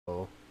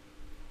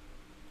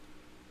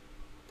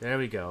There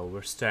we go,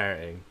 we're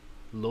starting.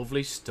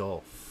 Lovely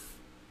stuff.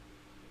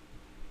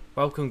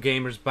 Welcome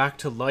gamers back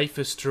to Life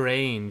is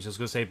Strange, I was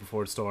going to say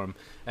before the storm.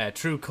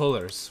 True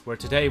Colours, where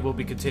today we'll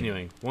be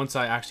continuing. Once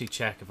I actually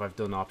check if I've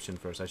done option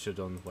first. I should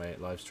have done,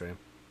 wait, live stream.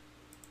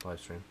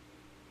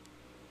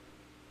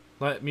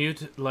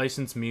 Mute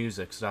license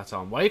music, so that's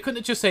on. Why couldn't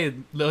it just say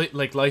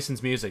like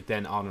license music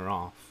then on or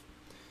off?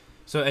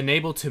 So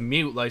enable to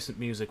mute license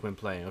music when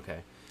playing,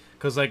 okay.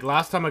 Because like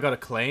last time I got a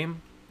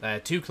claim,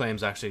 2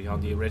 claims actually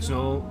on the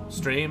original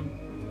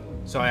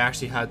stream. So I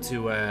actually had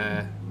to,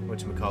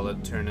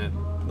 whatchamacallit, turn it,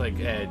 like,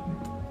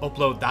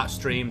 upload that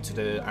stream to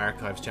the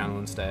archives channel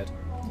instead.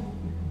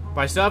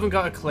 But I still haven't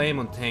got a claim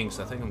on things,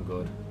 so I think I'm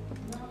good.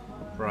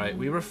 Right,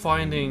 we were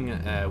finding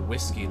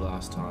whiskey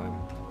last time.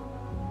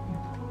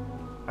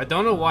 I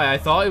don't know why, I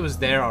thought it was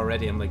there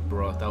already. I'm like,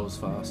 bro, that was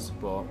fast,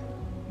 but...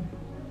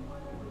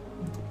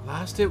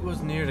 Last it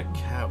was near the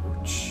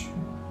couch.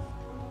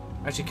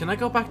 Actually, can I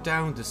go back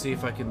down to see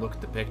if I can look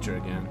at the picture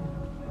again?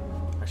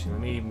 Actually,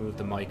 let me move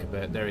the mic a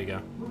bit. There you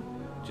go.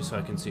 Just so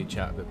I can see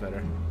chat a bit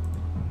better.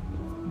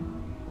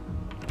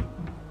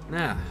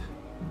 Nah.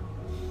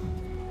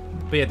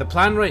 But yeah, the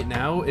plan right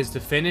now is to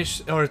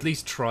finish, or at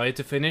least try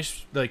to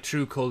finish, like,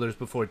 True Colours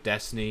before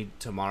Destiny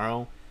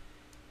tomorrow.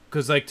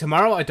 Because, like,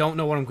 tomorrow I don't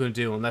know what I'm going to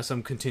do unless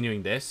I'm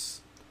continuing this.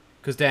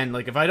 Because then,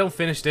 like, if I don't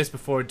finish this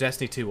before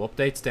Destiny 2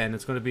 updates, then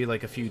it's going to be,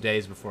 like, a few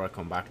days before I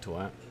come back to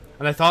it.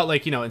 And I thought,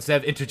 like, you know,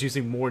 instead of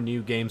introducing more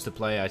new games to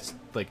play, I,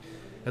 like,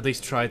 at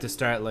least try to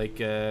start, like,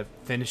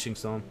 finishing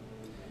some.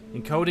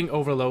 Encoding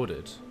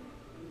overloaded.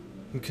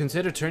 And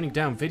consider turning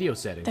down video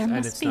settings. There and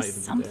must it's be not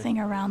even something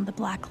around the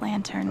Black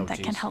Lantern that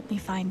can geez. help me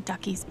find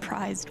Ducky's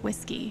prized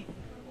whiskey.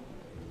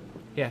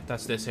 Yeah,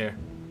 that's this here.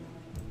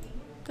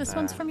 This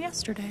one's from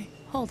yesterday.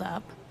 Hold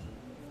up.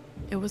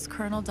 It was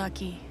Colonel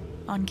Ducky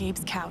on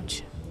Gabe's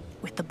couch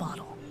with the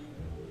bottle.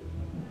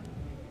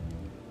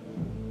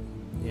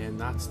 Yeah, and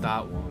that's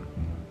that one.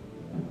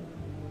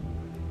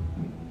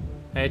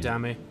 Hey,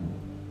 Dammy.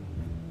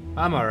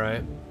 I'm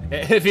alright.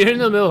 If you're in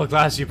the middle of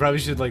class, you probably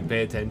should, like,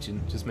 pay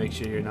attention. Just make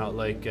sure you're not,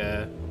 like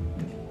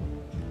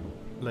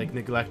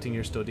neglecting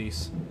your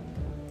studies.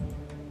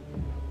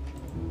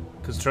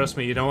 Because trust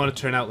me, you don't want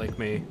to turn out like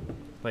me.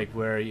 Like,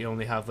 where you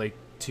only have, like,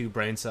 2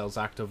 brain cells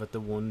active at the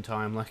one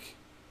time, like...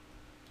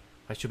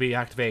 I should be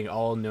activating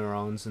all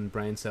neurons and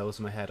brain cells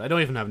in my head. I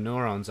don't even have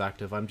neurons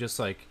active, I'm just,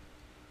 like...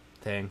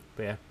 thing.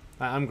 But yeah,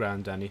 I'm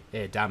grand, Danny.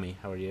 Hey, Dammy,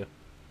 how are you?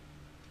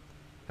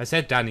 I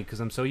said Danny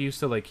because I'm so used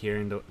to, like,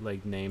 hearing the,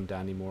 like, name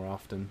Danny more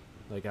often,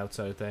 like,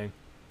 outside thing.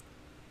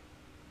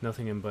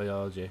 Nothing in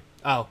biology.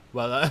 Oh,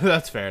 well,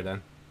 that's fair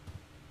then.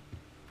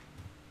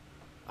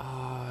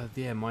 Ah,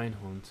 yeah,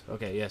 Mindhunt.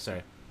 Okay, yeah,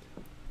 sorry.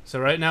 So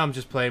right now I'm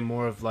just playing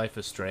more of Life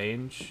is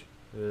Strange.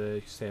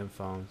 Stay on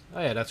phones.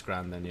 Oh yeah, that's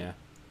grand then, yeah.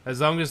 As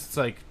long as it's,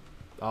 like,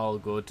 all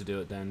good to do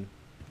it, then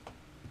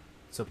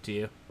it's up to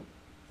you.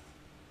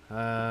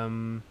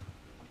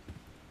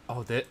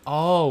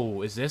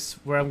 Oh, is this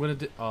where I'm gonna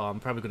do? Oh, I'm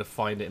probably gonna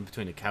find it in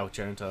between the couch,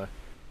 aren't I?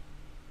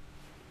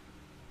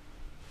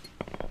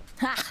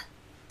 Ha!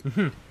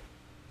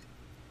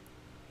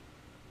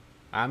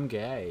 I'm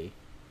gay.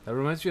 That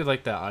reminds me of,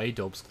 like, that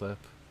iDubbbz clip.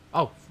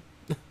 Oh,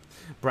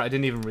 bro, I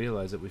didn't even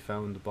realize that we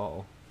found the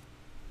bottle.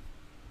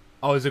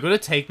 Oh, is it gonna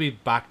take me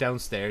back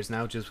downstairs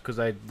now just because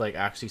I, like,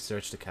 actually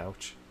searched the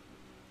couch?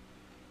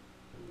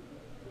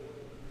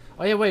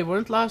 Oh yeah, wait,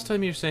 weren't last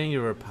time you were saying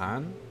you were a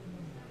pan?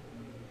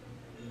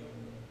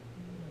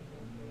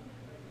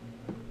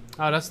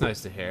 Oh, that's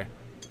nice to hear.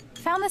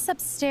 Found this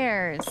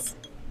upstairs.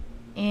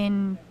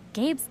 In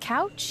Gabe's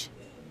couch?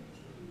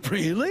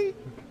 Really?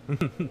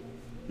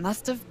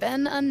 Must have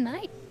been a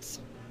night.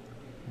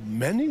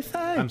 Many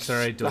thanks. I'm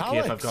sorry, Ducky,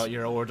 if I've Alex. got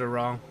your order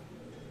wrong.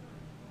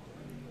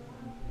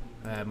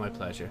 My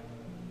pleasure.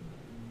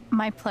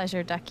 My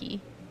pleasure,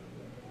 Ducky.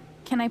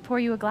 Can I pour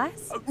you a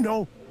glass?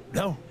 No.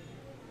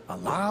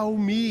 Allow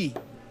me.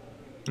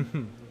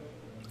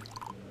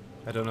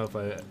 I don't know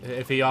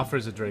if he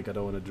offers a drink, I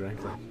don't want to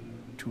drink. Like.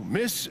 To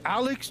Miss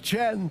Alex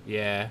Chen.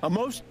 Yeah. A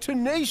most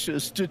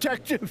tenacious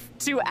detective.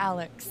 To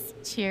Alex.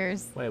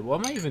 Cheers. Wait,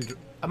 what am I even...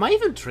 Am I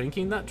even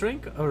drinking that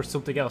drink? Or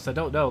something else? I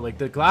don't know. Like,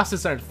 the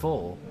glasses aren't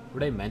full. Were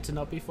they meant to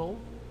not be full?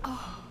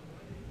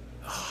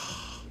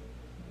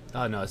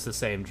 Oh no, it's the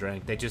same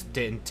drink. They just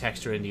didn't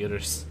texture in the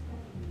others.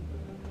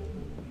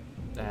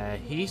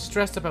 He's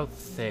stressed about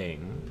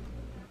Thing.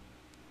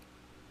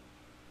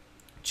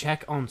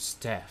 Check on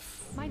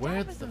Steph.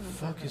 Where the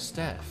fuck is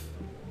Steph?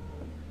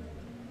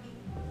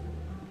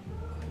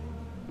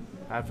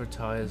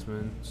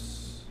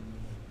 Advertisements.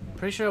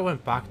 Pretty sure I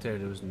went back there,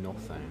 there was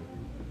nothing.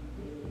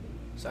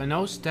 So I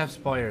know Steph's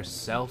by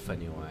herself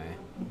anyway.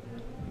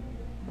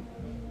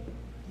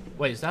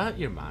 Wait, is that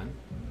your man?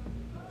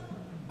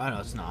 Oh no,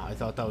 it's not. I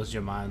thought that was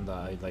your man that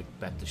I, like,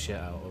 bet the shit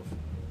out of.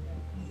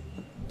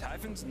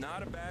 Typhon's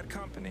not a bad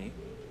company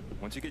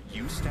once you get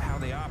used to how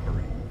they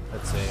operate.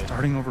 Let's see.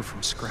 Starting over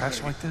from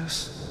scratch like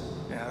this?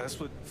 Yeah, that's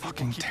what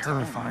Fucking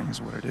terrifying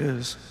is what it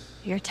is.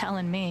 You're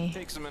telling me.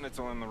 Takes a minute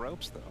to learn the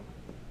ropes, though.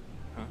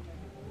 Huh?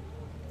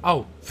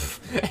 Oh,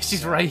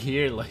 she's right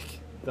here, like,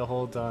 the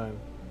whole time.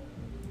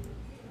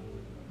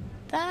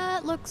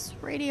 That looks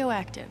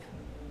radioactive.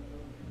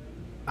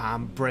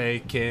 I'm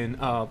breaking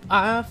up,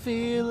 I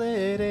feel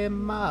it in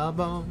my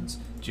bones,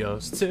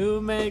 just to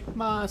make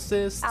my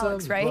system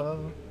Alex, right?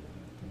 blow.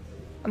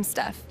 I'm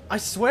Steph. I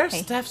swear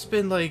Hey. Steph's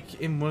been,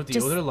 like, in one of the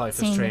Just other Life is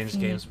seeing if Strange you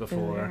need games food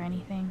before. or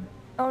anything.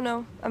 Oh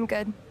no, I'm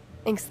good.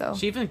 Thanks though.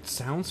 She even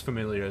sounds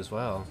familiar as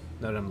well,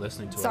 now that I'm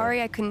listening to her.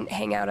 Sorry I couldn't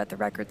hang out at the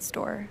record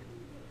store.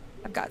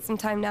 I've got some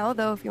time now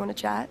though if you want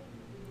to chat.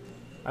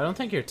 I don't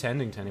think you're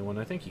tending to anyone,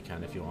 I think you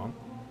can if you want.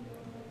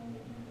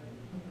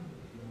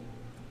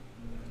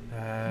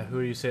 Who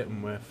are you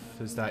sitting with?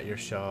 Is that your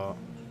shot?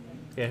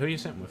 Yeah, who are you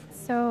sitting with?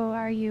 So,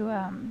 are you,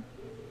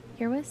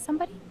 here with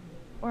somebody?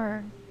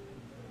 Or...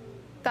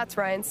 That's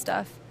Ryan's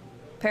stuff.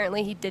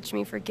 Apparently he ditched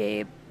me for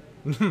Gabe.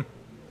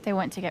 they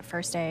went to get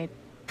first aid?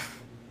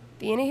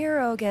 Being a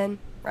hero again.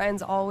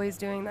 Ryan's always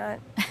doing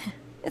that.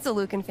 It's a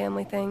Lucan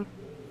family thing.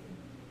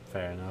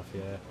 Fair enough,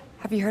 yeah.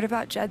 Have you heard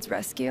about Jed's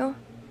rescue?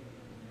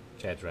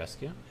 Jed's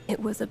rescue?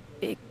 It was a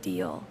big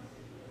deal.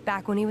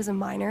 Back when he was a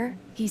minor,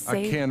 he I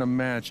saved... can't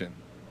imagine.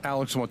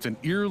 Alex wants an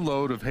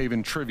earload of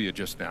Haven trivia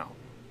just now.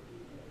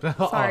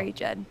 Sorry,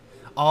 Jed.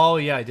 Oh,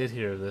 yeah, I did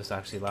hear this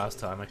actually last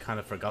time. I kind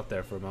of forgot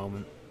there for a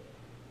moment.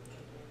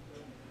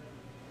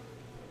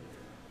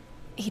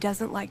 He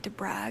doesn't like to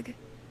brag,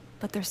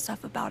 but there's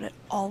stuff about it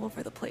all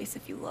over the place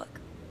if you look.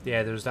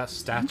 Yeah, there's that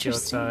statue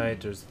Interesting.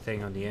 outside, there's the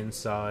thing on the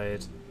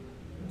inside.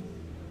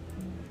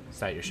 Is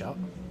that your shot?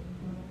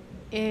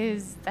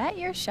 Is that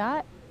your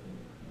shot?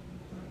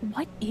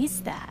 What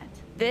is that?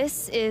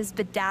 This is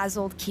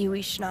bedazzled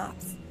kiwi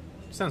schnapps.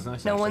 Sounds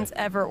nice, No actually. one's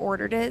ever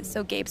ordered it,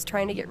 so Gabe's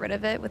trying to get rid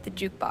of it with the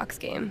jukebox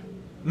game.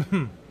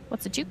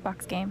 What's a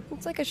jukebox game?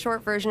 It's like a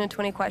short version of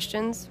 20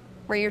 questions,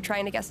 where you're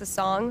trying to guess a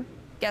song,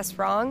 guess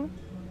wrong,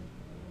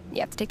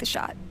 you have to take the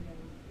shot.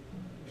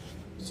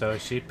 So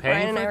is she paying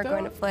Ryan and for I it, are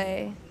going though? to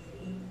play.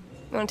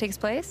 You want to take his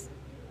place?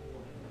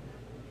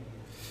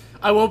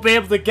 I won't be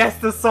able to guess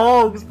the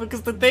songs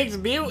because the thing's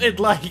muted,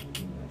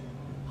 like...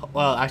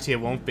 Well, actually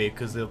it won't be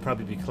because they'll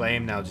probably be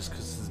claimed now just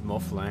because it's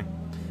muffling.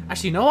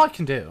 Actually, you know what I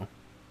can do?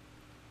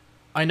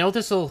 I know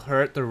this will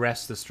hurt the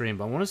rest of the stream,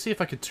 but I want to see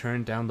if I could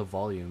turn down the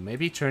volume.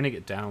 Maybe turning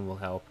it down will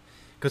help.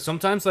 Because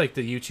sometimes, like,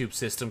 the YouTube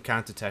system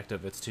can't detect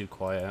if it's too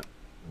quiet.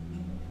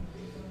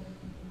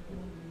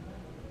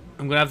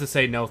 I'm going to have to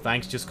say no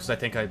thanks just because I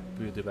think I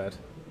booed the bed.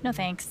 No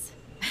thanks.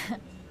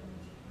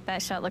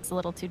 That shot looks a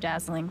little too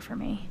dazzling for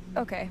me.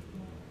 Okay.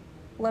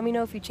 Let me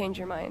know if you change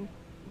your mind.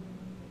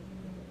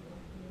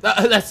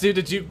 Let's do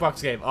the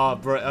jukebox game. Oh,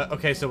 bro.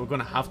 Okay, so we're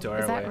going to have to.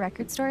 Is that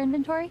record store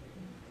inventory?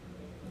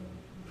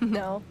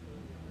 No,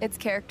 it's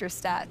character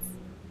stats.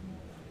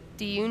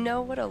 Do you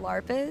know what a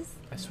LARP is?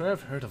 I swear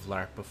I've heard of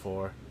LARP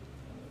before.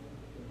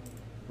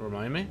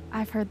 Remind me?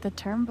 I've heard the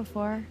term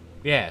before.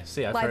 Yeah,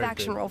 see, I've Live heard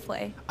action the...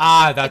 roleplay.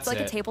 Ah, that's It's like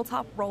it. a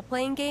tabletop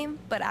role-playing game,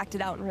 but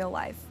acted out in real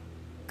life.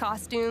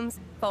 Costumes,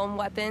 foam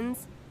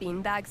weapons,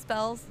 beanbag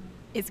spells.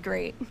 It's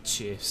great.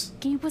 Jeez.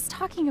 Gabe was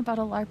talking about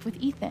a LARP with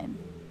Ethan.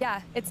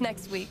 Yeah, it's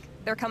next week.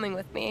 They're coming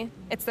with me.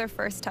 It's their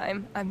first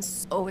time. I'm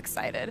so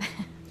excited.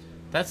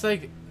 That's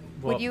like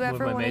what Would you one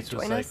ever of my wanna mates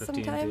was join like us with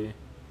sometime? D&D.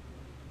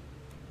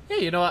 Yeah,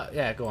 you know what?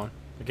 Yeah, go on.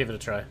 I'll give it a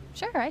try.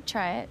 Sure, I'd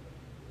try it.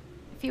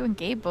 If you and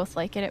Gabe both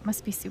like it, it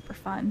must be super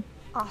fun.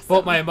 Awesome.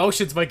 But my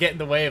emotions might get in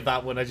the way of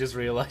that one, I just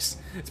realized.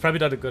 It's probably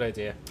not a good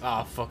idea.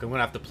 Oh, fuck, I'm going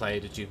to have to play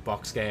the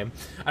jukebox game.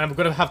 And I'm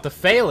going to have to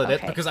fail at it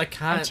Okay, because I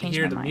can't changed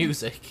hear my the mind.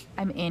 music.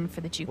 I'm in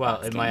for the jukebox Well,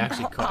 it game. might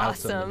actually cut out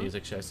some of the Awesome.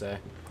 music, should I say.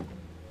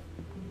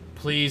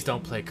 Please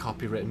don't play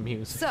copywritten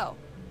music. So,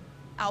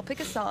 I'll pick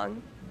a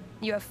song.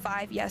 You have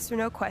 5 yes or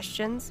no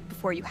questions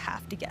before you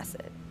have to guess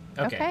it.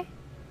 Okay.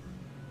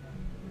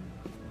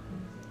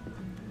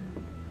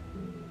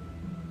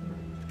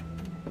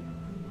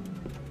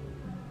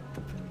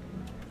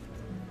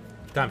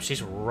 Damn,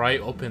 she's right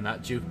up in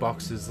that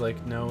jukebox's,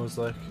 like, nose,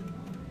 like.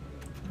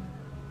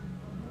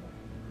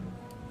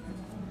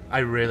 I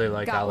really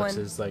like Got one.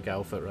 Alex's, like,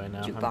 outfit right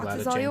now. I'm Jukebox glad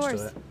is it all changed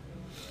yours. to it.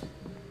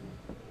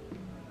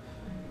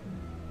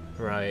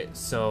 Right,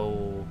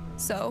 so...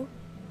 So,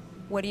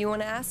 what do you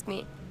want to ask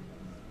me?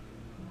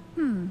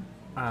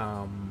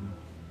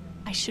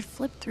 I should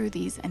flip through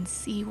these and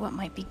see what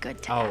might be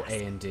good to Oh, ask.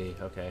 A and D,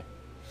 okay.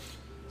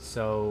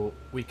 So,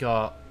 we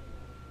got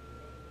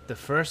the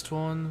first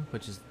one,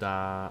 which is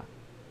that.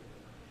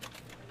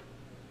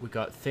 We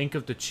got Think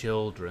of the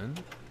Children.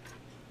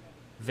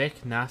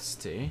 Vic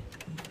Nasty.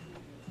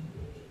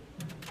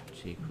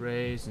 Cheek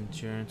Rays,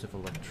 Endurance of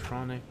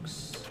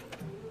Electronics.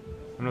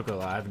 I'm not gonna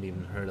lie, I haven't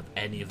even heard of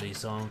any of these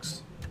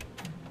songs.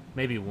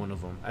 Maybe one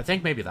of them. I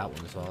think maybe that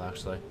one as well,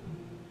 actually.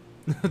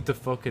 The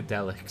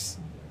Funkadelics.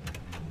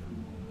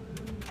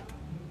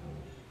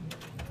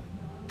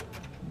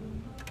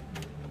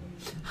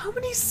 How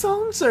many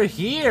songs are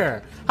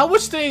here? How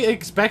much do they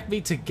expect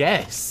me to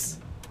guess?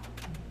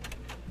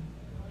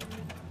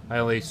 I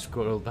only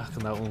scrolled back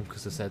on that one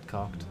because I said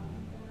cocked.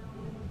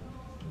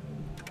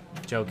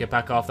 Joe, get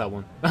back off that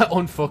one.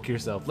 Unfuck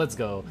yourself. Let's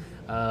go.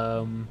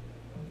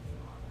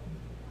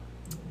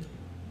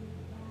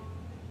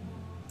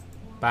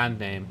 Band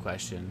name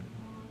question.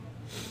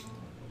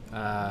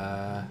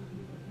 Has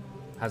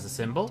a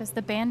symbol? Does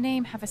the band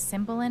name have a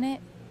symbol in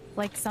it?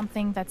 Like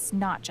something that's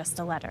not just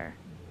a letter?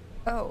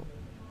 Oh.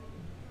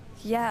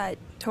 Yeah, it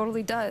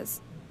totally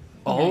does.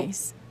 Oh.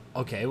 Nice.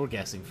 Okay, we're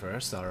guessing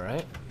first,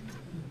 alright.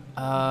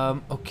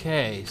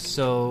 Okay,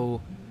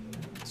 so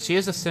she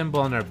has a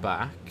symbol on her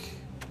back.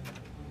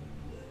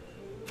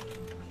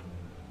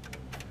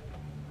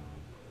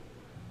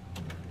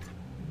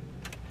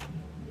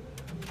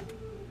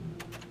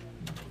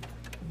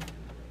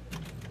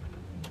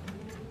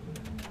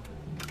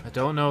 I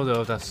don't know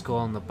though if that skull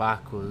on the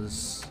back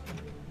was...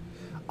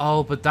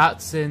 Oh, but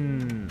that's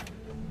in...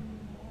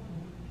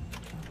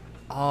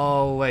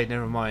 Oh, wait,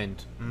 never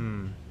mind.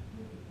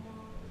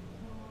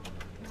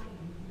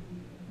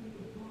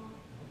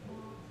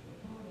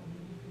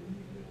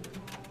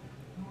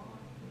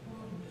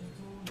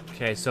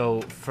 Okay,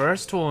 so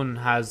first one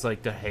has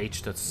like the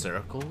H that's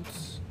circled.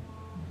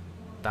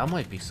 That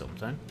might be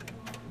something.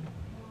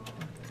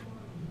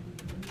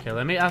 Okay,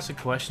 let me ask a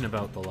question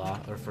about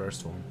the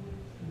first one.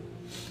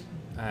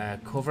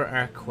 Cover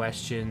art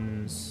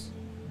questions.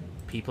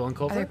 People on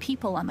cover? Are there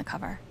people on the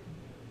cover?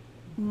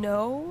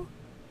 No.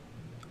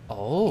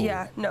 Oh.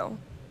 Yeah, no.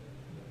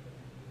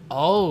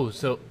 Oh,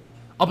 so...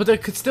 Oh, but there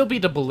could still be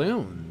the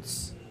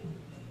balloons.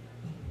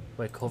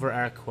 Wait, cover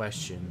art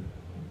question.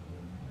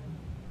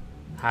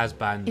 Has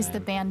band Is name. the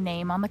band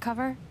name on the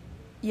cover?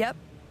 Yep.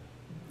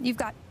 You've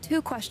got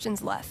 2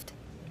 questions left.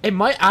 It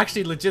might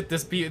actually legit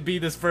be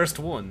this first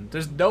one.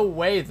 There's no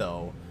way,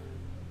 though.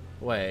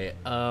 Wait,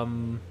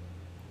 song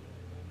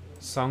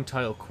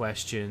title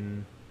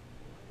question.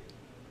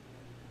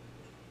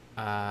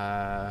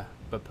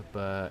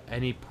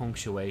 Any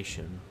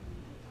punctuation.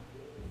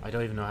 I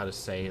don't even know how to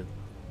say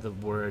the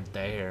word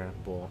there,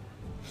 but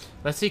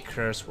let's see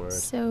curse word.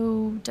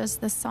 So, does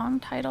the song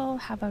title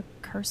have a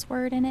curse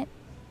word in it?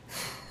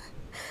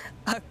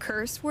 A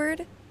curse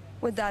word?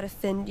 Would that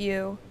offend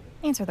you?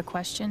 Answer the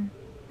question.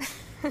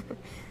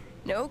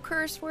 No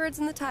curse words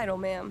in the title,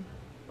 ma'am.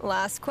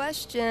 Last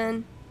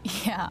question.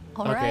 Yeah,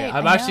 all Okay,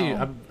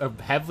 right. I'm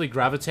heavily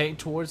gravitating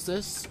towards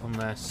this,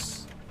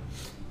 unless...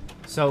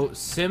 So,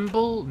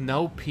 symbol,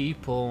 no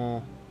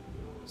people,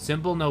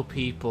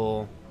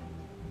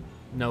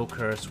 no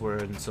curse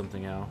word, and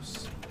something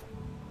else.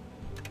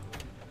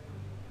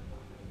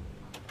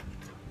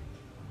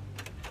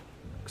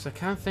 Because I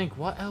can't think,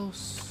 what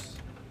else?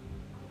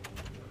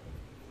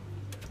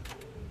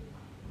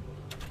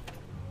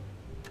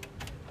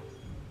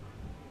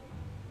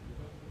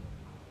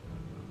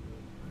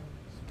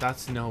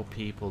 That's no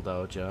people,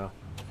 though, Joe.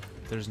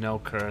 There's no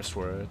curse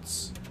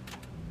words.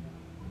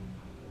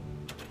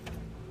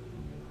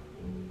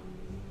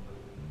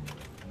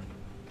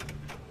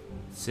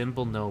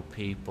 Symbol, no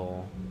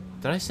people.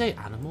 Did I say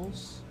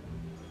animals?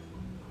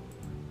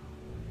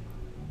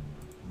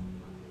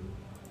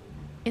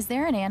 Is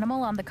there an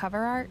animal on the cover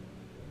art?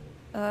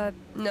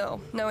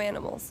 No. No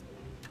animals.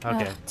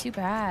 Okay. Ugh, too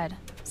bad.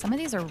 Some of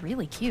these are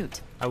really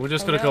cute. We're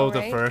just I gonna know, go with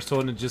right? the first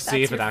one and just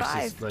see That's if it your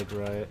actually is 5.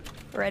 like right.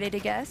 Ready to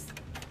guess?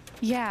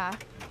 Yeah.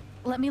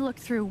 Let me look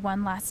through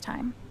one last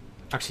time.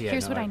 Actually, yeah.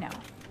 Here's no, what I know.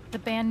 The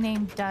band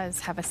name does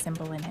have a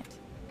symbol in it.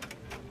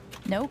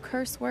 No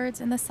curse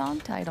words in the song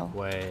title.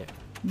 Wait.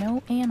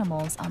 No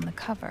animals on the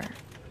cover.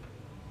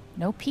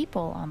 No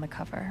people on the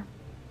cover.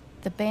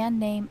 The band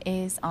name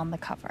is on the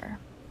cover.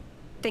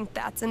 Think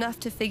that's enough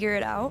to figure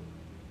it out?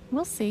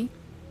 We'll see.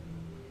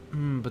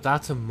 But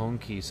that's a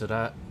monkey, so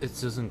that it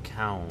doesn't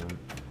count.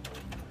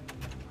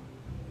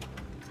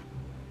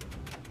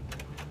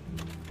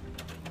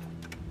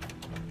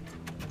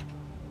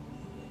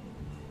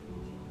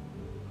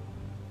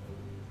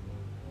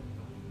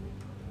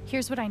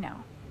 Here's what I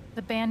know.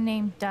 The band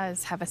name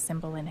does have a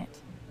symbol in it.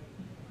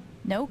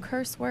 No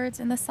curse words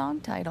in the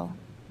song title.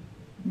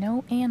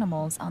 No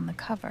animals on the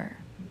cover.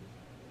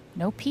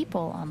 No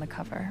people on the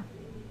cover.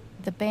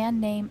 The band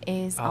name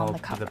is on the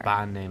cover. The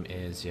band name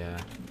is, yeah.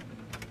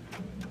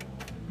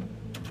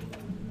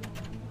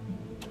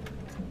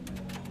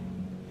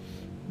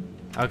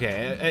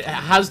 Okay, it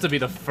has to be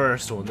the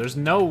first one. There's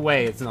no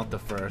way it's not the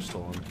first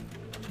one.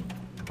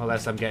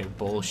 Unless I'm getting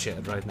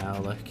bullshit right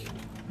now, like.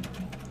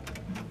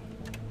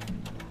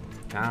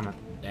 Damn it.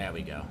 There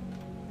we go.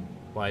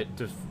 Why,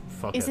 just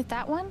fuck it. Is it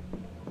that one?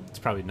 It's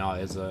probably not,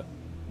 is it?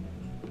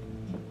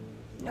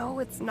 No,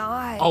 it's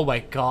not. Oh my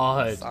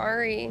god.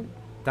 Sorry.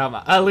 Damn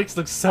it. Alex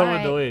looks so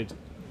Alright. annoyed.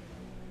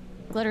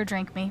 Glitter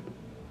drink me.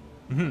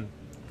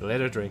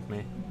 Glitter drink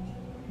me.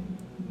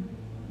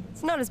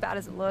 It's not as bad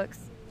as it looks.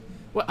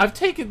 Well, I've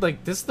taken,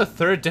 like, this is the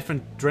 3rd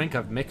different drink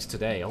I've mixed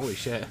today. Holy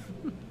shit.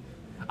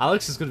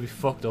 Alex is gonna be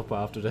fucked up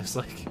after this,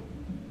 like.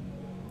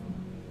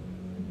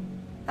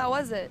 How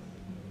was it?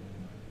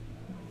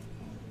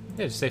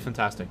 Yeah, just say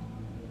fantastic.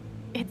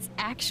 It's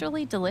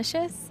actually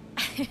delicious.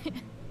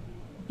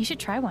 You should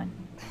try one.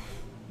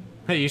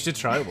 Hey, you should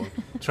try one.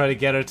 Try to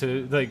get her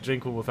to, like,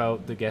 drink one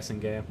without the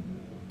guessing game.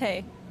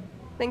 Hey,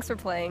 thanks for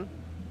playing.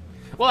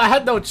 Well, I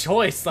had no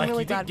choice. Like,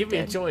 really you didn't glad give you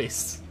me a did.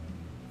 choice.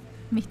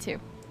 Me too.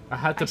 I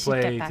had to I should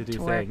play get to back do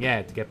to work. thing.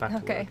 Yeah, to get back to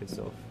Okay. work and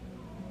stuff.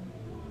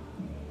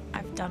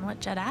 done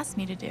what Jed asked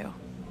me to do.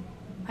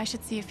 I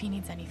should see if he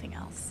needs anything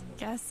else.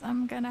 Guess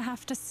I'm gonna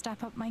have to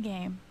step up my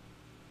game.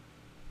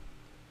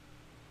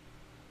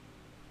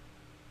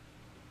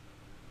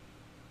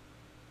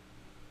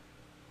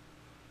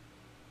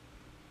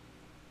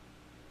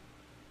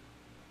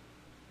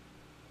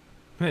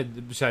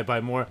 Should I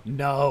buy more?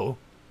 No.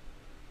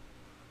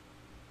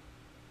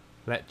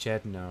 Let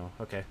Jed know.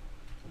 Okay.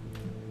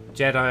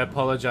 Jed, I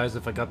apologize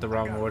if I got the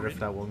wrong order for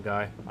that one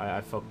guy. I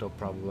fucked up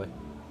probably.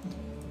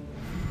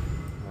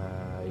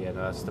 Yeah,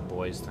 no, that's the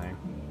boys thing.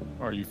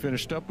 Are you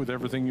finished up with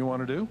everything you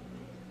want to do?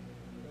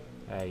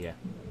 Yeah.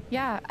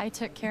 Yeah, I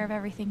took care of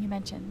everything you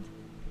mentioned.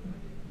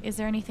 Is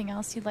there anything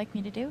else you'd like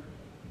me to do?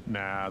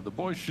 Nah, the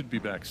boys should be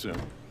back soon.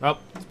 Oh,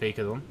 speak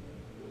of them.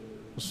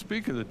 Well,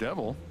 speak of the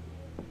devil.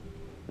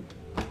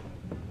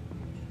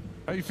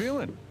 How you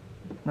feeling?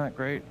 Not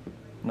great.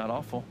 Not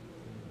awful.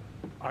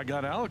 I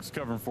got Alex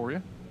covering for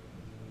you.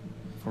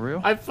 For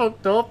real? I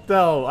fucked up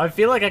though. I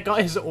feel like I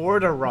got his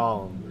order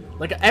wrong.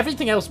 Like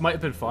everything else might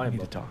have been fine. We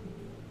need to talk.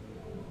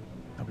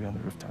 I'll be on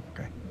the rooftop,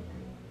 okay?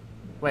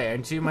 Wait,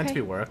 aren't you meant to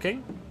be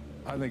working?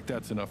 I think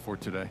that's enough for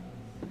today.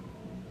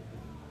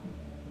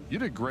 You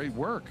did great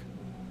work.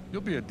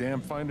 You'll be a damn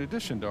fine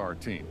addition to our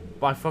team.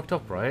 But I fucked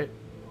up, right?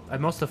 I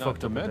must have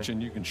fucked up. Not to mention,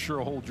 you can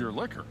sure hold your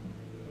liquor.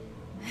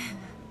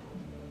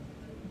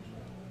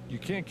 You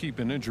can't keep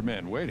an injured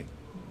man waiting.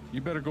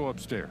 You better go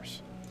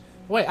upstairs.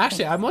 Wait,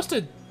 actually, I must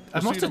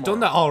have done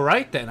that all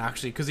right then,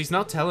 actually, because he's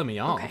not telling me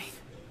off. Okay.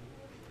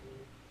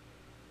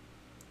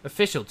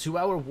 Official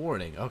 2-hour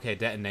warning. Okay,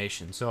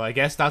 detonation. So I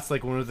guess that's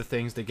like one of the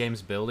things the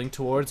game's building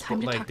towards, but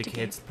like the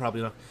kids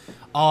probably not.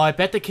 Oh, I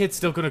bet the kid's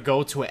still gonna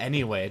go to it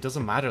anyway. It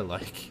doesn't matter,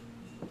 like.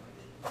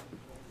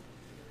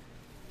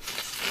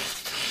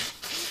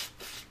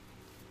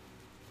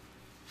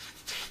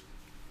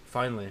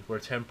 Finally, we're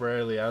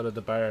temporarily out of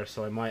the bar,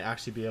 so I might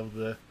actually be able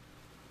to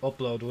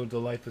upload one of the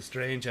Life is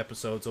Strange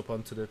episodes up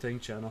onto the Thing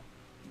channel.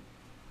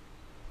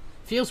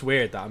 Feels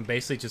weird that I'm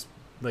basically just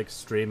like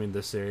streaming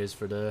this series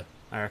for the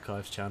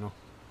Archives channel.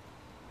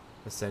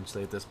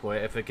 Essentially at this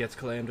point, if it gets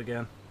claimed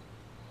again.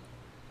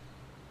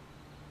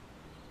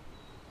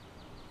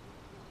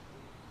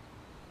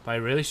 But I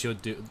really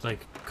should do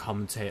like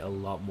commentate a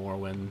lot more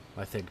when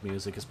I think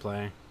music is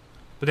playing.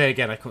 But then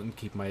again, I couldn't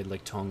keep my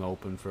like tongue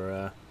open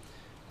for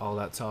all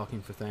that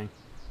talking for thing.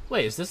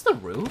 Wait, is this the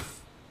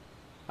roof?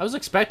 I was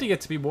expecting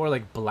it to be more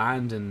like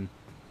bland and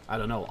I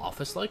don't know,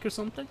 office-like or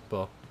something,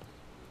 but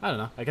I don't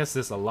know. I guess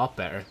this is a lot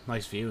better.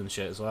 Nice view and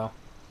shit as well.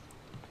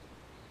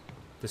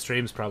 The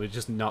stream's probably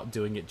just not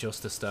doing it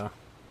justice though.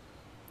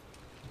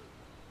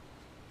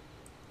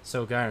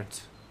 So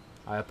Garrett,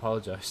 I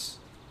apologize.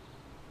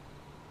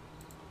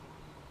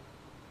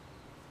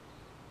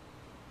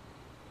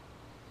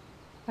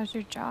 How's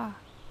your jaw?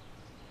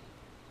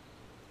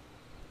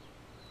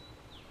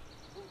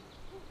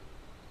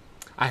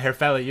 I hear,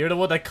 fella, you're the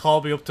one that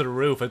called me up to the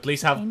roof. At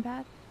least Pain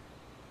bad?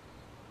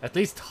 At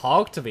least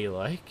talk to me,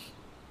 like.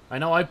 I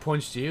know I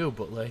punched you,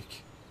 but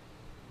like.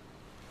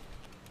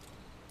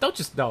 Don't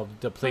just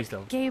please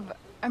don't. Gabe,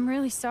 I'm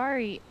really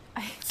sorry.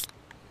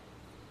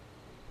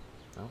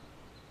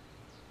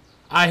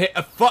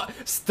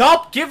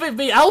 Stop giving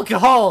me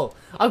alcohol.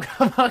 I'm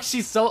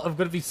actually I'm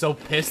gonna be so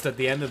pissed at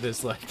the end of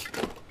this, like.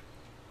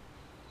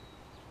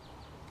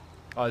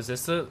 Oh, is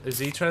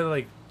he trying to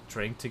like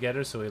drink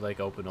together so we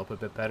like open up a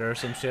bit better or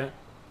some shit?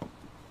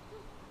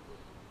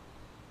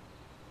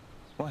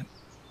 What?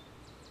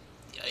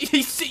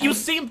 You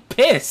seem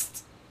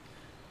pissed.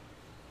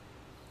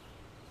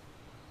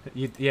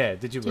 Yeah,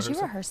 did you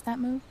rehearse that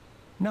move?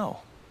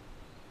 No.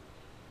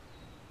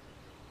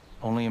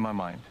 Only in my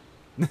mind.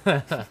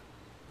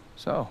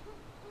 So,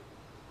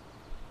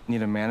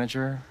 need a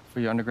manager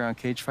for your underground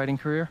cage fighting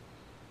career?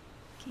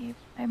 Gabe,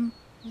 I'm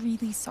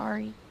really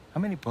sorry.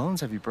 How many bones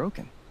have you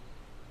broken?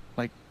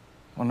 Like,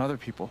 on other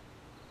people?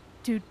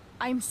 Dude,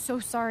 I'm so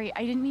sorry.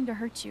 I didn't mean to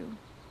hurt you.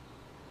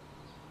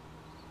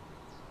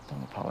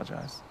 Don't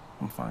apologize.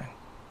 I'm fine.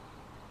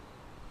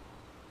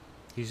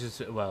 He's just,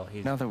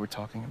 he's... Now that we're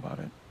talking about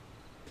it.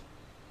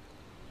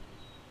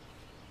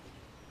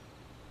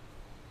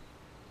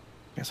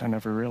 Guess I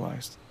never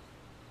realized.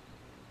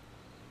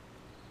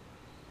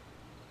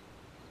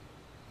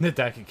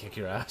 That could kick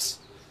your ass.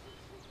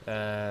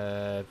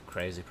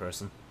 Crazy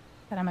person.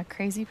 That I'm a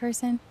crazy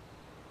person?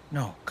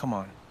 No, come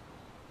on.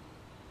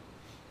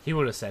 He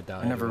would have said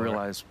that. I never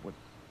realized what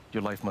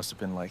your life must have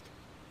been like.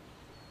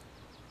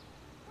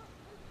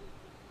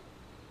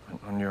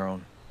 On your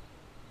own.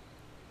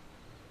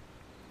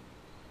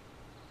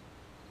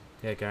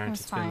 Yeah, Garrett,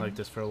 it's been like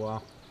this for a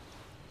while.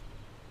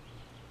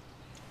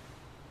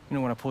 You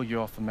know, when I pulled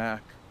you off the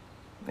Mac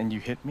and you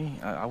hit me,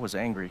 I was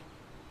angry.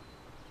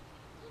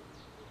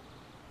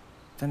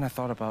 Then I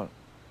thought about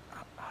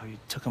how you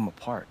took him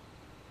apart.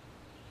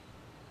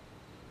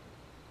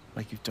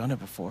 Like you've done it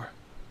before.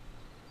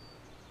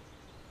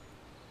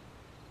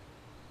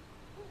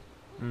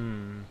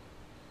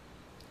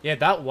 Yeah,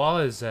 that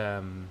was,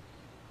 yeah.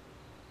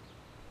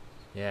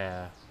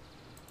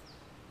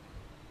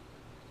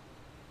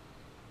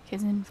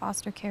 Kids in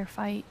foster care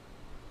fight.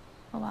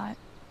 A lot.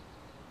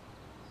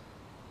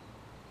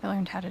 I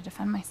learned how to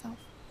defend myself.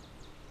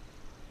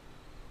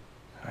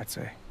 I'd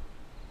say.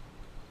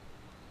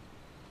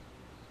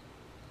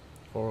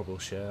 Horrible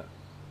shit.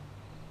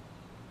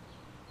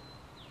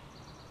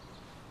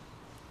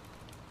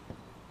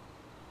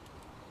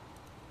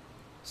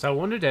 So I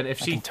wondered then if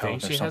she can tell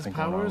thinks there's she has something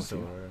going on powers,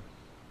 with you.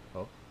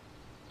 or... Oh.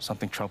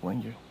 Something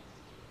troubling you.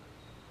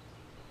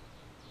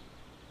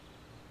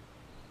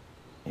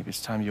 Maybe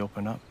it's time you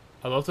open up.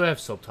 I love that I have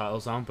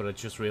subtitles on, but I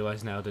just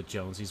realized now that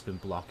Jonesy's been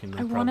blocking me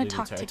I want probably to the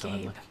talk entire to time.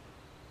 Gabe. Like,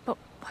 But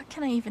what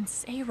can I even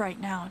say right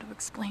now to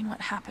explain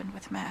what happened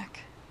with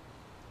Mac?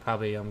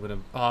 probably I'm gonna...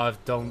 Oh, I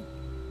don't...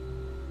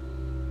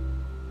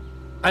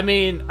 I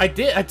mean, I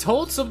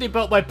told somebody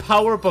about my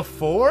power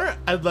before,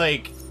 and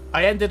like,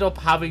 I ended up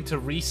having to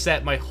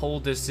reset my whole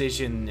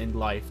decision in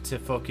life to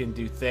fucking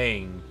do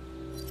thing.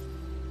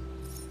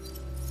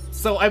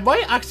 So I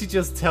might actually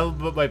just tell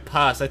them about my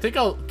past. I think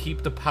I'll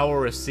keep the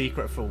power a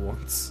secret for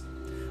once.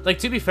 Like,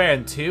 to be fair,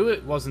 in 2,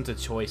 it wasn't a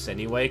choice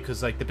anyway,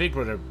 because, like, the big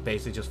brother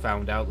basically just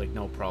found out, like,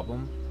 no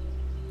problem.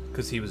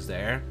 Because he was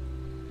there.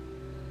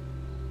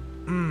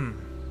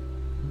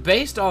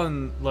 Based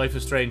on Life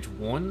is Strange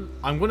 1,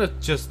 I'm gonna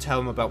just tell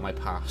him about my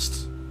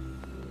past.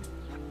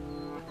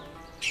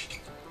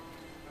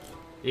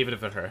 Even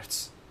if it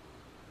hurts.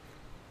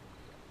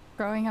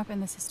 Growing up in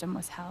the system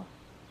was hell.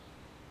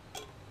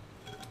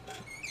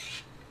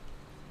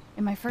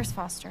 In my first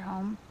foster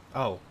home,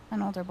 Oh.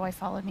 an older boy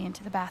followed me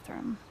into the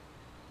bathroom.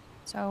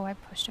 So I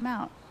pushed him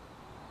out.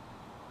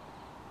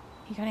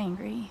 He got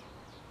angry.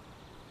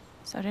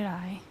 So did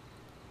I.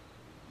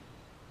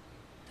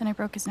 Then I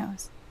broke his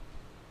nose.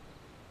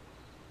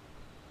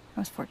 I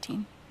was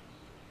 14.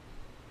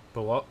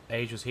 But what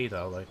age was he,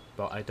 though? Like,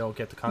 but I don't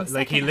get the... The Like,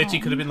 he second literally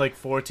could have home, been, like,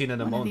 14 in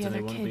a one of month, the and it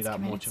other wouldn't be kids that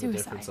committed much of a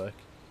difference, suicide. like...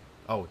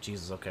 Oh,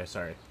 Jesus, okay,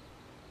 sorry.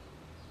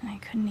 And I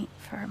couldn't eat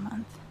for a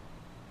month.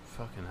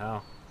 Fucking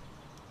hell.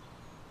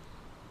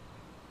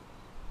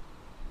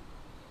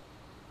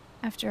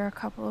 After a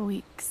couple of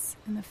weeks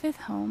in the 5th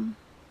home,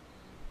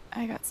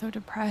 I got so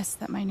depressed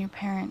that my new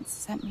parents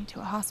sent me to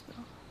a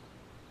hospital.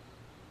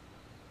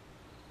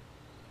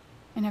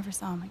 I never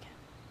saw him again.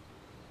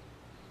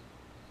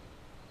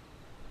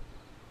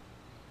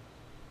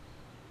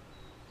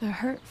 The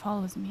hurt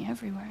follows me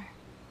everywhere.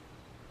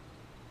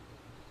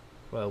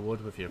 Well, it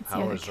would with your It's the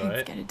other powers, kids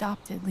right? get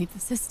adopted, leave the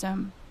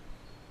system.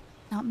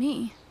 Not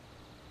me.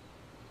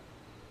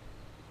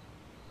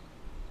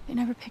 They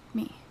never picked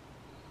me.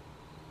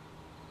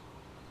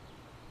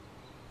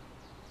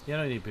 You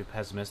don't need to be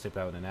pessimistic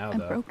about it now, I'm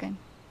though. broken.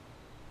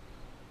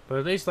 But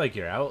at least, like,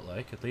 you're out,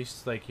 like, at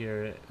least, like,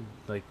 you're,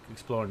 like,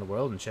 exploring the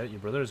world and shit. Your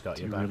brother's got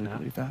Do your you back really now.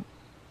 believe that?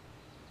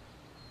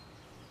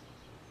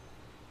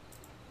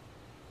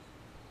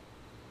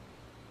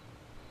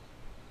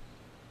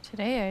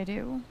 Today I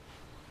do.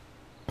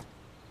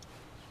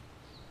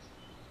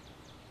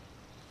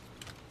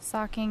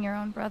 Socking your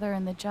own brother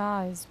in the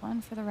jaw is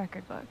one for the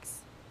record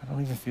books. I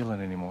don't even feel it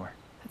anymore.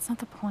 That's not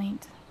the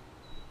point.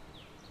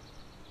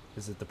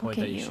 Is it the point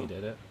Look that at she you.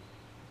 did it?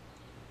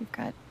 You've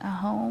got a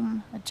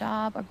home, a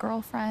job, a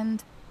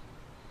girlfriend.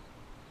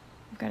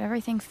 You've got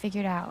everything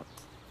figured out.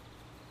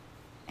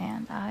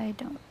 And I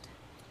don't.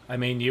 I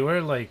mean, you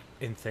were, like,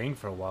 in Thing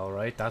for a while,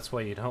 right? That's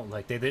why you don't,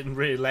 like, they didn't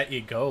really let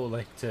you go,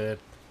 like, to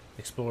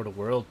explore the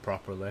world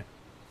properly.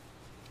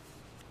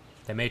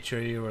 They made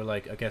sure you were,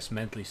 like, I guess,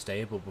 mentally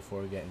stable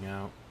before getting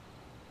out.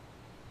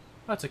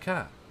 That's a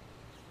cat.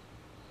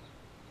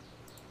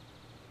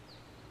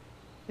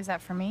 Is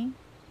that for me?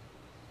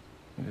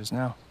 It is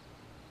now.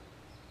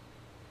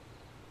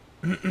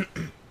 Let's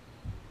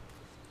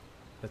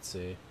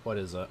see. What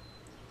is it?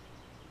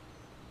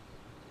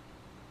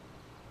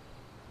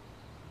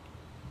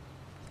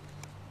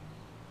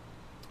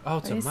 Oh,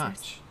 it's What a is this?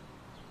 match.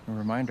 A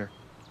reminder.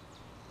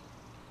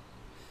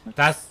 Looks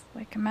That's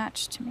like a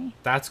match to me.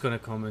 that's gonna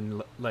come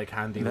in like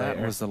handy That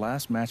later. was the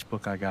last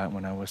matchbook I got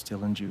when I was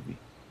still in juvie.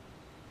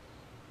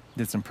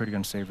 Did some pretty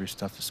unsavory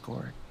stuff to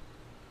score it.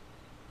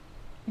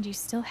 And you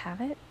still have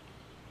it?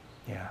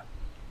 Yeah.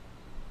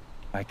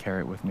 I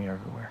carry it with me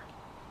everywhere.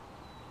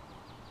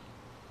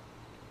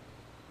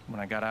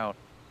 When I got out,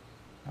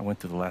 I went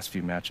through the last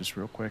few matches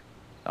real quick,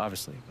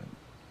 obviously, but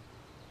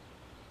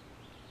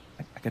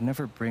I could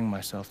never bring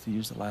myself to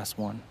use the last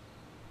one.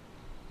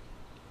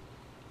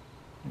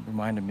 It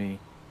reminded me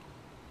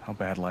how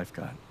bad life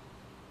got.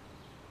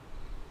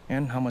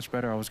 And how much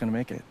better I was gonna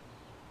make it.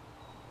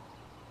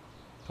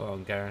 Go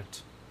on,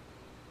 Garrett.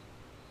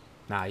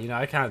 Nah, you know,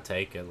 I can't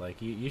take it.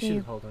 Like, you should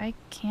Gabe, hold on. I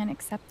can't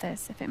accept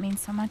this if it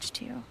means so much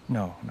to you.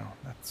 No,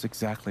 that's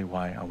exactly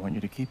why I want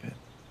you to keep it.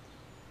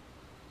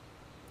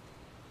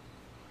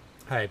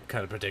 I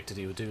kind of predicted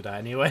he would do that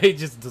anyway. It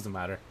just doesn't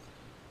matter.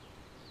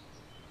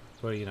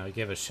 Or, you know,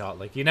 give it a shot.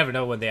 Like, you never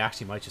know when they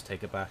actually might just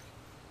take it back.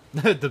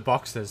 The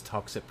box says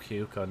toxic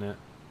puke on it.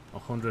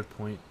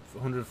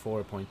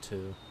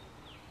 104.2.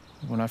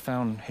 When I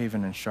found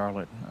Haven and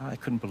Charlotte, I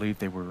couldn't believe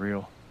they were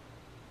real.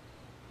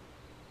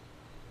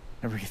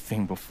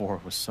 Everything before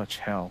was such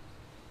hell.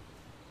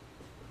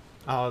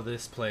 Oh,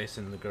 this place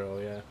and the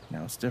girl, yeah.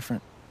 Now it's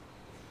different.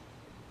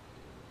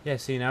 Yeah,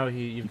 see, now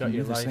you've got can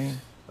your do the life. same.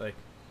 Like,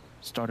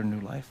 Start a new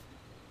life.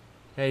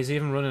 yeah, he's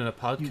even running a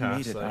podcast. You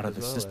made it like, out of as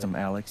the well, system,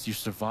 like. Alex. You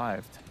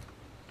survived.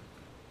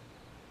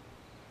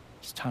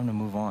 It's time to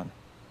move on.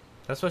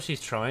 That's what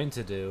she's trying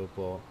to do,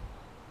 but...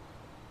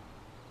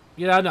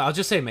 Yeah, no, I'll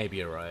just say maybe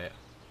you're right.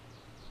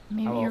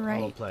 Maybe I you're won't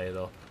right. play it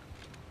up.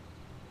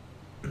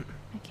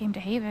 I came to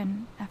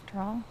Haven, after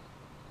all.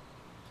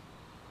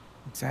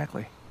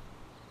 Exactly.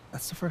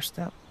 That's the first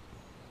step.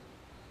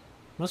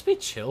 Must be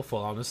chillful,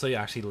 honestly,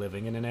 actually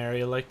living in an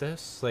area like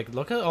this. Like,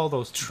 look at all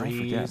those Don't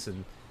forget, trees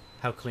and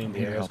how clean I'm the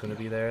here to air is help going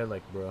to you. be there.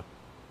 Like, bro.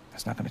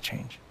 That's not going to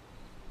change.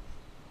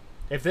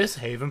 If this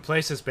Haven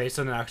place is based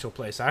on an actual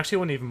place, I actually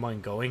wouldn't even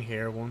mind going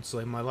here once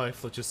in my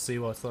life. Let's just see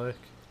what it's like.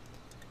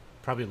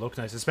 Probably look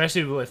nice,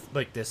 especially with,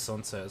 like, this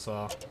sunset as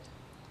well.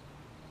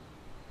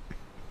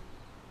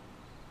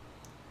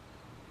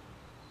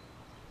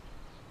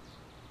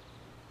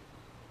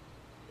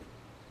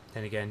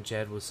 Then again,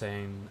 Jed was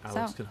saying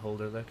Alex So? can hold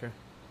her liquor.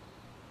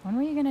 When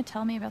were you gonna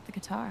tell me about the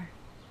guitar?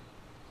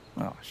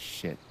 Oh,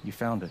 shit. You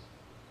found it.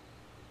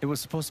 It was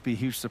supposed to be a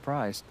huge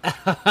surprise.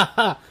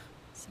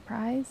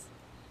 Surprise?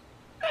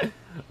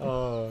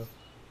 Oh.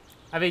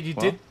 I mean, you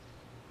Well, did...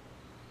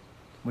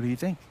 What do you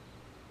think?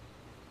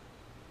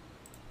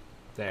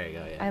 There you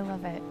go, yeah. I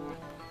love it.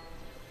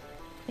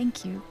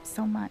 Thank you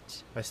so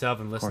much. I still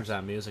haven't listened course. to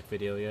that music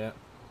video yet.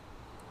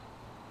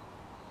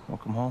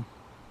 Welcome home.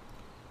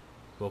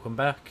 Welcome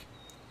back.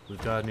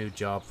 We've got a new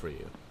job for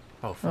you.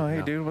 Oh, fuck Oh, hey,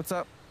 no. dude. What's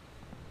up?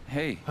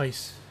 Hey,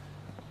 Nice.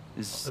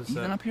 is What's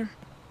Ethan that? up here?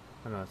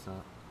 Oh, no, it's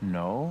not.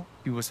 No.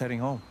 He was heading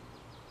home.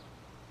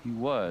 He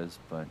was,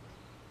 but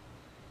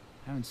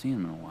haven't seen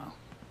him in a while.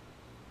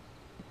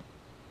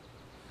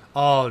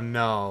 Oh,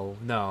 no.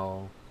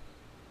 No.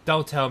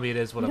 Don't tell me it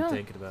is what You I'm don't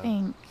thinking about.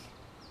 think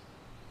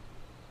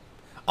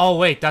Oh,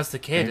 wait, that's the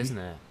kid, Maybe. isn't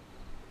it?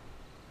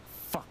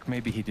 Fuck,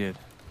 maybe he did.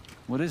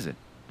 What is it?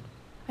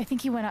 I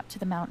think he went up to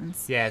the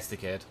mountains. Yeah, it's the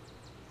kid.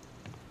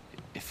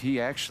 If he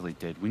actually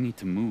did, we need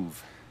to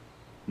move.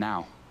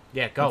 Now.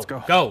 Yeah, go. Let's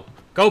go. Go.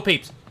 Go,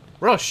 peeps.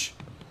 Rush.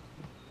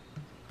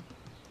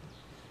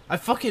 I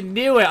fucking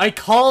knew it. I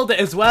called it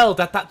as well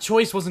that that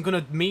choice wasn't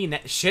going to mean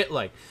shit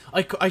like.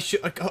 I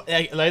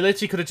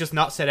literally could have just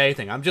not said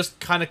anything. I'm just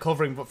kind of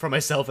covering for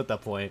myself at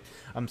that point.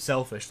 I'm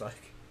selfish,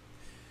 like.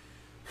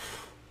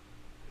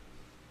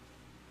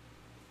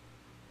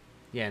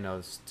 Yeah, no,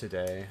 it's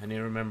today. I need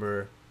to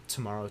remember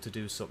tomorrow to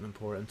do something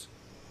important.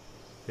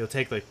 It'll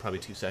take like probably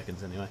 2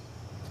 seconds anyway.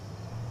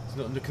 It's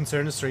nothing to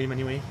concern the stream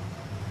anyway.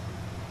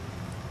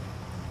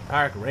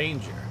 Park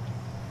Ranger.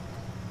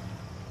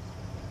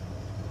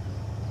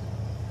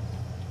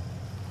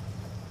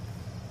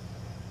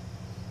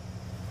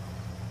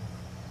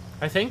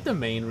 I think the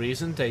main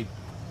reason they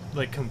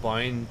like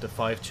combined the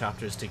 5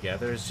 chapters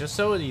together is just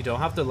so you don't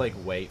have to like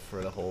wait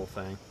for the whole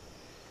thing.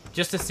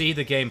 Just to see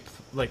the game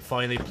like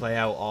finally play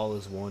out all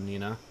as one, you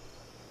know?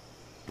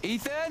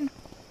 Ethan?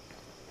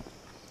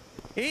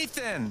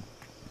 Ethan!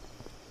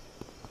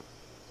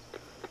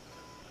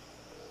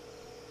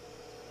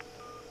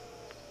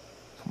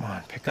 Come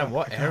on, pick God, up.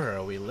 what pick era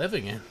up. are we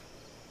living in?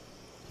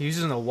 He's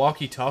using a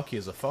walkie-talkie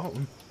as a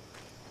phone.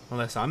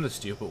 Unless I'm the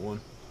stupid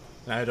one.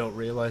 And I don't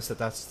realize that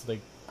that's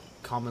like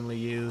commonly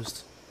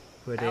used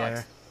where they Alex.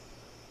 are.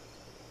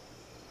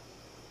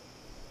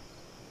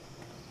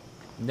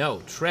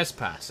 No,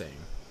 trespassing.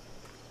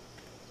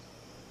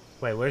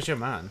 Wait, where's your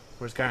man?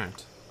 Where's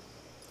Garrett?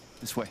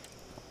 This way.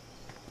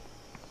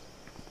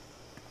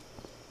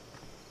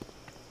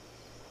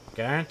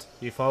 Garrett,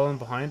 you following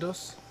behind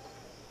us?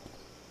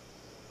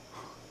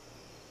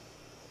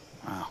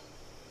 Wow.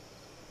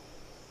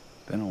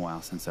 Been a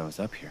while since I was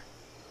up here.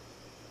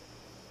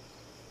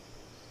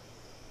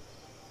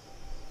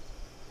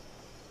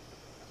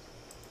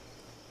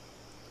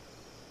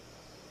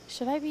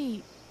 Should I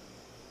be,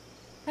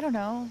 I don't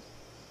know,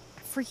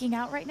 freaking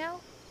out right now?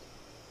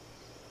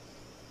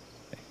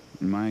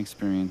 In my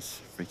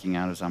experience, freaking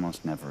out is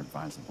almost never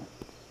advisable.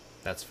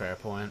 That's a fair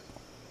point.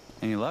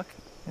 Any luck?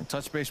 And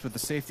touch base with the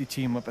safety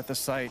team up at the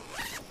site.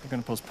 They're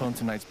gonna postpone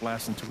tonight's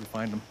blast until we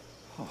find them.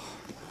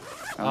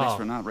 At least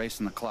we're not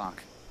racing the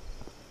clock.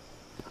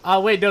 Oh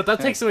wait, no, that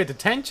Hey. takes away the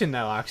tension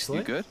now, actually.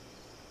 You good?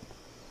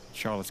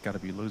 Charlotte's gotta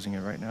be losing it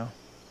right now.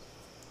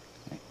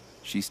 Hey,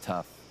 she's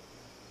tough.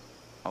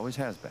 Always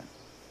has been.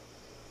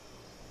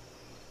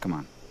 Come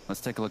on,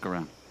 let's take a look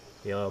around.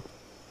 Yo.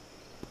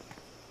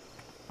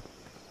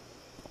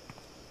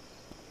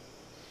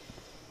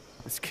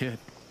 This kid.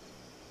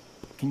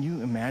 Can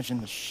you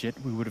imagine the shit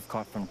we would have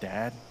caught from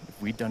Dad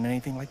if we'd done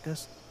anything like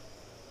this?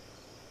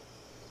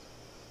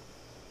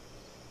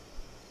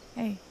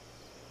 Hey,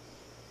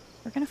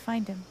 we're gonna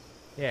find him.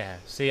 Yeah,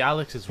 see,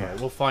 Alex is right. Yeah.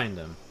 We'll find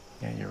him.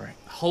 Yeah, you're right.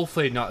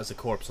 Hopefully not as a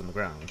corpse on the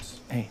ground.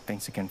 Hey,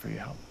 thanks again for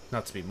your help.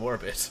 Not to be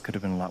morbid. Could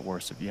have been a lot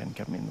worse if you hadn't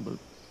kept me in the loop.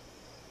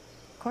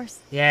 Of course.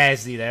 Yeah,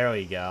 see, there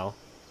we go.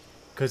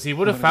 Because he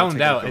would have I'm gonna go found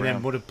take a out look and then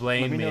around. would have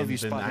blamed Let me me know and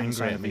if you been spot any angry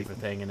sign at of me for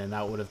Ethan. thing, and then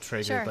that would have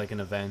triggered Sure. like an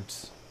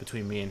event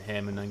between me and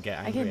him and then get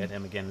angry at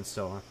him again and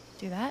so on.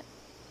 Do that?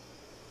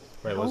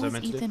 Wait, How what was I was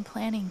meant to do? Ethan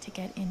planning to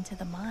get into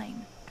the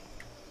mine?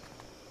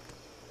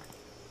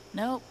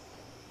 Nope.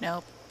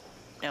 Nope.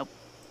 Nope.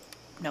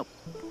 Nope.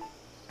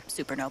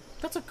 Super nope.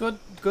 That's a good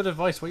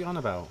advice. What are you on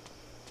about?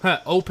 Huh,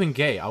 open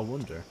gate, I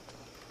wonder.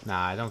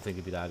 Nah, I don't think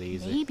it'd be that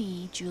easy.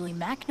 Maybe Julie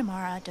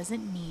McNamara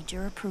doesn't need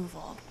your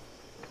approval.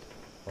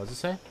 What does it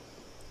say?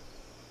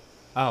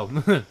 Oh,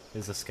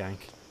 it's a skank.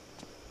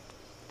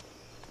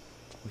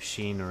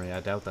 Machinery, I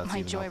doubt that's My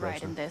even joyride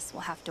operational. in this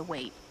will have to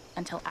wait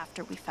until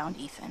after we found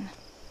Ethan.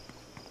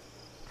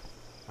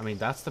 I mean,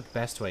 that's the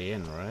best way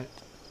in, right?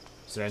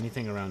 Is there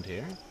anything around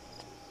here?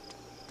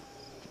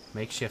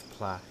 Makeshift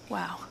plaque.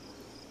 Wow.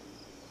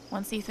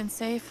 Once Ethan's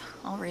safe,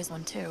 I'll raise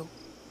one too.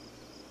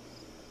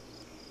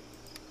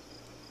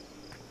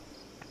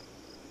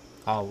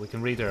 Oh, we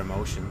can read their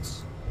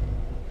emotions.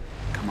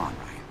 Come on,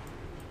 Ryan.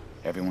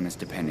 Everyone is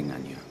depending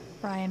on you.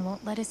 Ryan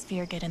won't let his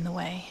fear get in the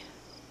way.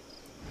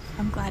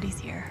 I'm glad he's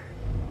here.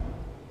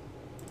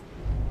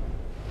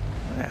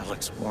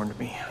 Alex warned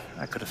me.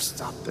 I could have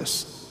stopped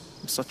this.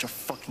 I'm such a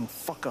fucking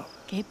fuck up.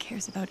 Gabe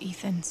cares about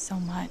Ethan so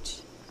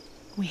much.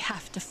 We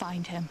have to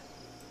find him.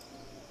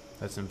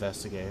 Let's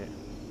investigate it.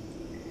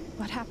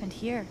 What happened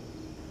here?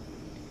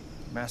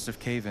 Massive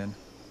cave-in.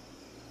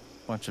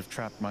 Bunch of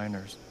trapped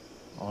miners.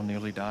 All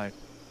nearly died.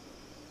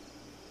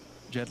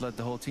 Jed led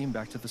the whole team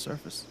back to the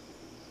surface.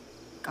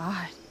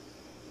 God.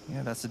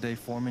 Yeah, that's the day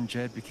Foreman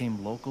Jed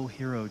became local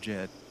hero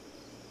Jed.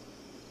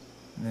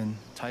 And then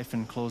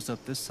Typhon closed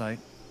up this site,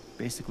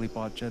 basically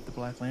bought Jed the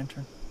Black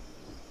Lantern.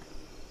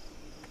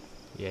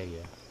 Yeah.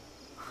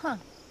 Huh.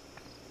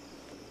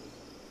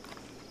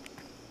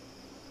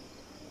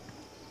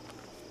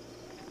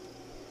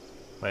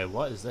 Wait,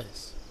 what is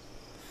this?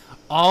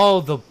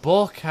 Oh, the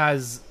book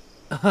has...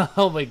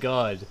 Oh my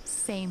god.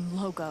 Same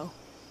logo.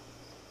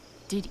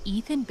 Did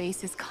Ethan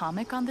base his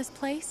comic on this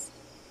place?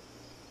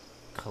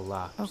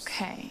 Collapse.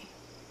 Okay.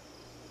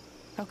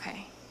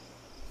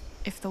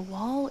 If the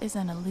wall is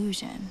an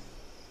illusion...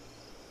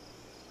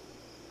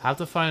 Have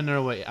to find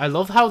another way. I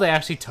love how they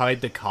actually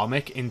tied the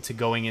comic into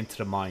going into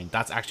the mine.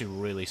 That's actually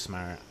really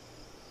smart.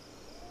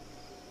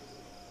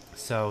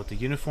 So, the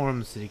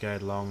uniform city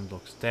guard long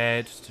looks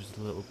dead. There's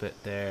a little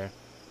bit there.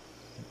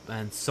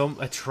 And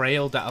a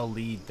trail that'll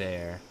lead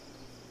there.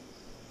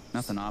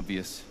 Nothing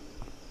obvious.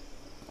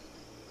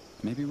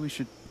 Maybe we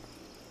should...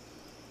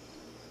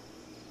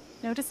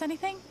 Notice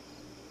anything?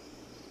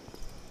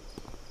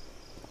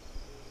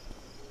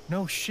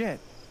 No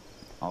shit.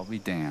 I'll be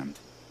damned.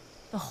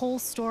 The whole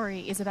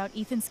story is about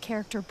Ethan's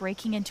character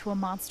breaking into a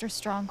monster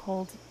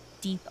stronghold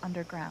deep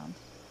underground.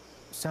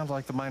 Sounds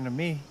like the mine to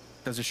me.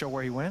 Does it show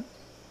where he went?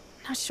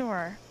 Not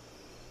sure.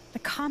 The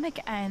comic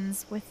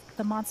ends with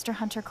the monster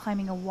hunter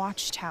climbing a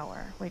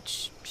watchtower,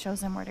 which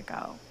shows him where to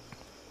go.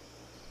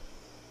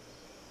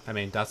 I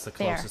mean, that's the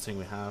There. closest thing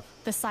we have.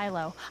 The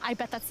silo. I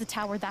bet that's the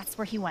tower. That's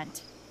where he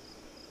went.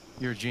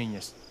 You're a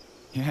genius.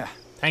 Yeah.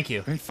 Thank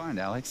you. Great find,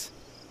 Alex.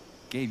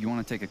 Gabe, you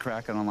want to take a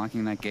crack at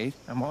unlocking that gate?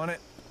 I'm on it.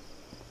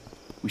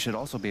 We should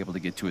also be able to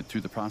get to it through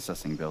the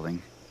processing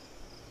building.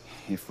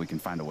 If we can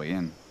find a way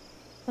in.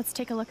 Let's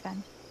take a look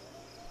then.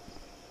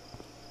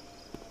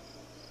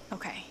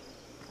 Okay.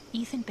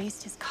 Ethan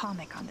based his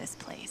comic on this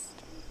place.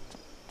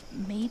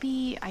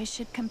 Maybe I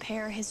should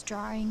compare his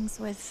drawings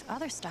with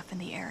other stuff in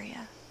the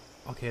area.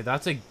 Okay,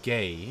 that's a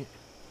gate.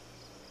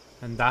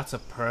 And that's a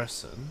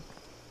person.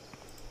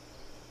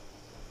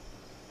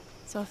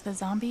 So if the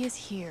zombie is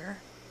here,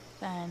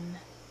 then...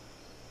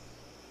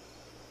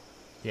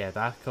 Yeah,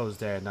 that goes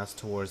there and that's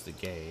towards the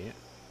gate.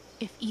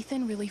 If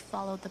Ethan really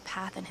followed the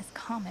path in his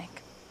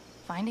comic,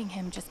 finding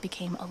him just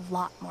became a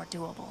lot more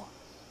doable.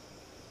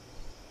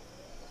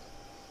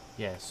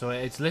 Yeah, so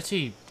it's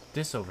literally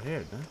this over here,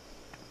 isn't it?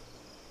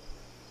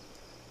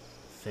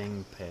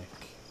 Thing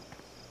pick.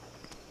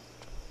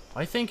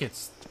 I think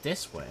it's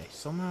this way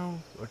somehow.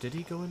 Or did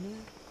he go in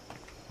there?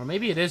 Or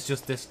maybe it is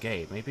just this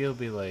gate. Maybe it'll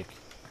be like...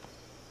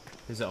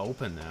 Is it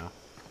open now?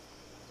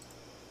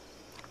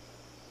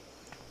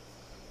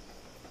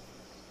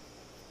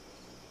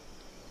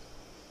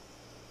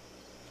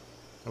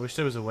 I wish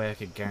there was a way I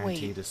could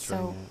guarantee Wait,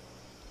 destroying so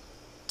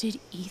it. did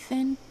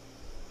Ethan?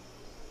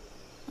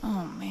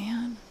 Oh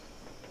man.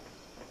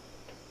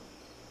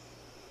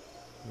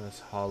 This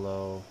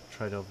hollow,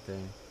 tried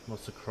everything.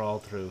 Must have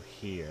crawled through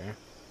here.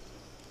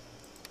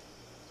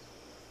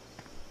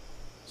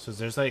 So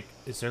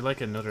is there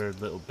like another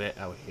little bit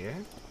out here?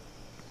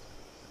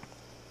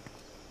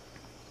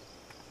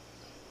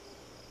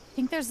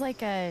 Think there's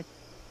like a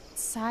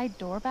side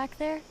door back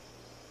there?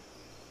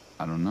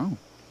 I don't know.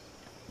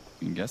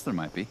 You can guess there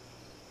might be.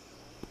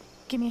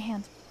 Give me a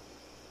hand.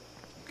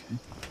 Okay.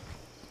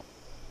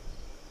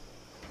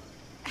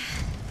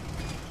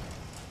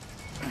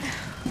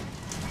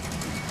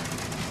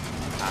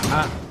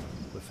 Aha!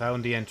 We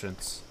found the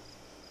entrance.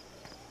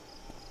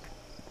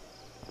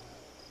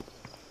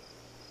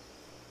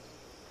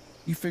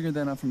 You figured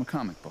that out from a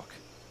comic book.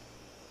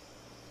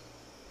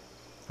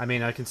 I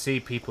mean, I can see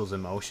people's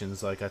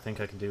emotions. Like, I think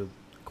I can do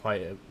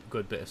quite a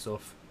good bit of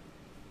stuff.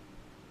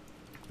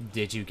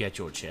 Did you get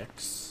your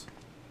checks?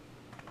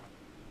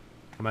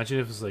 Imagine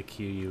if it was like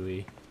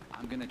QUE.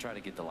 I'm gonna try to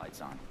get the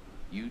lights on.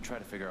 You try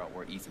to figure out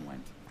where Ethan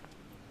went.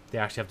 They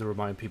actually have to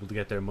remind people to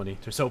get their money.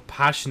 They're so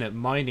passionate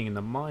mining in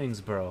the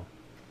mines, bro.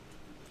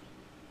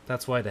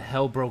 That's why the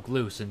hell broke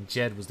loose and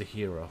Jed was the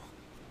hero.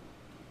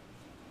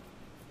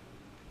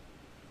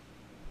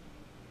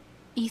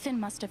 Ethan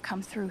must have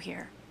come through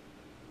here.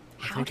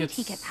 How did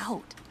he get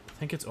out? I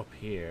think it's up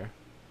here.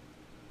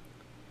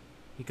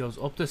 He goes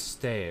up the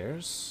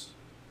stairs.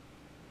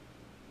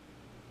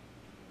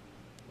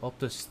 Up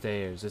the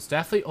stairs. It's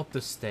definitely up the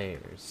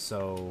stairs,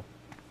 so...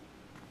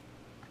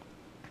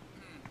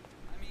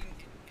 I mean,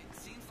 it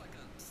seems like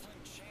a slim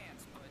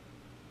chance, but...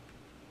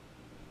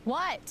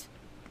 What?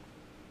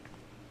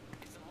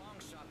 It's a long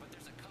shot, but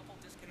there's a couple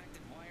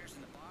disconnected wires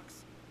in the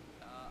box.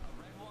 A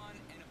red one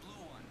and a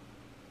blue one.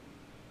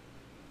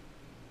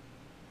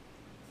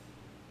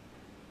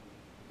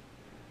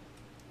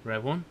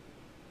 Red one?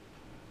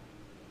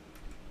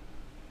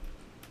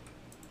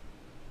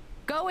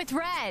 Go with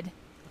red.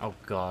 Oh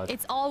god.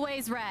 It's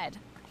always red.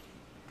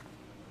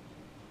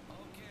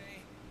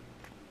 Okay.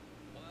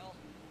 Well...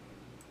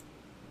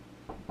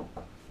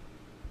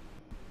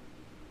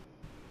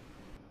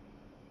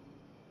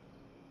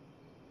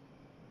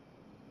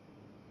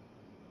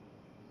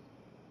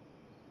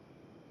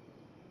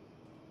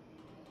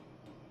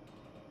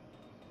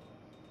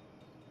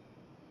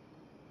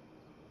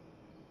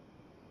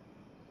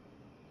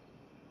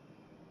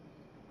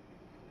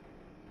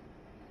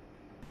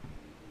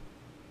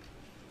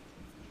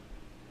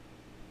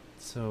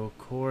 So,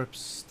 corpse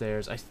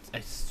stairs. I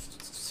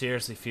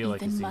seriously feel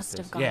like it's Ethan these must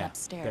stairs. have gone Yeah,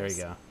 upstairs.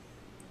 there you go.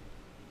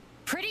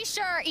 Pretty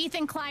sure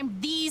Ethan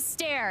climbed these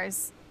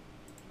stairs.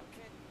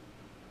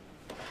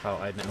 Oh,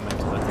 I meant to let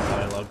the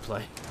dialogue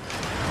play.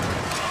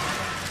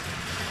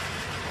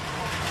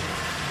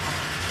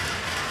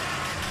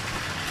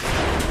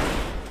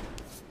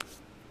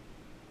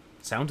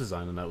 Sound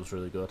design on that was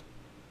really good.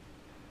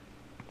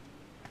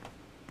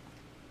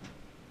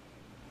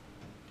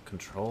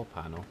 Control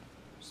panel.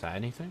 Is that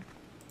anything?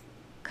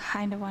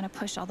 Kinda want to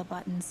push all the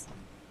buttons.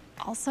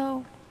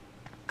 Also,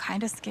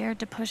 kinda scared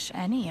to push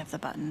any of the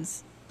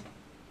buttons.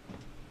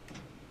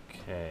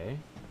 Okay.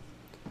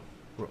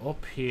 We're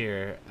up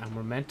here and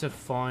we're meant to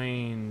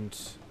find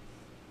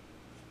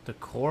the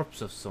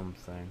corpse of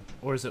something.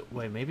 Or is it...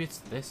 Wait, maybe it's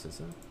this, is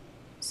it?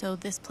 So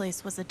this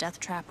place was a death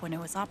trap when it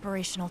was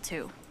operational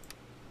too.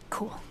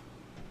 Cool.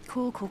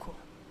 Cool, cool, cool.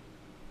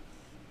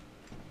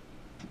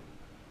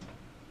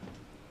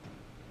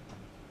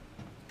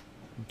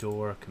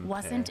 Door compare.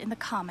 Wasn't in the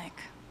comic.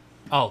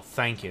 Oh,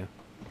 thank you.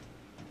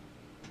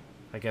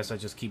 I guess I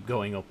just keep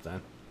going up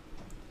then.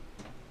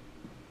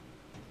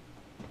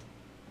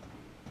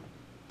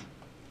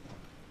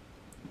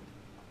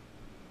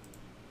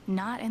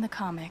 Not in the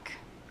comic.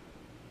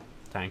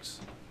 Thanks.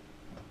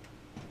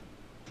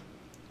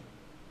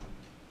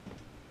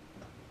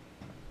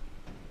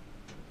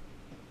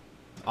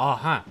 Oh,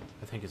 huh.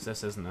 I think it's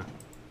this, isn't it?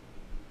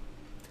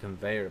 The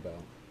conveyor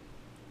belt.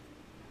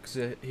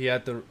 Because he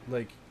had the,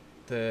 like,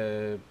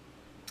 the...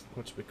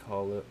 What should we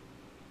call it?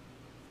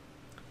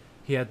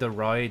 He had to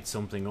ride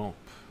something up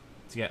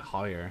to get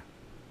higher.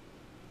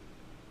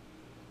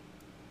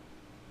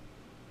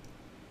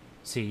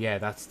 See, yeah,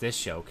 that's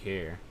this yoke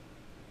here.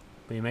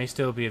 But he may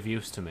still be of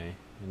use to me.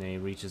 And then he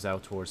reaches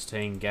out towards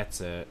Ting, gets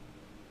it,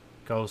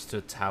 goes to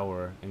the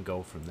tower, and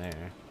go from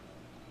there.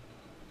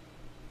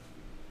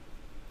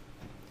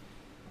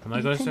 Am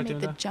I going to start doing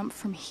the that? jump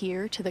from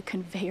here to the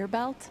conveyor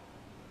belt?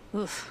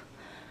 Oof.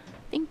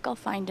 Think I'll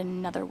find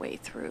another way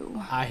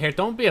through. I hear,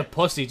 don't be a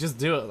pussy, just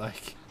do it,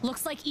 like.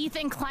 Looks like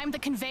Ethan climbed the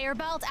conveyor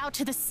belt out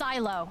to the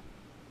silo.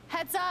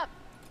 Heads up!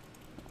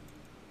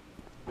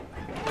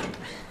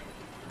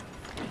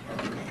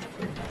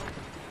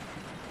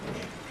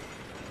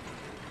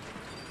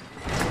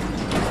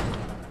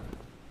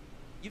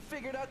 You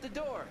figured out the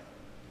door.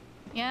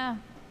 Yeah.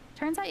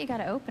 Turns out you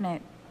gotta open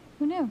it.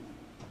 Who knew?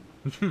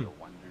 The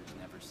wonders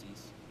never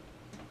cease.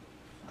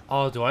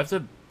 Oh, do I have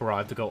to... Bro, I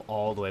have to go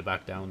all the way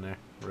back down there.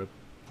 Rip.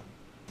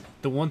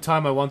 The one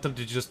time I want them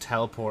to just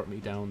teleport me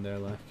down there,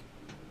 like.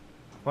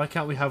 Why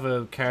can't we have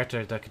a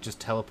character that could just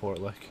teleport,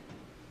 like?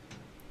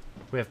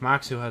 We have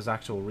Max, who has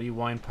actual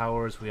rewind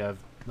powers. We have,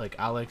 like,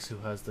 Alex, who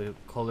has the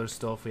color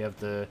stuff. We have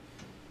the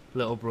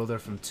little brother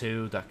from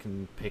 2 that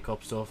can pick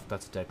up stuff.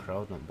 That's a dead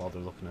crowd. Don't bother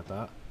looking at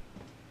that.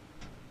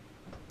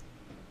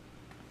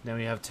 Then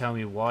we have Tell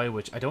Me Why,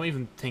 which I don't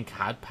even think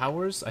had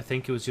powers. I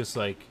think it was just,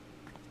 like...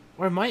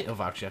 Or it might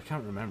have, actually. I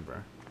can't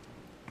remember.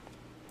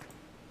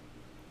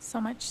 So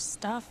much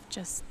stuff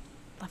just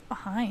left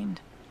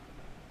behind.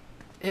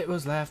 It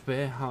was left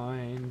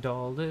behind,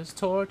 all this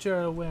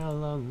torture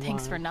well unwind.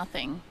 Thanks for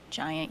nothing,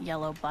 giant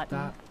yellow button.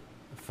 That...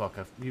 Fuck,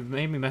 you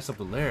made me mess up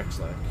the lyrics,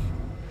 like.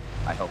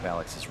 I hope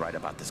Alex is right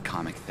about this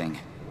comic thing.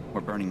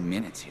 We're burning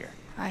minutes here.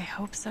 I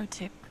hope so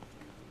too.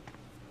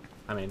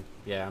 I mean,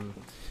 yeah,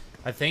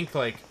 I think,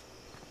 like...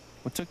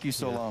 What took you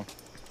so long?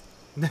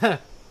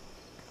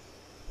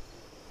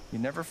 You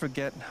never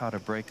forget how to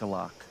break a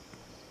lock.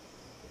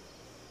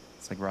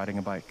 It's like riding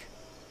a bike.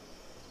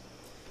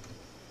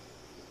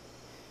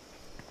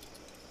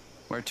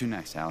 Where to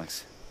next,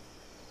 Alex?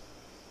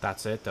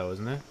 That's it, though,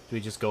 isn't it? Do we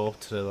just go up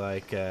to the,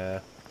 like,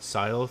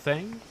 silo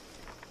thing?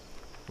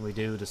 And we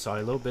do the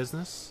silo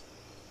business?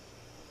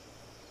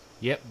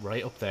 Yep,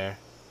 right up there.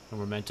 And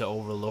we're meant to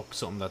overlook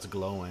something that's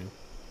glowing.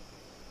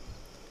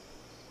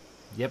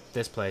 Yep,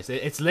 this place.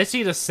 It's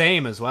literally the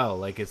same as well.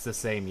 Like, it's the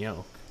same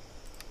yoke.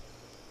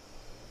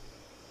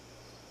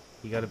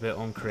 He got a bit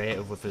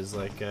uncreative with his,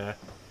 like,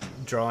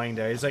 drawing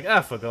there. He's like,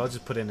 ah, fuck it, I'll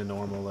just put in a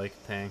normal, like,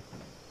 thing.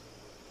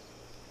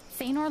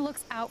 Thanor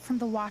looks out from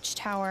the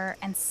watchtower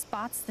and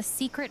spots the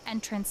secret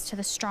entrance to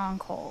the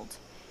stronghold.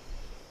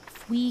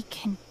 If we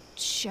can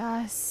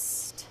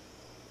just...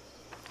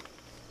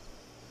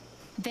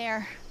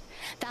 There.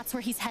 That's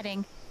where he's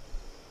heading.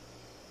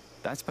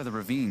 That's by the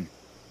ravine.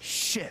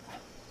 Shit.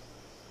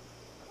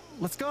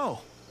 Let's go.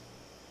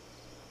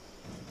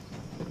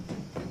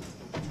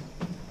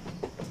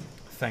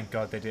 Thank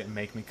God they didn't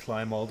make me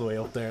climb all the way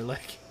up there,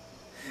 like...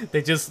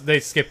 They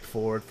skipped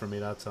forward for me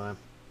that time.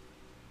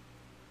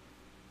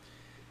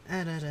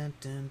 I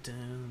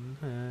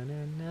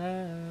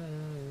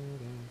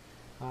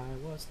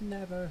was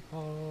never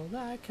all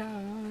that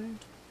kind.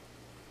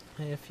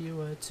 If you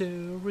were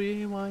to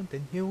rewind,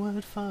 then you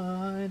would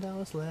find I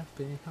was left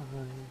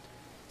behind.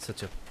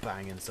 Such a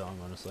banging song,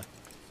 honestly.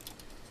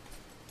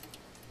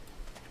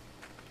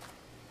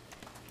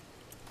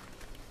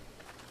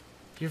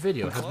 Your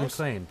video has been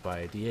claimed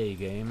by the A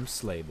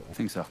Games label. I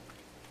think so.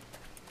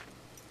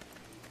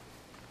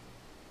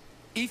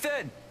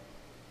 Ethan!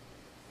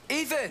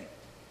 Ethan!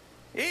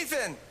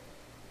 Ethan!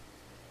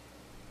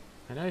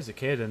 I know he's a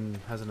kid and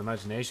has an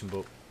imagination,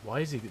 but why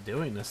is he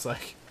doing this?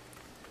 Like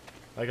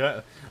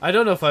I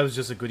don't know if I was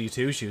just a goody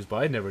two shoes, but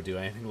I'd never do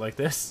anything like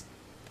this.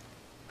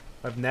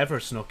 I've never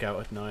snuck out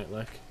at night,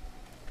 like.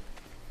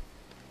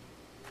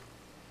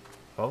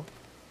 Oh,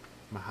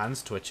 my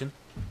hand's twitching.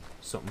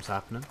 Something's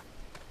happening.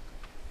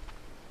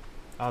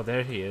 Oh,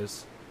 there he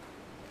is.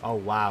 Oh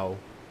wow.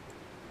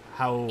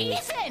 How?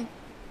 Ethan!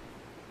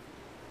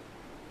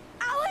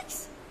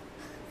 Alex!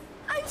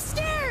 I'm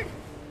scared!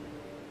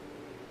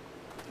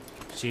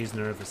 She's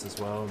nervous as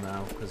well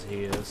now, because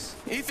he is.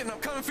 Ethan, I'm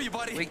coming for you,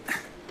 buddy! Wait.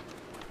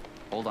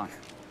 Hold on.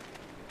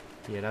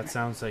 Yeah, that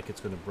sounds like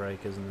it's gonna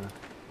break, isn't it?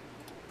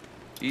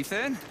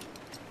 Ethan?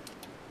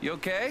 You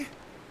okay?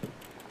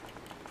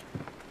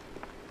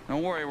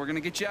 Don't worry, we're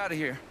gonna get you out of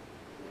here.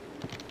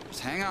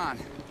 Just hang on.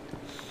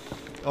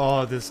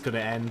 Oh, this is gonna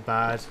end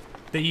bad.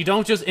 That you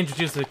don't just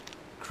introduce a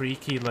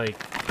creaky, like,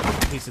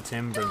 piece of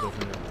timber and go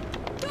from there.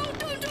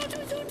 Don't.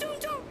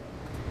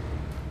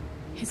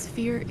 His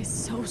fear is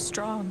so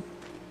strong.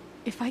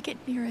 If I get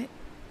near it...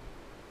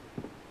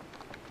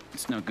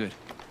 It's no good.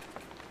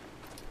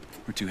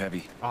 We're too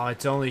heavy. Oh,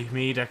 it's only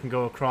me that can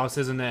go across,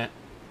 isn't it?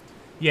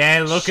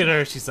 Yeah, look at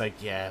her. She's like,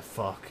 yeah,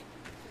 fuck.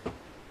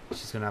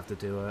 She's gonna have to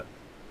do it.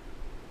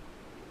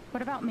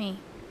 What about me?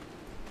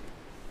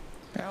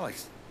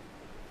 Alex.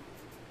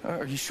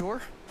 Are you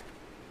sure?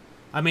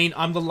 I mean,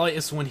 I'm the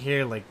lightest one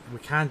here. Like, we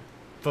can't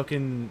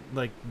fucking,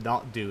 like,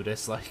 not do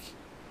this, like.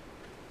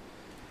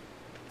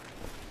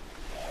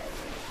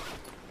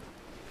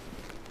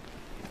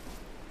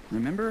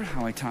 Remember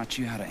how I taught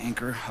you how to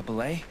anchor a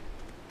belay?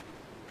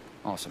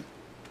 Awesome.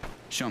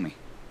 Show me.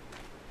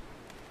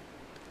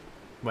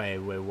 Wait,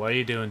 what are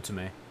you doing to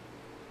me?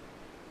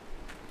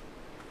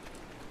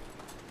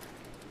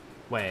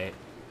 Wait.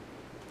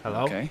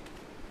 Hello? Okay.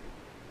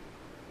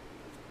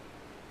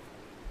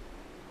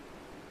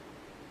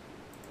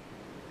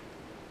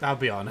 I'll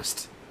be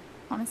honest.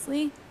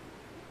 Honestly?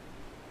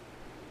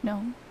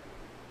 No.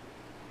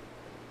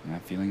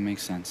 That feeling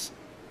makes sense.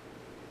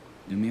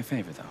 Do me a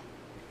favor, though.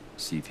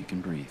 See if you can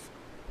breathe.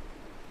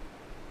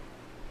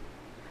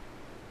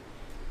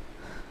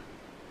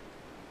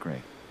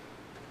 Great.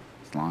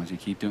 As long as you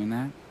keep doing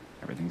that,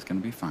 everything's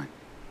gonna be fine.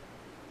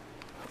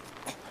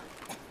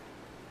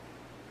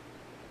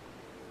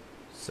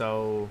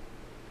 So...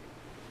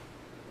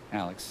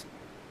 Alex,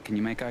 can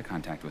you make eye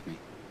contact with me?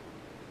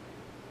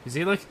 Is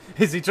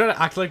he trying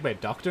to act like my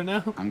doctor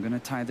now? I'm gonna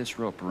tie this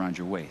rope around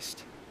your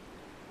waist.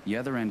 The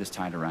other end is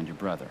tied around your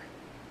brother.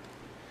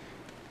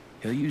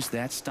 He'll use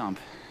that stump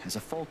as a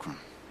fulcrum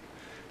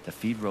to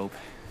feed rope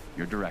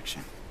your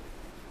direction.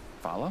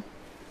 Follow?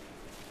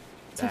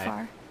 So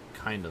far.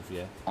 Kind of,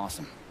 yeah.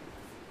 Awesome.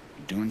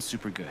 You're doing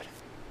super good.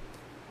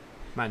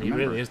 Man, he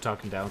really is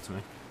talking down to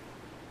me.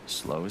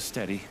 Slow is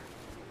steady.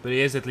 But he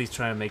is at least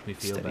trying to make me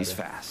feel Steady's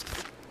better. fast.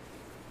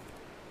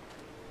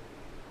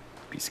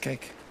 Piece of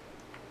cake.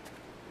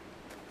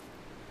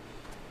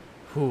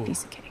 Whew.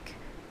 Piece of cake.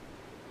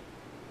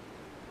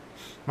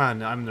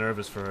 Man, I'm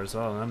nervous for her as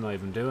well, and I'm not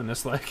even doing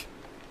this, like.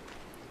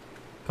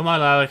 Come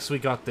on, Alex, we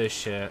got this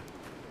shit.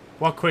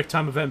 What quick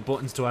time event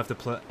buttons do I have to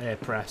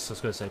press? I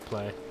was going to say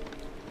play.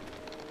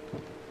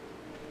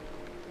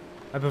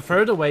 I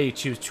prefer the way you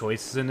choose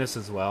choices in this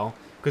as well.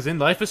 Because in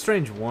Life is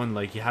Strange 1,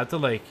 like, you had to,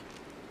 like,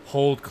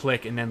 hold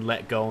click and then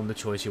let go on the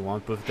choice you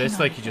want. But with this,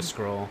 like, you just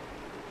scroll.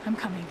 I'm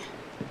coming.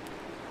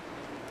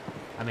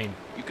 I mean...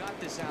 You got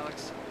this,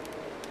 Alex.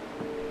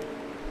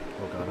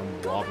 Oh god,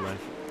 I'm wobbling.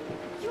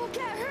 You'll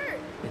get hurt!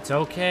 It's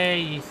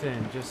okay,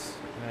 Ethan. Just,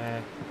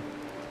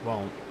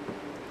 won't.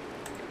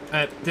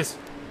 This...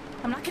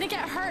 I'm not gonna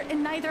get hurt,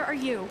 and neither are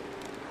you.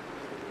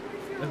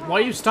 Why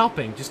are you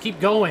stopping? Just keep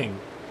going.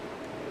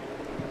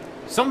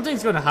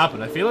 Something's gonna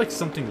happen. I feel like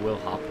something will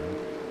happen.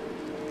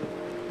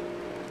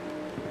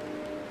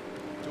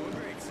 Doing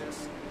great,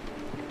 sis.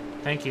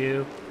 Thank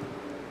you.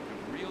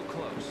 Real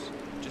close.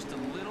 Just a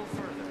little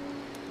further.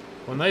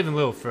 Well, not even a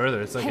little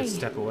further. It's like Hey, a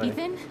step away.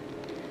 Ethan,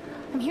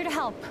 I'm here to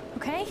help,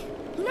 okay?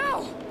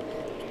 No!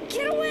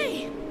 Get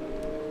away!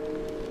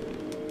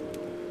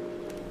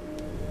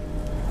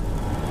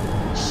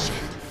 Shit.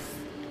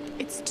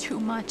 It's too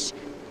much.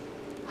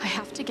 I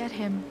have to get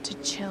him to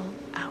chill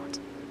out.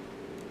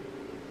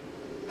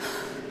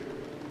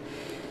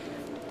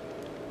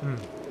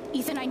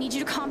 Ethan, I need you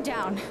to calm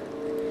down.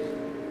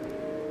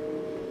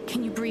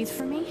 Can you breathe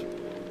for me?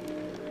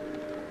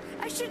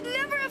 I should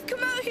never have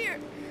come out here!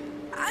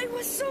 I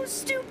was so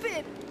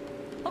stupid!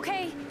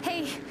 Okay,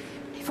 hey,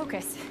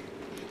 focus.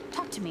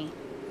 Talk to me.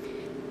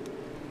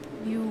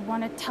 You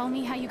want to tell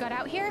me how you got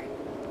out here?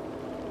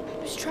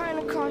 I was trying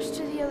to cross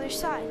to the other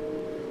side.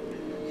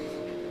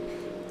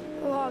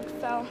 The log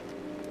fell.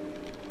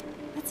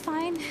 That's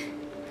fine.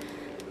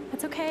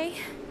 That's okay.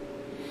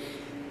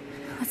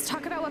 Let's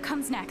talk about what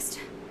comes next.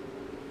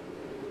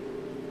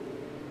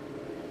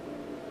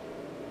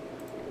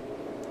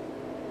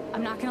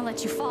 I'm not gonna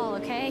let you fall,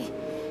 okay?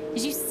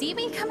 Did you see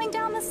me coming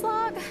down this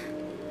log?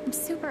 I'm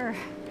super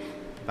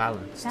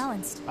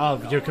balanced. Oh,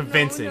 you're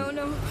convincing.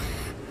 No.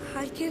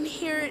 I can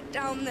hear it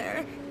down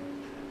there.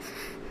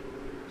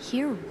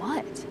 Hear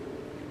what?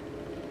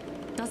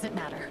 Doesn't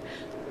matter.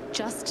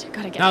 Just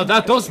gotta get. No,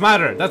 that does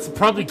matter. That's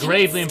probably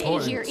gravely Stay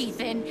important. here,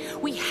 Ethan.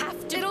 We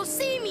have to. It'll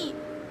see me.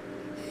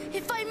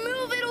 If I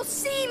move, it'll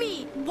see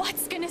me.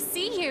 What's gonna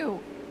see you?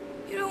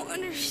 You don't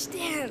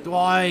understand.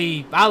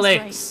 Why,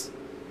 Alex?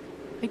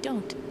 I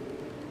don't.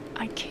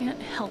 I can't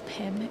help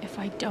him if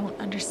I don't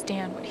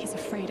understand what he's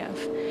afraid of.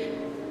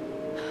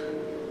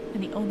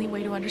 And the only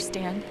way to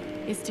understand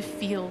is to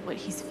feel what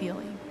he's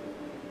feeling.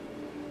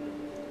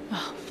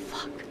 Oh,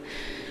 fuck.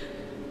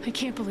 I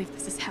can't believe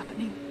this is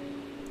happening.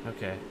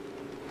 Okay.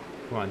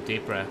 Come on,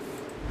 deep breath.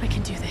 I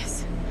can do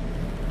this.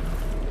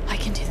 I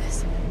can do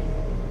this.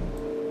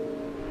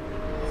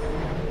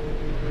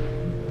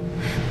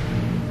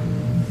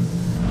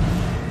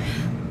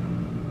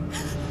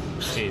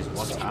 Jeez,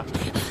 what's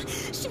happening?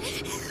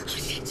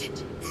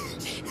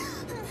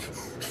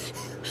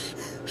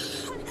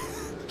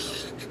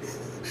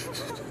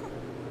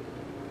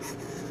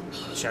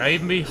 Should I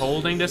even be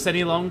holding this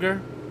any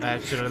longer?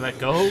 Should I let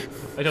go?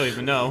 I don't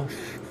even know.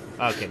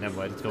 Okay, never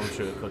mind. It's going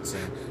through a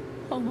cutscene.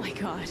 Oh my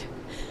god.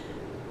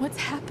 What's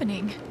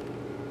happening?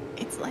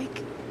 It's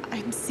like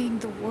I'm seeing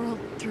the world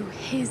through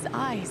his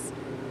eyes.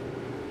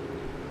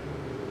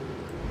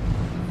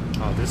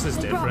 Oh, this is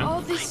I different. brought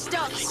all this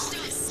stuff.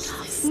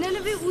 None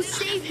of it will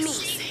save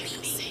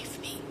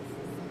me.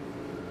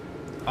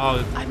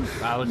 Oh, I'm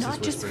Alex not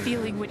is just whispering.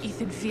 feeling what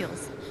Ethan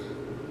feels.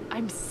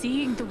 I'm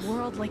seeing the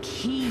world like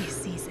he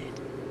sees it.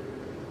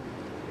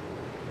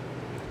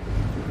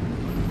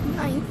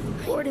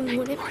 Ninth Warden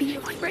wouldn't be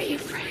afraid,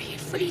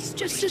 but he's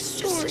just a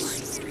story.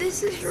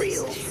 This is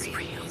real.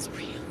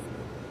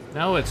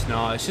 No, it's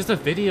not. It's just a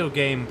video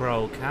game,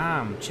 bro.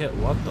 Calm. Chill.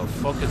 What the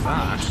fuck is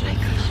that?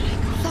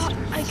 Thought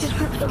I could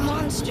hurt the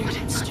monster,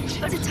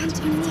 but it's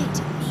hunting me.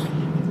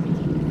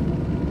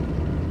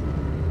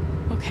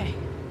 Okay.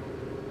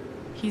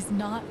 He's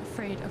not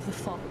afraid of the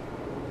fall.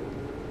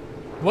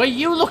 Why are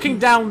you looking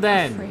down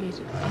then? Afraid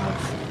of...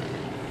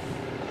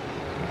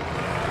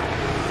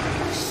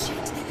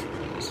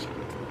 Shit.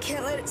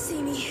 Can't let it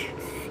see me.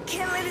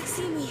 Can't let it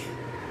see me.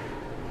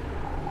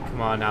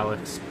 Come on,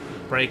 Alex.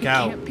 Break It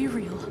out. can't be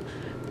real.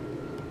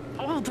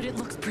 Oh, but it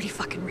looks pretty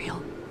fucking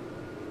real.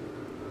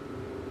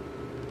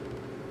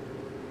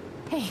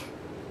 Hey.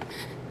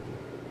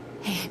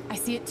 Hey, I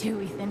see it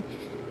too, Ethan.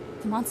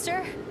 The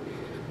monster?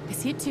 I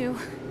see it too.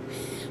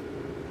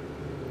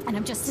 And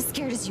I'm just as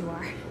scared as you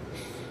are.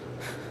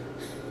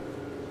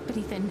 But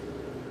Ethan,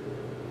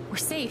 we're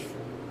safe.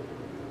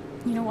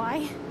 You know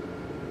why?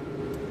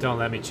 Don't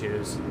let me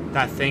choose.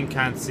 That thing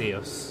can't see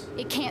us.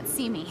 It can't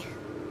see me.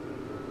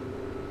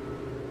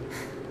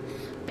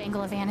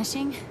 Bangle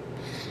vanishing,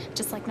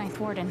 just like Ninth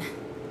Warden.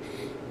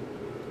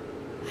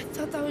 I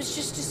thought that was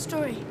just a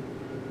story.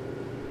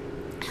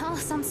 Well,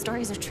 some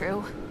stories are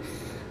true.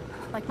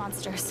 Like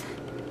monsters.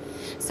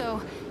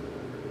 So,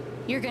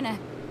 you're gonna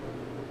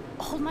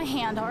hold my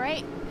hand, all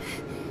right?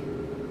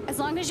 As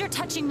long as you're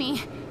touching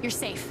me, you're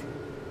safe.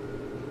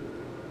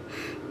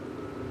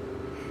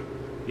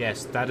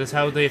 Yes, that is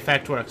how the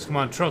effect works. Come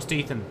on, trust,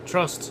 Ethan.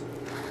 Trust.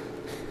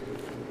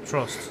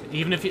 Trust.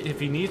 Even if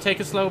you need to take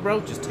it slow,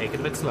 bro, just take it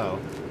a bit slow.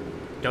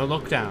 Don't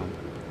look down.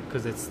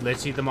 Because it's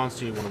literally the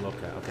monster you want to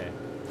look at, okay?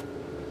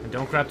 And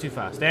don't grab too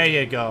fast. There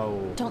you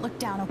go. Don't look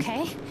down,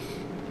 okay?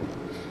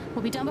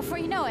 We'll be done before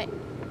you know it.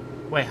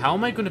 Wait, how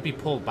am I going to be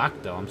pulled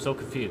back, though? I'm so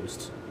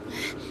confused.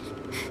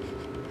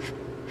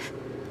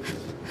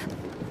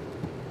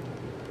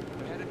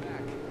 We're headed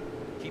back.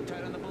 Keep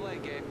tight on the belay,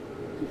 Gabe.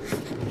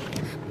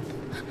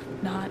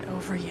 not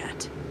over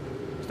yet.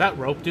 Is that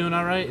rope doing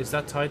alright? Is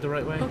that tied the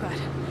right way? Oh god.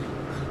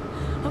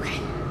 Okay.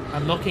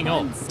 I'm looking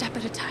up. One step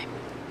at a time.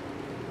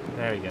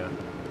 There we go.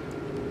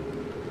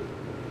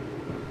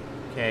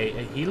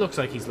 Okay, he looks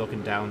like he's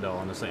looking down though,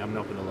 honestly. I'm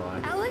not gonna lie.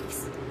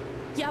 Alex?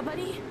 Yeah,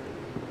 buddy?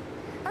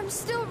 I'm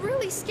still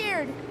really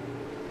scared.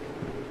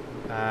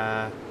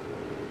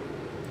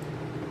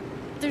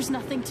 There's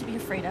nothing to be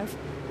afraid of.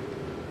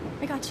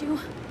 I got you.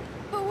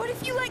 But what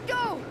if you let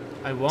go?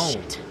 I won't.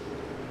 Shit.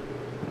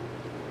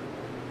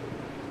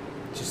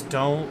 Just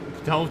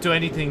don't do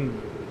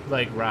anything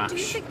like rash. Do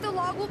you think the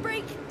log will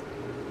break?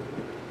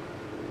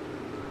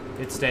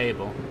 It's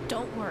stable.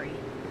 Don't worry.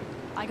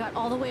 I got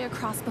all the way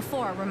across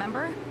before,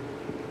 remember?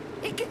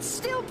 It could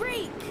still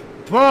break.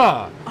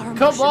 Bruh! Our Come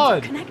emotions are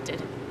on!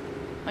 connected.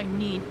 I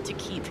need to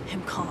keep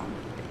him calm.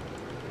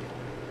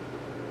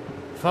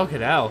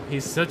 Fucking hell,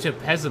 he's such a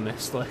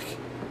pessimist, like.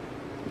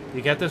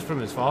 You get this from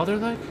his father,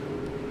 like?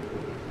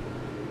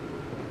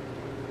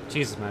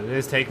 Jesus, man, it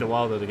is taking a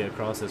while, though, to get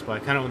across this, but I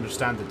kind of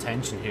understand the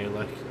tension here,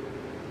 like.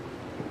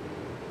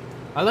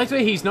 I like the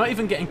way he's not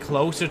even getting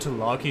closer to the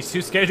log. He's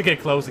too scared to get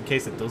close in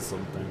case it does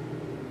something.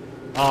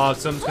 Oh,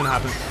 something's gonna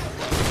happen.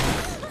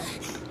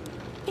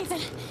 Ethan.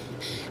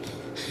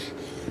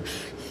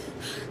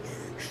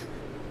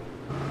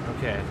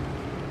 Okay.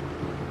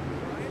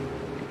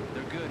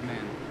 They're good,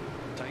 man.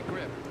 Tight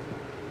grip.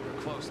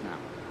 We're close now.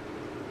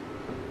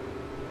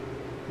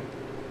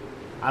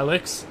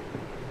 Alex,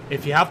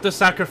 if you have to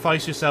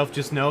sacrifice yourself,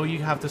 just know you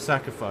have to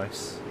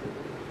sacrifice.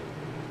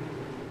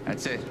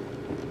 That's it.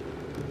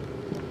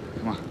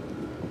 Come on.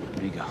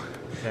 There you go.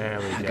 There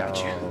we go. I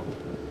got you.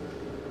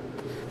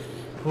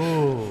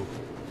 Ooh.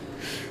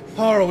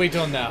 How are we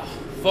done now?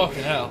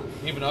 Fucking hell.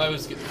 Even I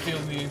was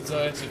feeling the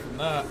anxiety from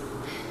that.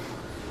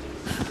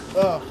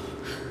 Oh.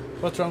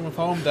 What's wrong with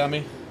home,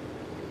 Dammy?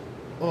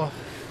 Oh.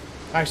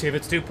 Actually, if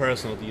it's too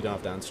personal, you don't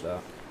have to answer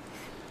that.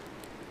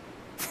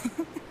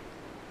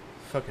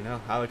 Fucking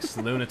hell. Alex is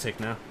a lunatic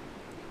now.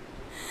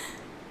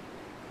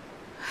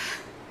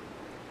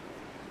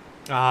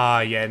 Ah,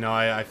 yeah, no,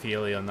 I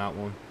feel you on that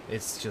one.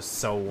 It's just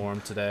so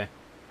warm today.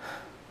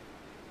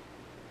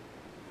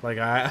 Like,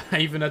 I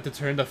even had to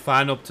turn the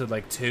fan up to,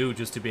 like, 2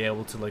 just to be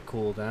able to, like,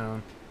 cool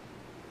down.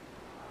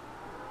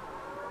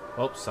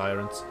 Oh,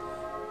 sirens.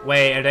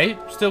 Wait, are they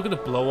still gonna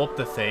blow up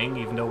the thing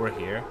even though we're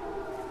here?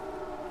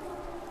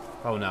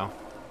 Oh, no.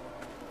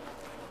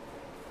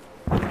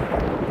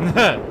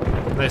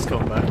 Nice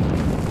comeback.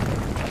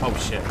 Oh,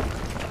 shit.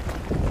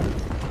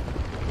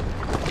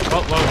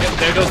 Oh, well,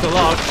 there goes the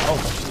log. Oh,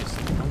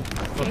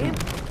 jeez.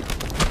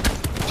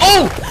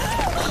 Oh!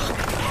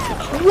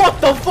 What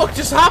the fuck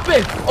just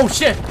happened? Oh,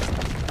 shit.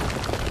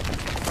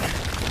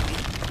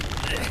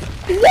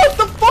 What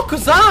the fuck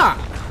was that?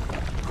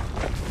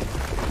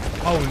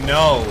 Oh,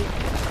 no.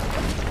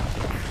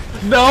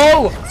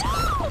 No!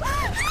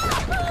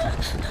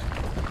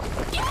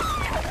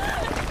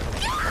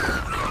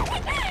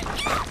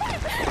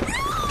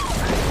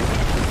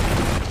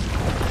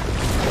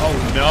 Oh,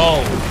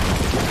 no.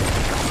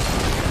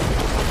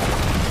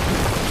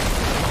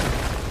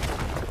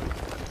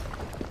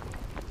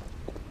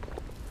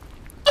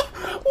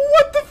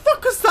 What the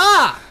fuck was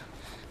that?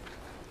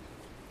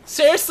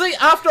 Seriously,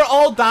 after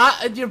all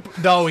that, and you're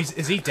no,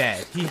 is he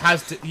dead? He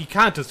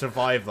can't have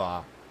survived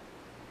that.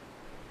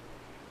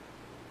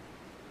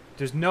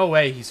 There's no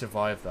way he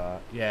survived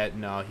that. Yeah,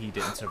 no, he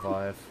didn't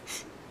survive.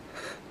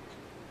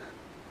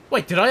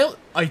 Wait, did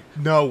I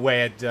no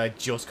way did I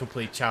just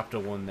complete chapter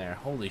 1 there.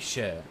 Holy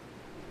shit.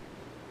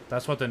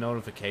 That's what the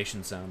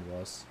notification sound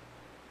was.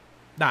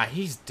 Nah,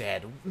 he's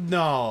dead.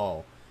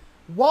 No.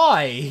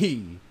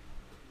 Why?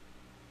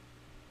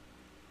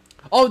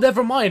 Oh,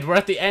 never mind. We're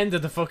at the end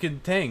of the fucking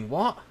thing.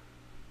 What?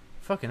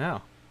 Fucking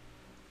hell.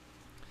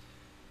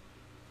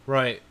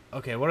 Right.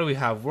 Okay, what do we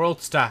have? World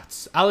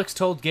stats. Alex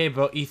told Gabe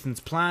about Ethan's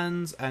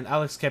plans, and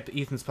Alex kept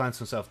Ethan's plans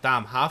to himself.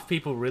 Damn, half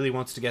people really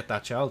wants to get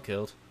that child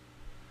killed.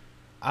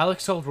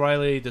 Alex told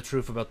Riley the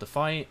truth about the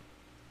fight.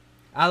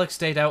 Alex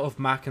stayed out of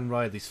Mac and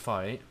Riley's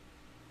fight.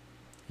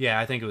 Yeah,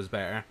 I think it was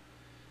better.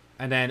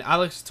 And then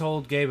Alex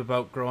told Gabe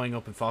about growing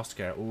up in foster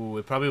care. Ooh,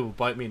 it probably would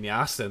bite me in the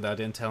ass then that I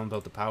didn't tell him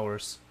about the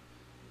powers.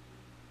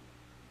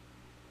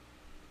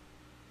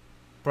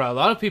 Bro, a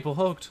lot of people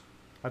hugged.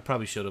 I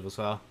probably should have as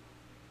well.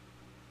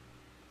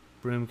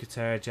 Broom,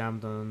 guitar,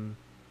 jammed on.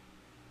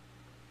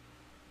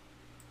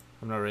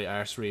 I'm not really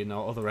arse reading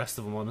all the rest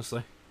of them,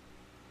 honestly.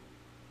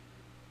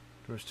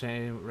 First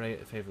time,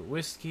 rate favorite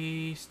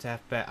whiskey.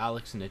 Steph bet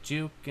Alex in a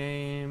juke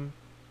game.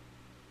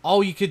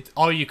 Oh, you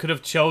could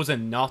have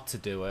chosen not to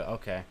do it.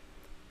 Okay.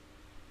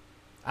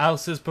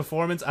 Alice's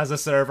performance as a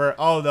server.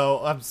 Oh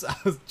no,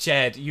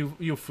 Jed,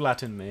 you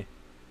flatten me.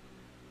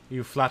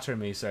 You flatter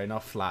me, sorry,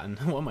 not flatten.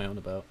 What am I on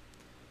about?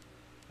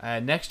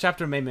 Next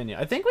chapter, main menu.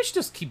 I think we should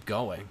just keep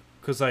going.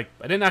 Because, like,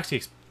 I didn't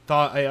actually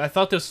I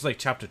thought this was, like,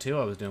 chapter 2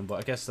 I was doing, but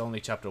I guess it's only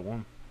chapter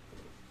 1.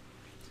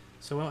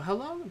 So, how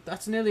long?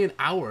 That's nearly an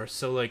hour,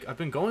 so, like, I've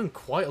been going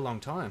quite a long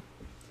time.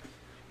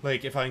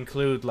 Like, if I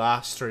include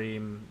last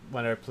stream,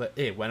 when I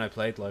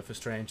played Life is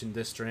Strange in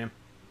this stream.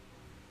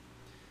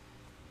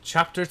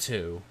 Chapter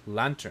 2,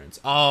 Lanterns.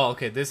 Oh,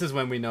 okay, this is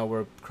when we know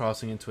we're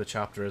crossing into a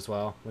chapter as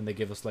well, when they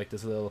give us like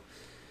this little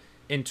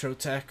intro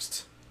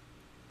text.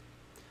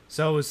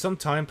 So, is some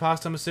time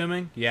passed, I'm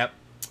assuming? Yep.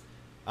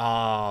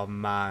 Oh,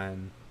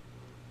 man.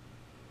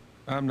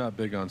 I'm not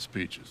big on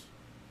speeches.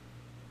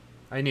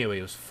 I knew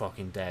he was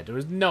fucking dead. There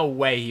was no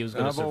way he was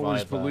going to survive I've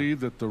always that.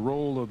 believed that the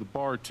role of the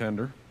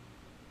bartender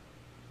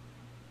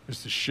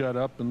is to shut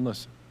up and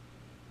listen.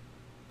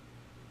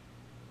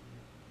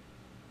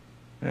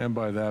 And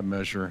by that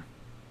measure,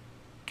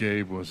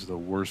 Gabe was the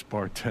worst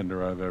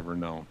bartender I've ever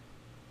known.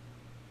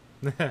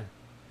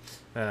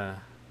 I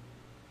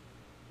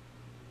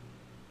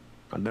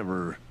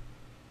never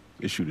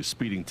issued a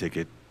speeding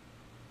ticket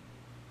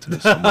to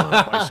someone on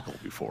a bicycle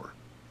before.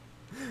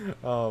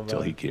 Oh, until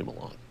man. he came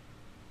along.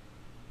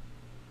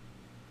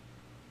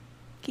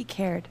 He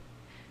cared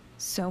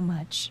so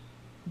much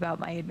about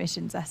my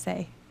admissions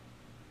essay.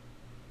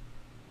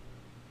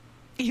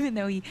 Even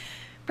though he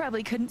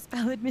probably couldn't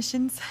spell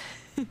admissions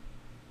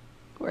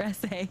or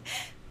essay.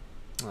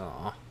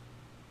 Aw.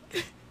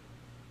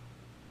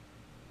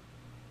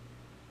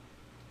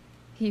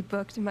 He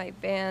booked my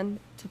band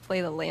to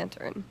play the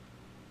Lantern.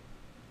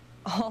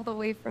 All the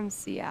way from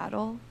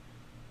Seattle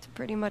to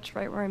pretty much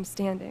right where I'm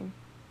standing.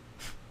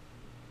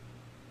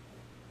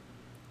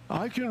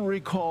 I can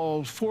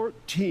recall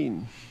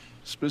 14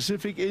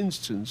 specific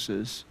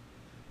instances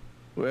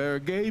where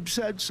Gabe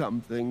said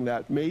something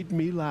that made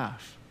me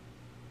laugh.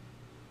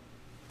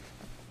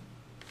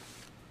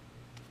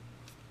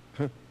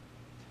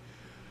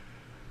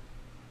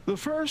 The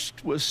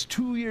first was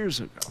 2 years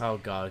ago. Oh,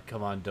 God.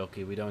 Come on,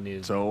 Ducky. We don't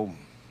need... So,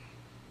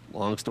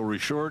 long story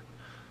short,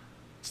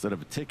 instead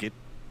of a ticket,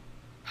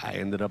 I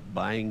ended up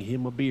buying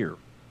him a beer.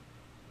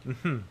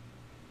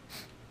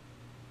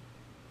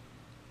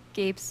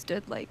 Gabe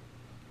stood like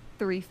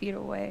 3 feet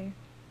away,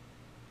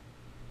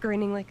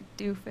 grinning like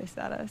a doofus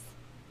at us.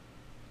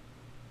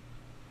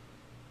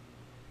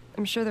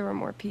 I'm sure there were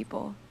more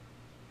people,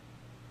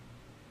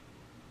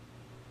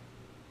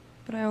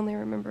 but I only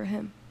remember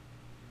him.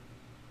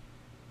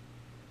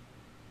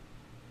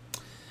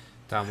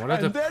 Damn, what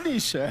are And then he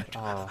said,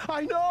 Oh.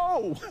 I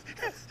know!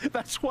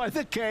 That's why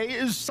the K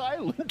is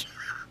silent.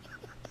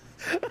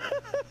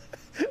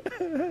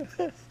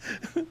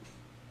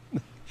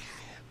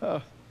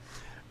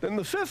 Then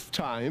the 5th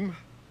time...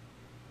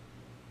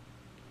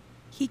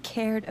 He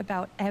cared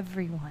about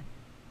everyone.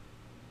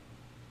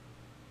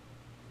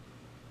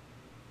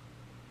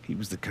 He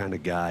was the kind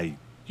of guy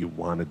you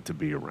wanted to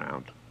be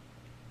around.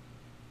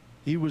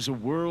 He was a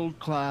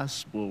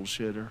world-class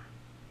bullshitter.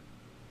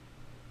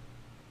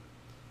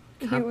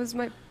 He was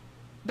my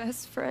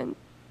best friend.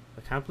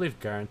 I can't believe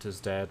Garant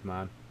is dead,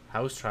 man.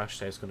 How is Trash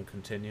Days going to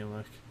continue,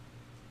 like?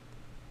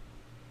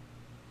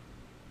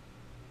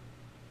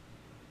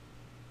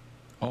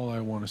 All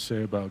I want to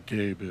say about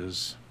Gabe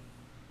is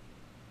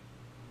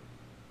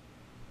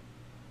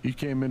he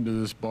came into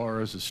this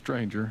bar as a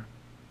stranger,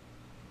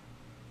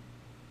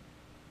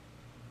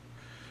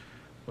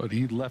 but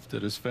he left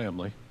it as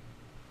family.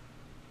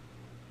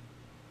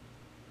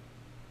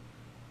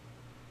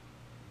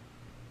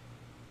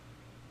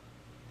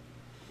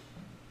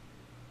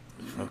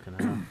 Fucking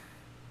hell.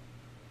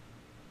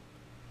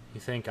 You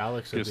think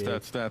Alex would Guess be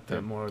that's a that bit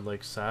then. more,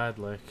 like, sad,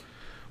 like...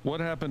 What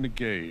happened to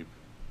Gabe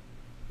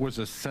was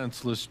a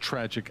senseless,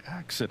 tragic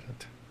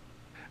accident.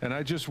 And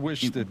I just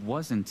wish It that...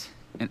 wasn't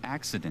an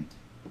accident.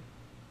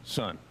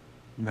 Son,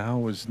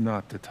 now is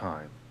not the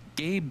time.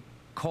 Gabe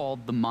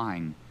called the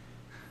mine.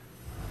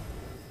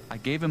 I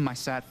gave him my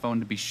sat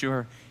phone to be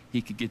sure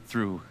he could get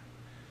through.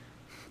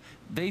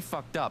 They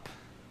fucked up.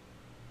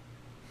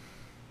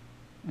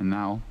 And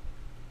now...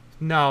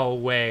 No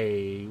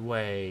way,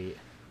 wait.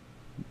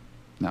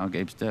 Now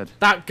Gabe's dead.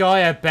 That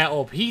guy I bet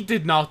up, he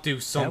did not do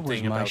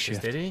something my about this,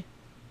 shift. did he?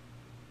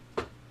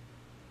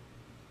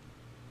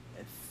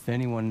 If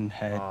anyone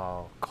had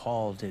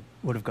called, it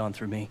would have gone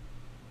through me.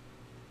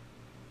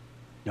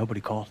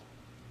 Nobody called.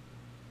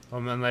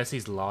 Unless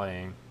he's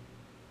lying.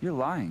 You're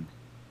lying.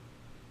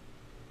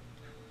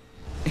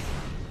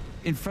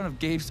 In front of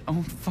Gabe's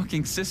own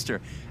fucking sister.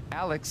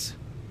 Alex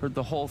heard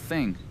the whole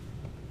thing.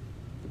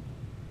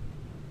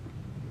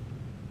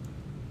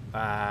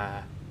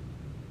 Fuck.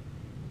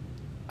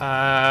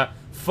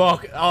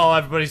 Oh,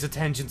 everybody's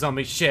attention's on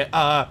me. Shit.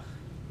 Not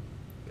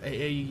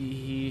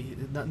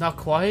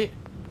quite.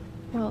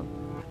 Well,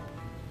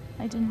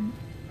 I didn't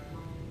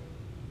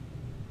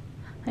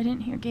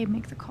hear Gabe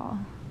make the call.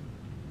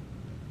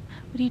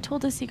 But he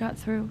told us he got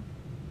through.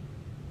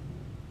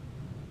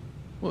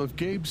 Well, if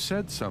Gabe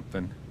said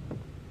something,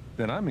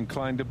 then I'm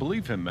inclined to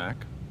believe him,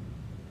 Mac.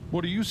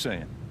 What are you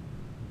saying?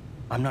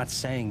 I'm not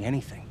saying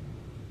anything.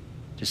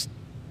 Just,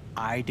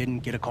 I didn't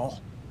get a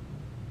call.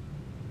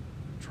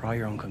 Draw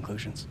your own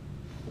conclusions.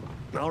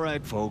 All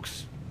right,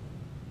 folks.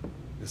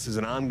 This is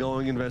an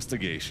ongoing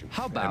investigation.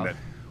 How about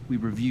we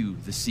review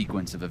the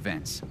sequence of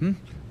events, hmm?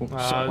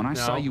 So when I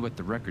saw no. you at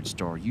the record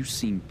store, you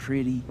seemed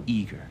pretty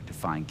eager to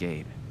find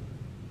Gabe.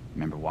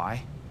 Remember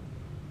why?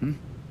 Hmm?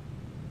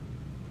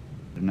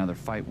 Another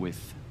fight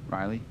with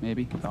Riley,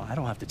 maybe? No, I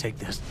don't have to take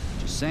this.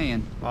 Just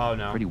saying. Oh,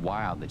 no. Pretty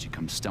wild that you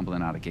come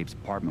stumbling out of Gabe's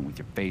apartment with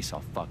your face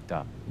all fucked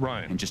up.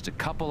 Right. And just a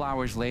couple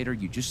hours later,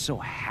 you just so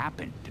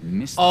happened to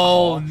miss the Oh,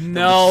 call that would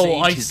no.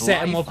 save I his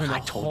set him life. up in a I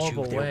told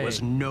horrible you there way.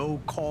 was no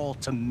call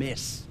to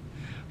miss.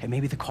 Hey,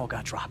 maybe the call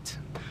got dropped.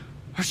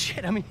 Or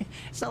shit, I mean,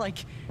 it's not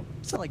like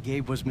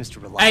Gabe was Mr.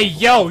 Reliable. Hey,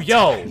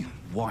 yo.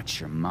 Watch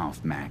your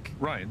mouth, Mac.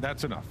 Right,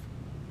 that's enough.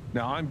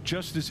 Now, I'm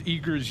just as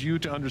eager as you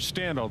to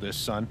understand all this,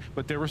 son,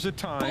 but there was a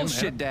time...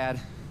 Bullshit, Dad.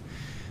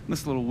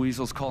 This little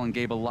weasel's calling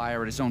Gabe a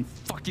liar at his own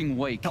fucking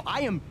wake. No,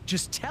 I am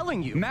just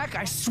telling you. Mac,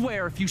 I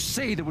swear, if you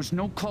say there was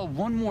no call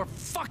one more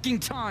fucking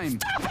time...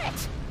 Stop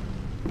it!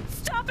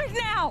 Stop it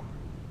now!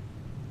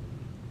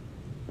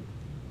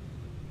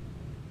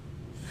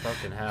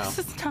 Fucking hell. This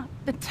is not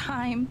the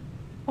time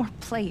or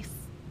place.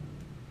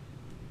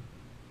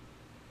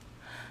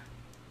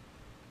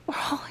 We're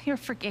all here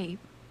for Gabe.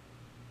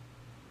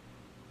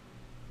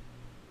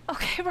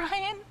 Okay,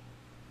 Ryan?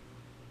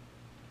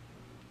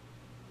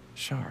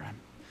 Sure,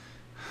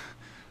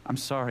 I'm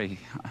sorry.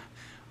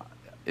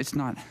 It's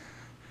not...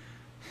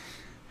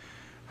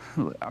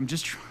 I'm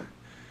just...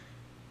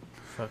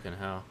 Fucking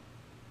hell.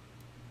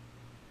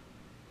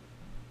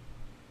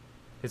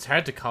 It's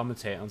hard to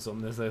commentate on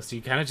something like this.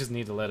 You kind of just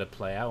need to let it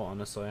play out,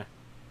 honestly.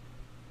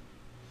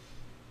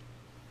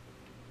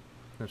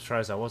 I'm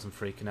surprised I wasn't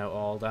freaking out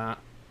all that.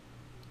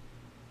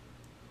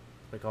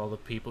 Like all the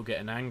people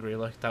getting angry.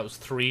 Like that was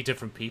 3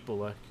 different people.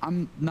 Like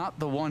I'm not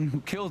the one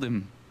who killed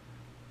him.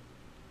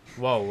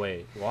 Whoa,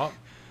 wait, what?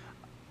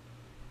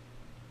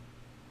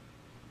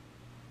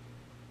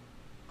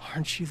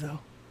 Aren't you, though?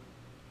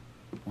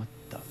 What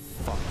the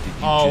fuck did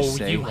you just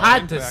say? Oh, you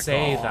had to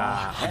say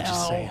that. I'm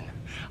just saying.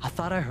 I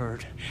thought I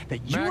heard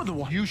that you were the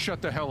one. You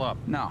shut the hell up.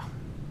 No,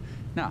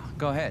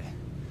 go ahead.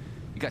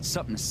 You got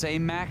something to say,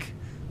 Mac?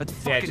 Let's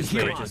fucking just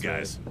hear wait, it. just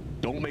Guys,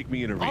 don't make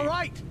me intervene. All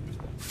right,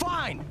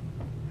 fine.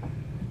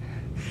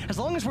 As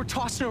long as we're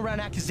tossing around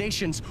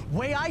accusations,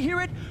 way I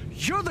hear it,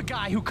 you're the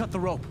guy who cut the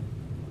rope.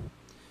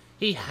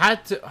 He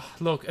had to...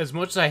 Look, as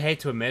much as I hate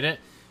to admit it,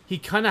 he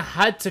kind of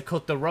had to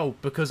cut the rope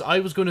because I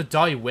was going to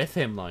die with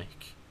him, like...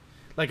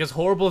 Like, as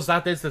horrible as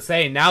that is to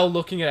say, now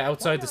looking at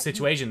outside the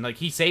situation, like,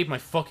 he saved my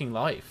fucking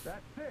life. That's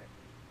it.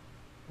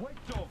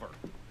 Wait's over.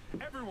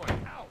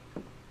 Everyone, out.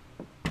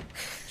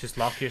 Just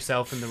lock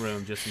yourself in the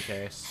room, just in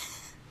case.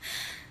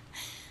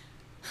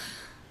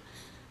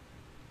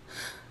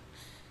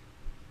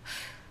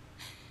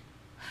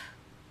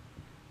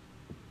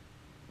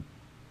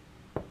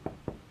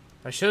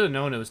 I should have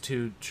known it was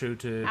too true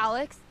to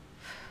Alex?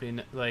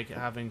 being, like,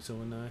 having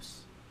someone nice.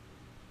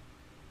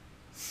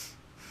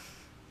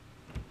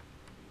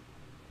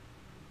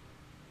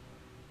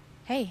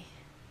 Hey.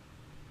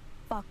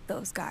 Fuck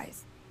those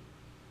guys.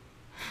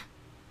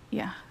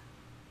 Yeah.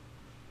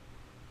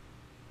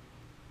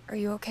 Are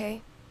you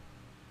okay?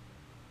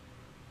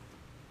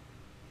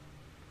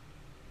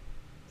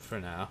 For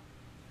now.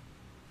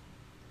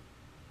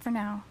 For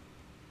now.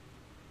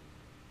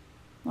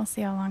 We'll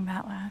see how long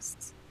that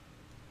lasts.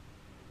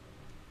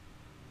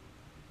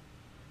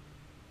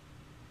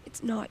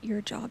 It's not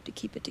your job to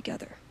keep it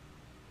together.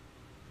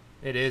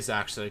 It is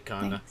actually,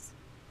 kinda. Thanks.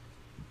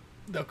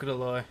 Not gonna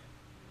lie.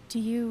 Do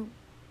you,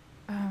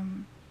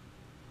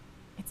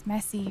 it's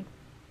messy,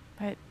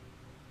 but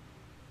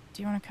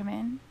do you want to come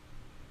in?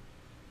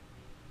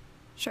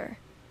 Sure.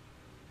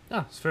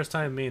 Oh, it's the first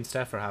time me and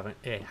Steph are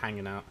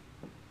hanging out.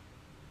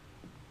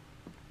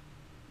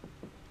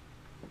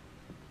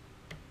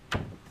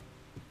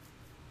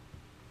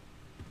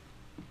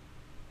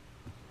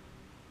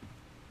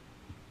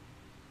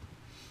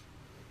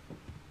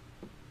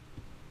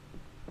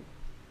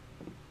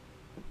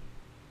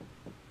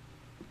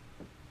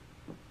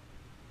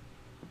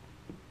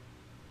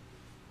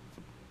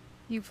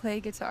 You play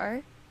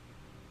guitar?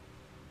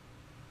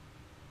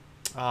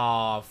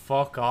 Aw,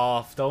 fuck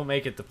off. Don't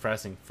make it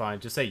depressing. Fine,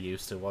 just say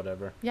used to,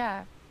 whatever.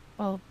 Yeah,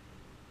 well,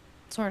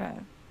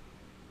 sorta.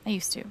 I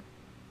used to.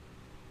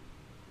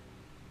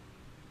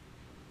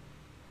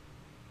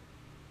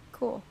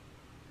 Cool.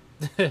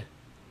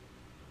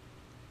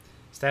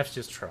 Steph's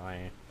just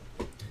trying.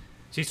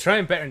 She's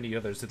trying better than the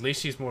others. At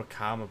least she's more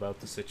calm about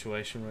the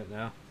situation right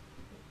now.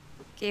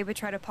 Gabe would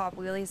try to pop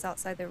wheelies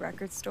outside the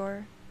record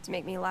store to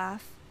make me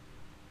laugh.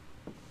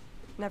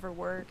 Never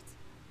worked.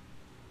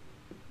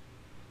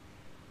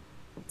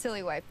 Till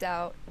he wiped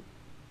out.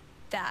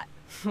 That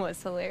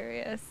was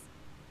hilarious.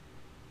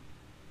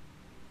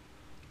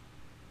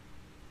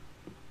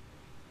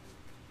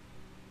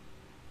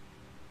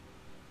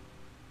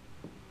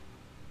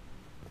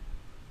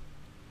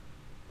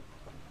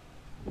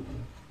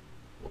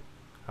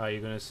 How are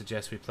you going to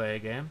suggest we play a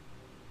game?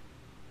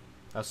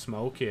 I'll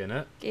smoke you,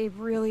 innit? Gabe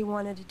really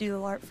wanted to do the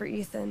LARP for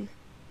Ethan.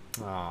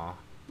 Aw.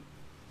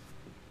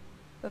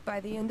 But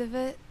by the end of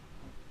it,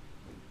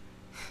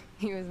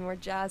 he was more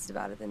jazzed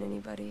about it than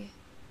anybody.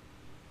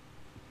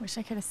 Wish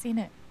I could have seen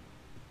it.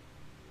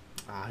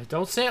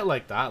 Don't say it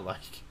like that,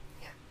 like.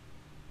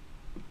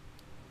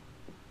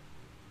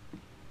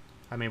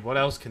 I mean, what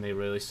else can they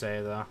really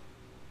say, though?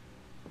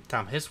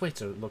 Damn, his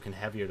weights are looking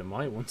heavier than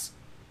my ones.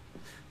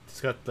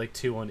 It's got like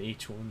 2 on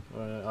each one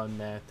on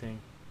that thing.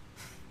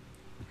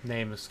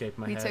 Name escaped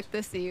my We head. took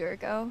this a year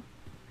ago.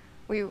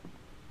 We...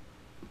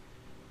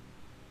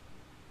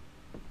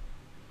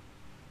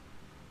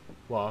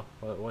 What?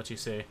 What'd you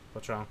say?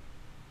 What's wrong?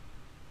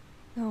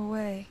 No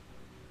way.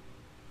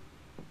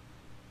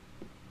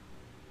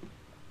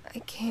 I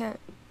can't.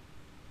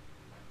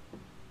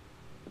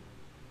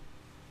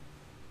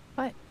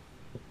 What?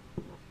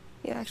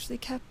 He actually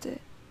kept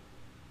it.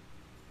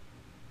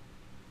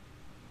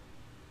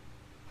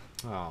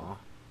 Aw.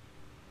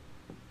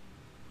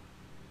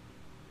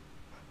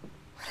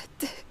 What a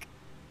dick.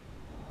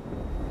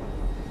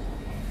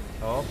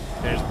 Oh,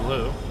 there's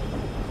blue.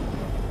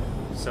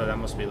 So that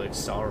must be like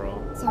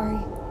sorrow. Sorry.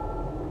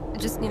 I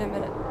just need a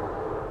minute.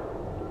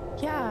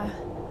 Yeah,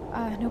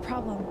 no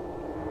problem.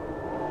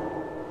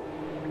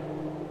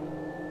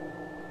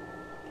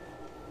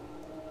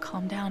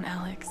 Calm down,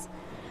 Alex.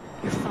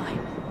 You're fine.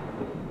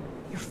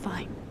 You're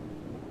fine.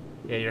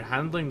 Yeah, you're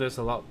handling this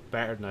a lot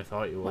better than I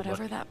thought you would.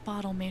 Whatever that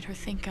bottle made her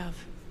think of,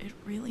 it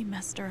really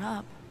messed her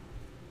up.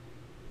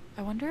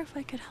 I wonder if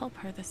I could help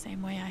her the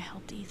same way I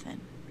helped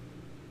Ethan.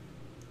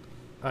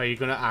 Are you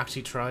gonna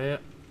actually try it?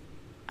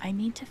 I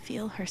need to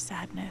feel her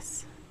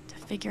sadness, to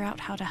figure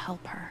out how to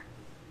help her.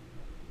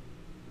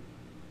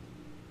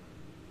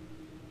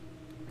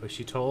 But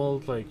she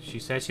told, like, she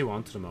said she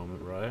wanted a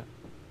moment, right?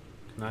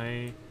 Can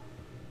I...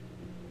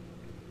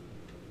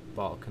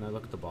 Bottle, can I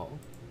look at the bottle?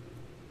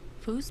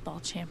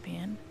 Foosball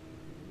champion?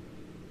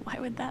 Why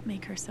would that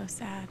make her so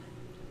sad?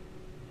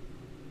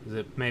 Is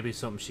it maybe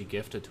something she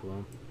gifted to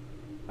him?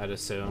 I'd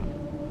assume.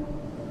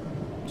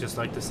 Just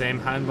like the same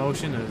hand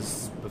motion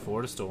as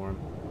before the storm.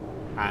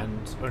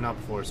 And, or not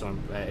before the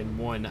storm, in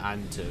 1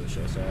 and 2,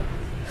 should I say.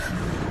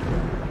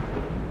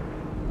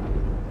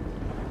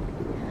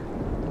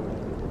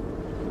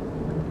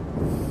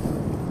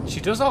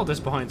 She does all this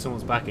behind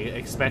someone's back,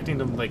 expecting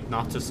them, like,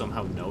 not to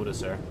somehow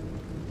notice her.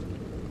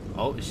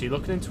 Oh, is she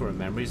looking into her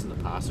memories in the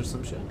past or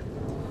some shit?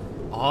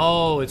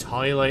 Oh, it's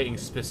highlighting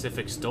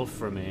specific stuff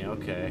for me.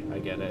 Okay, I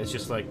get it. It's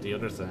just like the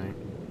other thing.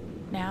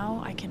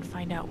 Now I can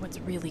find out what's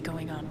really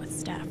going on with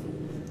Steph.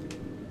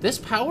 This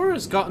power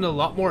has gotten a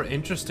lot more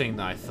interesting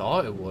than I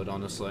thought it would,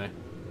 honestly.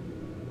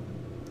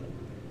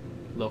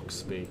 Look,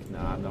 speak.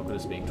 Nah, I'm not going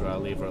to speak to her. I'll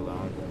leave her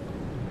alone.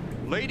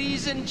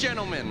 Ladies and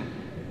gentlemen,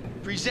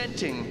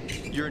 presenting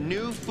your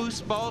new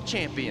foosball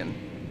champion,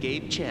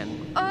 Gabe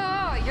Chen.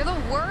 Oh, you're the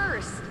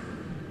worst.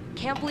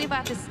 Can't believe I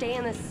have to stay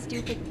in this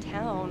stupid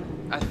town.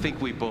 I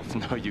think we both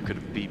know you could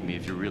have beat me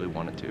if you really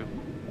wanted to.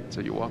 So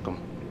you're welcome.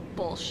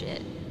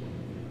 Bullshit.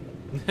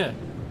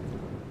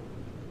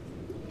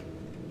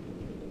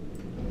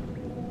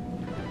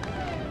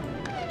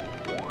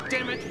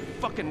 Damn it,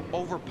 fucking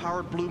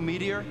overpowered blue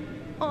meteor.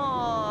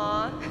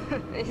 Aww.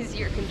 Is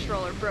your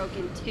controller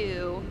broken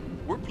too?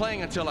 We're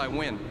playing until I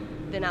win.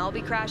 Then I'll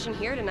be crashing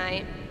here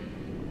tonight.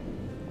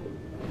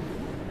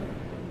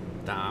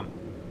 Damn.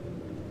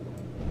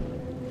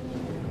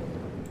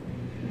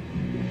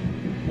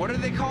 What are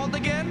they called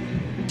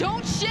again?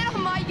 Don't shit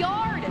on my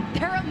yard!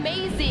 They're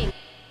amazing!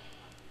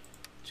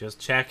 Just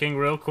checking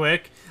real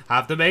quick.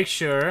 Have to make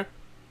sure.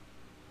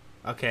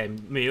 Okay,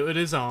 muted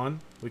is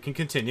on. We can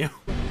continue.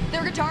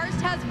 Their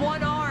guitarist has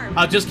 1 arm.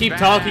 I'll just keep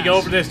talking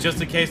over this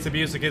just in case the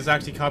music is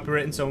actually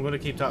copywritten, so I'm going to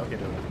keep talking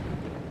over it.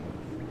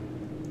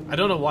 I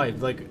don't know why.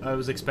 Like, I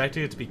was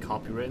expecting it to be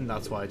copywritten.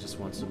 That's why I just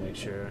wanted to make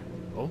sure.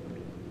 Oh,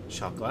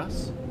 shot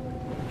glass.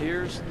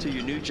 Here's to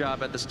your new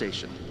job at the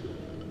station.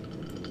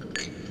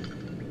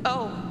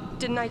 Oh,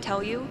 didn't I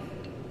tell you?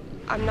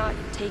 I'm not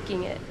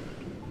taking it.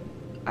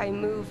 I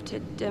move to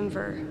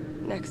Denver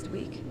next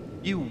week.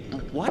 You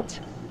what?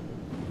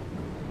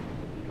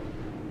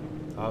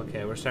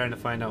 Okay, we're starting to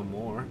find out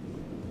more.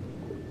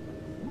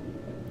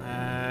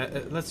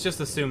 Let's just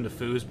assume the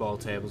foosball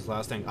table's the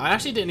last thing. I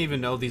actually didn't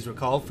even know these were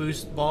called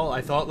foosball. I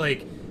thought,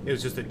 like, it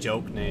was just a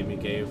joke name you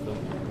gave them.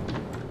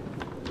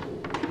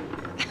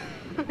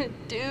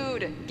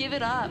 Dude, give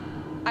it up.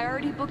 I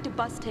already booked a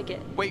bus ticket.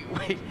 Wait,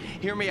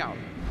 hear me out.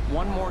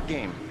 One more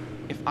game.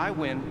 If I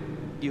win,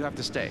 you have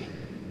to stay.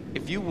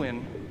 If you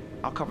win,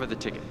 I'll cover the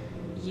ticket.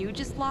 You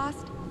just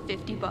lost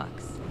 50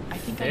 bucks. I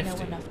think 50? I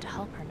know enough to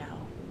help her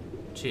now.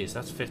 Jeez,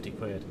 that's 50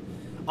 quid.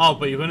 Oh,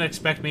 but you're going to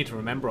expect me to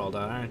remember all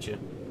that, aren't you?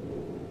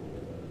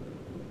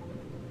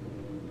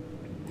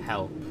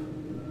 Help.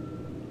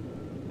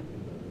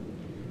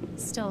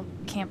 Still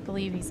can't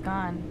believe he's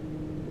gone.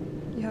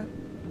 Yeah.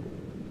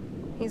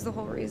 He's the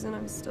whole reason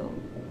I'm still...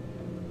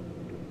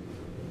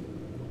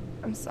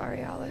 I'm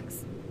sorry,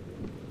 Alex.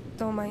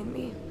 Don't mind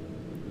me.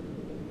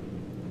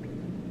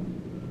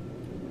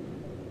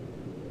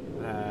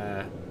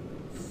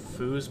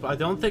 Foosball. I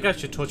don't think I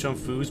should touch on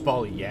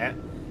foosball yet.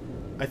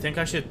 I think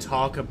I should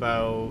talk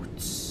about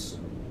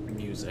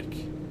music.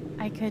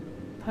 I could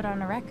put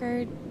on a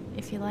record,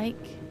 if you like.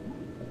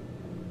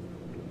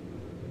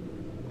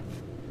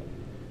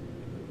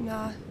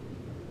 Nah,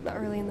 not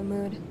really in the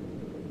mood.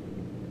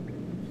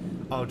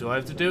 Oh, do I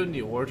have to do it in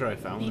the order I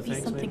found the Maybe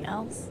things? something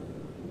else?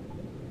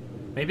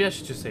 Maybe I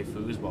should just say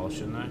foosball,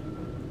 shouldn't I?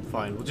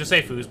 Fine, we'll just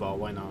say foosball,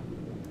 why not?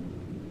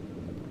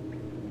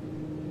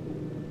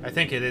 I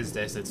think it is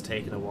this, it's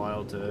taken a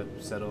while to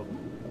set up.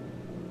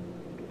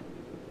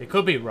 It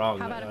could be wrong.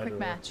 How about a quick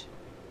match?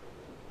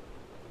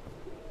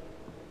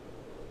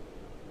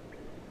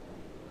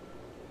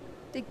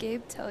 Did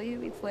Gabe tell you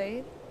we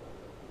played?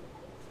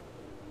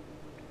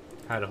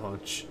 Had a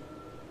hunch.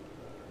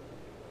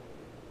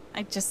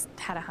 I just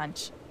had a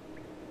hunch.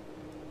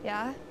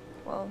 Yeah?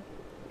 Well,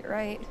 you're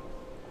right.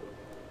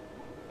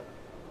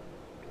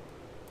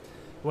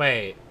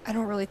 Wait. I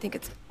don't really think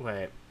it's...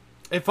 Wait.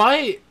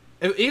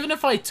 Even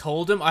if I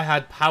told him I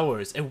had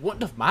powers, it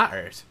wouldn't have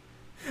mattered.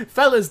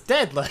 Fella's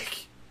dead,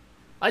 like...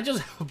 I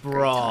just...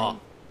 Bruh.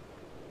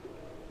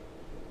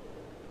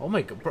 Oh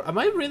my god, bro, am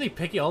I really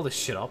picking all the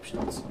shit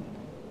options?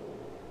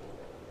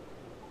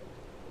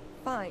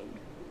 Fine.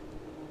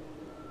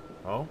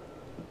 Oh?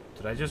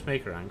 Did I just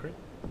make her angry?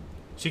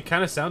 She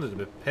kind of sounded a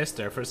bit pissed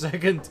there for a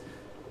second.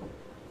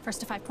 First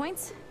to 5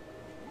 points?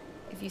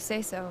 If you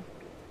say so.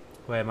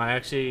 Wait, am I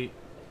actually...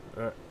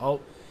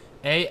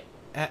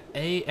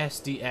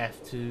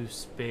 ASDF to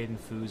spin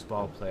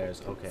foosball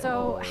players. Okay.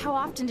 So, how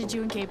often did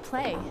you and Gabe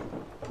play?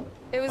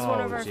 It was one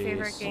of our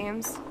favorite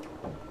games.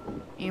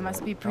 You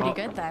must be pretty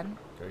good then.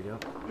 There you go.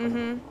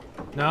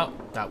 Mm-hmm. No,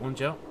 that one,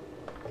 Joe.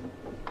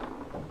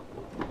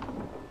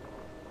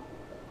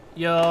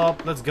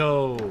 Yup, let's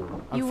go.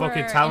 I'm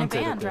fucking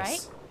talented in a band, at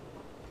this.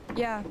 Right?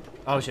 Yeah.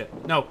 Oh shit.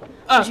 No.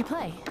 What did you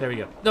play? There we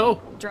go.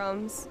 No.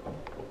 Drums.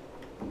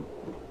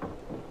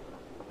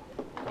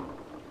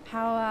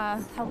 How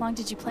long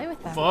did you play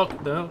with them?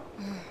 Fuck no.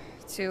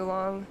 Too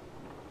long.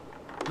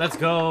 Let's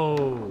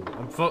go.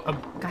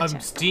 I'm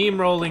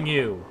steamrolling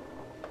you.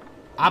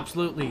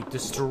 Absolutely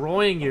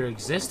destroying your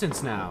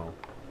existence now.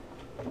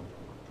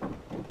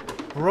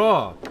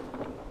 Bruh.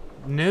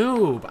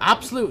 Noob.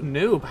 Absolute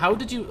noob. How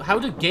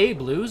did Gabe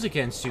lose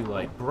against you,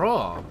 like,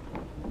 bruh?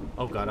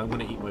 Oh god, I'm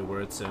gonna eat my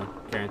words soon.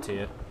 Guarantee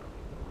it.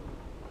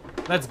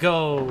 Let's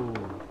go.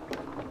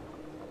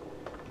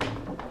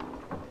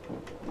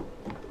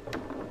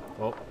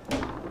 Oh.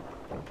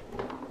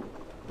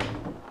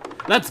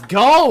 Let's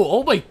go!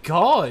 Oh my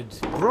god,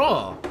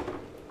 bruh.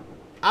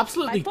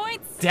 Absolutely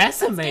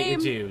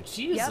decimated you.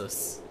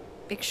 Jesus.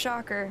 Yep. Big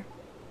shocker.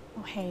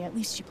 Oh hey, at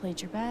least you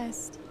played your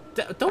best.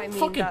 Don't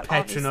fucking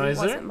patronize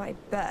her. Wasn't my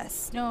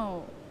best.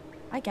 No,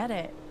 I get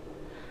it.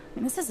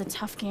 And this is a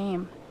tough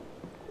game.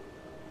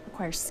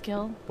 Requires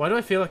skill. Why do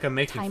I feel like I'm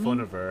making timing, fun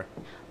of her?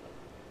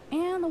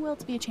 and the will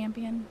to be a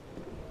champion.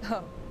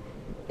 Oh,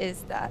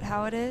 is that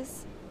how it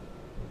is?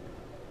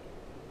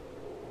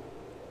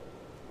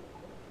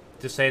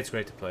 Just say it's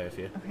great to play with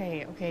you.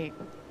 Okay.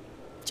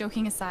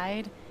 Joking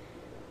aside,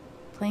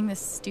 playing this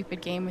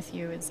stupid game with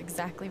you is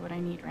exactly what I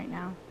need right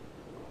now.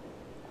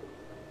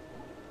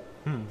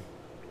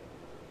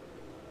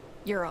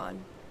 You're on.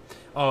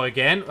 Oh,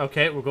 again?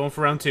 Okay, we're going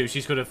for round 2.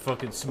 She's gonna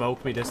fucking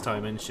smoke me this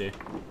time, isn't she?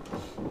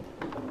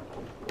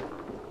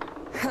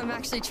 I'm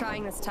actually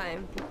trying this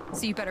time,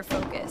 so you better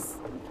focus.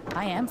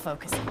 I am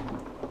focusing.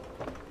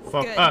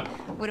 Fuck. Good.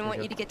 Wouldn't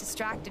want you to get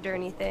distracted or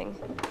anything.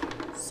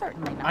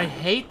 Certainly not. I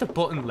hate the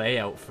button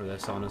layout for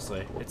this,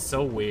 honestly. It's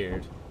so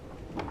weird.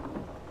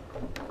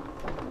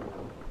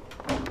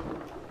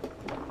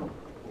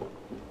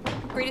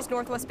 Greatest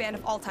Northwest band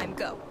of all time,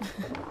 go.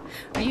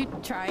 Are you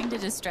trying to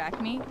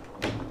distract me?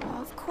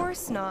 Of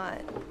course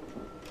not.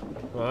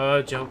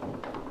 Joe.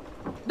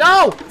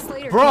 No!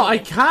 Slater Bro, told I me,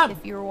 can't.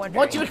 if you were wondering.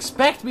 What do you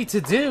expect me to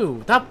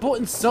do? That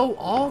button's so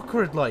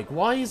awkward, like.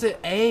 Why is it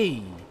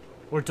A?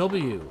 Or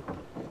W?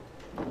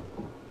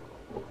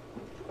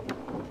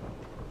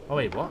 Oh,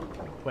 wait, what?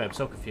 Wait, I'm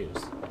so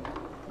confused.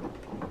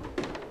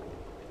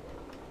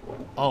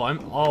 Oh,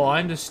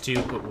 I'm the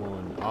stupid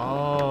one.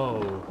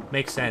 Oh,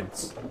 makes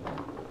sense.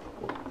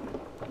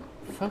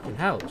 Fucking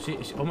hell. She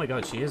oh my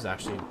god, she is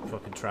actually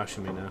fucking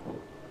trashing me now.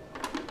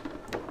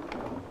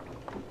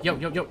 Yo.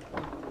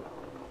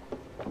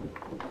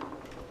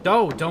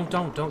 No,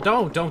 don't.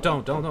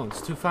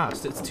 It's too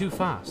fast. It's too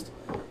fast.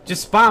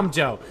 Just spam,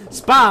 Joe.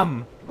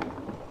 Spam!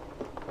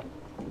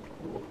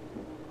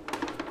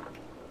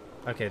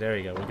 Okay, there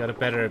you go. We got a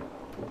better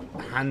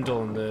handle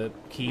on the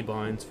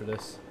keybinds for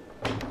this.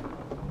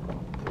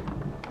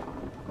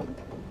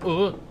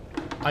 Oh,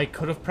 I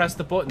could have pressed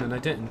the button and I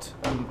didn't.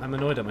 I'm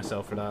annoyed at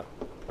myself for that.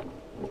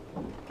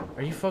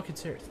 Are you fucking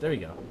serious? There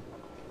you go.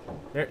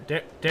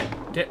 There.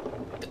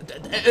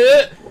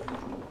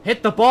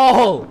 Hit the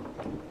ball!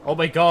 Oh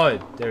my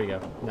god. There we go.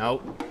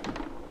 No.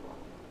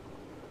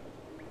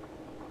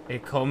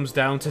 It comes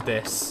down to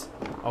this.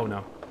 Oh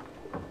no.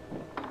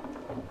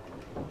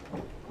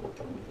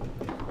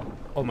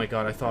 Oh my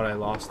god, I thought I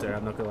lost there.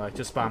 I'm not gonna lie.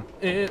 Just spam.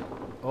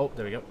 Oh,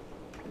 there we go.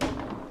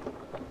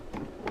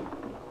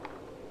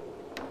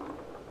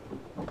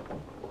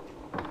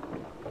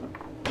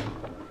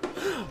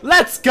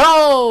 Let's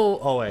go!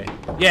 Oh wait.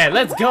 Yeah,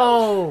 let's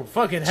go!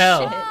 Fucking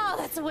hell. Oh,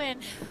 that's a win.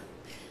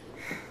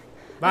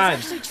 Man. I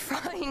was actually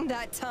trying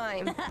that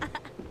time.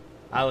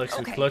 Alex,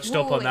 we clutched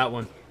up on that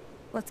one.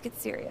 Let's get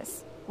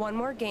serious. One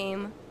more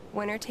game,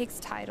 winner takes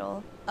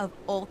title of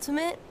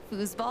Ultimate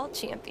Foosball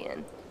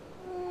Champion.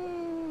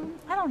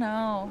 I don't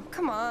know.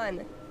 Come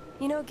on.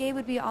 You know Gabe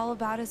would be all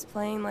about us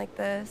playing like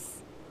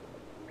this.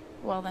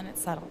 Well, then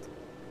it's settled.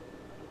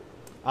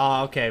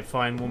 Oh, okay,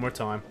 fine. One more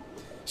time.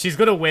 She's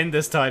gonna win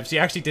this time. She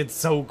actually did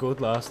so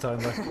good last time.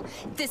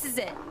 Like. This is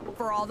it,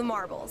 for all the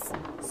marbles.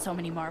 So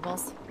many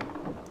marbles.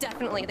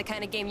 Definitely the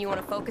kind of game you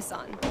want to focus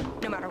on,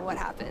 no matter what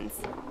happens.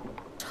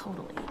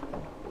 Totally.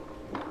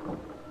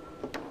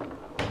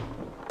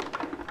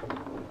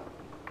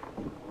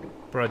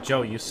 Bro,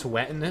 Joe, you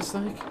sweating this,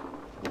 like?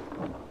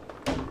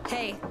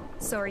 Hey,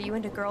 so are you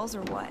into girls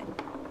or what?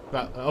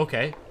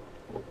 Okay.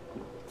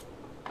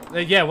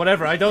 Yeah,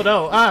 whatever. I don't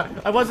know.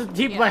 I wasn't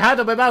keeping my hand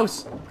on my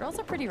mouse. Girls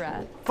are pretty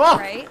rad. Fuck!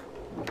 Right?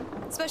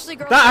 Especially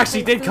girls that who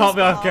actually play did caught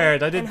me off foosball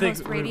guard. I didn't and think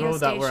host we would radio go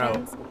that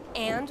route. stations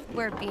and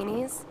wear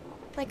beanies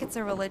like it's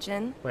a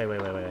religion. Wait.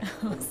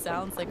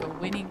 Sounds like a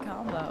winning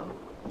combo.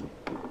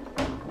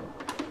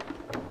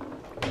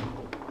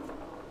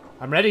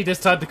 I'm ready this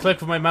time to click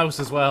with my mouse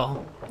as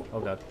well. Oh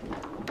god.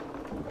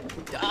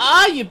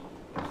 Ah, you.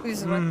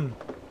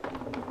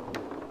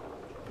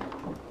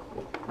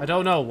 I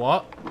don't know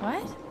what.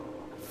 What?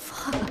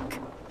 Fuck.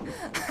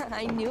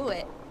 I knew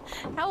it.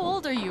 How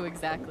old are you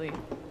exactly?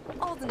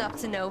 Old enough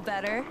to know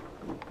better.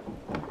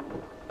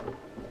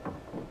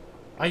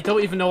 I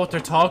don't even know what they're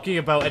talking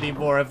about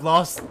anymore. I've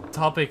lost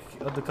topic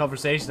of the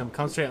conversation. I'm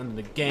concentrating on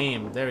the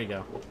game. There we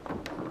go.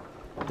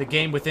 The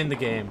game within the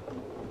game.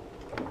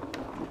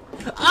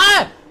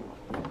 Ah!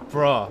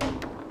 Bruh.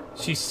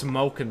 She's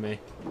smoking me.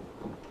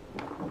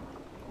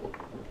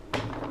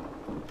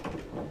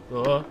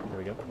 Oh, there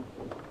we go.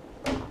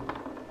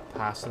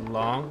 Passing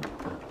along.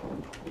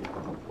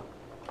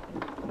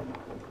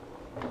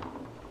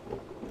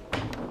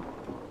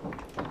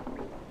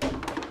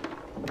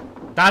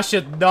 That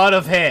should not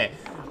have hit.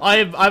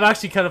 I'm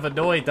actually kind of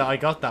annoyed that I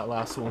got that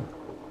last one.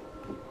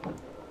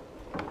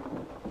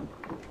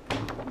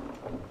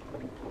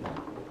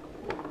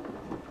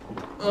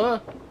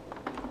 Oh.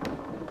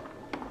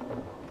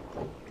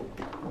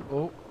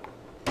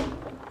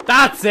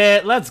 That's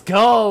it. Let's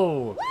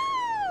go.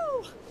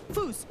 Woo!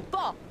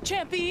 Foosball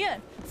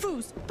champion.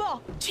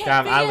 Foosball champion.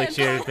 Damn, Alex,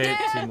 you're a bit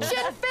too much.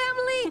 Shit,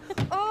 family.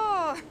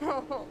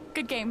 Oh.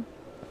 Good game.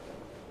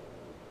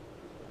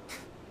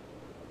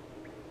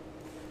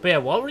 But yeah,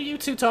 what were you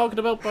two talking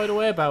about, by the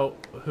way, about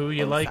who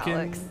you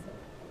liking?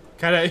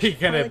 He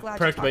kind of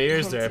perked my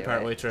ears there,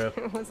 partway through.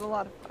 It was a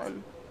lot of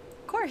fun.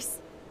 Of course.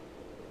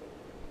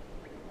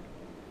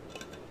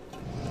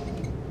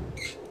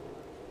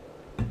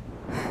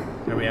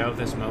 Are we out of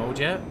this mode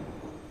yet?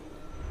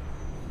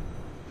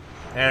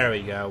 There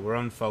we go.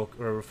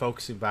 We're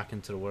focusing back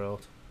into the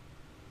world.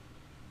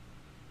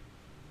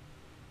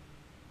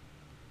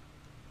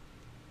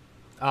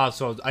 Ah,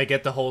 so I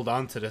get to hold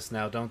on to this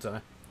now, don't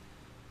I?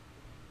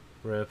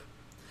 Rip.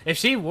 If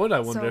she would,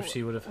 I wonder if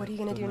she would have. What are you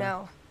gonna do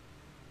now?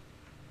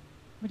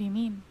 What do you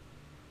mean?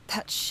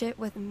 That shit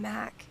with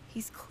Mac.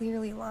 He's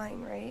clearly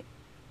lying, right?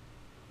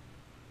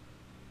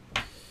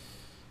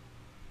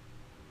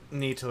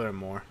 Need to learn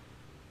more.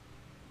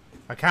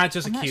 I can't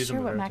just accuse him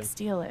of I'm not sure what everything. Mac's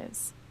deal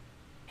is.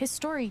 His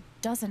story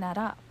doesn't add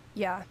up.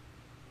 Yeah.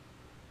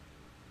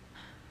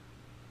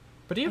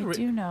 But I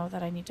do know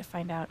that I need to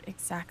find out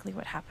exactly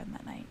what happened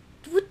that night.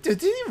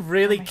 Did he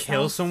really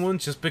kill someone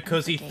just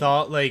because he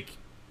thought like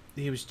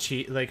he was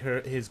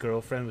his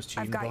girlfriend was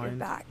cheating I've got your behind?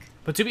 back.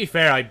 But to be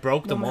fair, I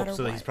broke No them up, matter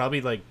so he's what.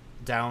 probably like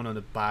down on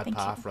a bad Thank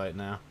path you. right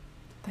now.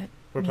 That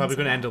We're means probably a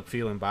going to end lot. up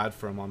feeling bad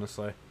for him,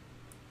 honestly.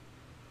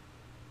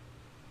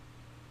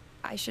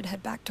 I should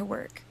head back to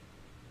work.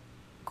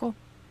 Cool.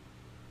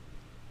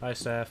 Hi,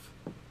 Steph.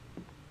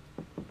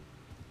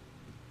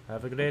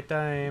 Have a great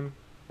time.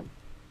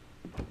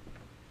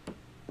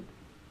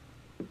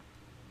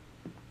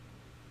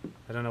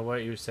 I don't know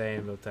what you were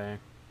saying, but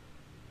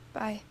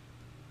Bye.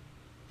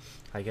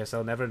 I guess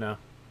I'll never know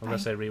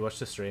unless I rewatch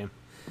the stream.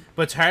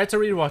 But it's hard to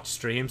rewatch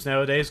streams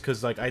nowadays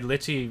because like I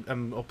literally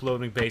am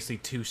uploading basically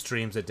 2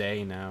 streams a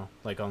day now,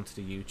 like onto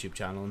the YouTube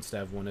channel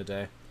instead of 1 a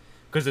day,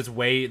 because it's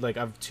way like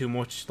I've too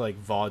much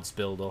like VODs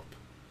build up.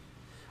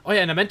 Oh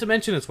yeah, and I meant to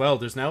mention as well,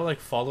 there's now like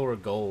follower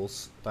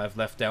goals that I've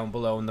left down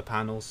below in the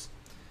panels.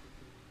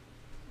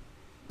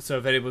 So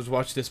if anyone's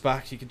watched this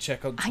back, you can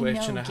check on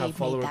Twitch and I have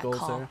follower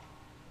goals there.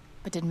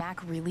 But did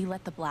Mac really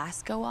let the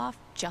blast go off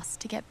just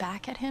to get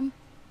back at him?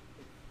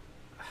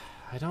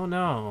 I don't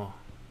know.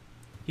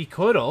 He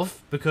could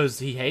have, because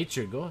he hates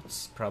your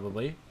guts,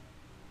 probably.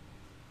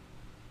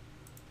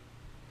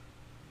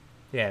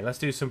 Yeah, let's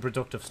do some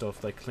productive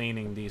stuff, like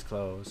cleaning these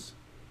clothes.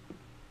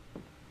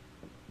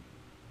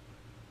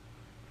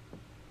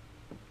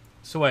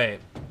 So wait,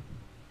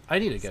 I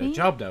need to get a See?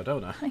 job now,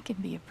 don't I? I can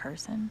be a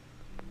person.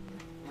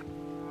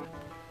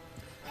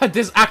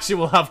 This actually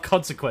will have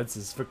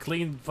consequences for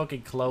clean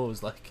fucking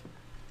clothes, like.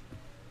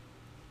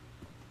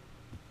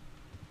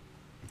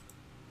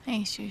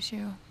 Hey,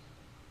 Shushu.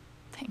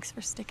 Thanks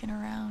for sticking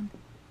around.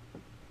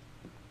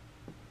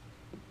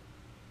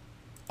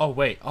 Oh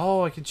wait,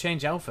 oh I can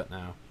change outfit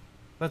now.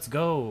 Let's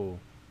go.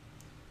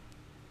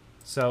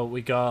 So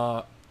we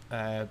got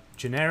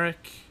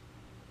generic.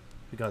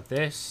 We got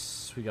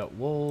this. We got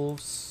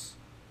wolves.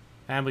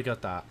 And we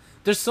got that.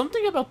 There's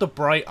something about the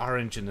bright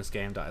orange in this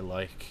game that I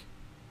like.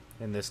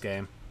 In this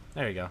game.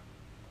 There you go.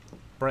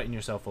 Brighten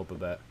yourself up a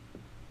bit.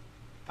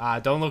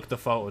 Don't look at the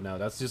photo now.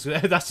 That's just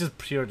that's just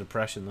pure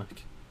depression,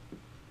 look.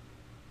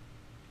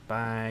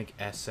 Bag,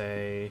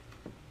 essay.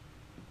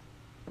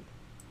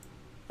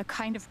 The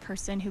kind of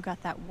person who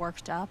got that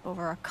worked up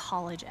over a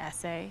college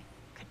essay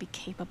could be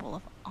capable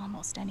of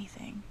almost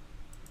anything.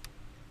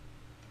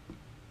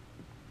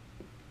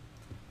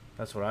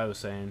 That's what I was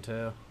saying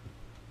too.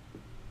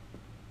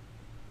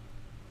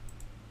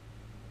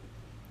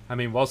 I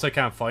mean, whilst I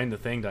can't find the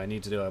thing that I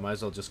need to do, I might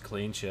as well just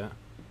clean shit.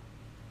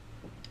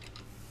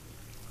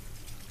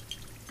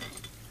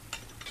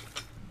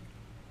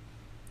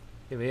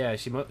 Yeah, but yeah,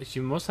 she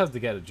must have to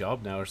get a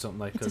job now or something,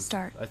 like. It's a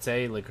start. I'd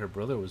say like her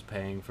brother was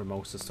paying for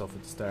most of the stuff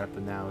at the start,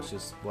 but now it's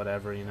just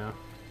whatever, you know.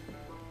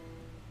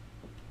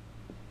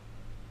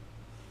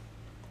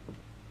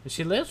 And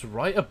she lives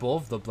right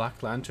above the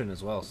Black Lantern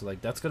as well, so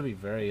like that's gonna be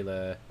very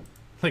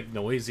like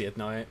noisy at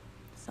night.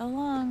 So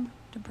long,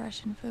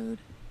 depression food.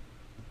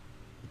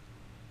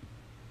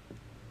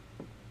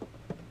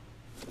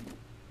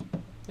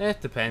 It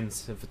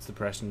depends if it's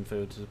depression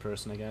food to the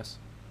person, I guess.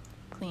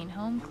 Clean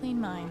home, clean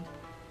mind.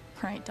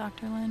 Right,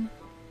 Dr. Lin?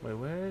 Wait,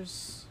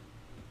 where's...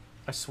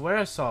 I swear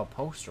I saw a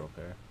poster up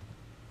here.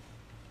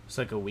 It's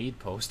like a weed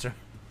poster.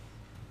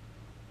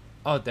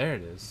 Oh, there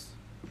it is.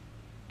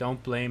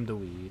 Don't blame the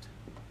weed.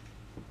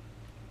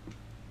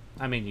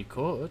 I mean, you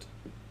could.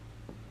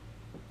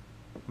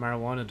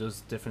 Marijuana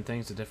does different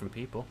things to different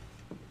people.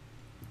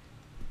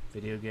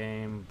 Video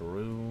game,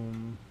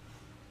 broom...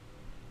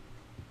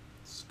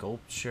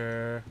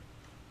 Sculpture.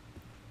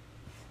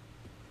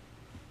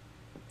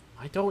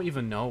 I don't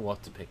even know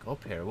what to pick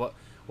up here. What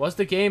was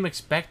the game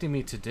expecting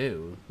me to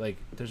do? Like,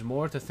 there's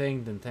more to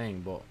thing than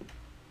thing, but...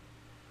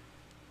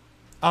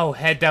 Oh,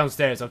 head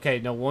downstairs. Okay,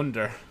 no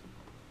wonder.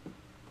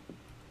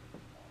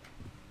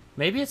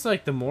 Maybe it's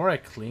like the more I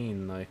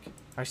clean, like...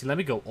 Actually, let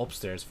me go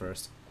upstairs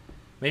first.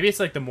 Maybe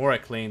it's like the more I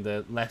clean,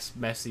 the less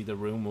messy the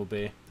room will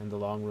be in the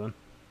long run.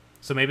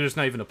 So maybe there's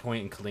not even a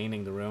point in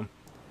cleaning the room.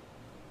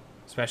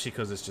 Especially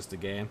because it's just a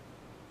game.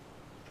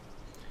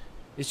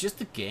 It's just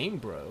a game,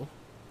 bro.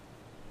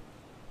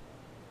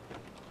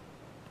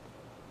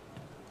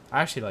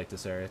 I actually like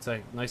this area. It's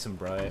like nice and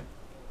bright.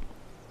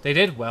 They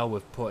did well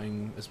with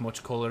putting as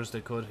much color as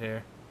they could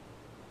here.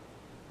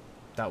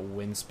 That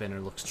wind spinner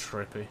looks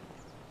trippy.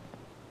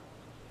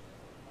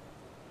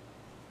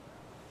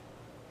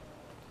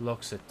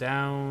 Locks it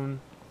down.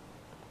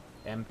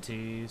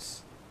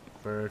 Empties.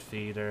 Bird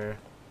feeder.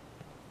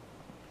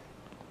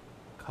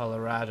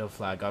 Colorado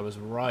flag. I was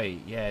right.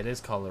 Yeah, it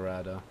is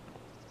Colorado.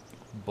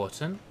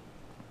 Button?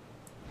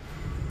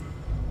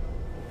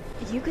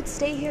 You could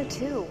stay here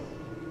too.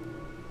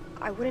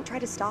 I wouldn't try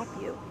to stop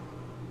you.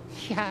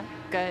 Yeah,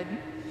 good.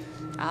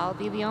 I'll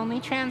be the only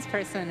trans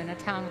person in a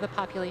town with a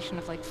population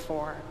of like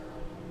 4.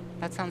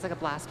 That sounds like a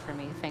blast for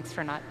me. Thanks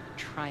for not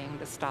trying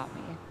to stop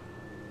me.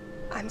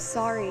 I'm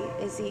sorry,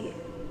 Izzy.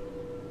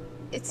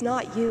 It's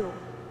not you.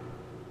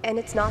 And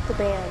it's not the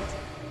band.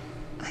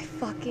 I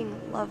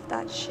fucking love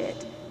that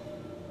shit.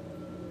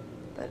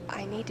 But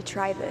I need to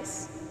try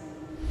this.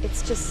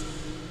 It's just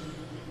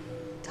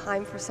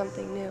time for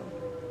something new.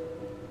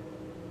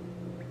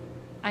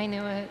 I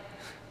knew it.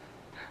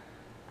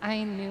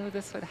 I knew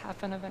this would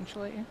happen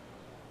eventually.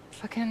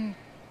 Fucking...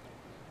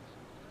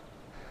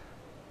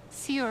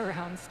 See you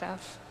around,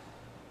 Steph.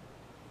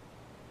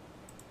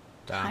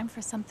 Time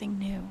for something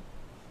new.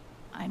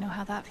 I know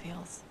how that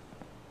feels.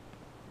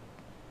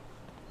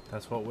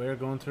 That's what we're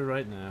going through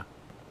right now.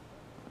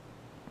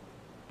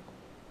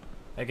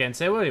 Again,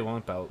 say what you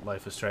want about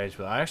Life is Strange,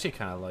 but I actually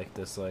kind of like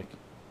this, like,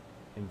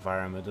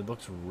 environment. It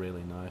looks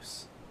really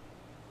nice.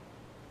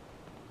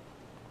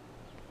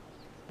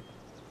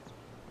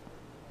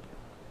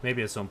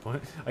 Maybe at some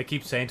point. I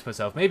keep saying to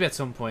myself, maybe at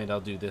some point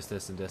I'll do this,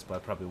 this, and this, but I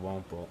probably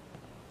won't, but...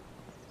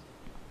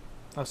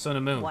 Oh, Sun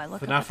and Moon. Why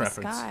look FNAF up at the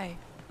reference. sky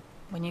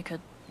when you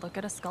could look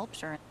at a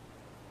sculpture?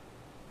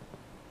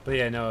 But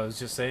yeah, no, I was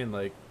just saying,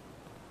 like...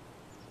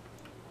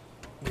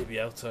 Maybe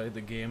outside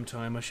the game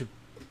time I should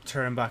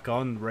turn back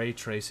on ray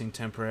tracing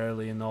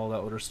temporarily and all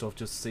that other stuff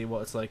just to see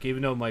what it's like,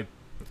 even though my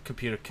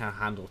computer can't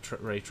handle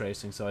ray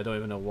tracing, so I don't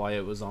even know why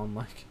it was on,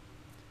 like.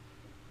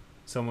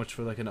 So much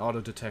for like an auto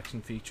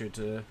detection feature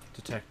to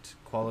detect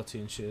quality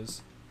and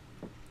shiz.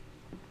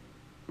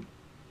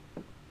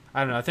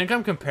 I don't know, I think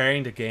I'm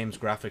comparing the game's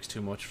graphics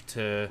too much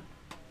to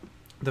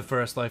the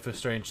first Life is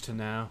Strange to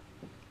now.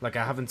 Like,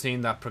 I haven't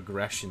seen that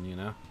progression, you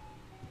know?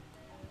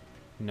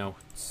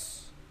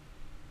 Notes.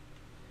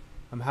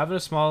 I'm having a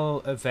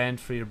small event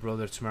for your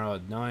brother tomorrow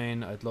at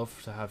 9. I'd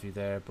love to have you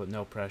there, but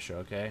no pressure,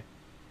 okay?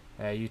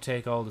 You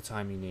take all the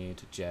time you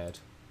need, Jed.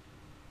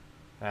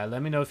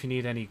 Let me know if you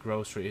need any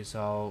groceries.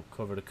 I'll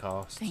cover the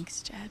cost.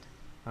 Thanks, Jed.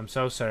 I'm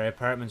so sorry.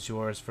 Apartment's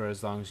yours for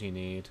as long as you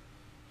need.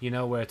 You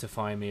know where to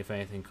find me if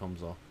anything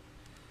comes up.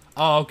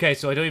 Oh, okay,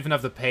 so I don't even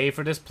have to pay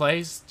for this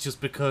place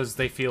just because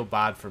they feel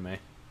bad for me.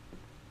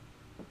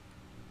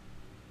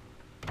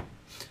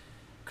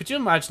 Could you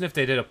imagine if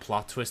they did a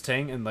plot twist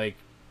thing and, like,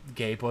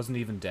 Gabe wasn't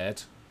even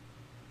dead?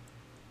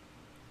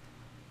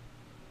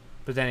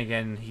 But then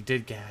again, he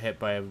did get hit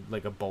by,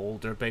 like, a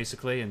boulder,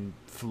 basically, and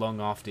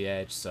flung off the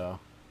edge, so...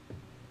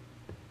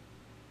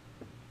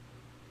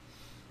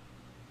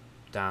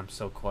 Damn,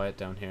 so quiet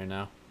down here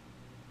now.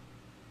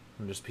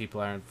 And just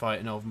people aren't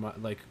fighting over,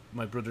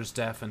 my brother's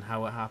death and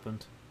how it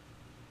happened.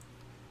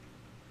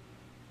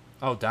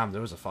 Oh, damn,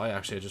 there was a fight,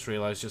 actually. I just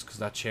realised just because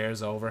that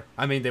chair's over.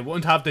 I mean, they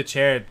wouldn't have the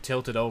chair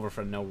tilted over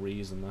for no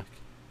reason, like.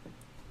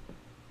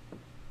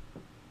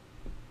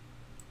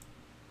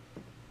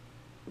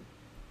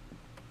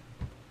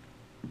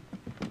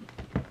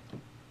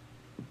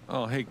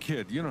 Oh, hey,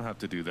 kid, you don't have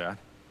to do that.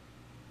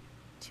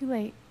 Too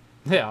late.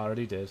 Yeah, I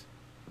already did.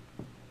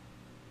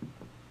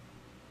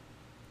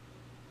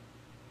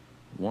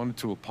 Wanted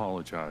to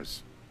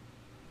apologize.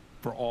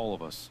 For all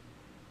of us.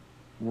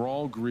 We're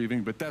all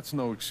grieving, but that's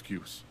no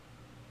excuse.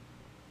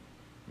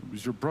 It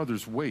was your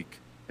brother's wake,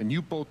 and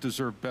you both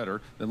deserve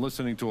better than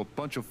listening to a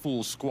bunch of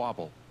fools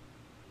squabble.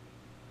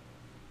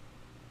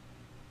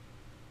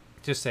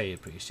 Just say you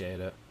appreciate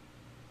it.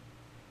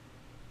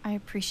 I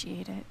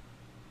appreciate it.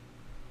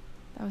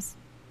 That was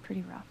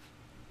pretty rough.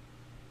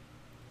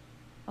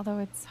 Although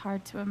it's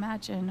hard to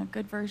imagine a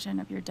good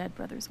version of your dead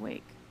brother's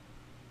wake.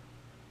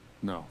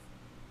 No,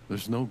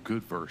 there's no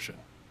good version.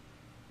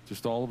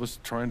 Just all of us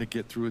trying to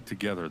get through it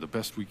together the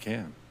best we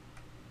can.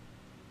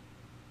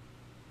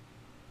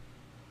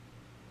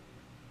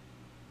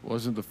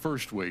 Wasn't the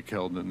first wake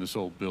held in this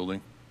old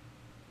building.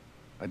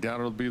 I doubt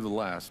it'll be the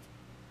last.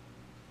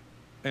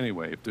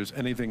 Anyway, if there's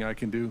anything I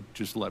can do,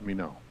 just let me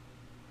know.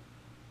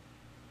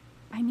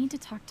 I need to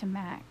talk to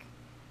Mac.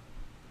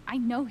 I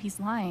know he's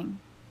lying.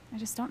 I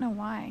just don't know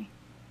why.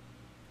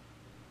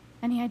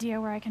 Any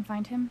idea where I can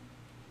find him?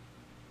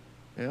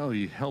 Well,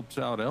 he helps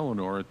out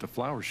Eleanor at the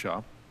flower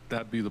shop.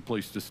 That'd be the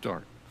place to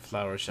start.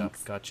 Flower shop,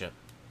 gotcha.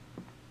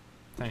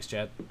 Thanks,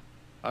 Jed.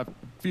 I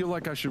feel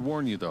like I should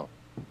warn you, though.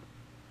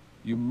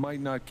 You might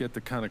not get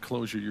the kind of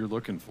closure you're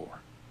looking for.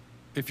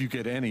 If you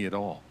get any at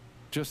all.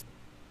 Just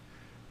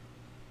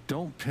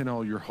don't pin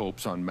all your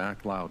hopes on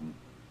Mac Loudon.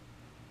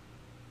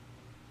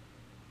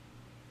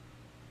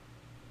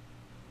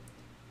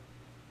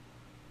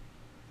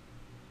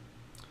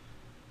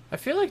 I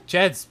feel like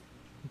Jed's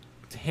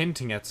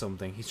hinting at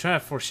something. He's trying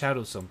to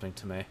foreshadow something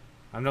to me.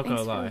 I'm not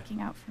gonna lie. Thanks for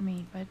looking out for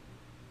me, but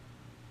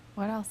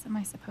what else am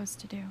I supposed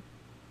to do?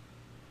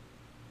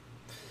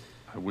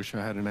 I wish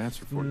I had an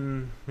answer for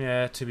you.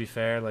 Yeah, to be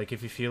fair, like,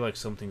 if you feel like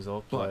something's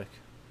up, But like...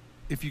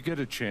 if you get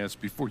a chance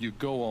before you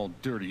go all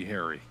dirty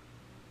Harry,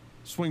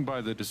 swing by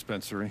the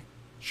dispensary.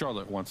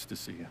 Charlotte wants to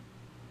see you.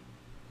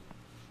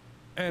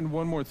 And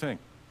one more thing.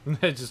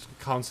 Just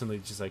constantly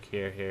just like,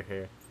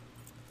 here.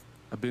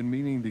 I've been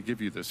meaning to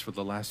give you this for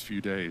the last few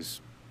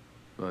days,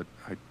 but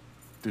I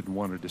didn't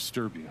want to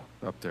disturb you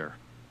up there.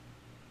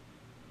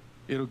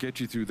 It'll get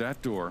you through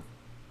that door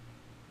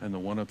and the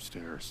one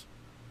upstairs.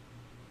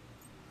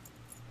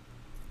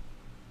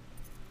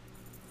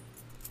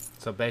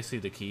 So basically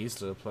the keys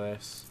to the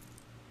place.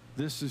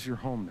 This is your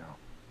home now,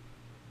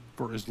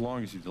 for as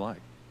long as you'd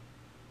like.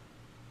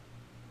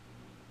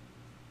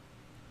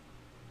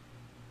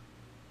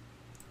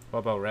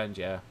 What about rent,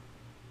 yeah?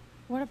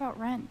 What about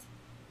rent?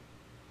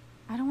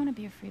 I don't want to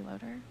be a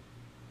freeloader.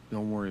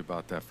 Don't worry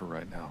about that for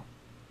right now.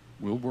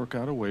 We'll work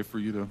out a way for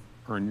you to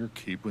earn your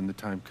keep when the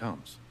time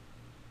comes.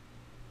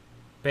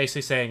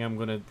 Basically saying I'm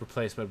gonna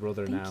replace my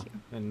brother Thank now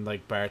you. in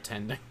like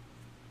bartending.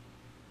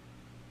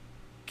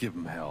 Give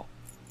him hell.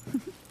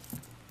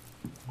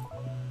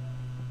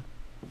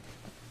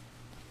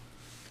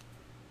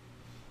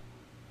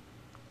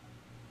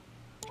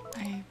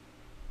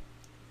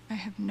 I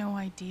have no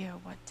idea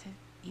what to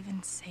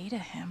even say to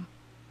him.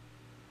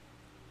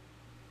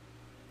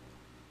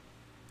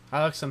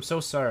 Alex, I'm so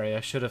sorry.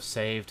 I should have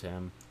saved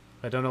him.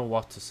 I don't know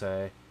what to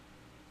say.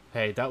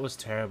 Hey, that was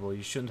terrible.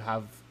 You shouldn't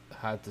have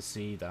had to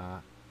see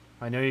that.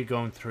 I know you're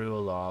going through a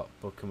lot,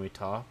 but can we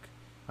talk?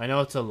 I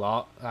know it's a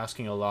lot,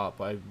 asking a lot,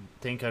 but I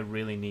think I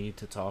really need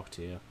to talk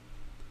to you.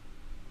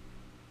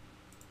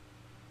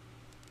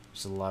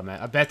 Just a lot, man.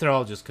 I bet they're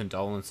all just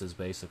condolences,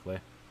 basically.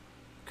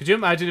 Could you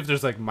imagine if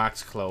there's like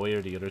Max, Chloe,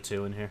 or the other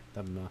two in here?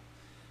 That'd be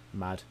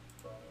mad.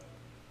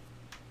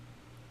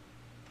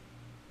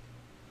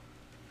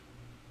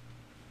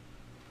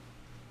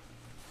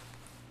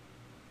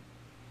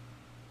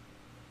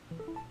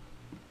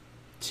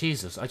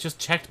 Jesus, I just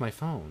checked my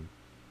phone.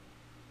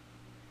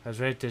 I was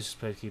ready to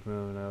display, keep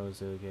moving. I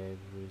was okay.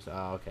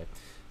 Oh, okay.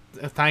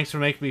 Thanks for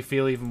making me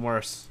feel even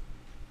worse.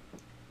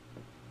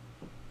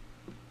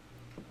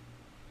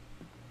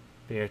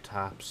 Beer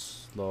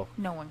taps, look.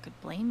 No one could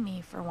blame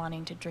me for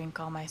wanting to drink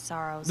all my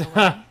sorrows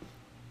away.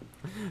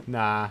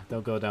 Nah,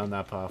 don't go down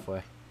that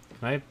pathway.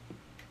 Can I?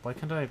 Why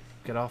can't I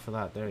get off of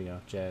that? There you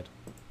go, Jed.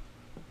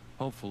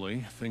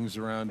 Hopefully, things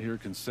around here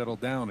can settle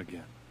down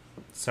again.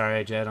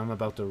 Sorry, Jed, I'm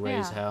about to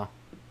raise Yeah. hell.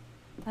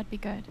 That'd be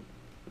good.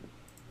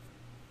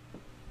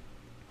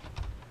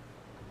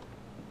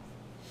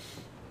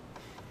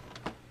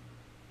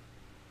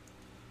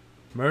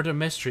 Murder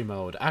mystery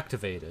mode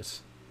activated.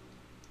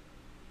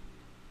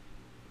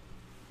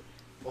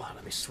 Oh,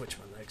 let me switch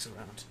my legs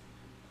around.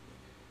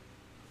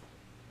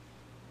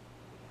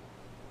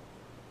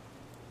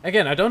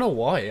 Again, I don't know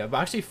why. I'm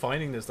actually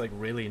finding this like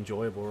really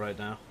enjoyable right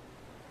now.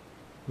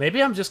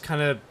 Maybe I'm just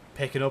kind of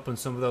picking up on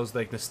some of those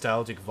like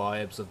nostalgic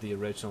vibes of the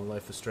original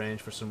Life is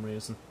Strange for some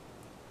reason.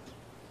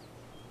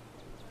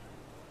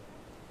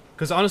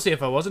 Because honestly,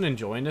 if I wasn't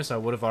enjoying this, I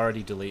would have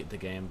already deleted the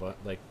game. But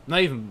like,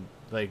 not even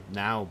like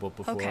now, but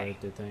before I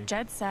did things.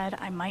 Jed said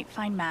I might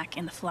find Mac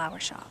in the flower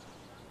shop,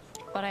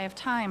 but I have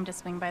time to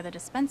swing by the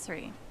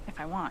dispensary if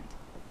I want.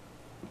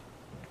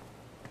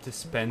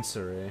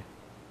 Dispensary.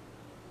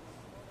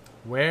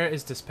 Where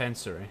is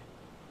dispensary?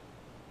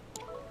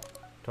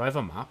 Do I have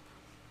a map?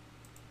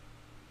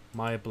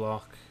 My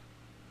block.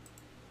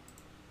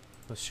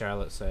 What's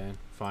Charlotte saying?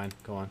 Fine,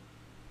 go on.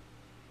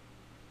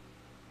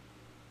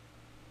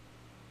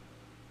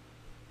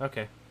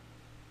 Okay.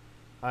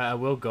 I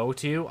will go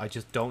to you. I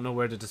just don't know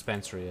where the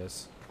dispensary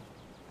is.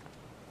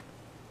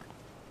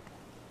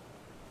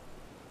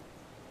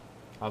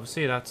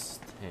 Obviously that's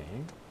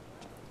thing.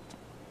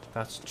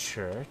 That's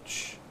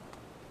church.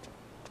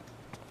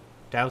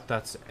 Doubt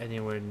that's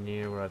anywhere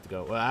near where I have to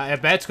go. Well, I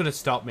bet it's gonna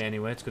stop me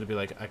anyway. It's gonna be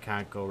like I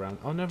can't go around.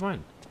 Oh, never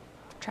mind.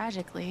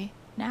 Tragically,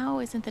 now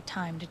isn't the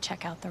time to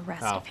check out the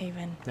rest of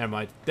Haven. Never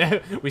mind.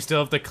 We still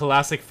have the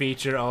classic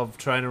feature of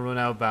trying to run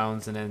out of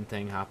bounds and then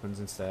thing happens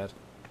instead.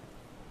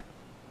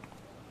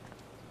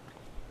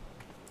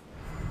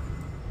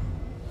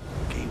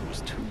 Gabe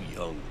was too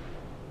young.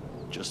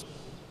 Just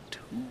too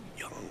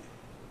young.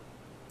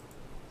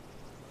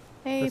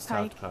 Hey, Let's talk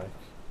Pike. to Pike.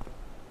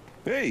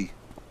 Hey.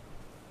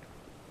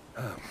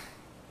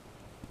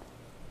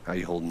 How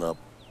you holding up?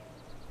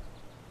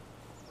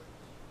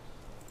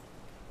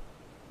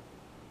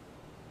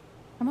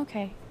 I'm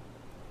okay.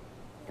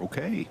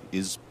 Okay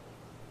is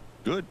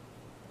good.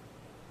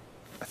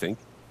 I think.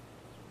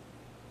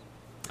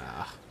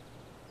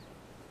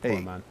 Hey,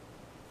 man.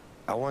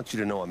 I want you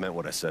to know I meant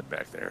what I said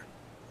back there.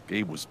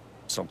 Gabe was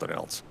something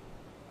else.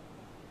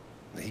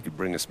 He could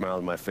bring a smile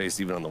to my face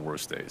even on the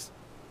worst days.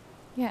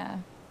 Yeah,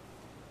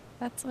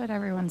 that's what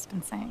everyone's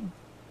been saying.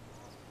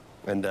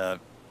 And,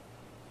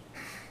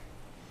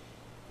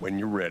 when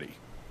you're ready,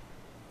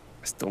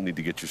 I still need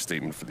to get your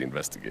statement for the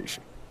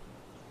investigation.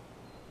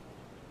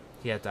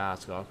 He had to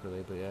ask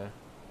awkwardly, but yeah.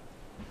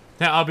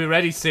 Yeah, I'll be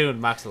ready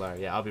soon, Maxilar.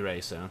 Yeah, I'll be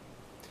ready soon.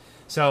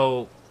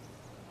 So...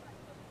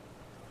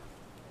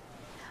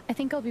 I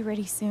think I'll be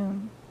ready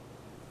soon.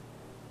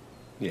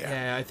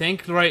 Yeah, I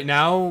think right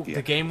now Yeah.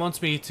 the game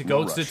wants me to No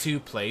go to the rush. 2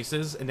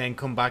 places and then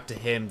come back to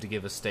him to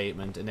give a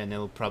statement, and then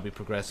it'll probably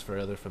progress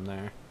further from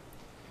there.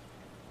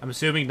 I'm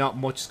assuming not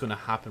much is going to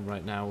happen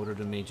right now other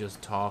than me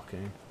just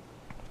talking.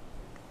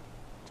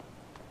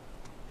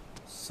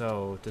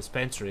 So,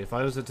 dispensary. If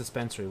I was a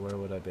dispensary, where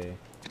would I be?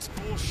 It's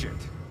bullshit.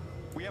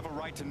 We have a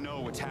right to know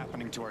what's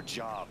happening to our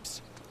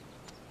jobs.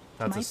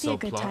 That's Might be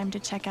a good time to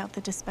check out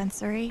the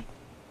dispensary.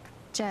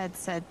 Jed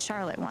said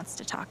Charlotte wants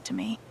to talk to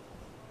me.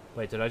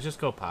 Wait, did I just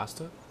go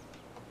past it?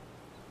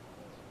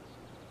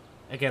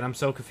 Again, I'm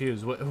so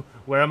confused.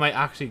 Where am I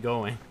actually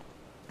going?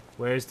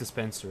 Where is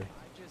dispensary?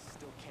 I just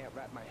still can't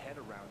wrap my head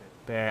around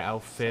it. Bear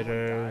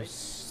Outfitters,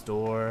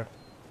 store.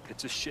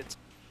 It's a shit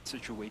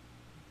situation.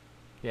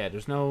 Yeah,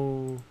 there's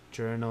no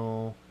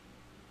journal.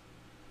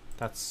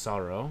 That's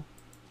sorrow.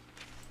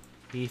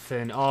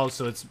 Ethan. Oh,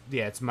 so it's,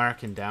 yeah, it's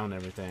marking down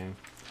everything.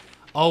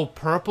 Oh,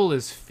 purple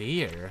is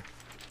fear.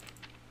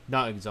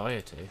 Not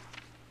anxiety.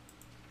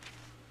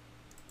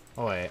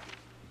 Oh, wait.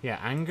 Yeah,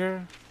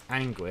 anger,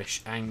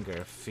 anguish,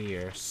 anger,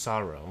 fear,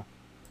 sorrow.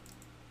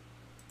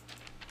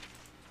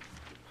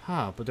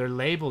 Huh, but they're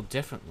labeled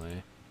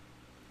differently.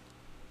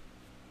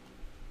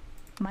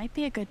 Might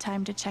be a good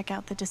time to check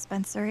out the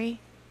dispensary.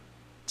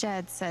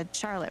 Jed said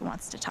Charlotte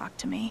wants to talk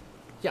to me.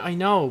 Yeah, I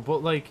know,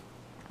 but like,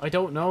 I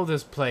don't know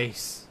this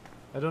place.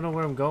 I don't know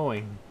where I'm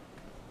going.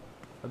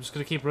 I'm just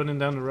gonna keep running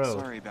down the road.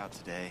 Sorry about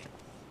today.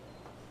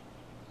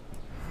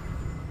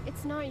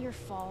 It's not your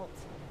fault.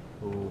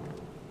 Ooh.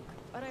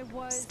 But I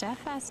was...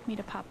 Steph asked me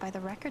to pop by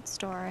the record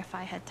store if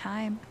I had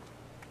time.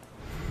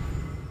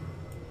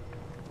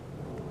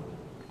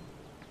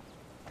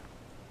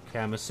 Okay,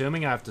 I'm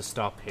assuming I have to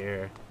stop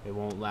here. It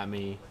won't let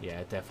me... Yeah,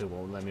 it definitely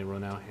won't let me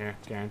run out here.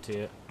 Guarantee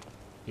it.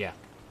 Yeah.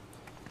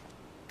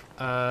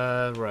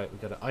 Right, we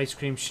got an ice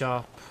cream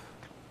shop.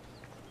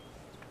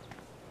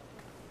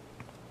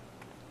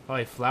 Oh,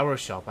 a flower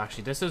shop.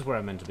 Actually, this is where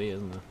I'm meant to be,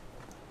 isn't it?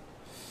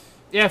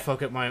 Yeah,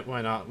 fuck it.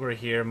 Why not? We're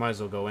here. Might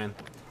as well go in.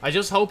 I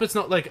just hope it's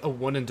not like a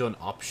one and done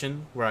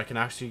option where I can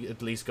actually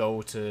at least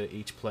go to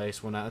each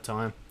place one at a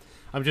time.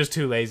 I'm just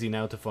too lazy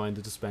now to find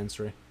the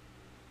dispensary.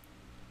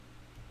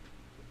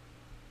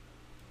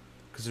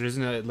 Because there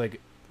isn't a, like...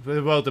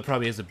 Well, there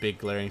probably is a big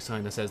glaring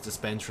sign that says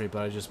dispensary,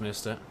 but I just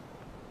missed it.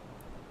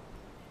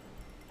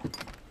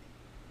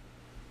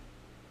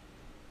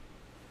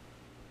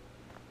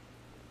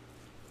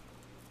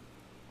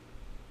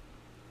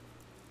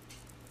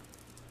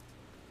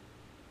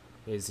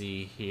 Is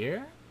he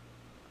here?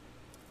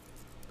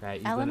 Right,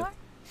 Eleanor?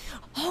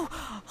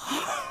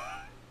 Oh!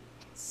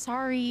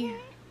 Sorry.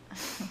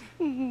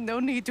 No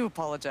need to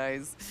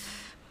apologize.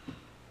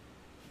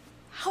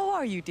 How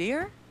are you,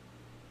 dear?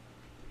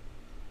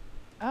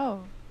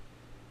 Oh.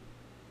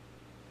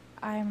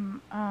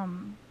 I'm,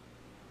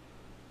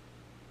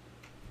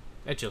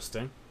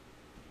 Adjusting.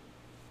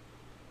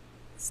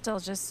 still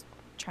just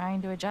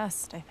trying to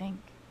adjust, I think.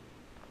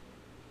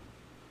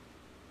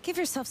 Give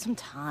yourself some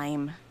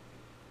time.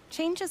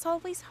 Change is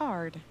always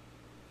hard.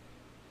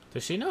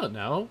 Does she not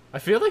know? I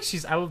feel like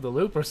she's out of the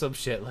loop or some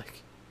shit,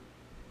 like...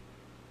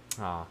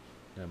 Ah,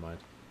 never mind.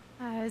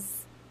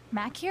 Is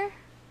Mac here?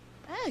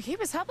 He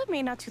was helping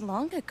me not too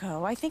long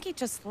ago. I think he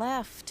just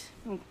left.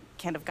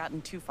 Can't have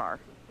gotten too far.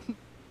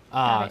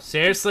 Ah,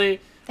 seriously?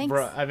 Thanks.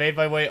 Bro, I made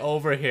my way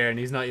over here and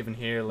he's not even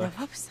here, like...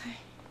 What was I?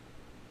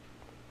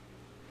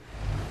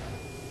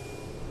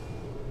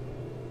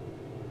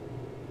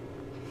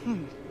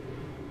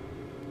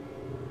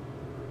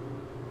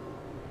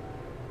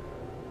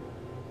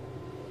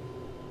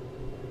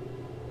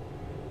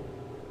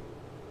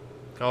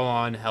 Go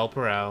on, help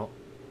her out.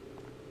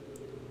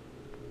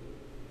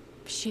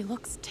 She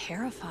looks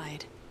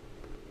terrified.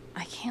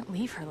 I can't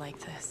leave her like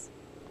this.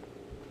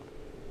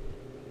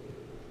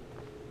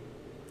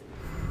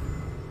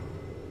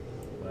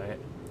 Wait.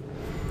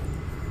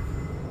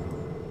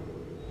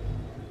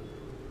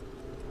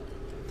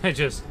 I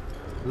just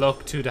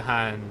look to the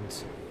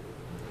hand.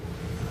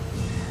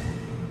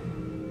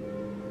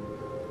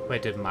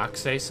 Wait, did Max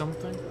say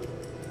something?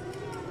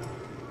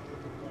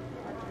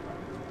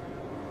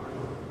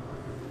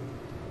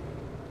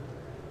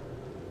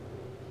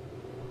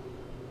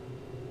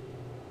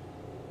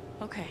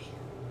 Okay.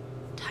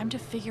 Time to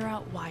figure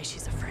out why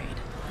she's afraid.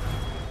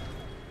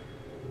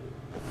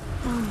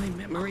 All my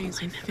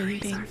memories are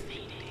fading.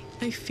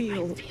 I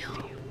feel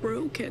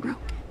broken.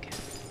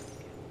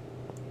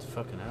 It's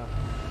fucking hell.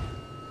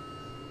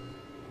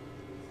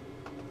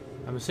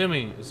 I'm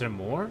assuming, is there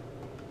more?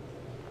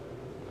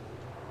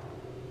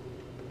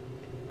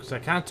 Because I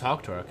can't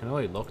talk to her, I can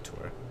only look to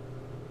her.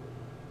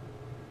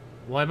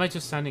 Why am I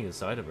just standing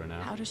inside of her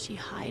now? How does she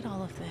hide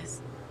all of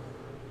this?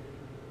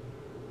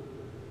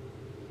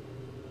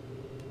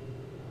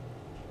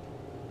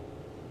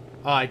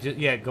 Oh,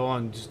 yeah, go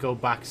on, just go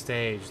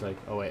backstage, like,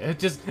 oh wait,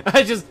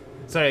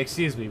 sorry,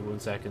 excuse me 1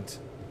 second.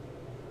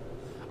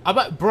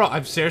 Bro,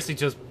 I'm seriously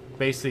just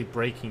basically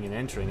breaking and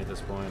entering at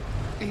this point.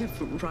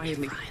 If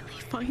Riley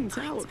finds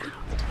out,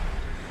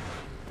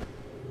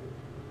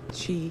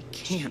 she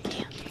can't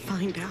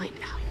find out.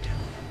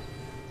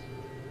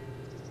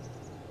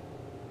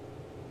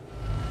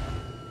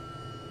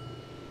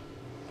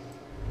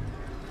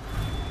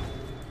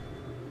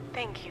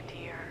 Thank you,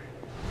 dear.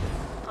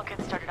 I'll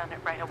get started on it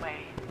right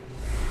away.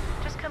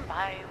 Just come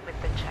by with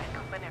the check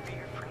whenever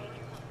you're free.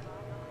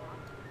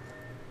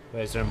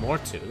 Wait, is there more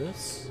to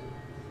this?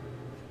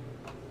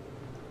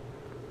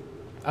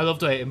 I love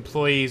the way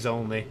employees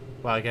only.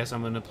 Well, I guess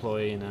I'm an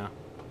employee now.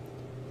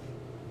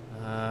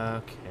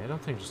 Okay, I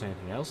don't think there's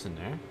anything else in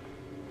there.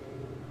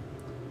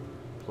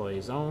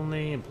 Employees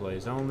only,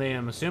 employees only.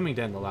 I'm assuming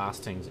then the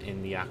last thing's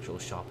in the actual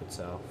shop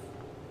itself.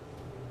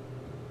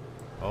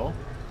 Oh?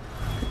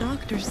 The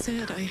doctor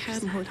said I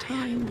had more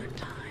time,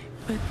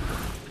 but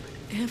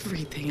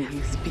everything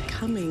is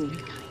becoming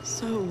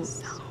so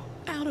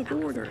out of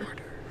order.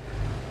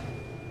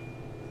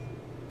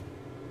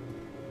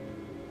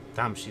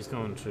 Damn, she's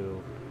going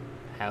through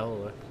hell.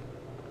 Like.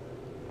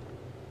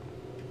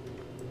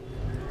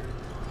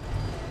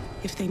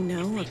 If they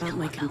know about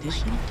my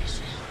condition,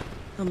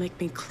 they'll make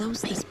me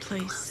close this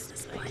place.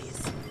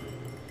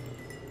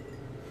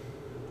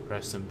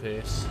 Rest in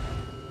peace.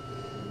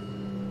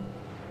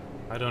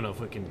 I don't know if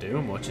we can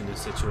do much in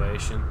this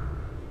situation.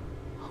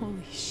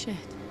 Holy shit.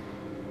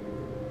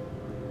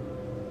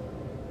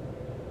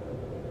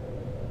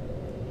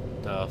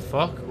 The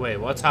fuck? Wait,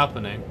 what's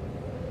happening?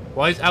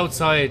 Why is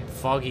outside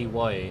foggy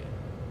white?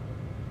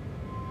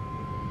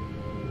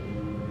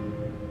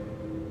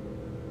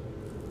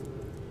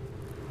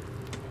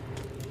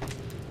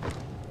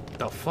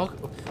 The fuck?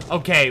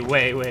 Okay,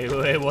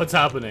 wait, what's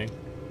happening?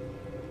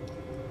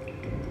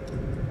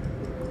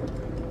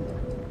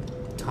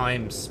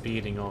 Time's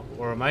speeding up.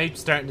 Or am I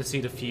starting to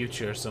see the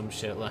future or some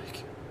shit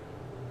like?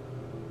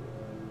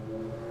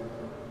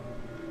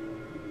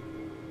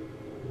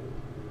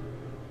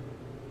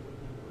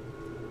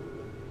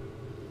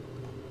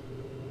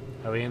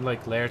 Are we in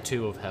like layer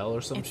 2 of hell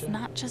or some shit? It's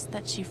not just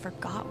that she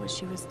forgot what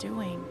she was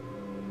doing.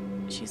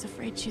 She's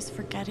afraid she's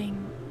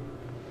forgetting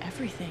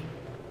everything.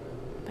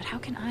 But how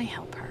can I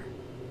help her?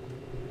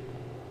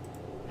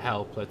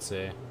 Help, let's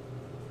say.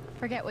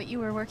 Forget what you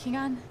were working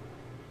on?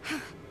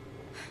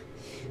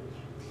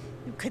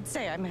 You could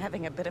say I'm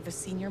having a bit of a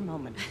senior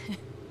moment.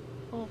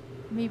 Well,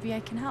 maybe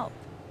I can help.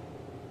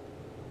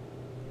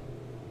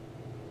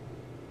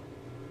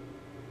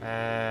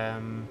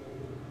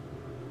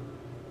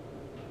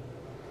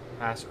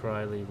 Ask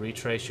Riley,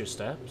 retrace your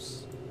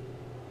steps.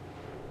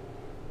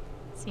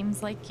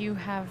 Seems like you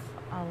have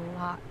a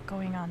lot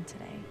going on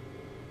today.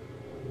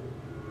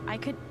 I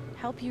could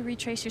help you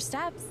retrace your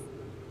steps.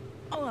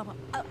 Oh,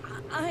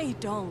 I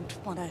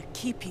don't want to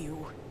keep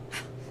you.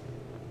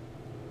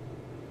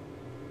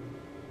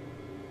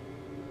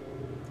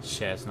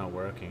 Shit, it's not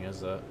working,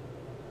 is it?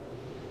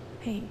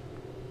 Hey.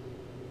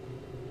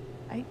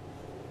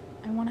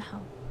 I want to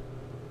help.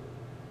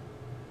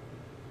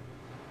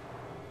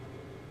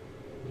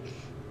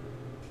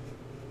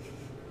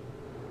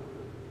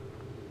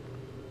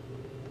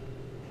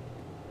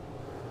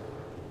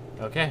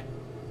 Okay.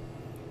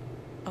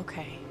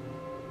 Okay.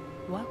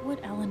 What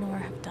would Eleanor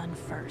have done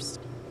first?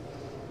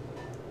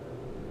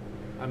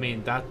 I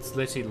mean, that's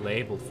literally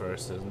labeled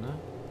first, isn't it?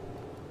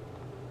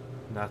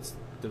 That's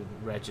the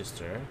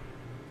register.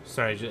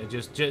 Sorry,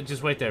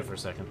 just wait there for a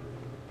second.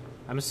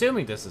 I'm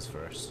assuming this is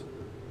first.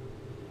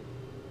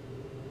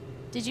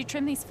 Did you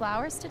trim these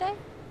flowers today?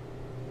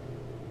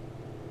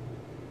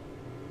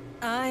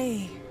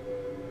 I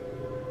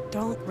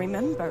don't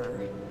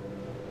remember.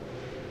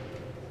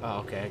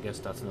 Oh, okay, I guess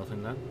that's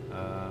nothing then.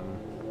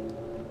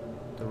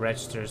 The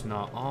register's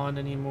not on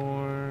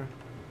anymore.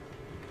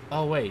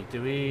 Oh wait,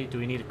 do we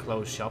need to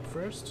close shop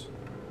first?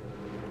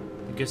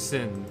 I guess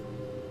in.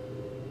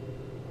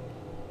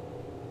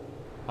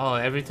 Oh,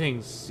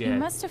 everything's You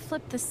must have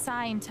flipped the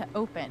sign to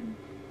open.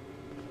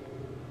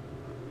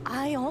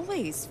 I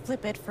always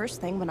flip it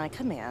first thing when I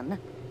come in.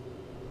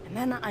 And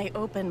then I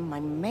open my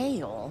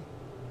mail.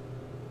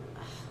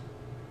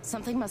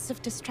 Something must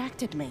have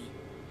distracted me.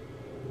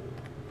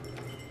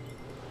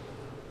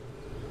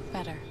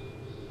 Better.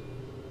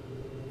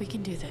 We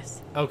can do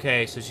this.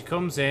 Okay, so she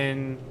comes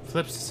in,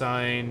 flips the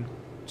sign,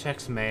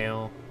 checks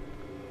mail.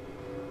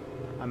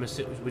 I'm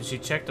assuming, would she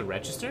check the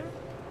register?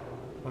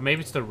 Or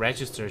maybe it's the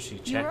register she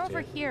checked. You were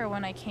over here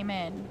when I came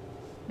in.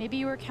 Maybe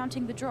you were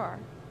counting the drawer.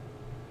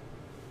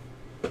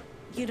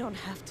 You don't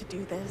have to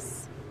do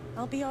this.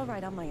 I'll be all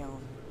right on my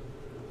own.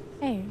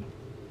 Hey,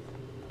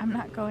 I'm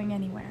not going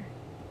anywhere.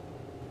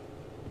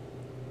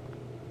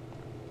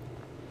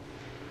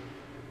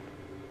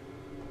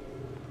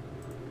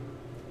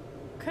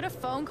 Could a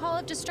phone call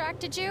have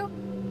distracted you?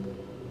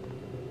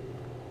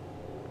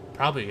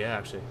 Probably, yeah,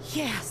 actually.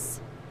 Yes.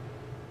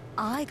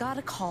 I got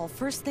a call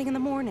first thing in the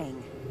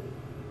morning.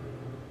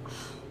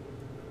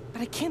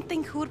 But I can't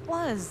think who it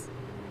was.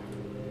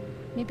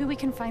 Maybe we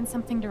can find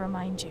something to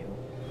remind you.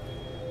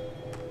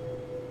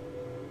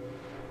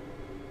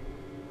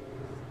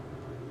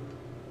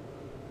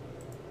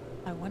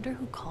 I wonder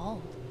who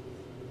called.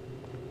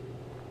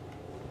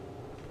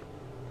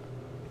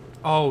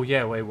 Oh,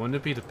 yeah, wait, wouldn't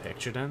it be the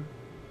picture then?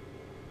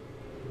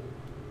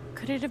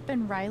 Could it have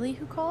been Riley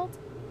who called?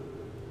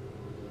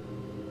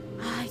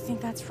 I think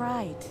that's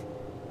right.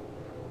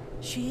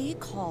 She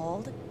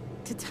called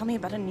to tell me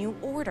about a new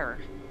order.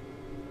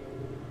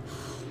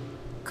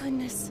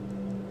 Goodness.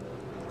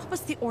 What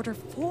was the order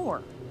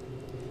for?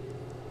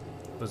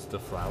 Was it the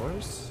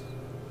flowers?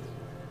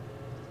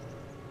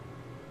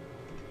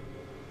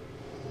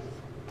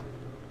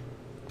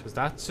 Because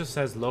that just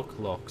says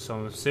look, so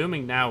I'm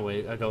assuming now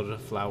I go to the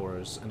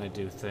flowers and I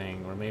do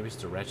thing, or maybe it's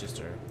the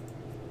register.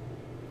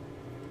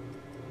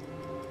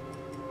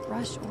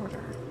 Rush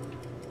order.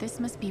 This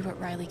must be what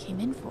Riley came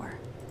in for.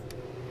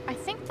 I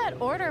think that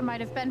order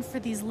might have been for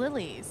these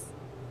lilies.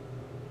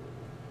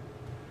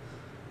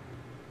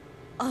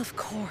 Of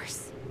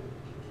course.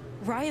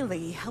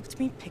 Riley helped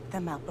me pick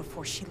them out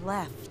before she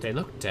left. They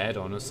look dead,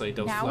 honestly,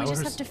 those now flowers. We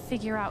just have to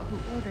figure out who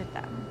ordered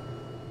them.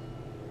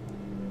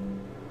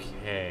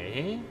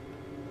 Okay.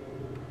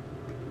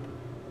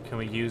 Can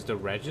we use the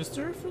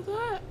register for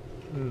that?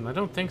 I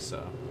don't think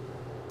so.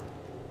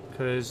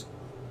 Because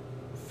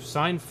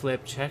sign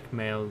flip, check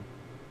mail,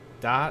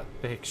 that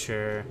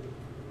picture,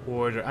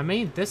 order. I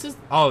mean, this is...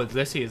 Oh,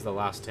 Lissy is the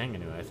last thing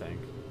anyway, I think.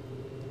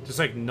 Just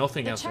like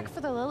nothing else. The check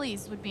for the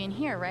lilies would be in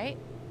here, right?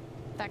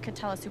 That could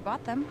tell us who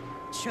bought them.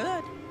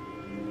 Should.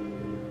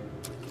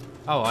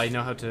 Oh, I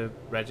know how to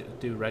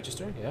do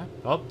register, yeah.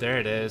 Oh, there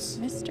it is.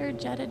 Mr.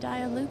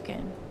 Jedediah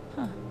Lucan.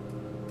 Huh.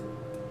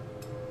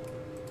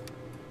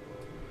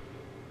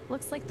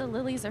 Looks like the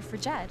lilies are for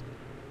Jed.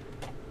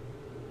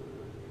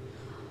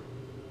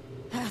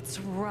 That's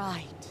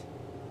right.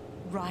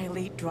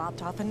 Riley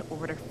dropped off an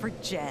order for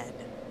Jed.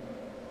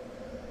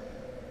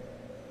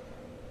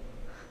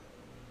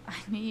 I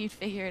knew you'd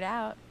figure it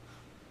out.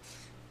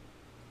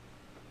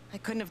 I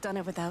couldn't have done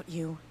it without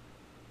you.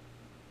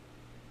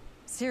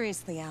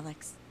 Seriously,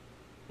 Alex.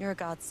 You're a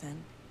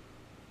godsend.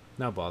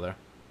 No bother.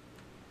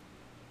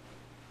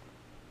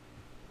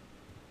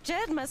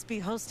 Jed must be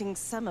hosting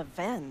some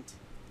event.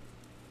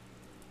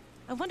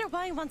 I wonder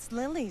why he wants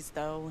lilies,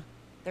 though.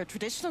 They're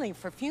traditionally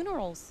for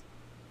funerals.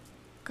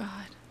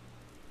 God.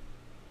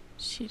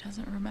 She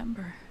doesn't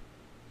remember.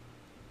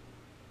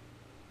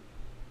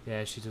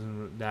 Yeah, she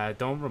doesn't... Nah,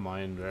 don't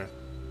remind her.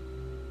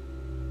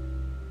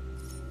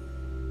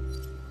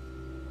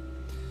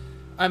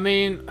 I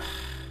mean...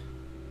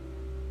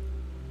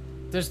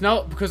 There's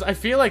no... Because I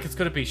feel like it's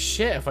gonna be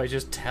shit if I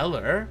just tell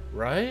her,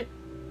 right?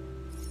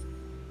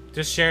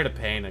 Just share the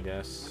pain, I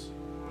guess.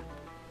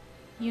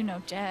 You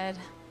know Jed.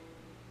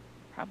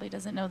 Probably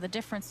doesn't know the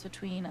difference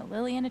between a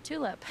lily and a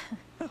tulip.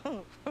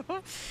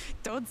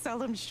 Don't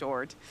sell him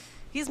short.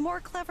 He's more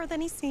clever than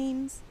he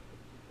seems.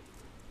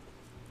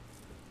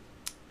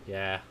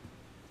 Yeah.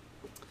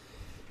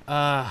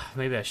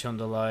 Maybe I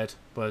shouldn't have lied,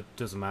 but it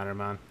doesn't matter,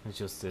 man. It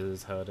just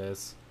is how it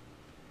is.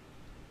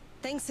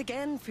 Thanks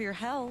again for your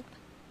help.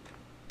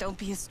 Don't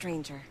be a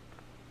stranger.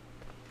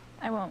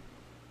 I won't.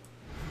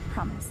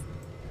 Promise.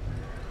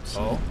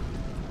 Oh?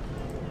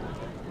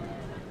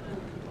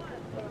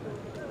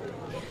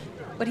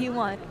 What do you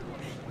want?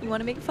 You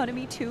want to make fun of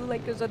me too,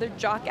 like those other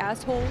jock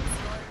assholes?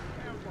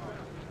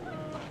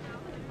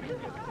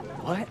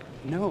 What?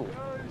 No.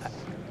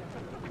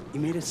 You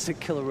made a sick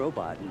killer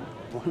robot and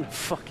won a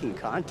fucking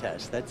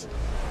contest. That's...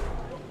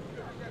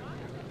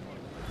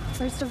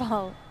 First of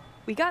all,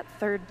 we got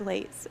 3rd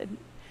place, and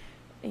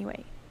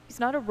anyway, he's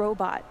not a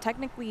robot.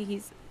 Technically,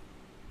 he's...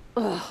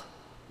 Ugh,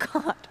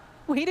 God.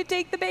 Way to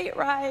take the bait,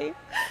 Rye.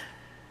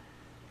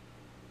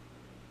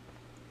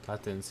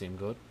 That didn't seem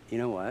good. You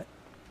know what?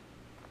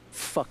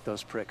 Fuck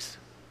those pricks.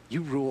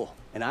 You rule.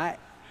 And I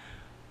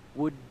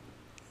would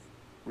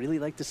really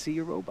like to see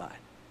your robot.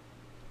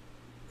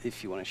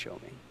 If you want to show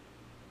me.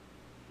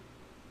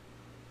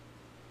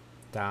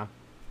 Damn.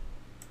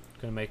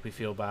 Gonna make me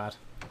feel bad.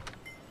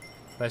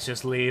 Let's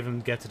just leave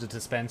and get to the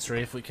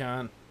dispensary if we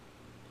can.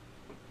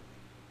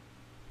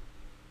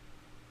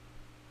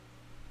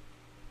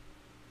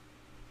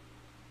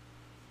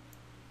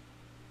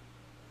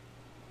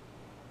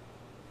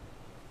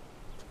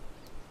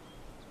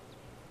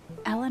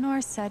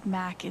 Eleanor said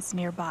Mac is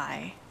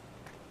nearby.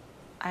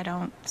 I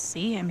don't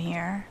see him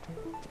here.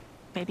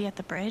 Maybe at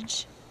the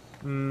bridge?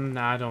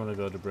 Nah, I don't want to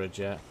go to the bridge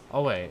yet.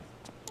 Oh, wait.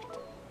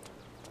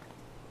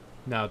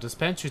 No,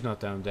 dispensary's not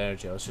down there,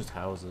 Joe. It's just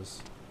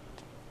houses.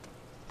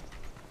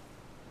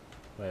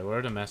 Wait, where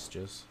are the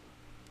messages?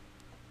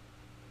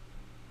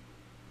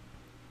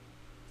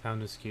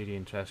 Found this cutie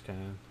in trash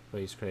can.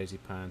 Weighs crazy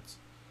pants.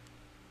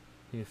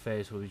 New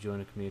face will be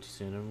joining the community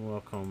soon. Everyone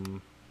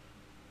welcome.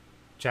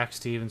 Jack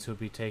Stevens will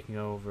be taking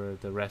over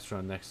the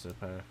restaurant next to the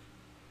park.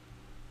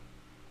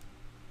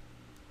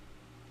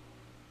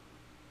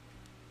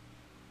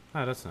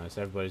 Ah, that's nice.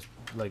 Everybody's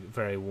like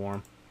very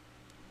warm.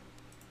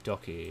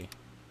 Ducky.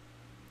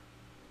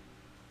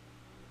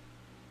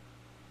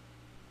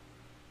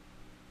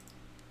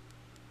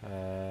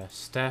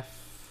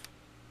 Steph.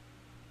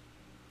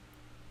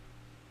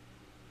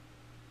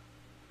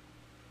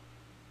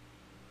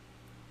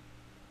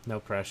 No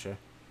pressure.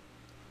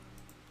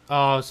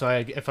 Oh, so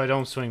if I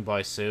don't swing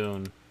by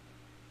soon.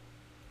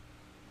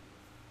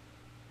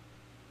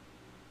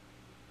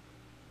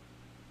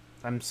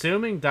 I'm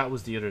assuming that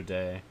was the other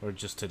day, or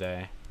just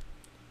today.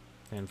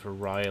 And for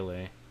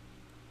Riley.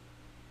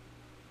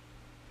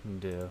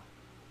 Do.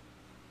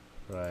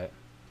 Right.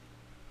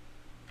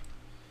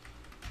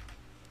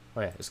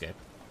 Oh yeah, escape.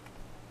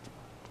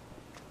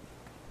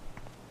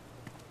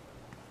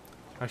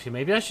 Actually,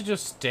 maybe I should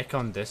just stick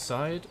on this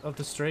side of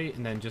the street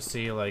and then just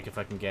see like if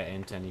I can get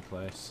into any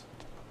place.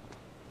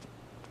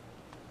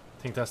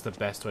 I think that's the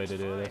best way to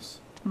do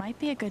this. Might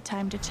be a good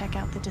time to check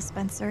out the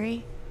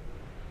dispensary.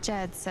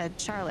 Jed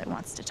said Charlotte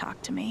wants to talk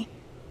to me.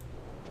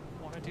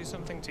 Want to do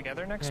something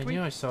together next Yeah, I week?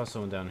 knew I saw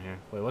someone down here.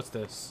 Wait, what's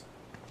this?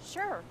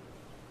 Sure.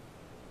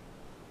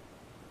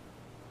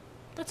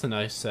 That's a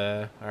nice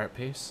art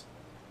piece.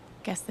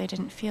 Guess they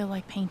didn't feel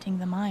like painting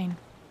the mine.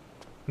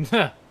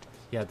 You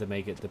had to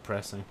make it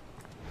depressing.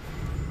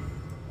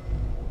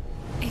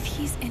 If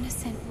he's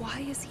innocent, why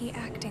is he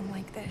acting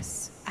like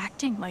this?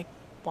 Acting like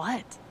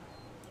what?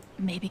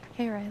 Maybe.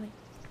 Hey, Riley.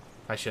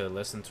 I should have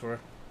listened to her.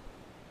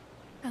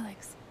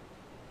 Alex.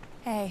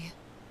 Hey.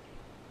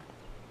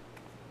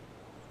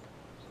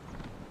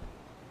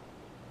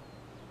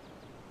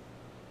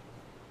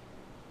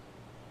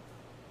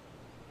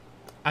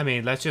 I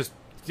mean, let's just...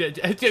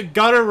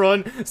 Gotta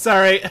run!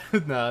 Sorry!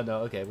 No,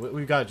 okay.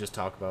 We gotta just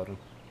talk about him.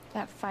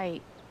 That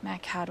fight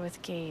Mac had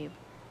with Gabe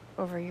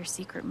over your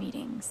secret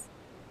meetings.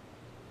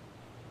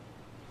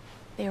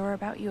 They were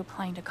about you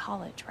applying to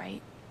college,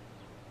 right?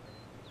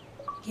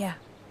 Yeah.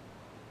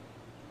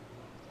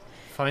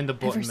 Find the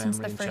button Ever since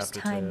memory the in first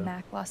chapter time 2.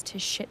 Mac lost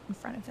his shit in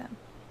front of them,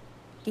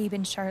 Gabe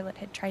and Charlotte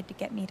had tried to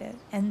get me to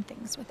end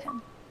things with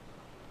him.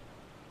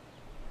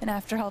 And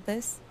after all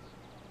this,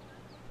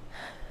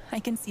 I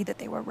can see that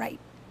they were right.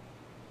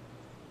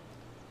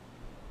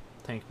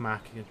 Think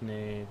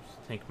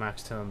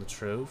Mac's telling the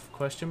truth?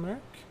 Question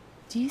mark?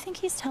 Do you think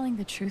he's telling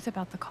the truth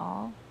about the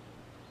call?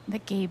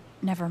 That Gabe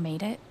never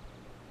made it?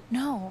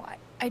 No,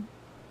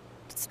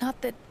 it's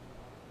not that...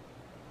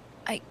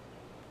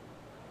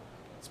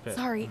 It's a bit,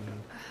 Sorry.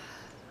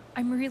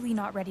 I'm really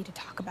not ready to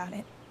talk about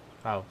it.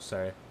 Oh,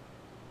 sorry.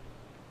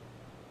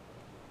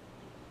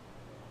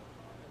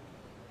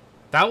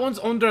 That one's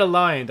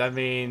underlined. I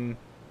mean,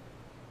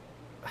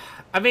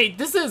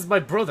 this is my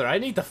brother. I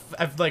need to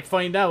like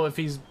find out if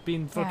he's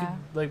been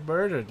fucking like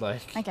murdered.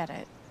 Like, I get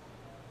it.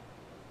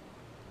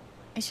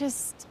 It's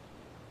just,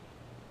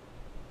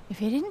 if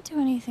he didn't do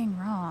anything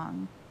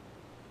wrong,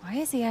 why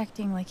is he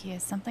acting like he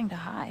has something to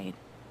hide?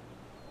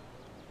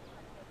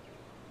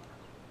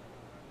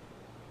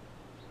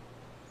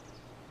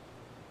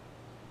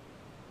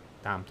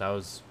 Damn, that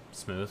was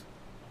smooth.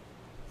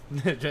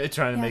 Trying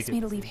to He make asked it.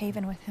 me to leave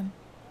Haven with him.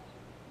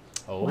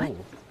 Oh. What?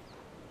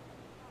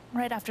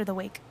 Right after the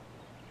wake.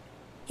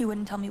 He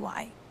wouldn't tell me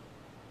why.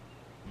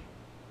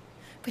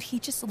 But he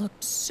just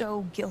looked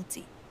so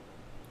guilty.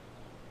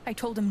 I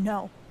told him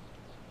no,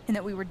 and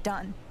that we were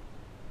done.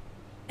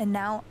 And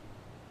now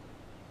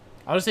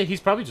I would say he's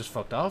probably just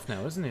fucked off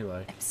now, isn't he?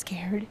 Like, I'm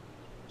scared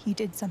he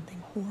did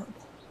something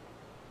horrible.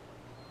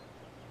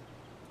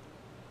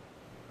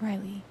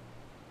 Riley,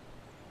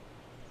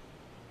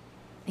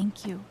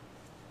 thank you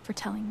for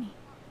telling me.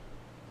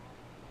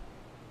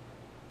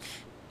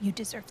 You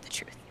deserve the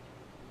truth.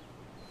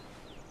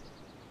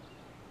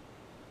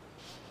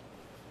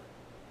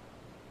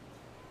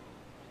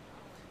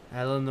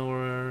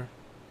 Eleanor,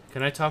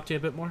 can I talk to you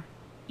a bit more?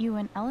 You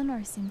and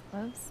Eleanor seem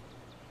close.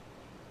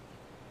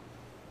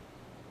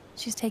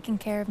 She's taken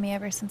care of me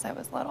ever since I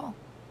was little.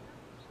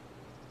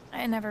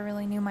 I never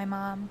really knew my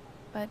mom,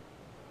 but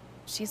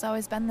she's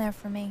always been there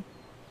for me.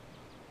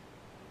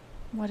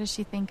 What does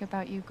she think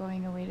about you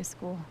going away to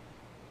school?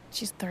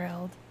 She's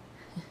thrilled.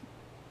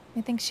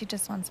 I think she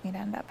just wants me to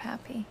end up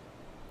happy.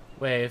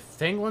 Wait, if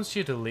Thing wants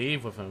you to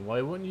leave with him,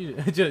 why wouldn't you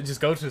just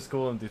go to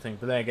school and do things?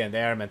 But then again,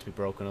 they are meant to be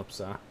broken up,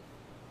 so...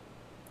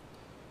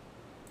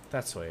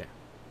 That's sweet.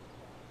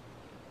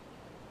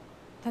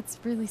 That's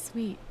really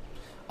sweet.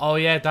 Oh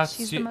yeah, that's...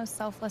 She's the most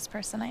selfless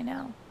person I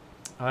know.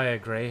 Oh yeah,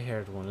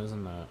 grey-haired one,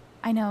 isn't that?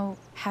 I know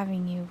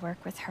having you work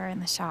with her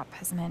in the shop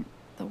has meant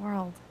the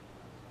world.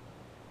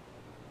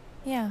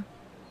 Yeah.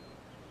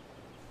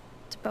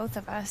 To both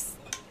of us.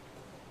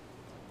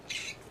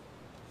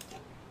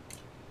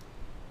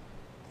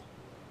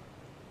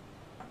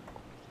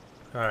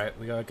 Alright,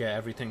 we gotta get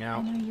everything out.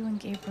 I know you and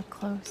Gabe were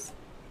close.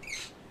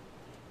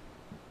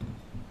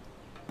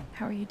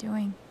 How are you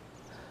doing?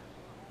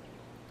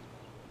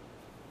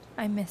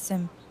 I miss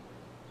him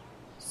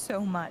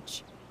so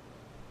much.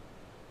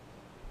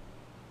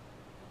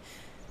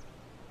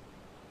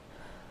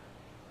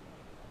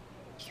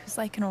 He was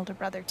like an older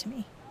brother to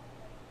me.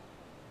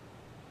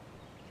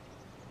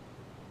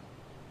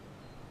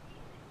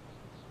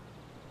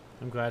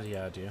 I'm glad he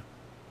had you.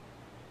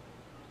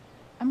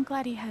 I'm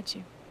glad he had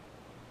you.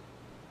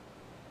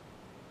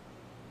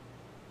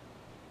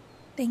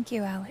 Thank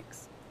you,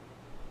 Alex.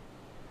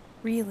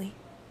 Really.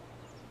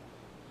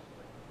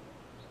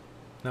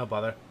 No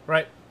bother.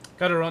 Right,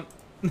 gotta run.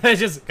 I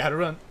just gotta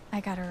run. I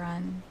gotta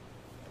run.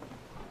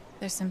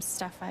 There's some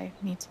stuff I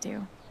need to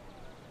do.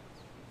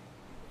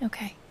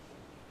 Okay.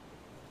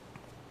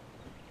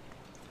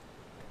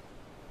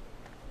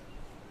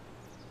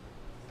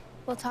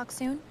 We'll talk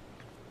soon?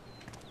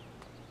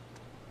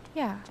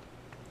 Yeah,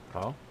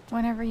 Paw?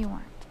 whenever you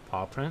want.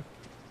 Paw print?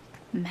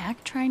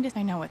 Mac trying to...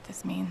 I know what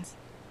this means.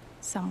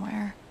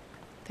 Somewhere,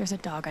 there's a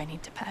dog I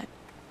need to pet.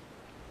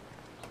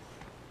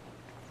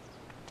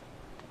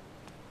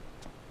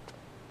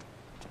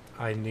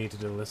 I needed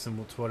to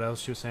listen to what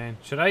else she was saying.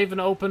 Should I even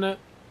open it?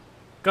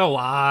 Go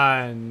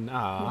on.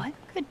 Aw. What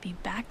could be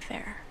back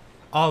there?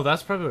 Oh,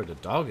 that's probably where the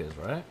dog is,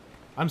 right?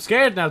 I'm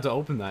scared now to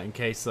open that in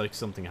case, like,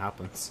 something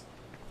happens.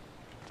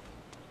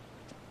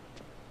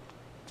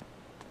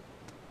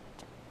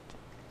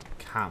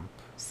 Camp.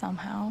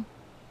 Somehow,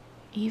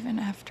 even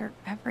after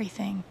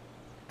everything,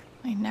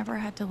 I never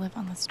had to live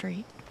on the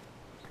street.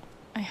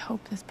 I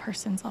hope this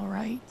person's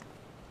alright.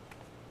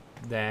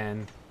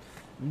 Then...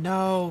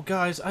 No,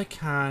 guys, I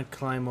can't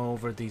climb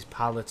over these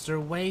pallets. They're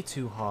way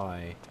too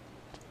high.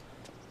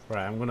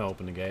 Right, I'm gonna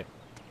open the gate.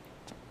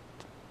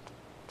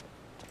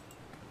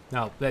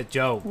 No, let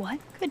Joe. What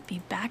could be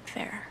back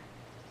there?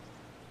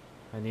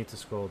 I need to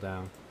scroll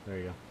down. There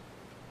you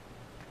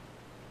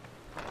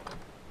go.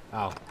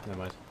 Oh, never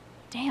mind.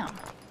 Damn.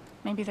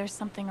 Maybe there's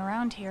something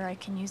around here I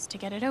can use to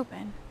get it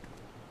open.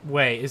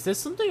 Wait, is this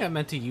something I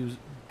meant to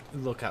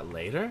look at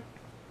later?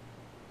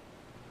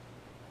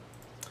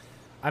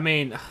 I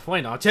mean,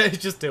 why not?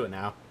 Just do it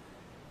now.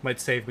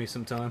 Might save me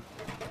some time.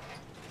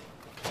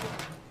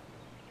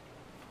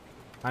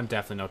 I'm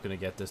definitely not going to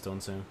get this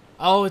done soon.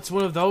 Oh, it's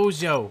one of those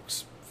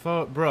jokes.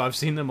 Bro, I've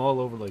seen them all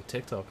over, like,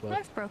 TikTok. Like.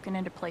 I've broken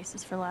into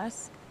places for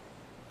less.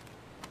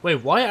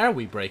 Wait, why are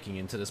we breaking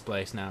into this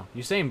place now?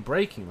 You're saying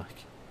breaking,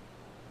 like...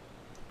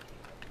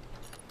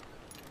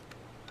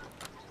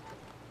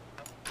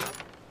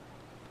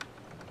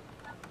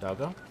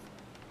 Doggo?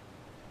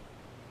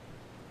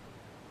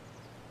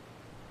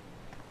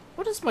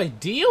 What is my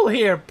deal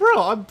here?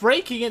 Bro, I'm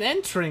breaking and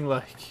entering,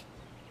 like...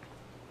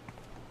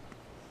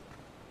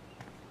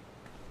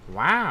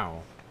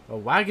 Wow. A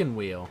wagon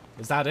wheel.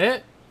 Is that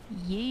it?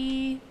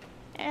 Yee.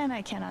 And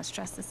I cannot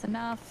stress this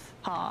enough.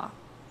 Paw.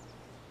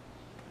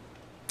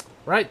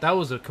 Right, that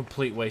was a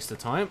complete waste of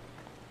time.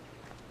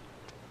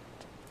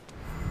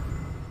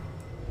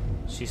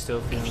 She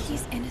still feels... If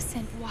he's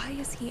innocent, why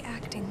is he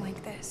acting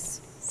like this?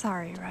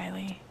 Sorry,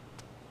 Riley.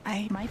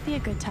 I might be a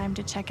good time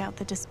to check out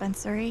the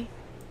dispensary.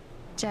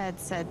 Jed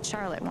said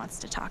Charlotte wants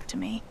to talk to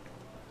me.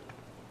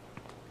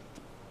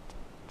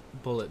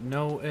 Bullet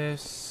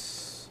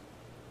notice.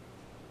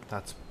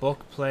 That's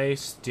book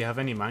place. Do you have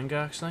any manga,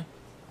 actually?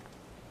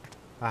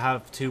 I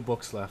have 2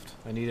 books left.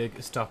 I need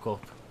to stock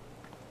up.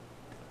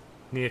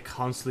 Need to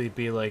constantly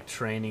be, like,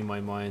 training my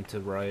mind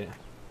to write.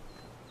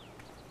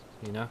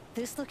 You know?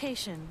 This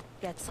location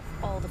gets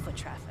all the foot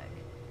traffic.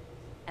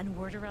 And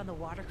word around the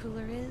water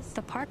cooler is...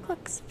 The park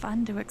looks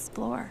fun to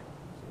explore.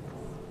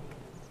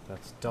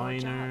 That's more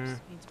jobs diner.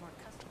 means more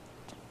customers.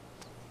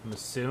 I'm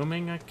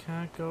assuming I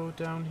can't go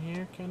down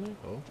here, can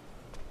I? Oh.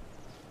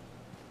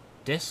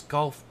 Disc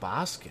golf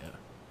basket.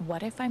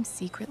 What if I'm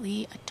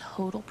secretly a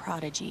total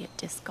prodigy at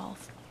disc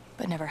golf,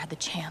 but never had the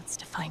chance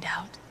to find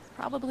out?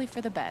 Probably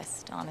for the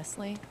best,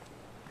 honestly.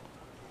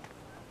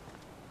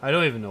 I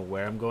don't even know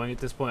where I'm going at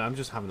this point. I'm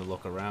just having a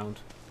look around.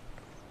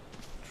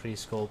 Tree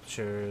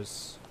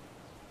sculptures.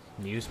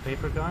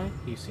 Newspaper guy?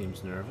 He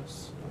seems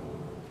nervous.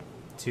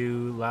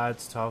 Two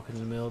lads talking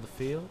in the middle of the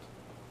field.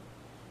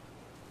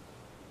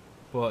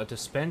 But a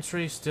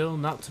dispensary still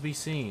not to be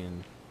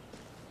seen.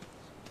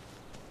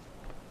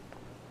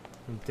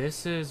 And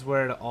this is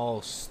where it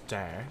all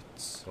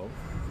starts. Oh.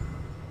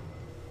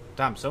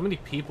 Damn, so many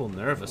people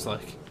nervous,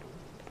 like.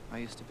 I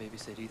used to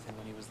babysit Ethan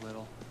when he was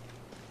little.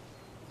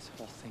 This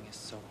whole thing is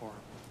so horrible.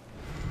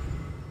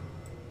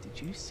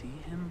 Did you see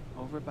him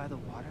over by the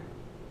water?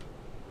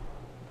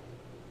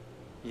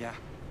 Yeah,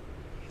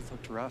 he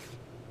looked rough.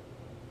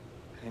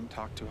 I didn't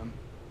talk to him.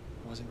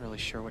 I wasn't really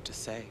sure what to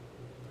say.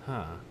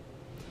 Huh.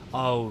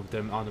 Oh,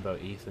 they're on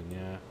about Ethan,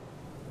 yeah.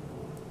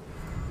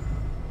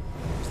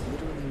 There's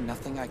literally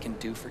nothing I can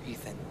do for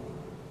Ethan.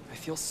 I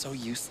feel so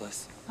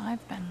useless.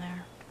 I've been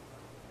there.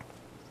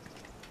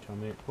 Tell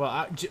me.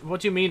 Well,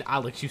 what do you mean,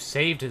 Alex? You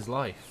saved his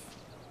life.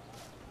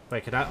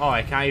 Wait, can I? Oh,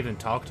 I can't even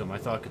talk to him. I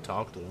thought I could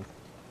talk to him.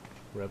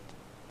 Rip.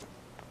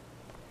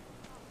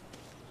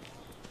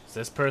 Is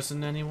this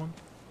person anyone?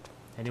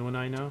 Anyone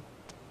I know?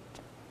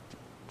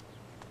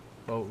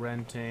 Boat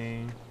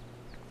renting.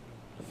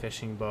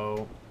 Fishing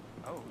boat.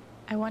 Oh.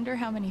 I wonder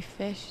how many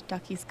fish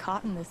Ducky's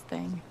caught in this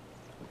thing.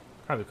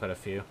 Probably quite a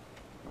few.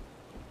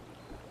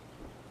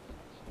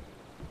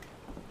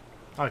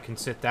 I can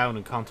sit down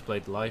and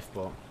contemplate life,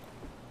 but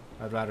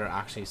I'd rather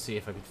actually see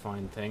if I could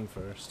find Thing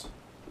first.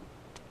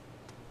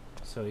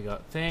 So we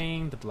got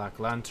Thing, the Black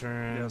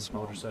Lantern, Yes,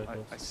 Mom,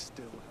 motorcycles. I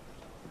still have.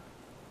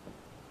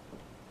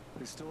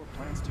 They still have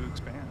plans to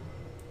expand.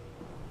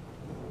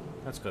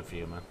 That's good for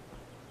you,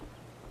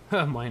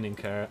 man. Mining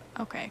carrot.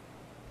 Okay.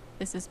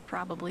 This is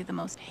probably the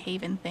most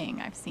Haven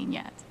thing I've seen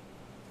yet.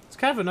 It's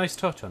kind of a nice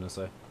touch,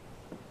 honestly.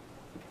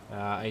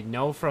 I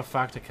know for a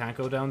fact I can't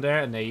go down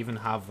there, and they even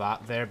have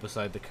that there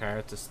beside the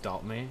car to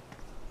stop me.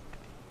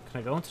 Can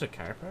I go into the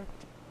car park?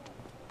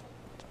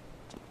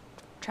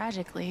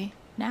 Tragically,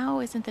 now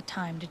isn't the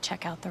time to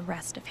check out the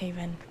rest of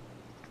Haven.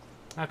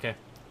 Okay.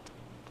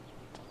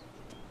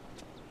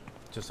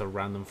 Just a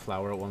random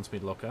flower it wants me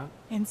to look at.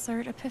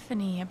 Insert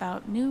epiphany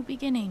about new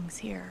beginnings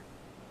here.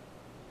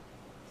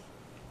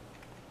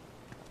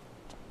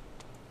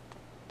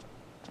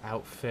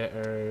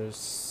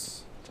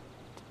 Outfitters.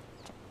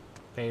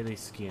 Bailey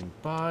ski and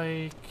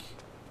bike.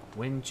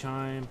 Wind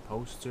chime.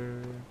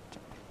 Poster.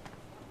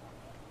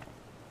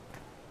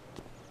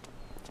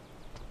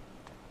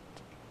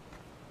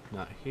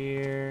 Not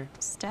here.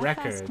 Steph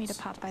Records. asked me to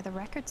pop by the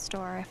record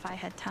store if I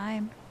had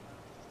time.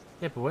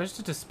 Yeah, but where's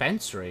the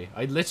dispensary?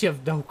 I literally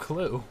have no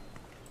clue.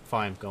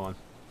 Fine, go on.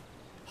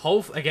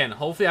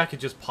 Hopefully I could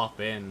just pop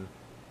in.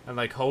 And,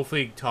 like,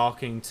 hopefully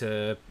talking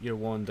to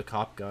the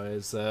cop guy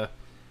is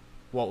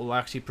what will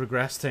actually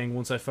progress thing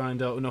once I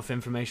find out enough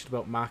information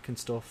about Mac and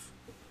stuff.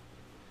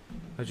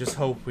 I just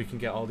hope we can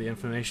get all the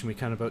information we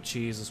can about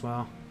Cheese as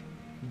well.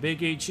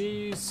 Biggie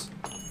Cheese!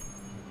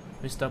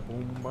 Mr.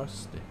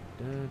 Bombastic.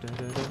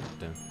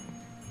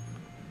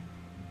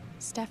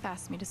 Steph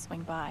asked me to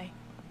swing by.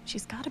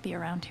 She's got to be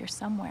around here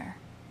somewhere.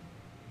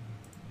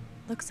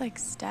 Looks like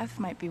Steph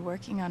might be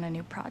working on a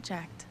new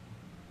project.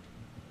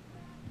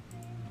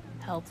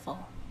 Helpful.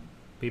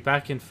 Be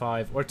back in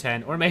 5 or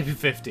 10 or maybe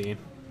 15.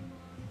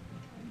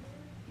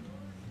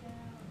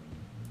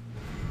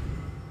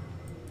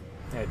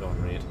 Yeah, go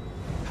and read.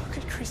 How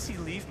could Chrissy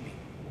leave me?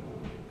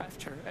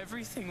 After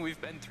everything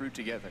we've been through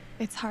together.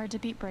 It's hard to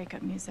beat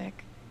breakup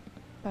music,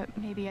 but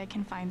maybe I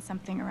can find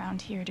something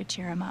around here to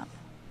cheer him up.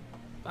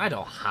 I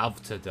don't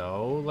have to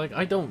though. Like,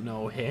 I don't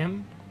know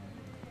him.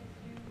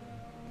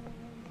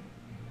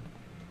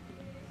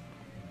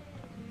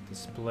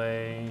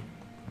 Display.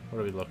 What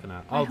are we looking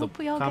at? I Oh, hope the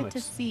we all comics.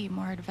 get to see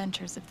more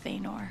adventures of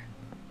Thanor.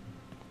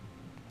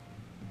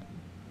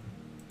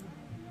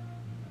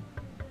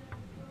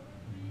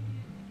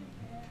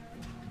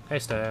 Hey,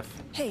 Steph.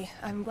 Hey,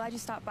 I'm glad you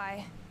stopped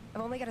by.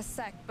 I've only got a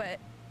sec, but...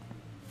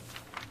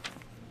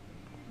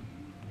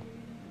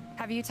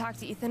 Have you talked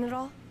to Ethan at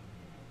all?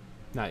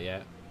 Not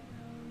yet.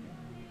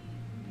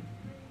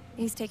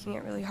 He's taking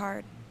it really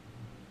hard.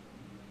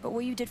 But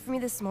what you did for me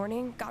this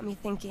morning got me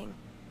thinking.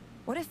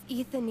 What if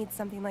Ethan needs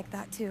something like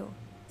that too?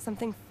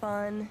 Something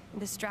fun and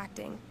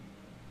distracting.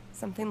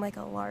 Something like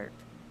a LARP.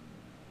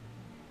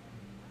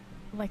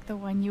 Like the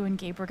one you and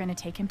Gabe were gonna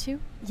take him to?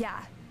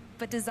 Yeah,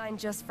 but designed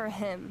just for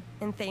him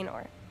and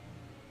Thanor.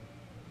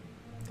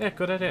 Yeah,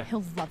 good idea.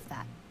 He'll love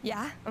that.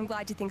 Yeah, I'm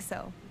glad you think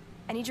so.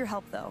 I need your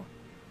help though.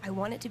 I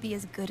want it to be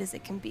as good as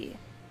it can be.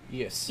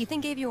 Yes.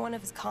 Ethan gave you one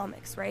of his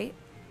comics, right?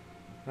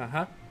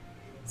 Uh-huh.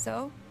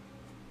 So,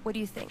 What do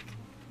you think?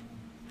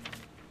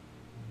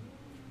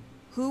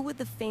 Who would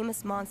the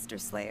famous monster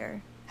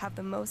slayer have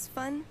the most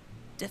fun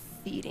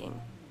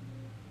defeating?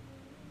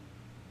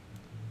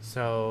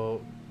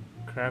 So,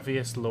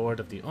 Kravius, Lord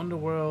of the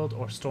Underworld,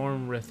 or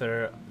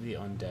Stormrither, the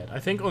Undead. I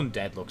think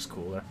Undead looks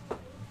cooler.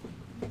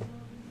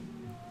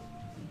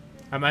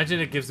 Imagine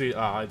it gives me...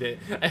 Oh, it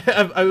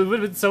would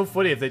have been so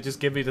funny if they just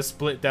give me the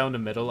split down the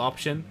middle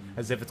option,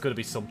 as if it's going to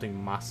be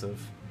something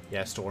massive.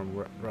 Yeah,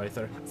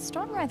 Stormrither.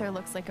 Stormrither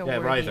looks like a Yeah,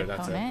 worthy Ryther,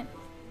 that's it. opponent.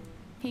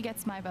 He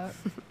gets my vote.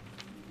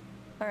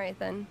 All right,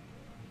 then.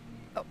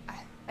 Oh,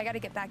 I gotta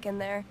get back in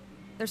there.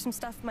 There's some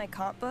stuff in my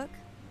comp book.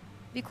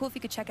 Be cool if you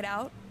could check it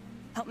out.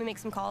 Help me make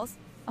some calls.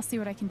 I'll see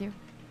what I can do.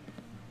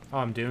 Oh,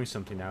 I'm doing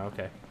something now.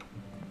 Okay.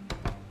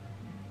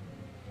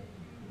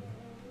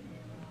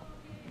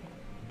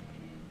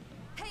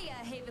 Hey,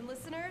 Haven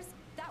listeners.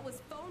 That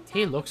was Phone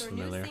He Tap looks with their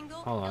new familiar.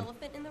 single, Hold on.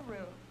 Elephant in the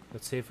Room.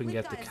 Let's see if we can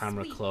We've get the got a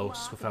camera sweet close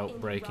block of without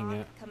indie breaking rock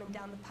it. coming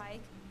down the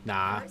pike.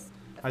 Nah. First,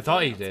 a I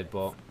thought he few did,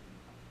 but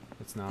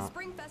it's The not.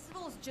 Spring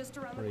Festival is just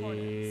around the corner.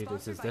 Read,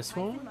 Sponsored is by this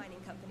Typhon one? Mining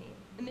Company.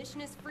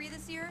 Admission is free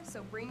this year,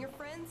 so bring your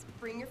friends,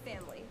 bring your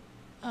family.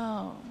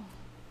 Oh.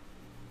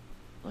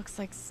 Looks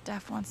like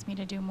Steph wants me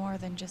to do more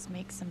than just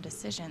make some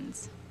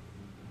decisions.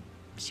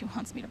 She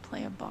wants me to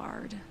play a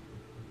bard.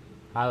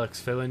 Alex,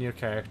 fill in your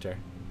character.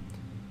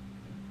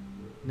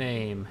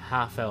 Name,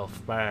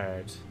 half-elf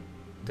bard.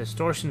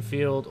 Distortion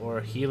field or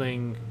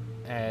healing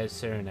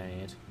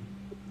serenade.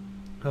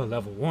 Oh,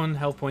 level 1,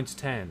 health points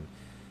 10.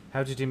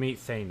 How did you meet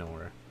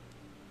Thanor?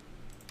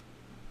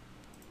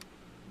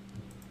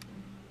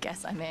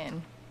 Guess I'm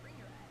in.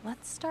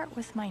 Let's start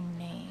with my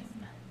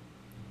name.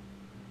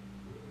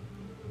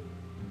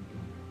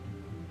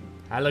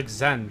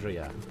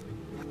 Alexandria.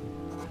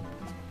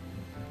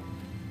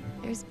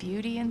 There's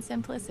beauty in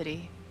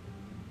simplicity.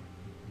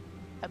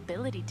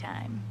 Ability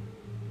time.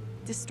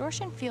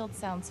 Distortion field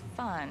sounds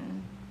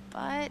fun,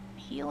 but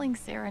healing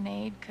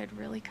serenade could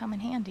really come in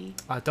handy.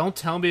 Don't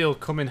tell me it'll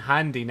come in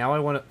handy. Now I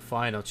want it.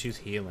 Fine, I'll choose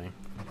healing.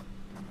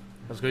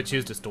 I was going to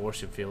choose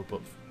distortion field,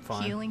 but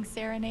fine. Healing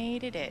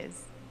serenade it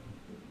is.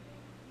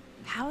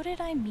 How did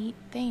I meet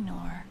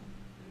Thanor?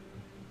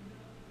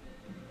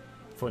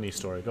 Funny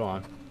story, go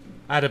on.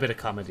 Add a bit of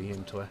comedy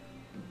into it.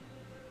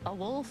 A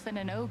wolf and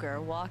an ogre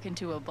walk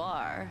into a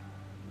bar.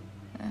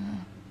 Oh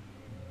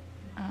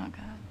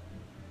god.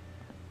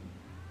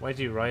 Why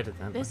do you write it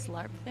then? This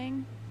LARP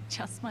thing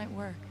just might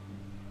work.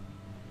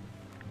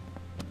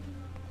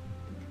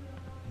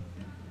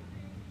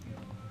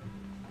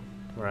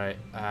 Right,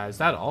 is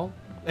that all?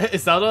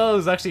 Is that all I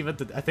was actually meant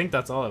to... I think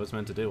that's all I was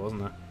meant to do,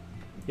 wasn't it?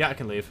 Yeah, I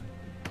can leave.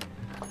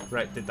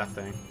 Right, did that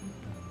thing.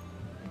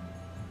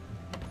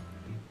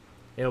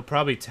 It'll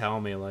probably tell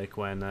me, like,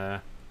 when,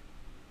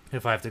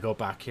 if I have to go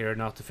back here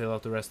not to fill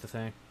out the rest of the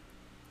thing.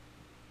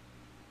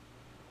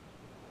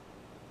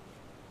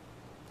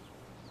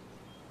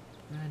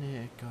 And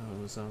it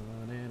goes on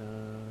and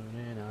on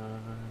and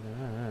on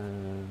and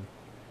on.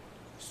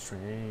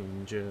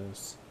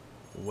 Strangers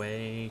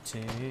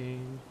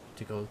waiting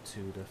to go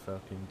to the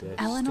fucking ditch.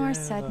 Eleanor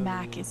said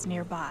Mac is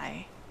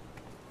nearby.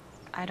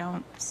 I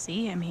don't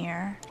see him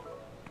here.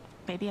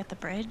 Maybe at the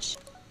bridge?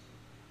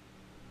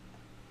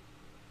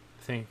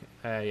 I think,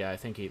 yeah, I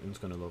think Ethan's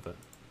gonna love it.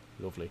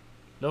 Lovely.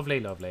 Lovely,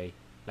 lovely.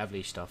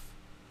 Lovely stuff.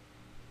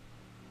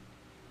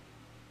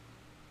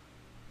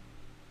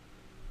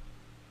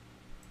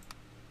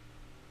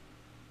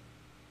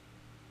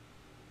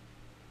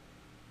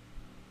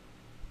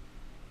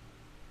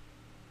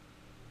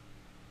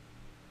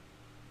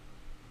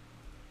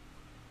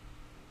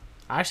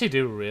 I actually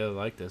do really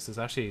like this. It's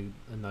actually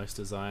a nice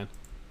design.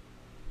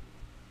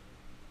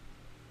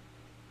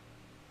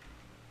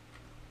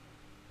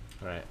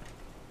 Right.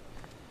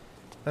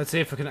 Let's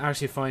see if we can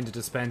actually find a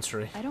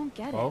dispensary. I don't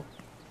get Oh. it.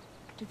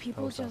 Do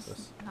people Post just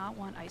office. not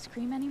want ice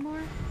cream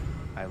anymore?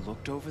 I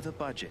looked over the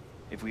budget.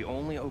 If we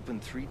only open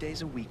 3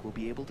 days a week, we'll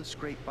be able to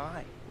scrape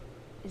by.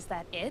 Is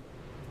that it?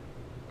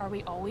 Are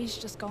we always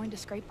just going to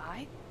scrape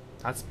by?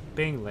 That's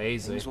being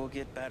lazy. Things will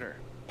get better.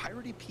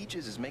 Piratey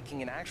Peaches is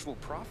making an actual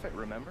profit,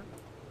 remember?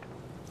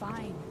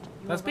 Fine.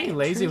 you That's are being right.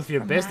 lazy Truth with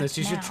your from business. Mac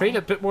You should now. treat it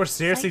a bit more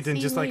seriously than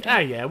Sightsee just like, later. ah,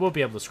 yeah, we'll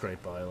be able to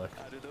scrape by, like.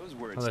 How do those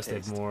words Unless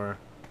taste? they've more.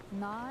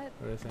 Not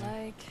What do you think?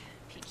 like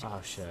peaches. Oh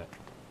shit.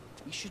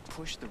 We should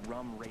push the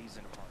rum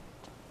raisin hard.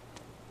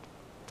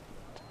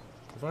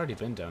 I've already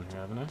been down here,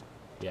 haven't I?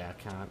 Yeah,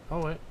 I can't.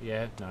 Oh wait,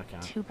 yeah, no, I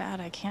can't. Too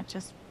bad I can't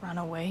just run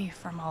away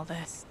from all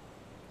this.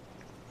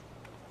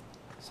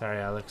 Sorry,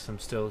 Alex. I'm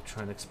still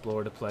trying to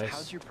explore the place.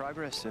 How's your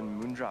progress in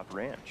Moondrop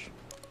Ranch?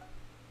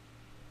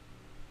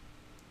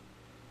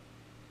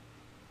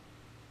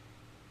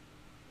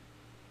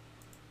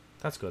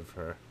 That's good for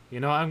her. You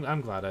know,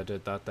 I'm glad I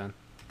did that then.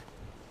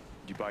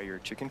 Did you buy your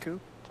chicken coop?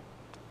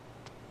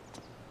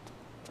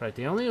 Right,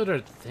 the only other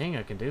thing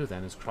I can do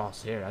then is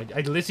cross here.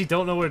 I literally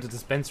don't know where the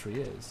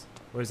dispensary is.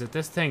 Or is it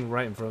this thing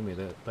right in front of me,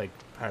 that like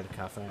part of the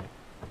cafe?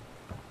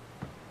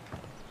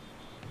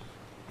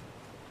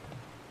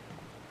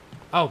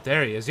 Oh,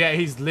 there he is. Yeah,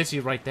 he's literally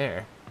right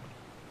there.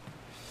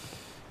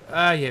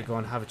 Yeah, go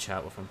on, have a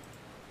chat with him.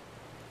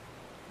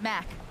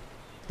 Mac,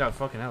 God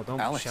fucking hell, don't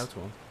Alex. shout to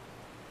him.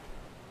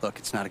 Look,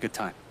 it's not a good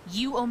time.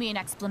 you owe me an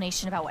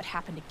explanation about what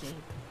happened to Gabe.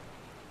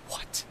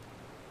 What?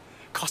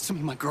 Costing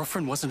me my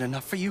girlfriend wasn't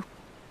enough for you?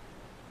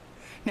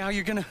 Now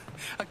you're gonna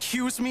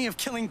accuse me of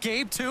killing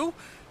Gabe too?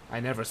 I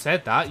never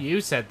said that.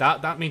 You said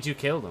that. That means you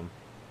killed him.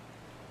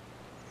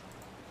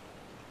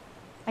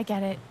 I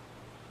get it.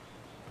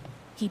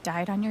 He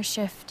died on your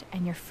shift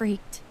and you're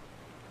freaked.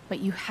 But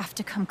you have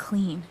to come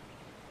clean.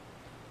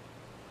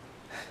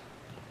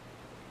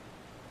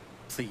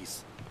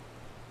 Please.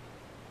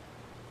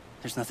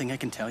 There's nothing I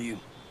can tell you.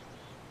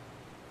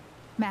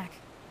 Mac,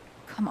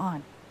 come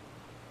on.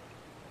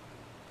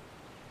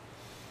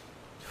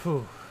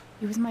 Whew.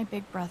 He was my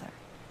big brother.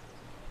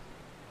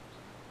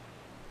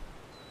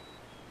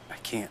 I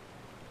can't.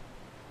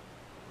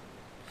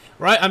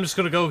 Right, I'm just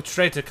gonna go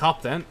straight to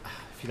cop then,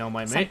 if you don't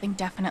mind me. Something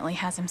definitely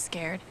has him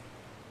scared.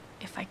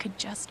 If I could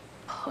just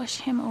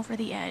push him over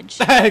the edge.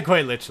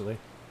 Quite literally.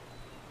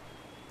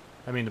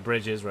 I mean, the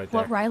bridge is right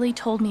there. What Riley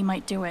told me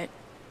might do it.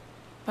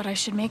 But I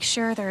should make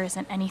sure there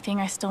isn't anything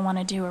I still want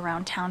to do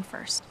around town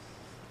first.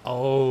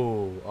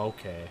 Oh,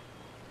 okay.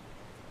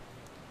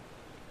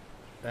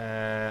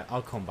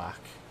 I'll come back.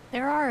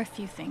 There are a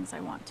few things I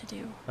want to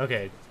do.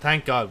 Okay,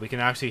 thank God we can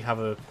actually have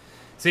a...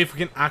 See if we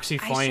can actually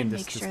I should find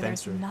this make sure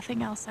dispensary. there's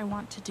nothing else I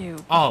want to do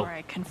Oh. before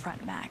I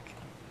confront Mac.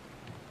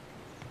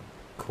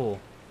 Cool.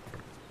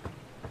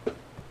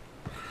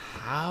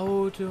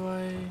 How do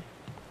I...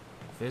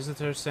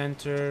 Visitor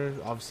center.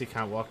 Obviously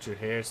can't walk through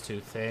here. It's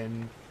too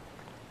thin.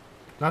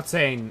 Not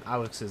saying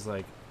Alex is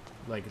like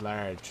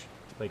large.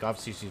 Like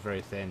obviously she's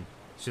very thin.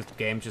 It's just the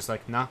game's just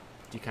like, nah,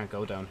 you can't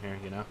go down here,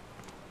 you know?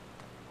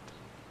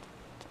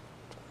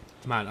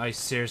 Man, I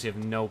seriously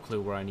have no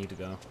clue where I need to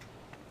go.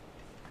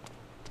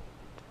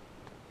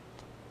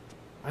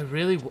 I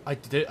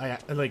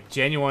like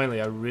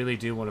genuinely I really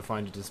do want to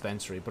find a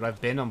dispensary, but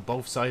I've been on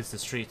both sides of the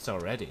streets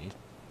already.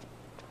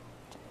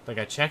 Like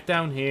I checked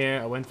down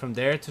here, I went from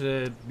there to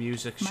the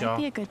music Might shop.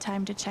 be a good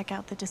time to check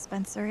out the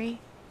dispensary.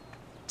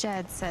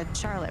 Jed said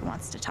Charlotte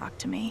wants to talk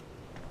to me.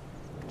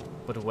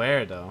 But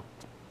where though?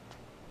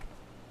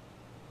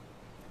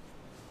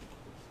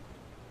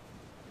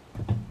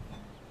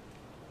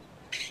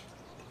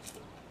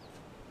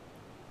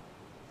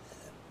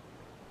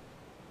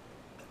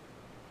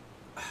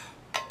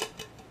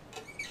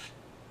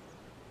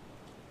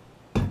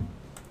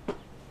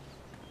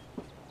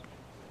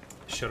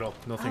 Shut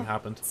up, nothing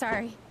happened.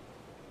 Sorry.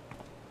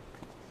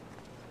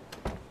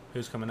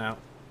 Who's coming out?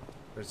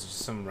 Or is it just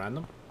some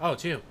random? Oh,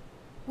 it's you.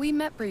 We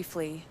met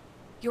briefly.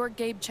 You're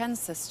Gabe Chen's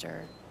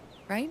sister,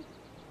 right?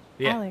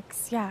 Yeah.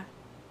 Alex, yeah.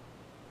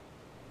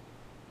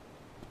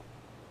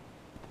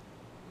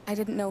 I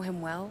didn't know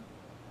him well,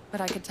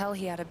 but I could tell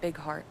he had a big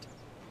heart.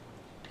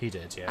 He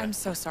did, yeah. I'm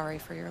so sorry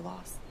for your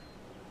loss.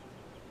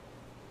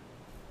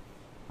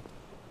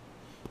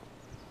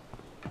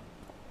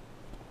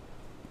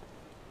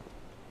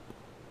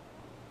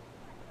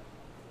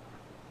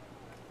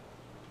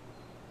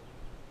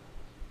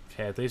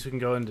 Okay, at least we can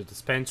go into the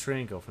dispensary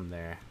and go from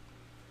there.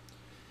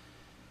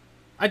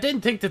 I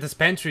didn't think the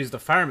dispensary is the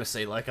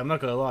pharmacy, like, I'm not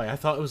gonna lie. I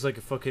thought it was like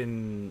a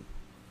fucking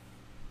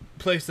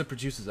place that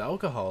produces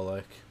alcohol,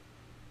 like.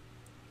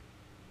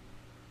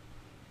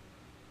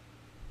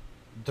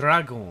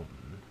 Dragon.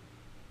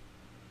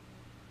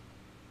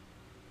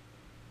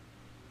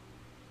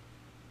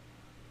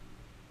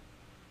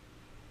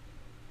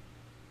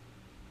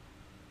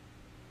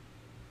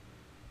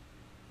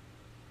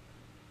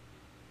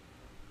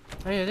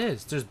 Hey, it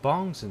is. There's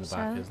bongs in the back,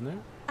 Charlotte? isn't there?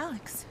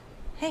 Alex,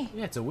 hey.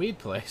 Yeah, it's a weed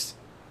place.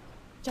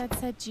 Jed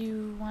said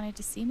you wanted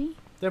to see me?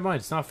 Never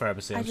mind, it's not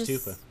pharmacy. I'm I just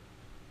stupid.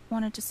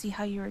 wanted to see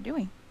how you were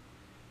doing.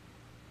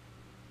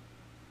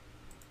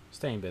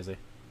 Staying busy.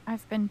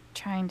 I've been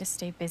trying to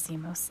stay busy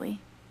mostly.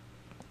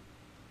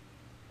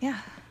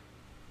 Yeah.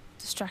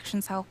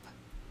 Distractions help.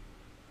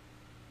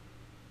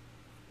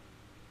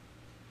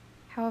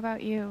 How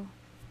about you?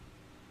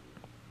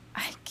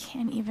 I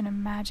can't even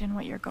imagine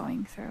what you're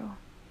going through.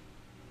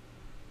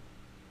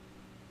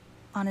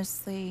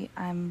 Honestly,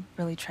 I'm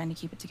really trying to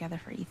keep it together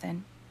for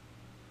Ethan.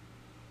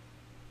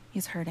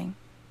 He's hurting.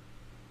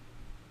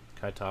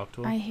 Can I talk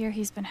to him? I hear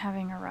he's been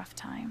having a rough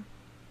time.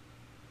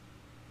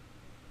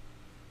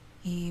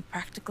 He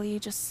practically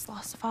just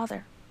lost a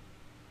father.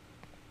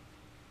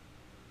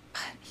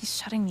 But he's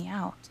shutting me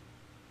out.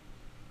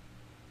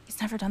 He's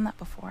never done that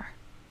before.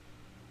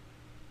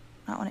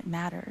 Not when it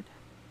mattered.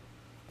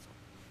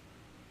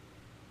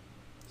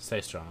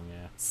 Stay strong,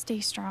 yeah. Stay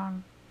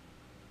strong.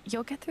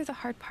 You'll get through the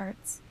hard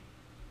parts.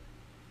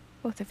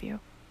 Both of you.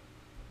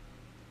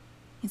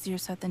 Easier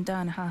said than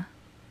done, huh?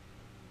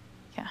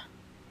 Yeah.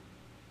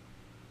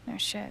 No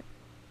shit.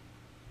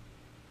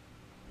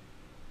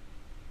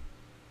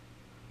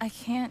 I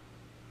can't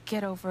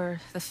get over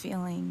the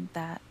feeling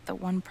that the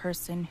one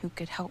person who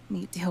could help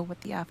me deal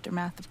with the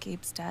aftermath of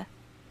Gabe's death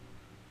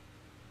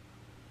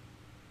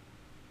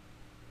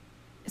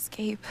is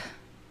Gabe.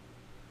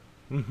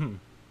 Mm-hmm.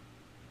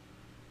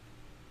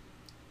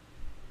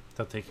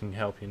 Don't think he can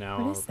help you now,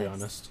 What I'll is be this?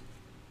 honest.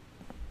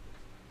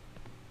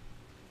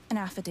 An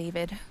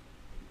affidavit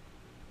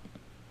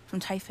from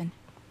Typhon.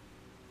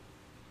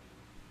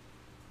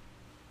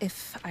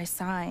 If I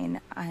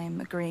sign,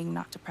 I'm agreeing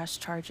not to press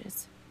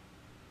charges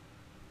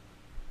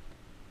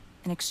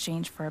in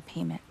exchange for a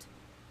payment.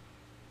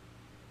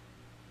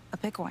 A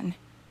big one.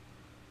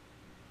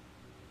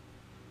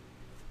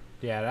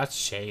 Yeah, that's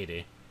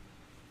shady.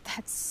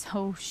 That's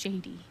so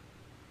shady.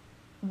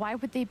 Why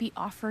would they be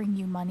offering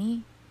you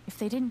money if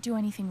they didn't do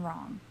anything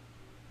wrong?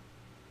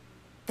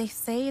 They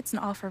say it's an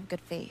offer of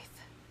good faith.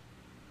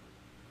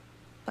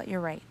 But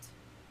you're right.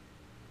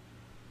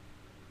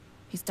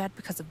 He's dead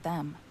because of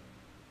them.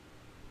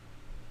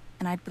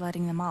 And I'd be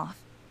letting them off.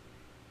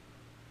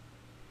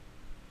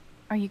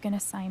 Are you gonna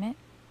sign it?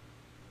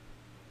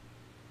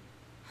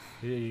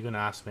 You gonna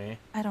ask me?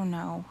 I don't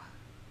know.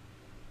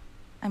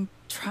 I'm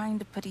trying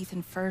to put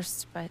Ethan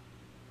first, but...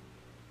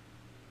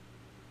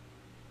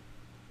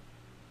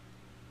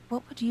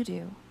 What would you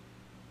do?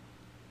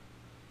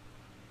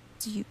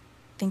 Do you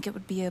think it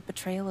would be a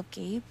betrayal of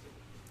Gabe?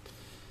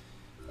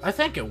 I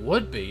think it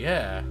would be,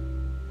 yeah.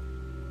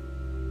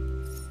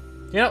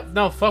 Yep,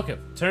 no, fuck it.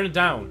 Turn it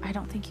down. I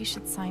don't think you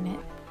should sign it.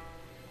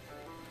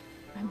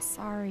 I'm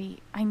sorry.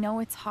 I know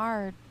it's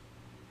hard,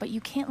 but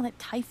you can't let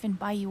Typhon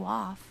buy you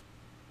off.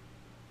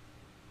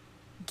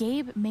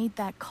 Gabe made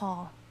that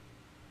call,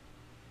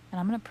 and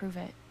I'm gonna prove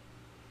it.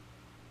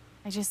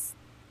 I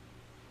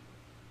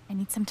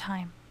need some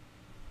time.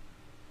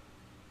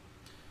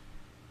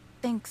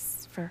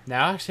 Thanks for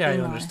Now, actually, I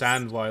being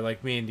understand why,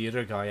 like, me and the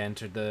other guy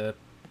entered the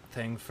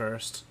thing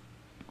first.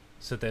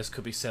 So this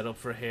could be set up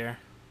for here.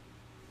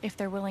 If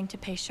they're willing to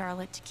pay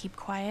Charlotte to keep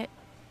quiet,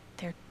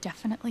 they're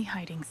definitely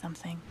hiding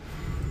something.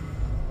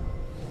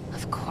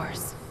 Of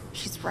course.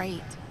 She's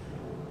right.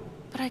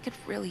 But I could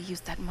really use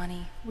that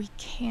money. We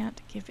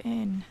can't give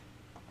in,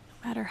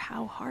 no matter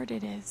how hard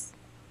it is.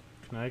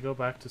 Can I go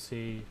back to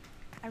see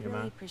I your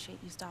really map? appreciate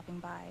you stopping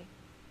by.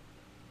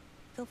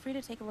 Feel free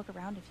to take a look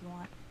around if you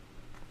want.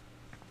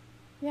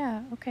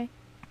 Yeah, okay.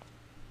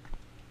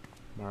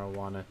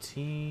 Marijuana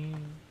team.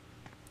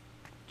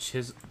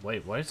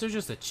 Wait, why is there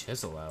just a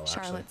chisel out,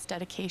 actually? Charlotte's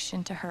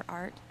dedication to her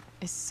art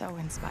is so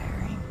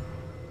inspiring.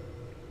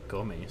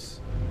 Gummies.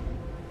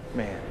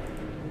 Man,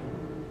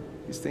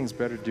 these things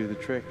better do the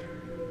trick.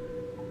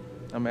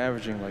 I'm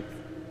averaging like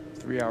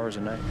 3 hours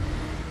a night.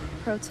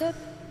 Pro tip?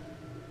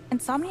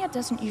 Insomnia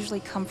doesn't usually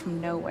come from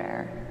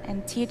nowhere,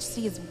 and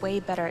THC is way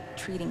better at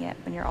treating it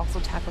when you're also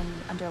tackling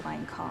the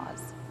underlying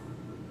cause.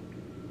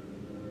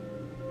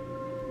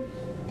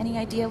 Any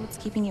idea what's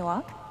keeping you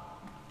up?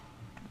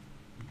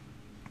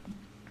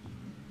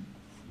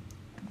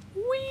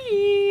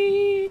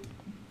 Weed!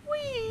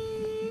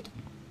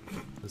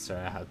 Sorry,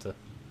 I had to.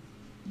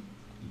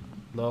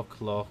 Look,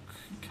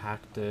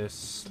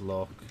 cactus,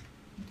 look.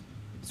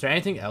 Is there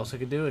anything else I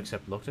could do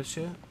except look at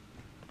shit?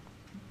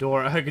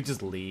 Door, I could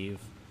just leave.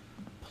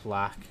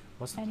 Plaque.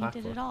 What's the And plaque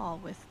he did for? it all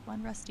with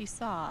one rusty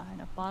saw and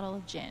a bottle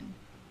of gin.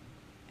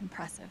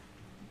 Impressive.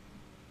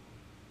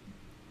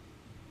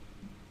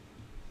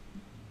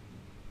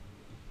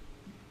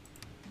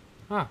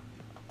 Huh.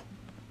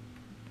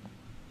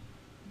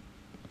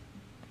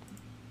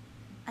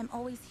 I'm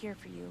always here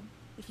for you,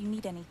 if you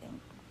need anything.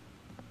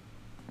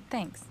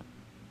 Thanks.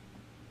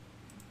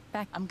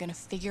 I'm gonna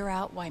figure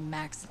out why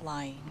Mac's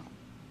lying.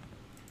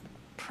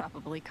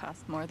 Probably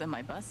cost more than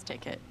my bus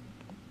ticket.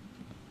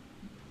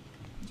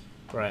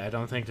 Right, I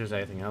don't think there's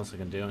anything else I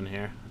can do in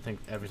here. I think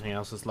everything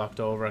else is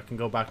locked over. I can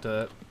go back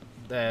to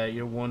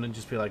year one and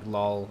just be like,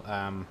 lol,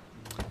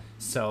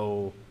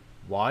 so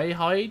why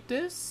hide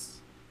this?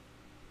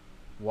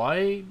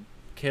 Why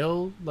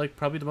kill, like,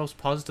 probably the most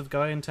positive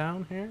guy in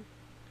town here?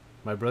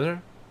 My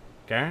brother?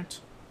 Garrett?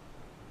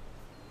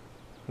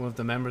 One of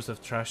the members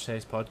of Trash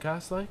Taste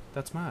podcast, like?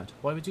 That's mad.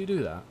 Why would you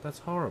do that? That's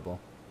horrible.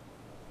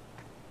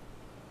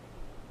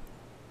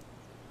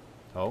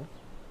 Oh?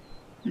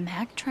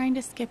 Mac trying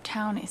to skip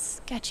town is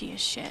sketchy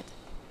as shit.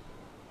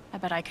 I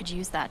bet I could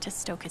use that to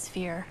stoke his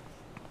fear.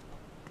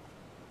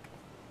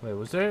 Wait,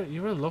 was there...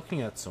 You were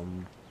looking at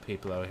some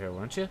people out here,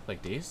 weren't you?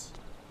 Like these?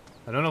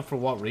 I don't know for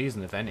what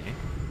reason, if any.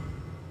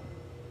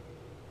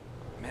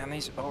 Man,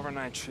 these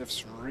overnight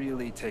shifts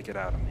really take it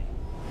out of me.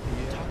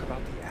 You talk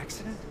about the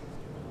accident?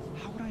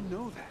 How would I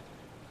know that?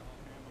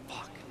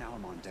 Fuck, now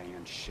I'm on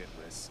Diane's shit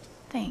list.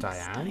 Thanks,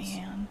 Diane's?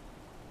 Diane.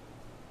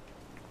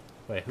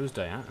 Wait, who's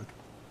Diane?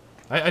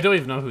 I don't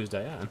even know who's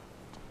Diane.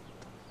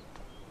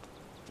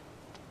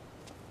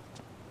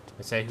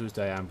 I say who's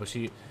Diane, but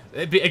she...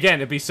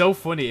 It'd be so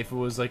funny if it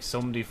was like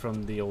somebody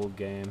from the old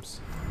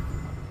games.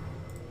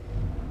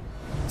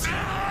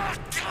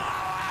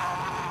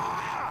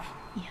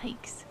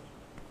 Yikes.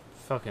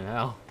 Fucking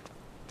hell.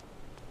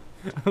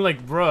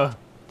 Like, bruh.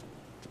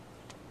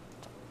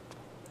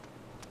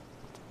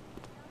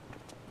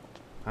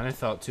 And I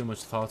thought too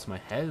much thoughts in my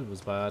head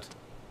was bad.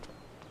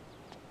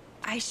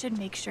 I should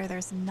make sure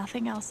there's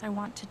nothing else I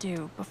want to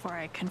do before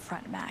I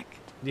confront Mac.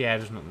 Yeah,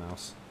 there's nothing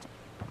else.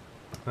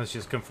 Let's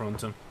just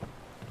confront him.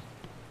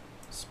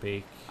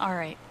 Speak.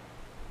 Alright.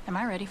 Am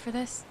I ready for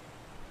this?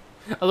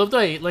 I love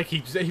that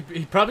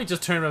he probably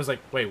just turned around and was like,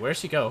 wait, where'd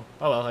she go?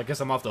 Oh well, I guess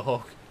I'm off the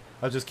hook.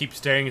 I'll just keep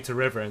staring into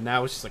River, and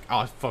now it's just like,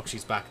 oh fuck,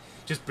 she's back.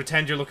 Just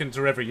pretend you're looking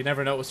into River. You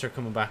never noticed her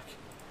coming back.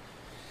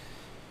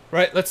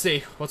 Right, let's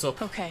see. What's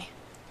up? Okay,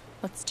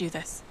 let's do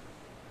this.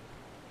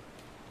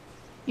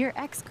 Your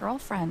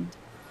ex-girlfriend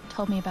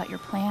told me about your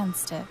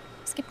plans to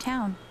skip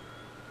town.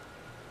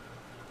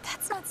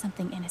 That's not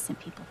something innocent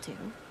people do.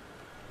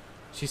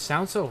 She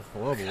sounds so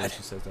horrible when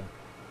she says that.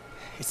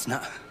 It's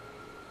not...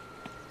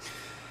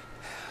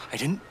 I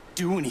didn't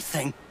do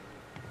anything.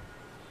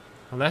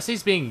 Unless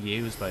he's being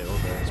used by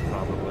others,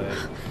 probably.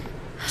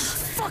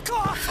 Fuck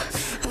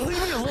off!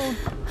 Leave me alone!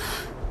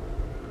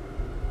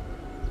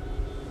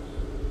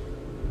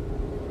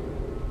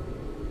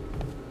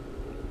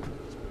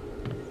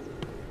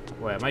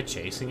 Wait, am I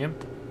chasing him?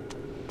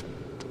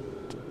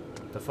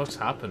 The fuck's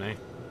happening?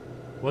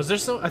 Was there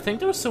I think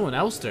there was someone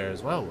else there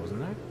as well,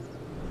 wasn't there?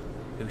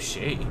 Who's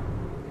she?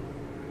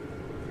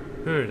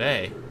 Who are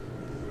they?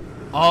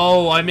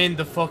 Oh, I'm in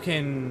the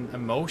fucking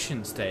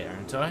emotion state,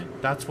 aren't I?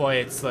 That's why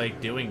it's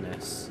like doing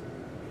this.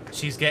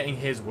 She's getting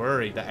his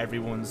worried that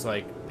everyone's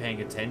like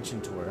paying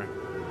attention to her.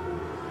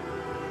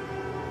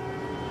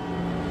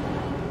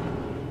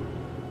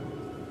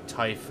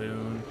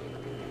 Typhoon.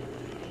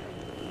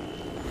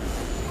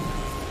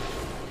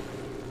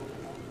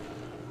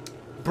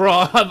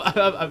 Bro,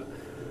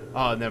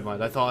 oh, never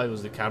mind. I thought it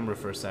was the camera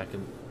for a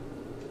second.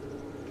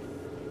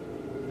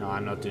 No,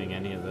 I'm not doing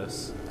any of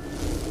this.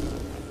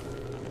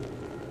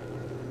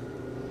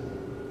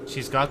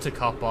 She's got to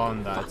cop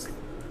on that. Fuck.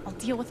 I'll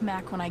deal with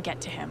Mac when I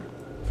get to him.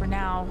 For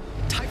now...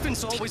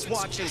 Typhon's always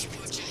watching.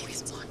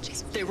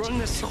 They run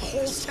this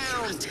whole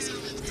town.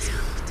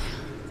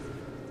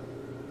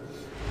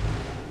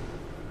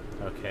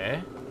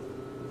 Okay.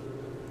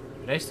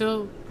 Are they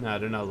still... No,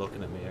 they're not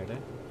looking at me, are they?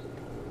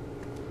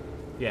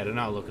 Yeah, they're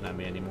not looking at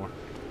me anymore.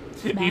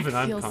 Mac Even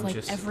I'm feels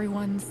conscious. like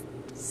everyone's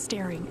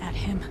staring at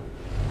him.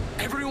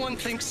 Everyone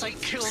thinks I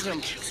killed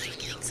him.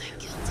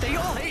 They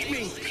all hate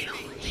me.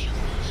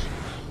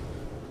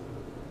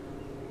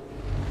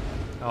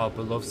 Oh,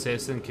 beloved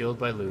citizen killed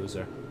by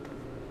loser.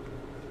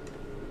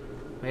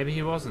 Maybe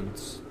he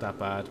wasn't that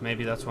bad.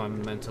 Maybe that's what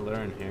I'm meant to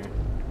learn here.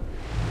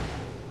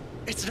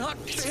 It's not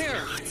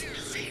fair.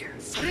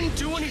 I didn't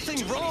do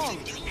anything wrong.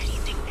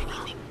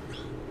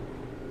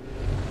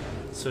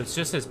 So it's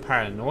just his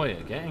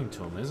paranoia getting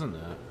to him, isn't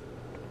it?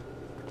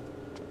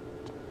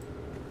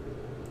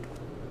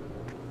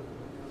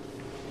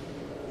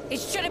 It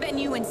should have been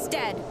you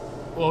instead.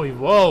 Whoa,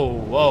 whoa,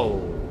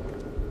 whoa.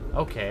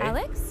 Okay.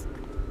 Alex?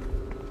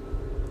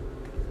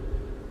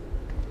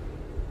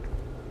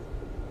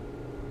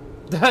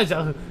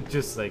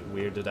 Just like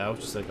weirded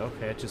out. Just like,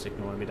 okay, just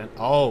ignore me then.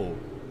 Oh.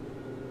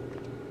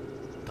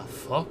 The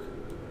fuck?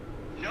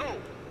 No.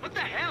 What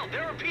the hell?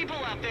 There are people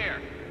out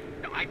there.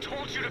 I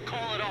told you to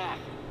call it off.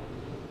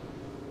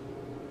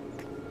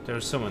 There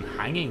was someone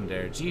hanging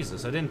there.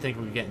 Jesus, I didn't think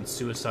we were getting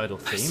suicidal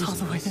themes. I saw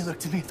the way they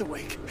looked at me at the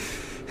wake.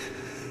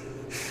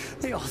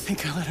 They all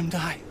think I let him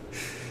die.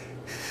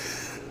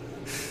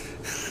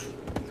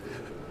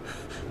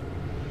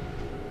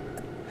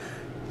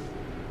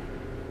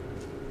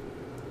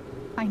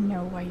 I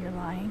know why you're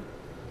lying.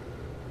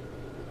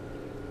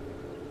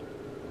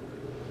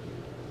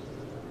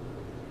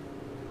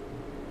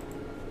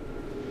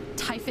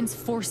 Typhon's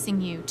forcing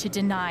you to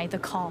deny the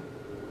call.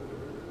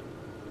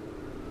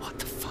 What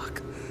the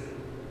fuck?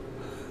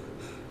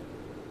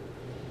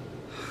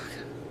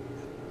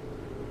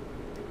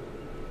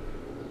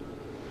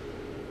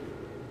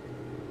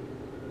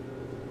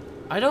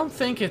 I don't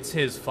think it's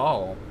his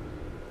fault.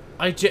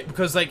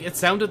 Because like it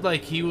sounded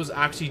like he was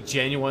actually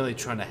genuinely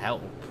trying to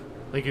help.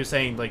 Like you're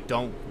saying, like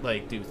don't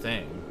like do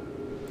thing.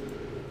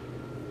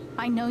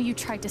 I know you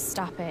tried to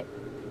stop it.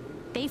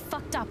 They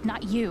fucked up,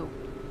 not you.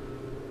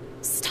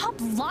 Stop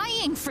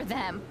lying for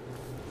them.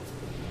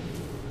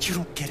 You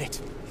don't get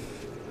it.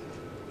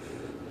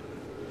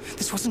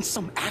 This wasn't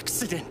some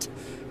accident.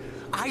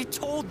 I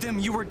told them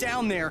you were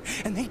down there,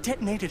 and they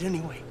detonated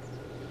anyway.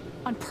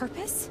 On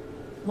purpose?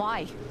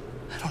 Why?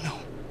 I don't know.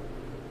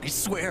 I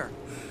swear.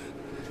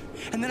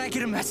 And then I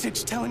get a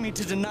message telling me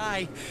to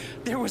deny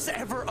there was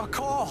ever a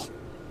call.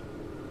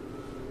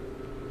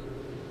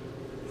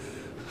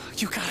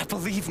 You gotta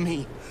believe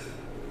me.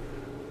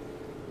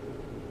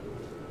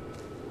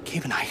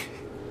 Gabe and I,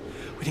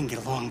 we didn't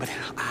get along, but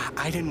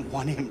I didn't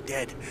want him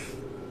dead.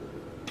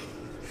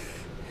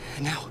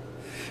 And now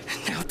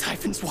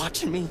Typhon's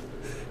watching me.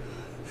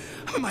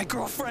 My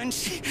girlfriend,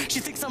 she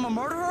thinks I'm a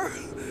murderer.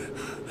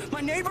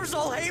 My neighbors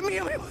all hate me.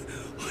 I mean,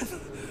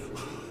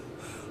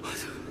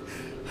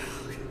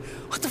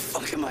 what the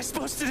fuck am I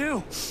supposed to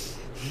do?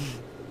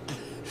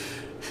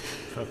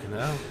 Fucking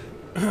hell.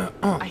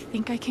 I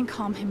think I can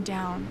calm him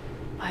down,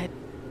 but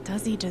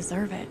does he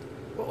deserve it?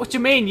 What you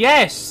mean?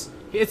 Yes!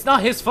 It's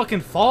not his fucking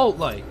fault,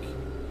 like.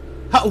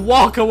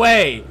 Walk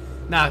away!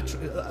 Nah,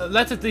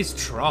 let's at least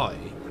try.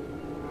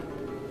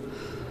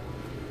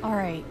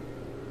 Alright,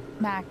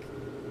 Mac.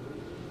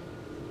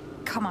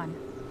 Come on.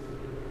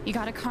 You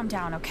gotta calm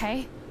down,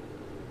 okay?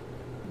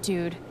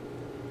 Dude,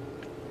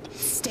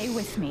 Stay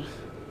with me.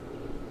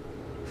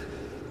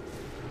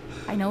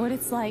 I know what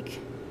it's like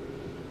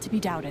to be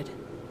doubted.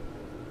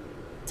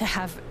 To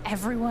have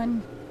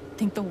everyone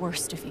think the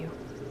worst of you.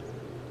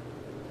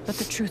 But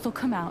the truth will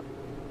come out.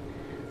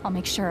 I'll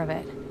make sure of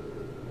it.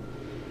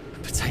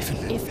 But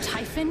Typhon... If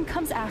Typhon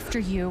comes after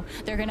you,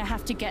 they're gonna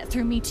have to get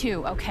through me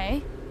too,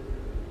 okay?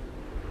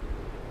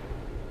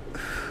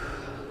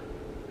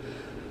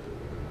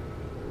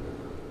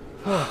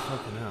 Oh,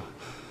 fucking hell.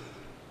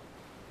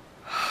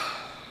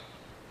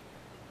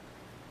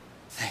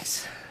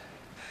 Thanks.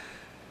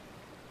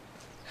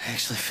 I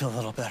actually feel a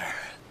little better.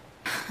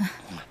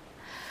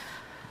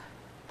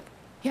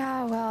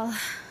 Yeah, well,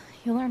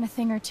 you learn a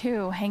thing or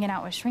two hanging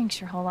out with shrinks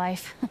your whole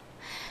life.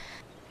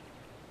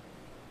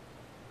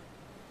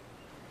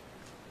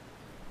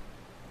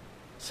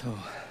 So,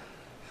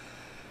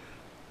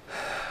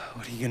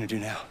 what are you gonna do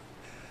now?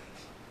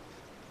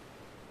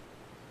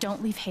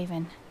 Don't leave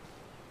Haven.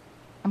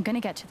 I'm gonna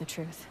get to the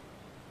truth.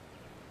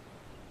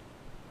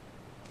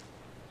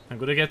 I'm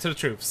gonna get to the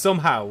truth.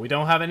 Somehow. We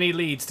don't have any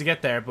leads to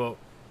get there, but...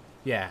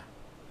 yeah.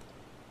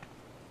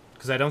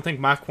 Because I don't think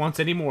Mac wants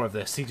any more of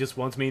this. He just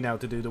wants me now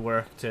to do the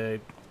work to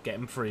get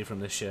him free from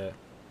this shit.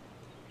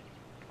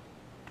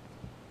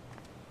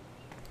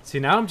 See,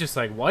 now I'm just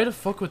like, why the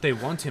fuck would they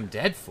want him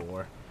dead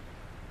for?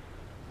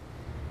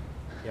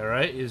 You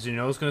alright? Is your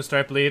nose gonna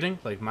start bleeding?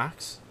 Like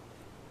Max?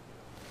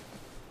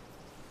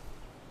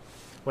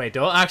 Wait,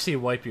 don't actually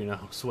wipe your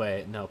nose.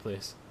 Wait, no,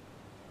 please.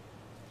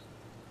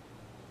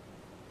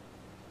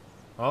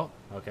 Oh,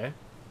 okay.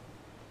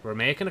 We're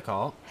making a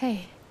call.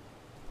 Hey.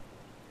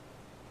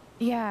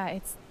 Yeah,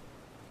 it's...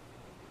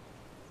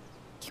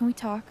 Can we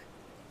talk?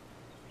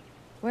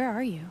 Where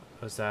are you?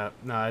 Was that...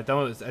 No, I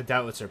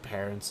doubt it's her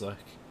parents, like.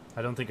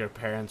 I don't think her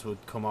parents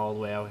would come all the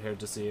way out here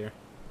to see her.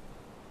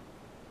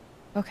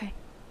 Okay.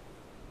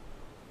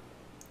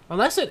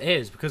 Unless it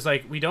is, because,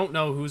 like, we don't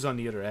know who's on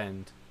the other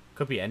end.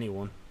 Could be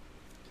anyone.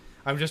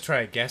 I'm just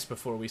trying to guess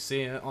before we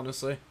see it,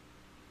 honestly.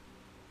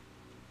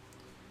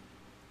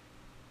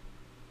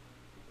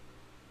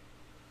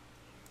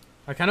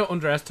 I kind of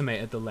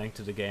underestimated the length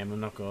of the game, I'm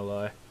not gonna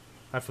lie.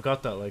 I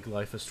forgot that, like,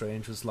 Life is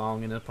Strange was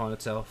long in upon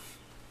itself.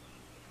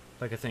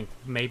 Like, I think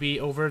maybe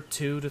over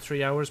 2 to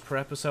 3 hours per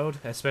episode,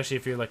 especially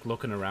if you're, like,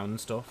 looking around and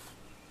stuff,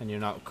 and you're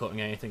not cutting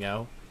anything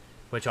out.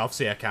 Which,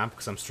 obviously, I can't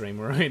because I'm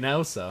streaming right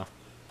now, so...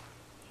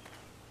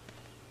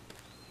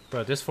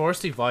 Bro, this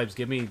foresty vibes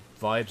give me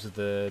vibes of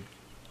the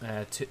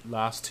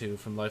last two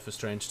from Life is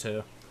Strange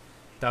 2.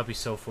 That'd be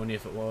so funny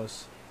if it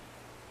was.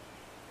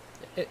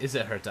 Is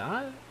it her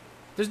dad?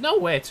 There's no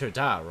way it's her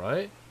dad,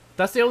 right?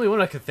 That's the only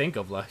one I could think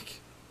of,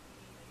 like.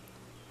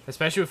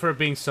 Especially for it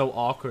being so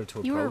awkward to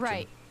approach You were him.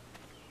 right.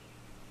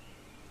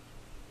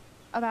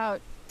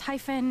 About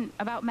Typhon,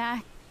 about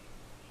Mac.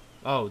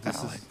 Oh,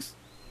 this is...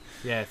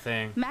 Yeah,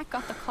 thing. Mac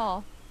got the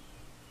call.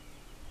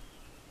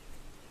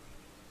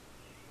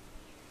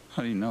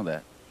 How do you know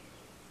that?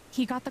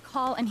 He got the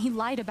call and he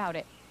lied about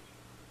it.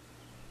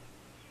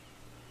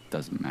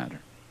 Doesn't matter.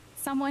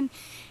 Someone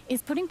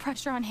is putting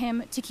pressure on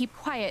him to keep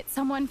quiet.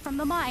 Someone from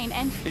the mine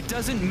and... It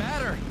doesn't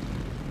matter!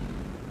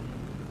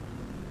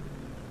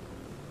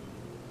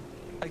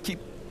 I keep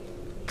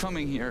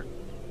coming here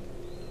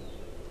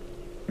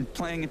and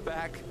playing it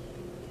back.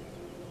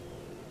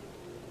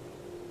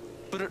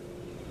 But it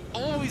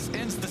always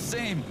ends the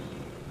same.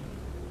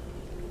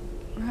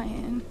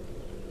 Ryan.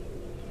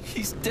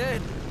 He's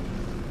dead.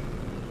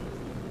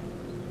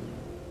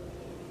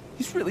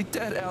 He's really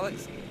dead,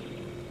 Alex.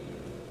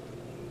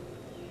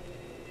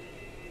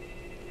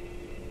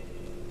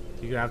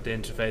 You're gonna have to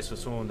interface with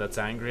someone that's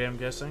angry, I'm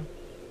guessing?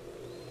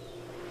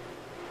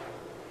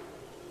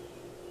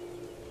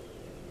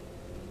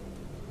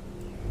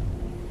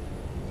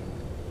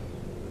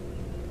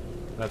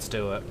 Let's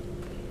do it.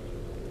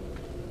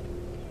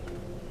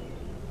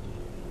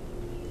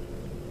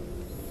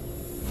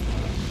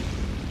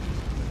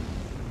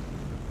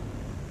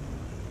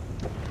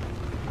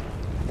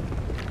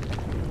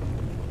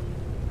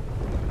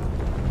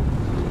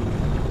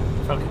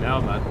 Fucking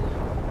hell, man.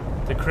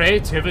 The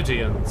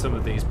creativity on some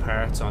of these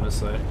parts,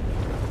 honestly.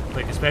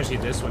 Like, especially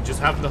this one. Just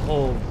having the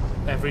whole...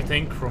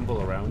 everything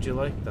crumble around you,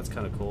 like. That's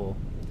kind of cool.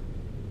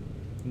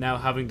 Now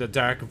having the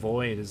dark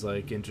void is,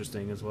 like,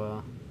 interesting as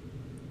well.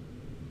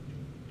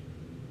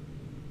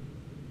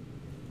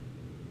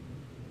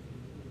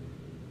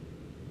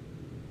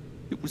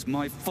 It was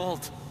my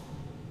fault.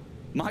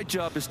 My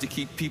job is to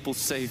keep people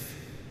safe.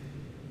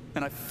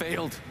 And I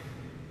failed.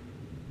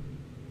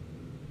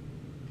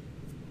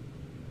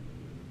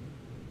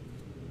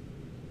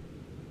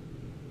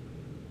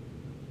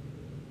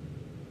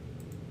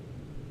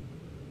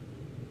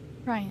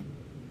 Ryan.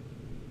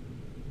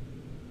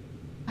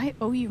 I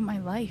owe you my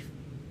life.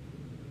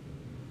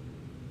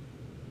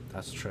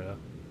 That's true.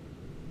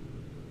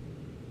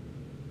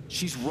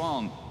 She's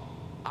wrong.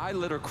 I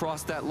let her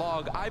cross that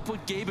log. I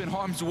put Gabe in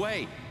harm's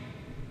way.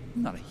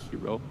 I'm not a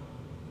hero.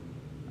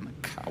 I'm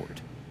a coward.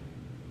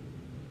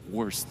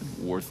 Worse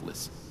than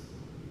worthless.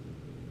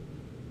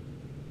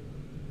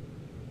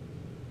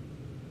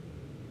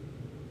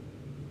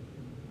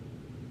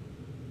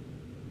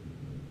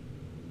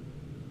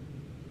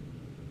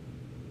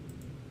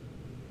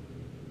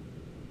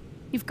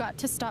 You've got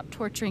to stop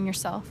torturing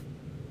yourself.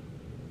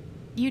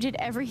 You did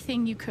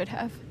everything you could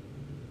have.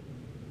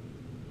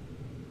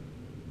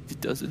 It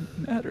doesn't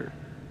matter.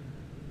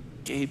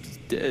 Gabe's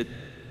dead.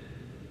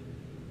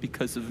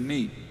 Because of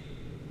me.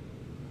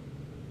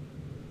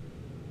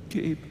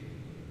 Gabe,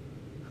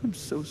 I'm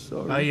so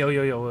sorry. Yo,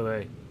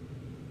 wait.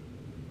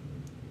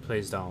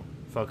 Please don't.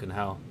 Fucking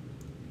hell.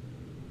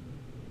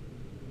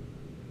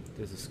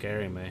 This is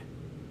scaring me.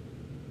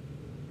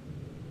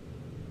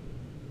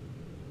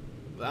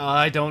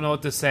 I don't know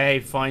what to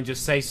say. Fine,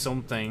 just say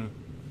something.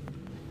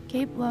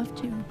 Gabe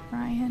loved you,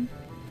 Ryan.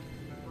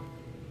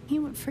 He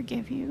would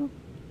forgive you.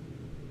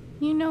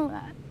 You know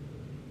that.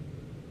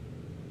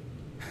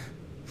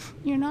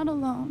 You're not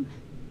alone.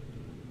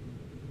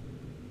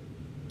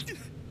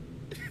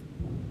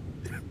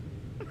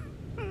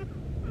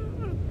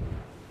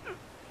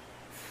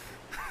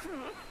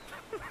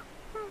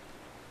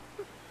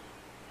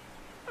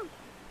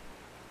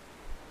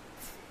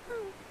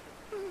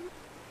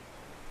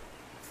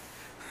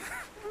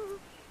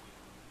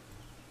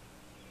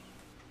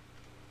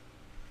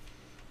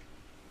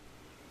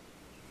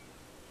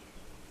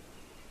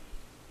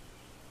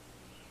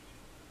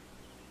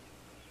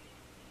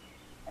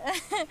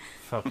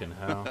 Fucking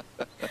hell.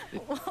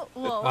 Whoa,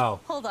 Oh.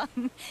 hold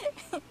on.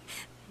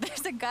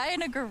 There's a guy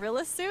in a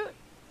gorilla suit?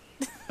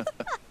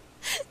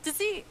 Does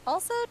he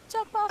also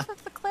jump off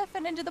of the cliff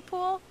and into the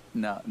pool?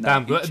 No,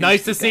 Damn he good. shoots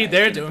Nice the to see guy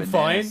they're in a doing banana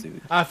fine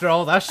suit. after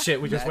all that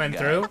shit we just That went guy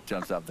through.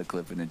 Jumps off the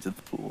cliff and into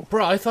the pool.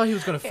 Bro, I thought he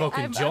was gonna Okay,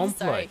 fucking I'm jump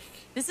sorry. like.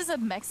 This is a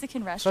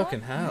Mexican restaurant?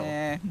 Fucking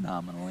hell.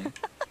 Nominally.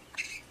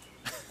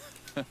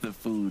 The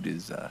food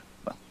is,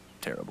 well,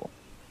 terrible.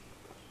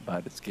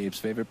 But it's Gabe's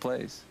favorite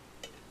place.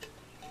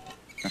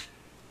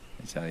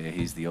 I tell you,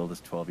 he's the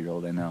oldest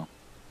 12-year-old I know.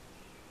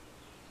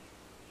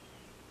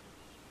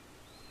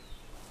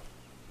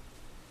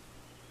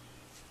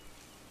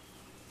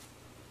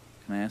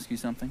 Can I ask you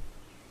something?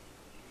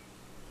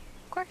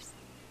 Of course.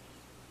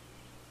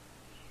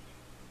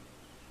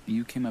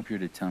 You came up here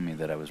to tell me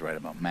that I was right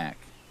about Mac.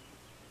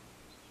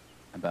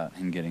 About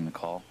him getting the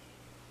call.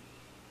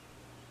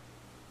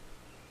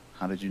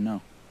 How did you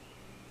know?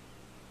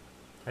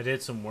 I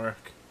did some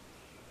work.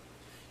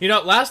 You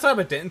know, last time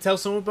I didn't tell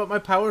someone about my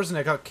powers and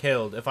I got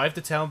killed. If I have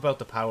to tell them about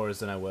the powers,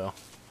 then I will.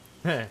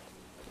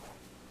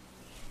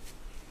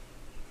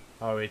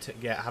 Are we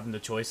having the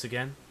choice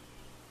again?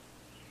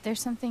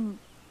 There's something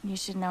you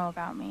should know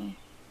about me.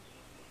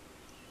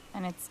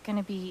 And it's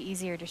gonna be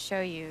easier to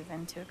show you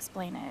than to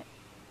explain it.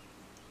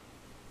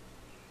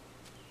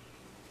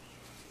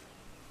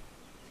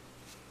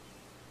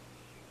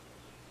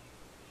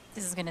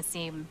 This is gonna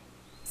seem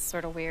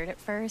sort of weird at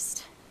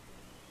first,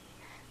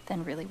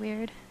 then really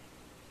weird.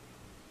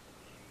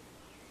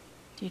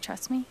 Do you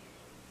trust me?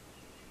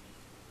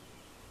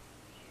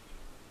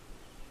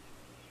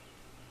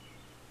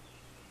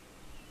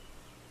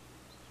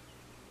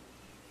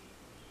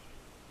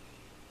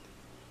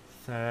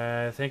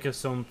 Think of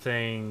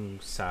something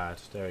sad.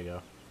 There we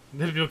go.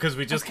 Because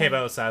we just Okay. came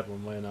out a sad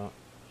one, why not?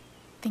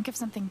 Think of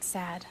something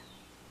sad.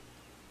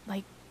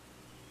 Like,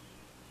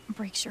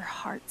 breaks your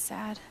heart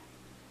sad.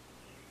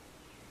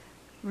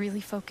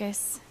 Really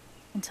focus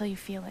until you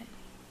feel it.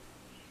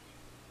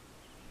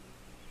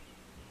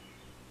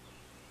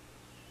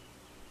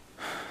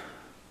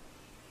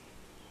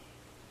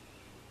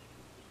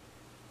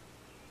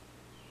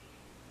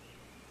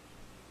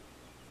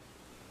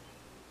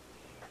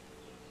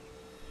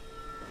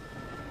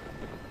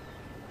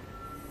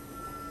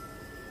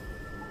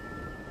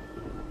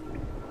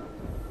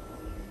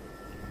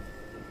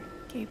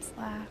 Gabe's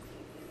laugh.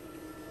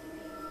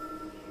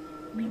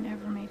 You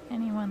never made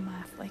anyone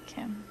laugh like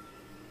him.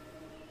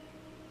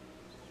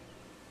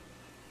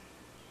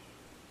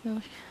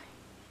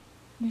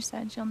 You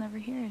said you'll never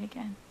hear it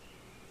again.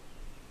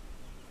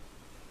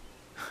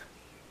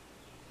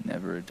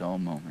 Never a dull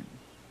moment.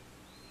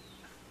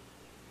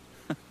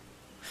 The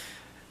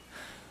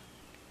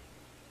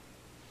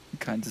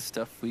kinds of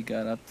stuff we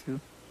got up to.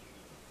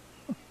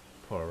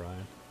 Poor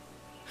Ryan.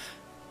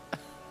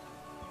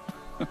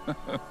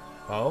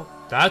 Oh,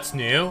 that's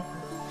new.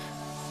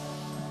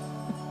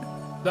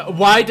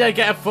 Why did I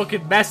get a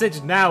fucking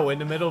message now in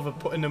the middle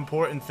of an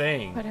important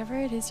thing? Whatever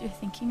it is you're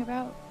thinking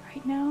about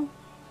right now,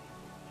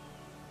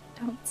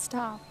 don't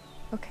stop,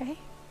 okay?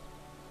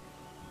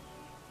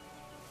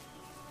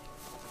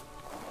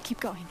 Keep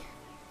going.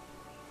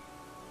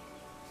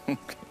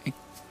 Okay.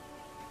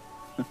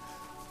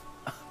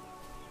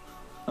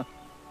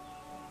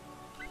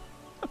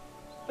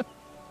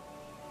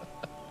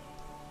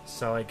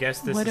 So I guess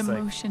this What is like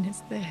emotion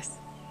is this?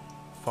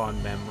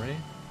 fond memory.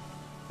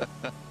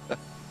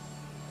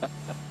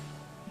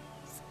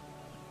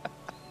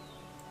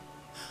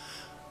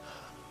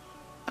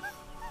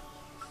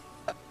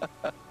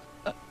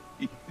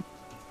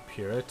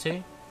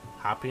 Purity,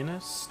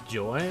 happiness,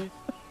 joy.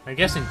 I'm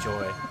guessing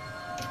joy.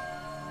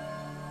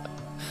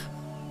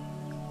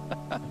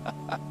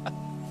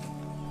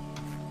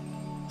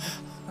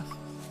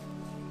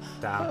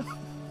 Damn.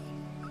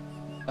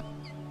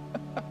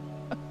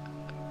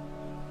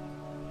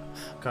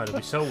 God, it'd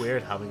be so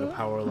weird having a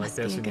power like Must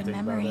be this a when you good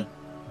think about memory. it.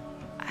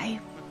 I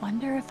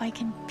wonder if I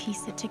can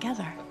piece it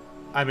together.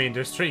 I mean,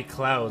 there's 3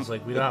 clouds,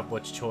 like, we don't have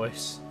much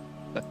choice.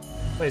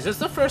 Wait, is this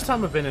the first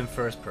time I've been in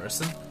first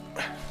person?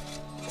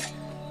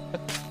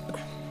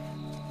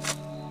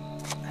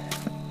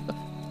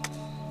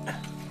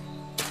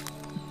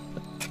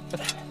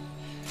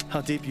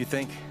 How deep you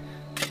think?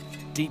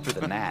 Deeper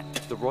than that.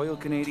 The Royal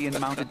Canadian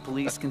Mounted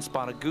Police can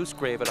spot a goose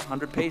grave at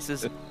 100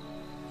 paces.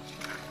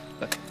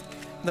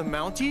 The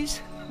Mounties?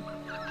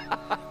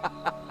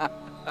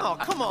 Oh,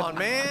 come on,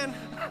 man.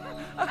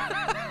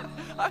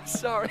 I'm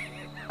sorry.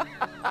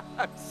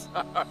 I'm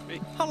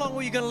sorry. How long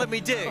were you gonna let me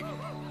dig?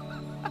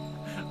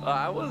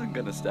 I wasn't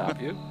gonna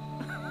stop you.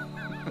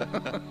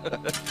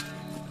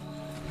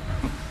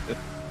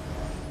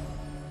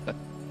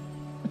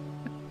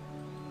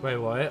 Wait,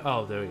 what?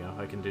 Oh, there we go.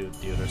 I can do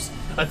the others.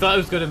 I thought it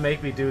was going to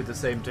make me do the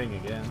same thing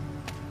again.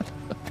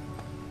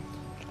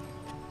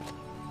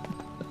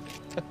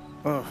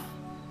 Oh,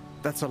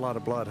 that's a lot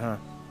of blood, huh?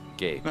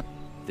 Gabe,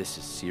 this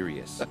is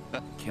serious.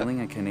 Killing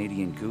a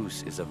Canadian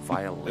goose is a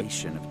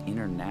violation of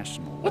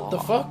international law. What the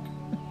fuck?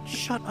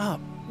 Shut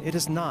up. It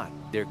is not.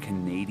 They're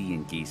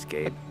Canadian geese,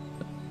 Gabe.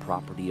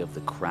 Property of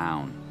the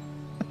Crown.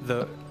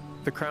 The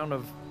Crown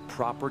of...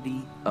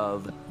 Property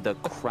of the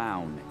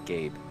Crown,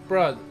 Gabe.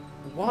 Bruh,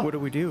 what? What do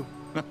we do?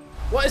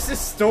 What is this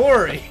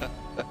story?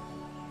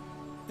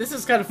 This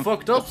is kind of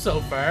fucked up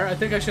so far. I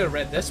think I should have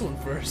read this one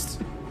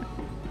first.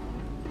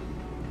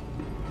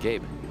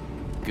 Gabe,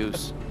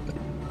 goose.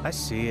 I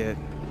see it.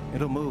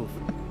 It'll move.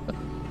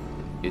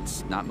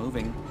 It's not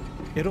moving.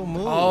 It'll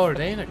move. Oh, are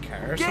they in a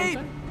car or Gabe!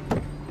 something?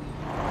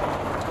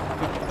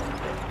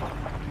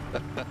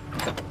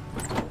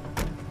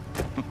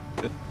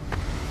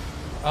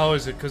 Oh,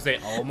 is it because they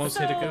almost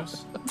hit a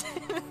goose?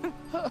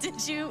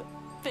 Did you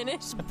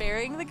finish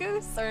burying the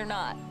goose or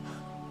not?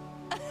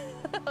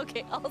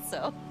 Okay,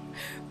 also,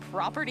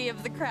 property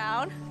of the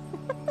crown?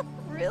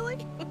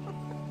 Really?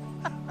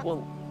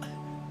 Well,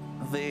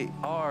 they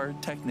are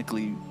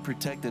technically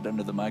protected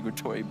under the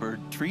Migratory Bird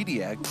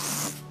Treaty Act.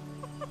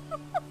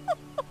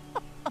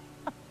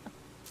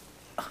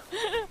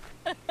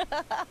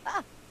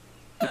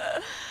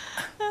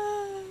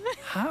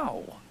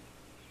 How?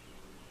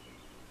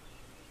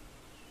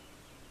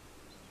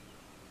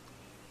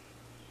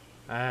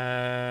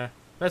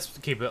 Let's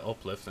keep it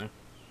uplifting.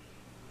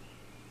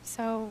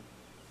 So,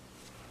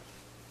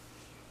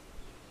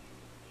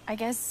 I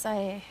guess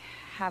I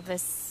have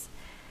this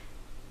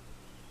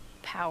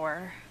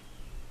power.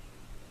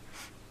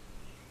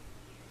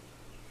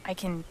 I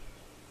can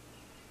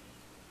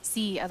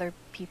see other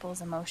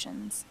people's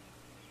emotions.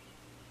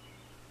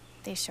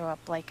 They show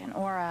up like an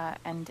aura,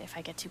 and if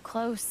I get too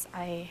close,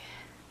 I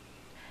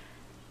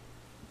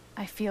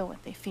feel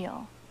what they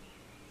feel.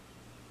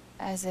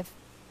 As if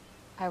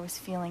I was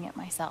feeling it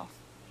myself.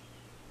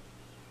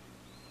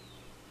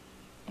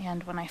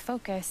 And when I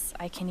focus,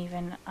 I can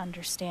even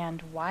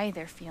understand why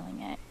they're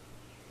feeling it.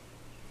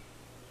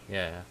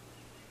 Yeah.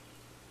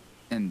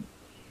 And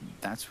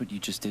that's what you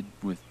just did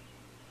with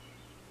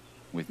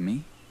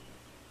me?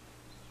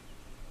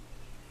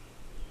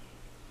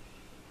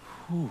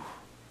 Whew.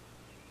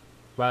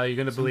 Wow, you're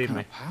gonna Some believe kind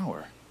me. of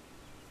power.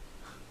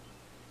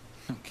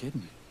 No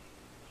kidding.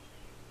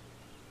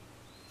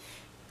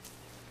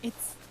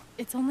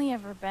 It's only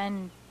ever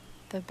been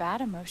the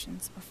bad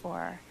emotions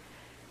before.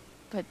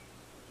 But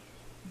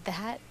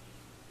that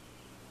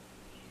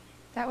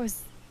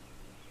was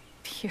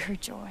pure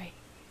joy.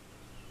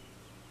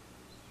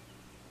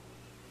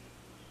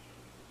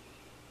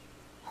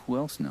 Who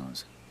else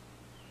knows?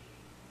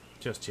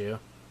 Just you.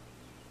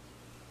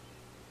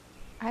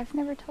 I've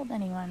never told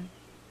anyone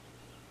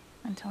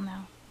until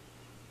now.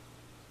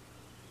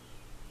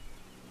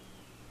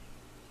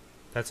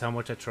 That's how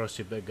much I trust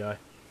you, big guy.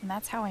 And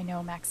that's how I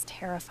know Mac's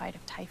terrified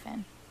of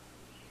Typhon.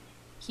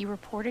 He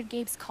reported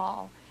Gabe's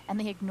call, and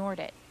they ignored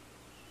it.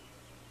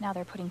 Now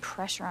they're putting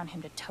pressure on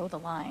him to toe the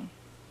line.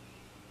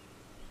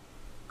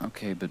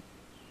 Okay, but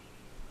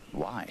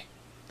why?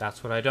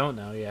 That's what I don't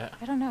know yet.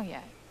 I don't know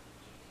yet.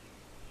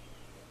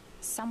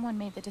 Someone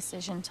made the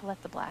decision to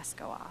let the blast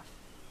go off.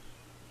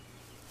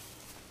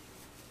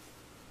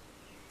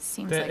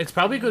 Seems like It's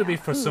probably going to be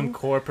finding for out some who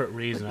corporate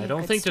reason. would be I a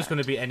don't good think there's start.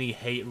 going to be any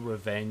hate and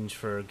revenge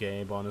for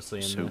Gabe, honestly,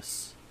 in So,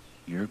 this.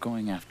 you're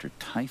going after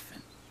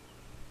Typhon?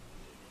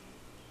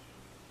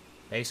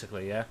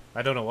 Basically, yeah.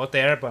 I don't know what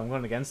they are, but I'm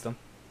going against them.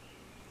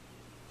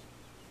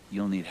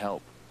 You'll need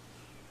help.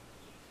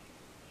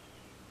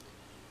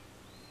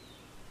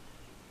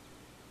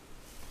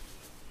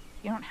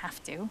 You don't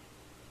have to.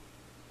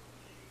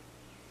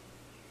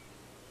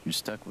 You're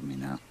stuck with me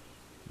now.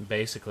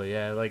 Basically,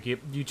 yeah. Like, you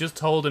just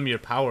told him your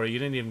power. You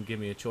didn't even give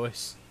me a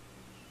choice.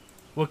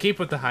 We'll keep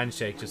with the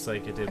handshake, just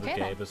like you did with Okay,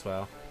 then. Gabe as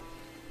well.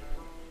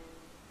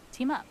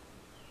 Team up.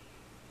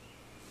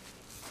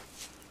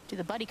 Do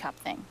the buddy cop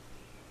thing.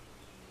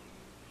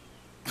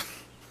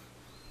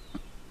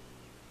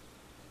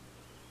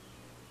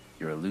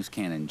 You're a loose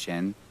cannon,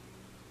 Jen,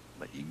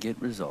 but you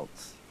get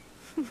results.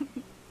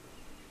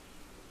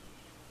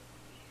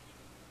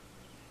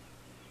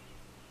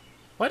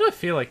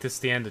 feel like this is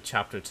the end of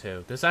chapter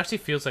 2. This actually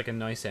feels like a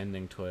nice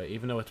ending to it,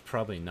 even though it's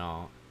probably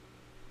not.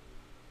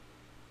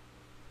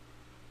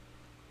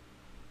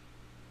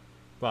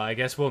 Well, I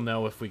guess we'll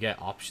know if we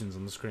get options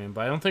on the screen,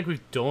 but I don't think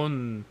we've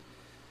done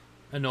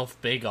enough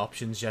big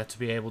options yet to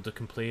be able to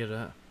complete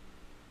it.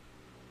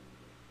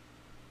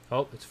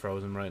 Oh, it's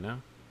frozen right now.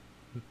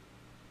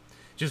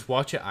 Just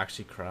watch it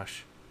actually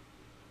crash.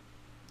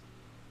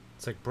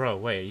 It's like, bro,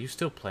 wait, are you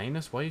still playing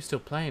this? Why are you still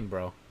playing,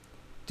 bro?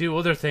 Do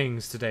other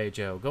things today,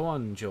 Joe. Go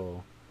on,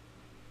 Joe.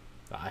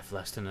 I've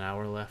less than an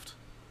hour left.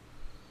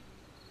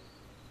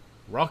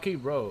 Rocky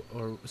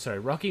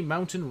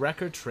Mountain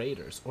Record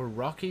Traders, or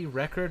Rocky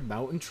Record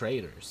Mountain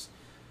Traders,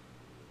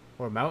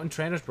 or Mountain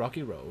Trainers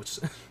Rocky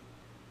Roads.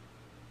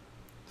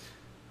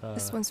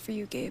 This one's for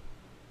you, Gabe.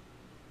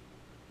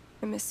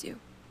 I miss you.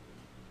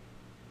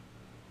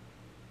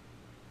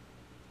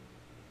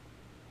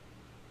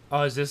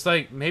 Oh, is this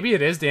like, maybe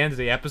it is the end of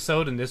the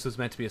episode and this was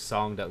meant to be a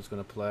song that was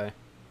going to play.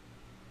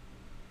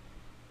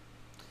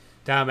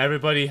 Damn,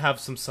 everybody have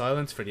some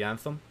silence for the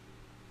anthem.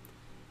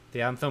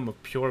 The anthem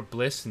of pure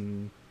bliss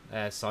and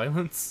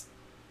silence.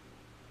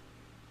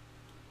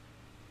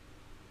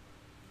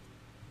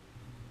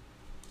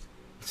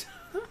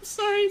 I'm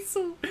sorry,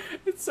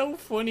 it's so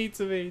funny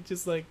to me.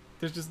 Just like,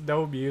 there's just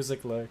no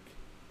music, like.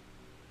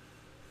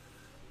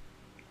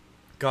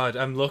 God,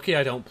 I'm lucky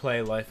I don't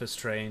play Life is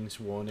Strange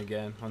 1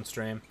 again on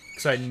stream.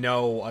 Because I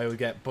know I would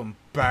get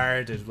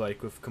bombarded,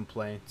 like, with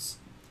complaints.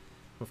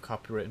 With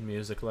copyrighted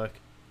music, like.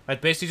 I'd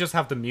basically just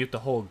have to mute the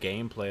whole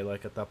gameplay,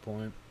 like, at that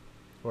point.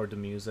 Or the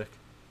music.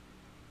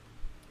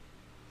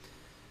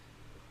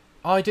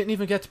 Oh, I didn't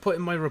even get to put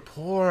in my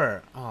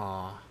report.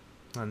 Aw.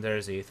 And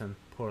there's Ethan.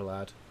 Poor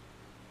lad.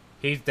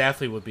 He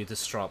definitely would be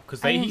distraught.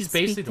 Because he's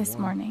basically the one. This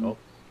morning. Oh.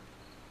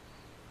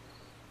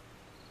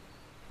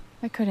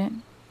 I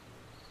couldn't.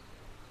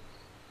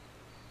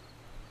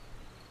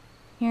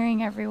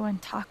 Hearing everyone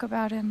talk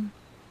about him,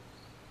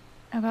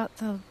 about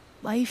the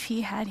life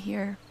he had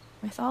here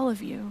with all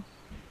of you,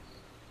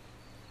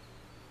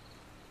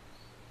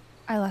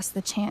 I lost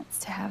the chance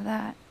to have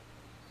that.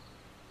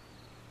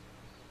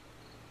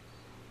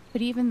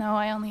 But even though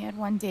I only had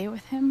one day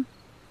with him...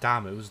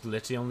 Damn, it was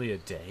literally only a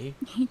day?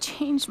 He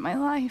changed my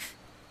life.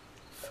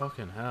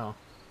 Fucking hell.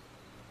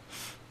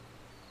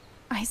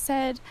 I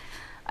said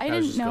I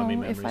didn't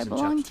know if I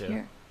belonged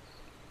here.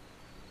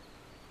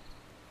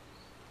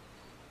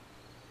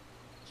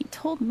 He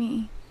told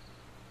me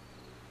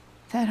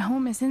that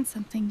home isn't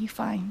something you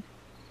find.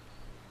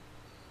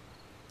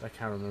 I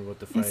can't remember what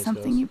the phrase It's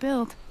something you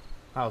build.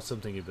 Oh,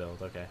 something you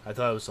build. Okay. I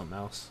thought it was something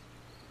else.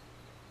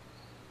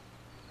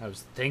 I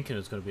was thinking it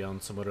was going to be on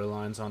some other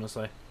lines,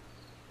 honestly.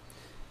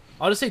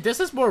 Honestly, this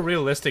is more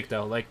realistic,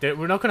 though. Like,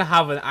 we're not going to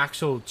have an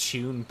actual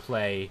tune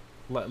play,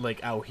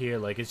 like, out here.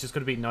 Like, it's just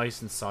going to be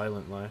nice and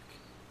silent, like.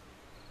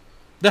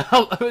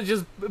 No,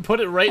 just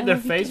put it right in their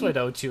face, why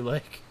don't you,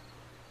 like.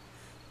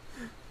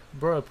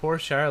 Bro, poor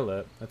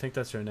Charlotte. I think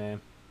that's her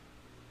name.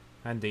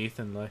 And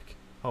Ethan, like,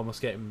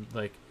 almost getting,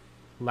 like,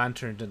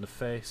 lanterned in the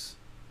face.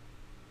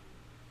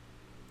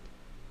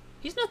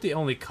 He's not the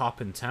only cop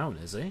in town,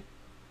 is he?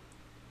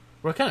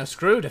 We're kind of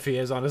screwed if he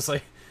is,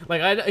 honestly.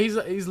 Like,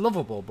 he's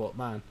lovable, but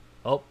man.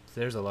 Oh,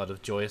 there's a lot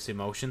of joyous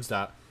emotions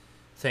that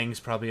Thing's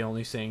probably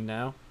only seeing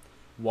now.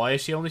 Why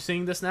is she only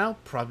seeing this now?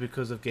 Probably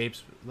because of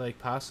Gabe's, like,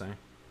 passing.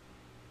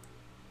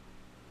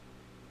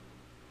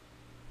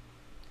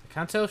 I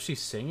can't tell if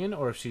she's singing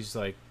or if she's,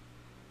 like,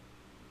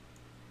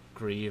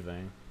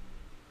 grieving.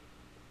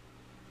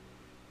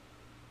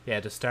 Yeah,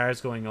 the star's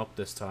going up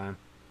this time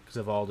because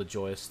of all the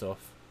joyous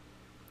stuff.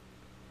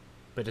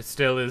 But it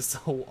still is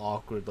so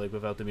awkward, like,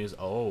 without the music.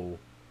 Oh.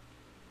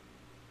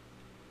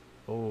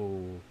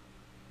 Oh.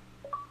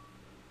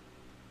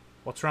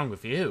 What's wrong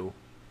with you?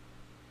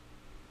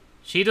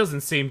 She doesn't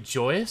seem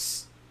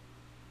joyous.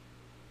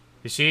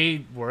 Is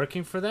she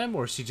working for them,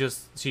 or she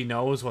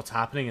knows what's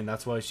happening and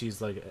that's why she's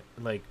like,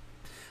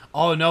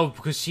 oh no,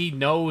 because she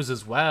knows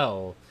as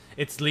well.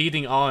 It's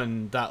leading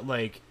on that,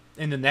 like,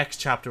 in the next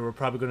chapter we're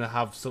probably going to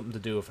have something to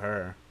do with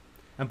her.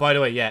 And by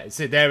the way, yeah,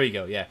 so there we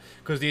go, yeah.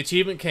 Because the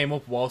achievement came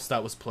up whilst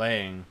that was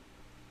playing.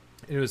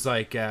 It was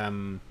like,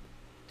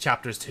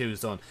 chapters 2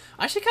 is done.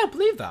 I actually can't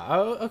believe that.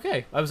 Oh,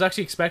 okay. I was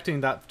actually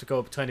expecting that to go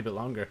a tiny bit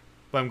longer.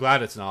 But I'm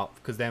glad it's not,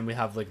 because then we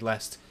have, like,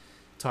 less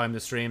time to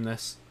stream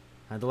this.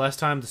 And the less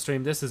time to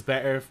stream this is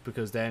better,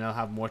 because then I'll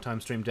have more time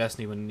to stream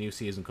Destiny when the new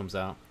season comes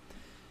out.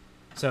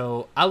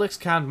 So, Alex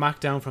calmed Mac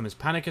down from his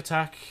panic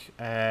attack.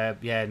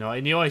 Yeah, no, I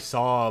knew I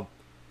saw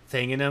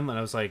Thing in him, and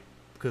I was like,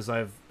 because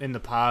I've in the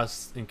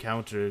past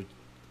encountered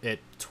it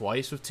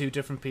twice with 2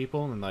 different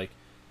people, and like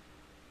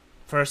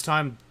first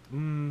time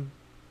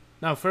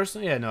first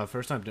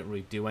time didn't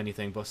really do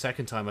anything, but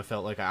second time I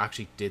felt like I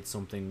actually did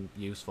something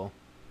useful.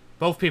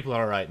 Both people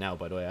are alright now,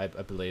 by the way.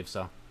 I believe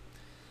so.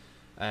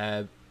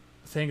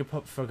 Thing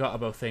forgot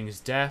about Thing's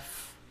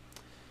death.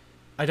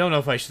 I don't know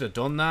if I should have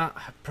done that.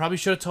 I probably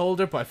should have told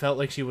her, but I felt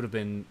like she would have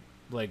been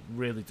like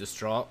really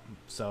distraught,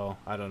 so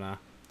I don't know.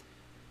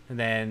 And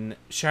then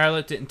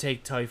Charlotte didn't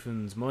take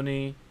Typhon's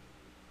money.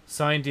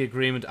 signed the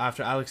agreement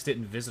after Alex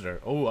didn't visit her.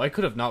 Oh, I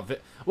could have not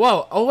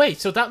Whoa, oh wait,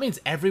 so that means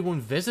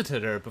everyone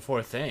visited her before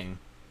a thing.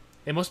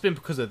 It must have been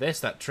because of this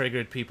that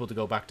triggered people to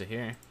go back to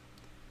here.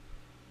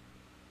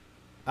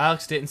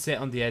 Alex didn't sit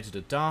on the edge of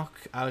the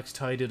dock. Alex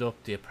tidied up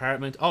the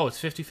apartment. Oh,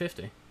 it's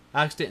 50-50.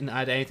 Alex didn't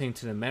add anything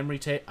to the memory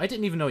tape. I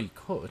didn't even know you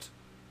could.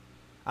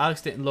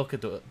 Alex didn't look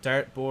at the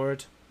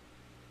dartboard.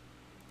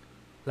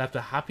 Left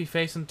a happy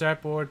face on the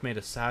dartboard. Made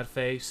a sad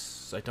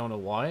face. I don't know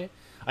why.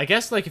 I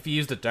guess like if you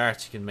use the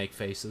dart, you can make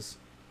faces.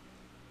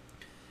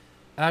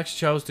 Alex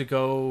chose to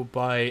go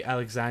by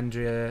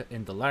Alexandria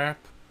in the LARP.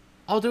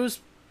 Oh, there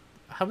was...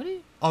 How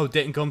many? Oh,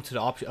 didn't come to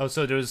the option. Oh,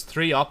 so there was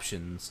 3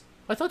 options.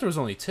 I thought there was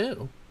only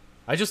 2.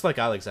 I just like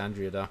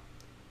Alexandria though.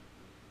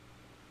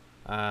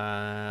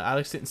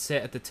 Alex didn't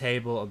sit at the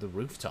table on the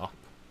rooftop.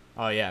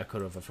 Oh yeah, I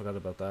could have. I forgot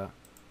about that.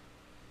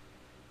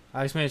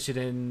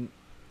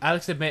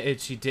 Alex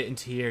admitted she didn't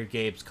hear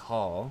Gabe's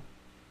call.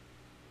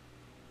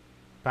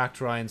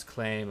 Backed Ryan's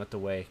claim at the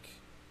wake.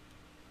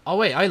 Oh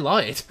wait, I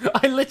lied.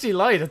 I literally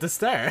lied at the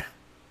start.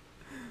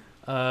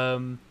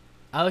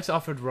 Alex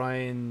offered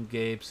Ryan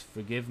Gabe's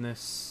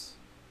forgiveness.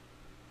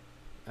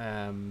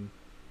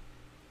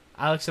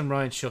 Alex and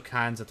Ryan shook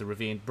hands at the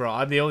ravine. Bro,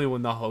 I'm the only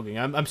one not hugging.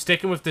 I'm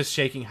sticking with this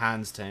shaking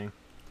hands thing.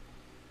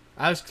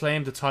 Alex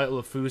claimed the title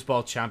of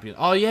foosball champion.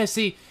 Oh yeah,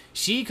 see,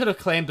 she could have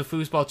claimed the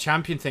foosball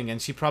champion thing and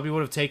she probably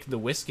would have taken the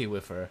whiskey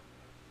with her.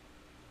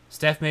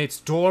 Steph made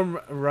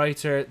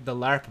Stormwriter the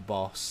LARP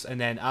boss, and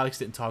then Alex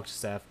didn't talk to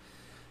Steph.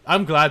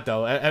 I'm glad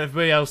though,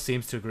 everybody else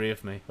seems to agree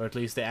with me. Or at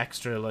least the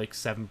extra like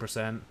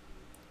 7%.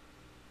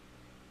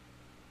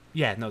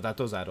 Yeah, no, that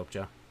does add up,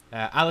 Joe.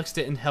 Alex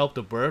didn't help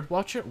the bird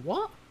watcher?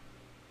 What?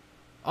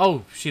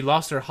 Oh, she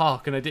lost her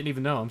hawk and I didn't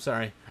even know, I'm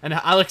sorry. And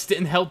Alex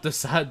didn't help the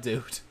sad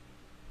dude.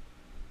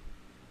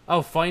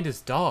 Oh, find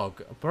his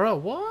dog. Bro,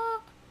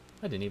 what?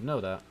 I didn't even know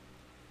that.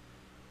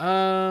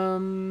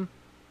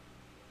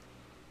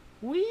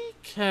 We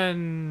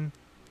can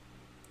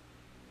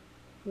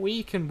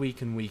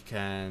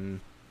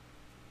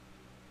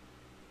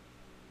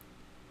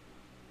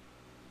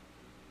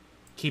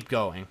keep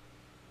going.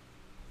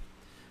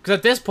 Because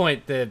at this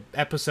point, the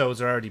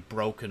episodes are already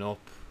broken up.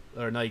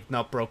 Or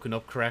not broken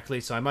up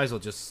correctly, so I might as well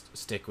just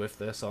stick with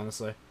this,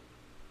 honestly.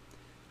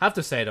 I have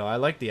to say, though, I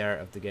like the art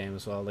of the game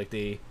as well. Like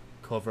the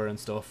cover and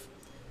stuff.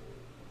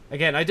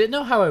 Again, I didn't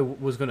know how I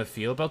was going to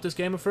feel about this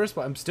game at first,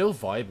 but I'm still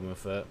vibing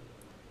with it.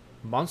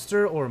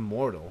 Monster or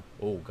Immortal?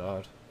 Oh,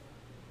 God.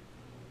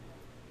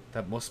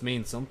 That must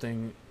mean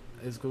something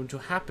is going to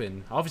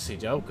happen. Obviously,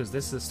 Joe, because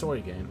this is a story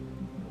game.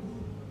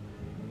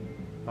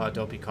 Oh,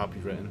 don't be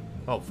copywritten.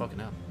 Oh, fucking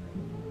hell.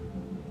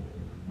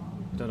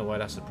 Don't know why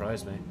that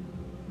surprised me.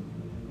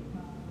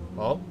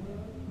 Oh,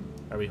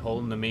 are we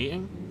holding a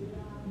meeting?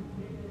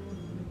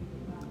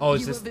 Oh,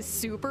 is you this... have a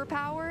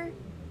superpower?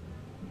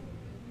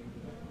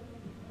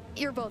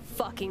 You're both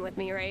fucking with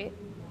me, right?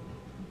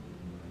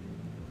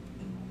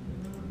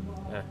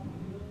 Yeah.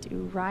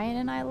 Do Ryan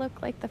and I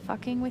look like the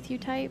fucking with you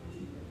type?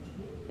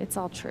 It's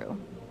all true.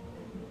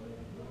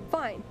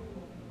 Fine.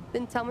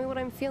 Then tell me what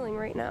I'm feeling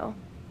right now.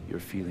 You're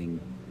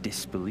feeling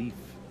disbelief.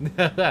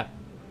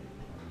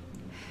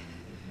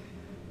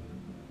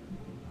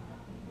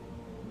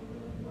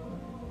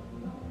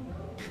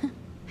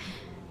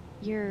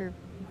 You're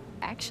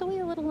actually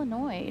a little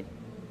annoyed.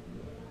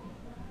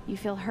 You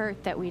feel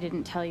hurt that we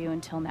didn't tell you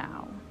until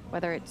now,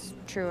 whether it's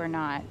true or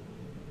not.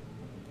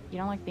 You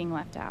don't like being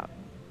left out.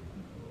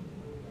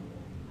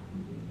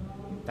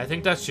 I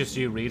think that's just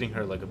you reading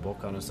her like a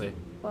book, honestly.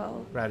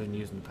 Well... rather than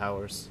using the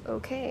powers.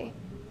 Okay.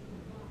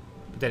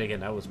 But then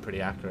again, that was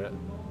pretty accurate.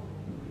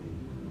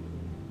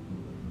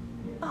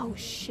 Oh,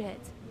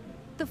 shit.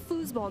 The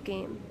foosball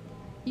game.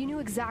 You knew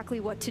exactly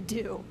what to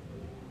do.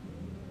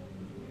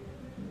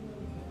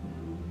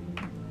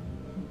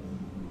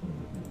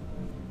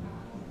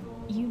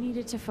 You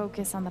needed to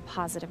focus on the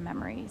positive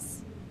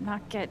memories,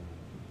 not get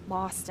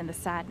lost in the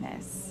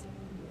sadness.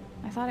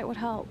 I thought it would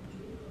help.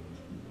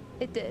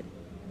 It did.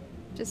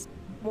 Just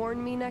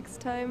warn me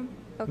next time,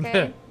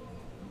 okay?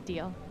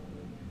 Deal.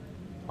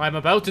 I'm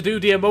about to do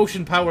the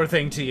emotion power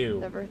thing to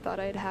you. Never thought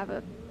I'd have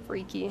a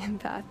freaky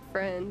empath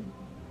friend.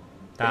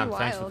 Damn, Pretty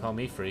thanks for wild. calling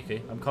me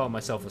freaky. I'm calling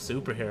myself a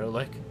superhero,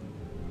 like.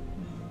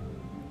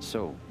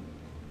 So,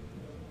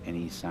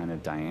 any sign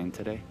of Diane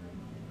today?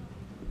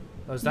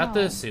 Was that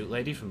No. the suit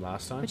lady from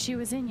last time? But she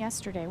was in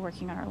yesterday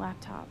working on her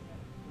laptop.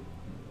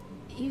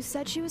 You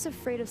said she was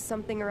afraid of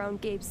something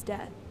around Gabe's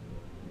death.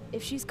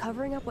 If she's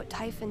covering up what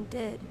Typhon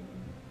did,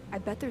 I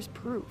bet there's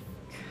proof.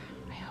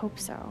 I hope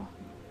so.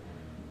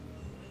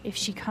 If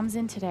she comes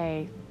in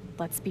today,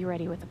 let's be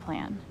ready with a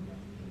plan.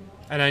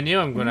 And I knew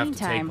I'm going to have to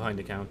take Meantime, behind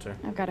the counter.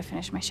 I've got to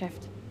finish my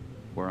shift.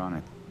 We're on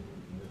it.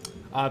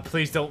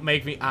 Please don't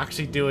make me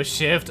actually do a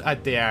shift.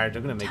 They are.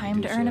 They're going to make Time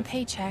me do to a earn a shift.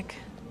 paycheck.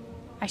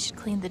 I should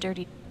clean the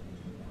dirty...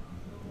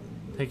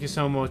 Thank you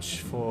so much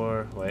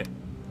for... Wait.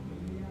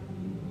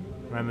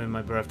 Remember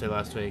my birthday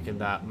last week and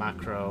that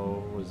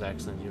macro was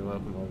excellent. You're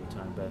welcome all the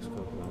time. Best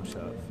cook, long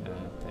shot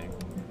thing.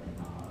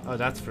 Oh,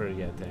 that's for a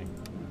thing.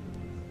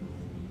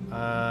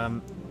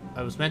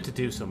 I was meant to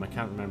do some. I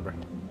can't remember.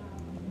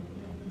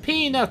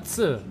 Peanuts.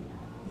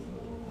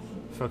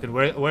 Fucking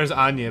where's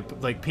Anya?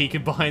 Like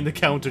peeking behind the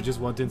counter, just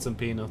wanting some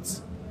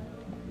peanuts.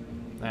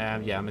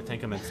 Yeah, I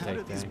think I meant to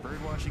take these that.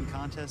 bird-watching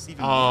contests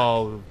even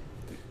Oh,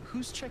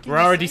 who's checking? we're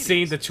already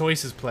seeing the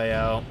choices play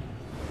out.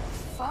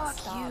 Fuck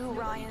you,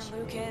 Ryan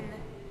Lucan.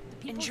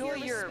 Enjoy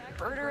your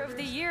Birder of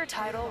the Year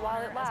title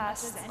while it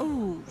lasts.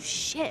 Oh,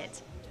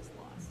 shit.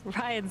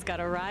 Ryan's got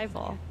a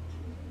rival.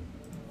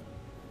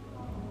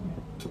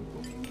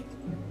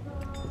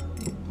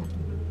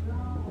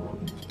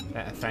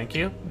 Thank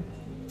you.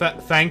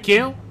 Thank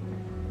you.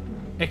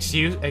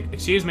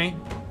 Excuse me.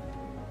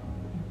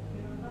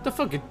 The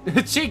fucking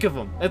cheek of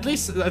him. At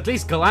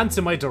least glance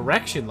in my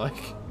direction,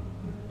 like.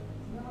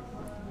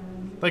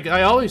 Like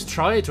I always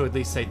try to at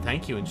least say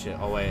thank you and shit.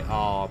 Oh wait,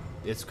 oh,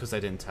 it's because I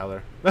didn't tell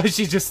her.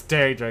 She just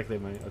stared directly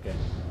at me. Okay.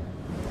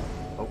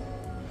 Oh,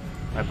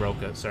 I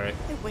broke it. Sorry.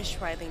 I wish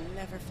Riley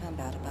never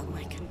found out about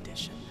my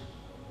condition.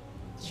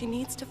 She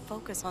needs to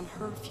focus on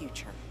her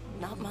future,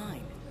 not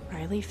mine.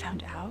 Riley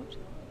found out?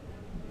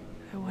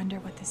 I wonder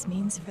what this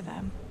means for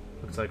them.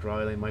 Looks like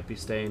Riley might be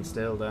staying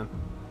still then.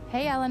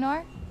 Hey,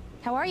 Eleanor.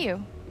 How are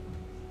you?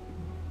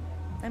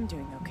 I'm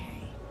doing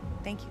okay.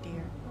 Thank you,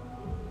 dear.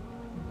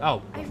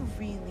 Oh. I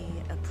really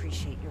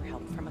appreciate your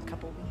help from a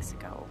couple weeks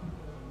ago.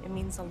 It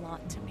means a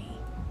lot to me.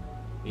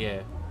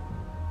 Yeah.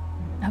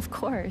 Of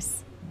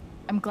course.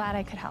 I'm glad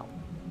I could help.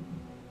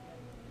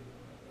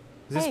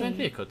 Is this meant to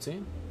be a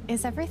cutscene?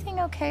 Is everything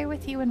okay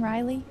with you and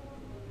Riley?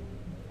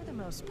 For the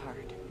most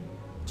part.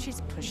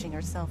 She's pushing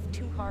herself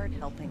too hard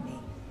helping me.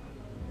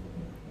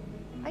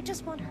 I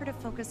just want her to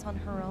focus on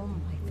her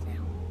own life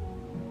now.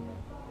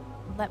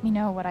 Let me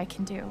know what I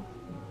can do.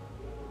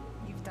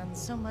 You've done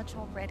so much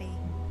already.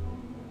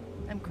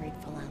 I'm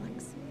grateful,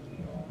 Alex.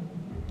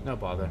 No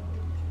bother.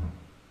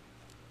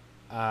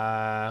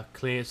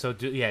 Clean. So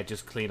yeah,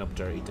 just clean up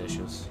dirty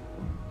dishes.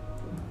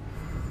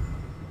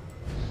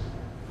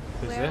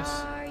 Who's Where this?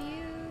 are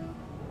you,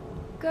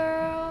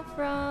 girl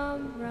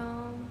from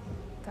Rome?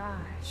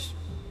 Gosh,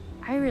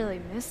 I really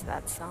miss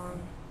that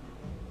song.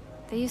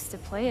 They used to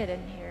play it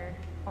in here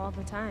all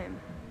the time.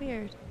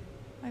 Weird.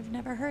 I've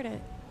never heard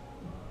it.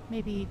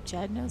 Maybe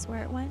Jed knows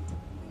where it went?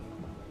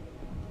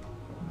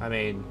 I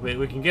mean,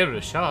 we can give it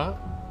a shot.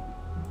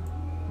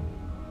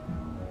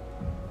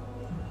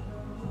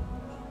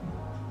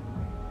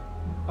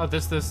 Oh,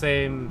 this is the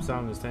same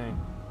song as Tang.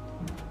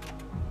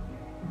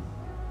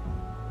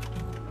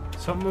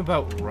 Something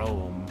about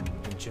Rome.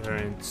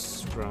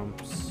 Endurance,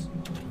 Grumps,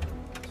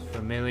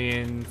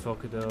 Vermilion,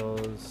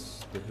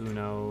 Focadils, the Who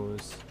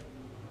Knows.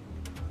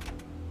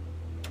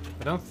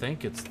 I don't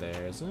think it's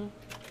there, is it?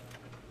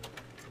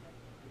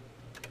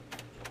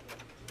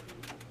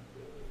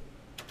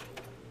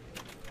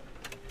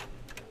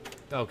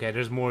 Okay,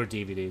 there's more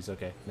DVDs.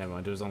 Okay, never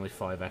mind. There was only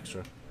 5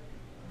 extra.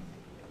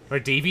 Or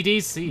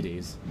DVDs?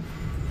 CDs.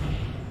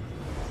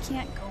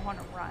 Can't go on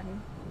a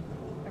run.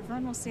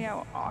 Everyone will see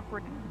how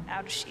awkward and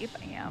out of shape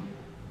I am.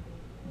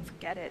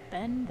 Forget it.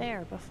 Been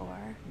there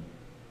before.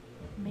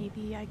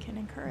 Maybe I can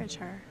encourage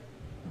her.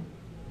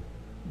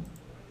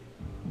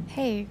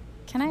 Hey,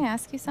 can I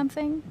ask you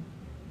something?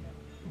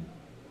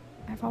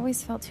 I've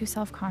always felt too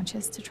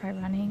self-conscious to try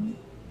running.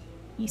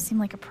 You seem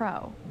like a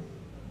pro.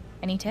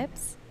 Any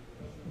tips?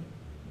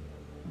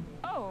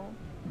 Oh.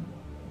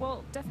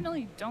 Well,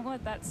 definitely don't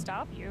let that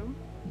stop you.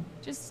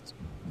 Just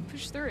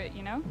push through it,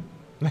 you know?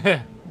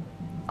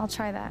 I'll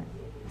try that.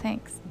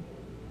 Thanks.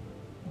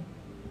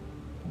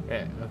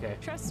 Yeah, okay.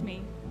 Trust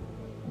me.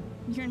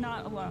 You're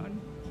not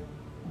alone.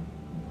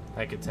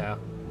 I could tell.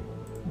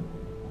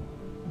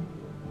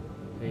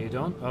 Are you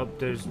done? Oh,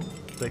 there's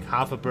like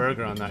half a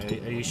burger on that.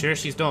 Are you sure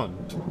she's done?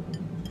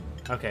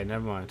 Okay,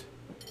 never mind.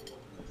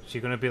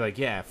 She's gonna be like,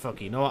 yeah,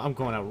 fuck you know what? I'm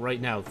going out right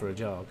now for a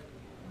jog.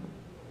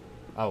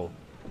 Oh,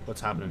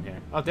 what's happening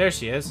here? Oh, there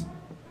she is.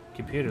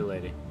 Computer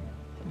lady.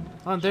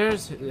 Oh, and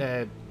there's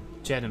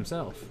Jed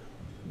himself.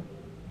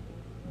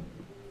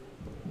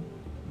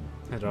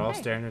 And they're all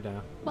staring her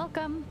down.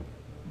 Welcome.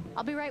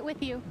 I'll be right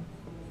with you.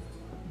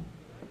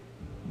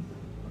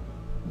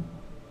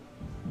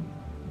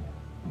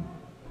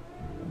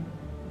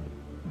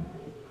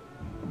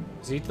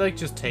 Is he like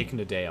just taking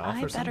the day off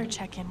I or something? better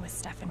check in with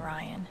Steph and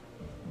Ryan.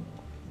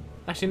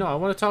 Actually, no. I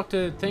want to talk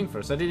to Thing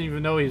first. I didn't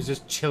even know he was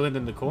just chilling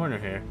in the corner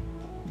here.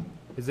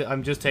 Is it?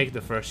 I'm just taking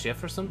the first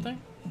shift or something?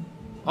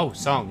 Oh,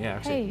 song. Yeah,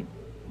 actually. Hey,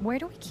 where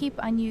do we keep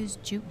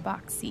unused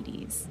jukebox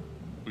CDs?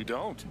 We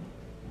don't.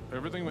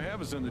 Everything we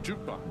have is in the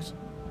jukebox.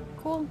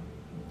 Cool.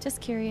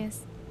 Just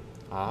curious.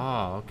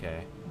 Ah,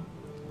 okay.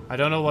 I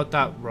don't know what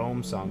that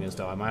Rome song is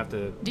though. I might have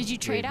to. Did you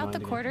trade read out mine the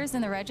again. quarters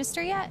in the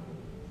register yet?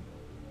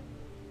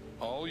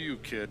 All you,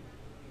 kid.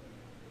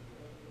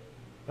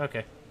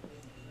 Okay.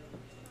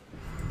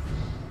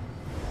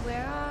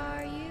 Where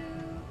are you,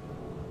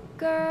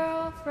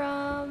 girl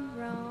from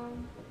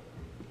Rome?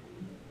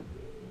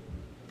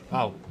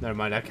 Oh, never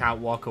mind. I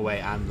can't walk away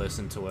and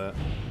listen to it.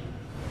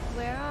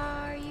 Where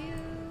are you,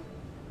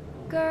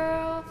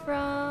 girl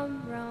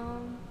from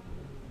Rome?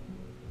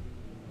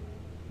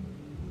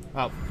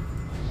 Oh.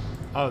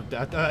 Oh,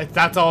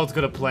 that's all it's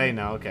gonna play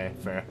now. Okay,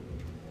 fair.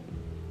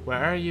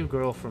 Where are you,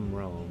 girl from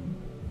Rome?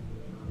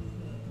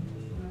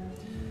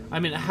 I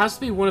mean, it has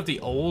to be one of the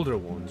older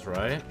ones,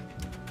 right?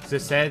 Because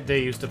it said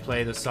they used to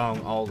play the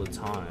song all the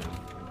time.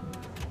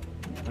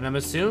 And I'm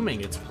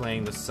assuming it's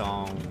playing the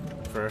song,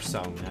 first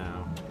song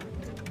now.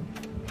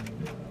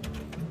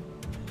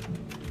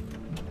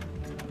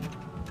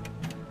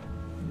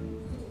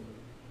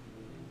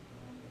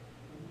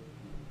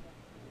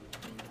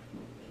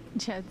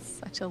 Jed's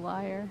such a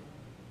liar.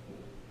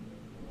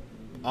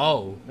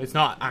 Oh, it's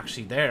not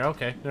actually there.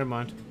 Okay, never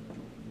mind.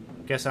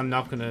 Guess I'm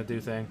not gonna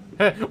do thing.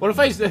 What if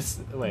I this?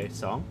 Wait,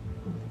 song?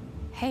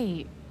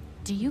 Hey,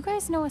 do you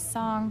guys know a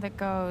song that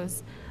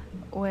goes,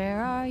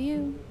 "Where are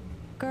you,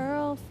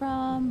 girl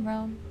from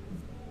Rome"?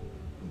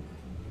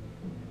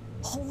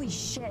 Holy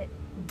shit.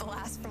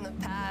 Blast from the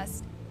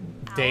past.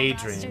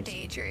 Daydreams. Alabaster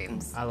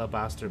Daydreams.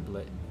 Alabaster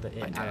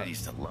My dad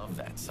used to love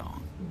that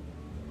song.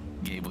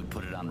 Gabe would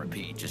put it on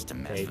repeat just to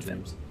mess with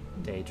him.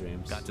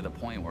 Daydreams. Got to the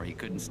point where he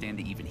couldn't stand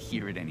to even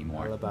hear it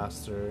anymore.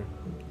 Alabaster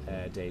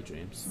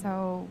Daydreams.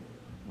 So,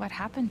 what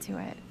happened to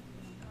it?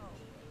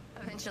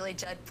 Eventually,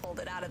 Jed pulled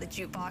it out of the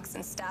jukebox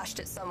and stashed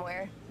it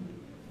somewhere.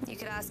 You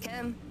could ask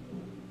him.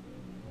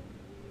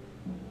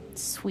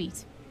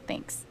 Sweet.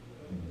 Thanks.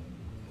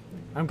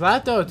 I'm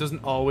glad though it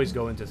doesn't always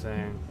go into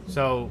thing.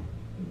 So,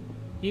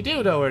 you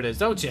do know where it is,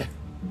 don't you?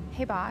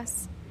 Hey,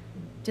 boss.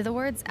 Do the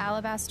words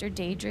Alabaster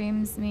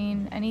Daydreams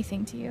mean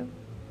anything to you?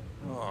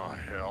 Oh,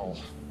 hell.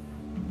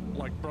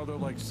 Like brother,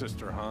 like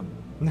sister, huh?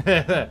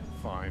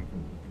 Fine.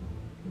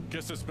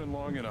 Guess it's been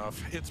long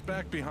enough. It's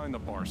back behind the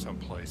bar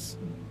someplace.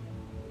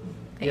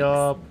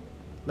 Yup.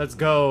 Let's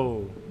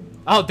go.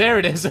 Oh, there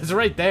it is. It's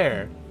right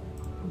there.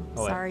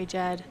 Oh, Sorry,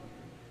 Jed.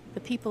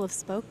 The people have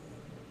spoke.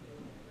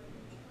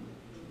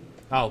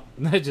 Oh,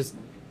 just...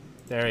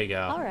 There you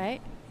go. All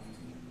right.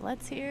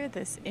 Let's hear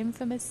this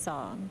infamous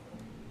song.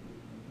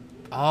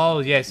 Oh,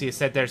 yes, you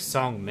said there's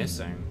song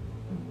missing.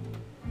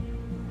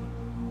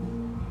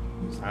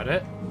 Is that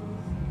it?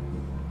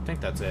 I think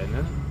that's it, isn't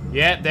it?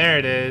 Yeah, there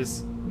it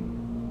is.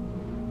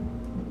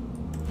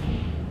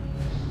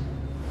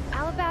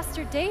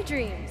 Alabaster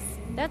Daydreams.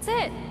 That's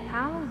it.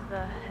 How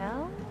the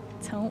hell?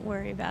 Don't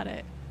worry about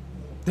it.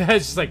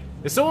 It's just like,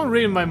 is someone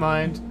reading my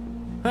mind?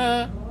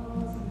 Huh?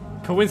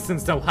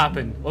 Coincidence don't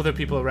happen. Other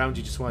people around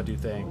you just want to do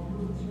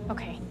thing.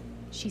 Okay,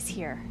 she's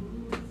here.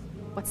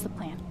 What's the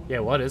plan? Yeah,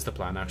 what is the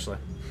plan, actually?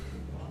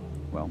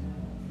 Well,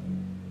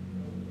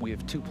 we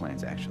have two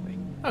plans, actually.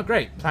 Oh,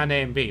 great. Plan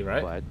A and B,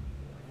 right? But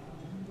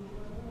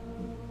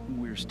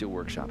we're still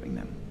workshopping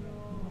them.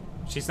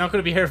 She's not going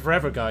to be here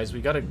forever, guys.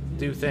 We got to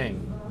do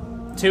thing.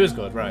 2 is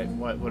good, right?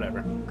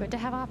 Whatever. Good to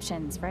have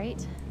options,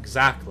 right?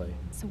 Exactly.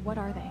 So what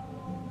are they?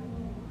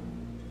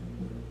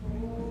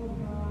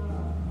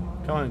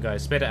 Come on,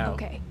 guys. Spit it out.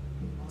 Okay.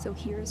 So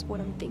here's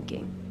what I'm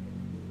thinking.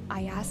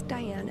 I asked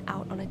Diane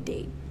out on a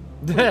date.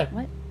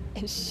 What?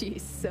 And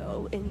she's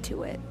so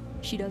into it.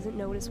 She doesn't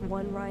notice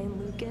one Ryan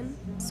Lucan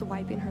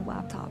swiping her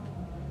laptop.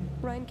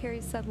 Ryan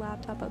carries said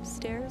laptop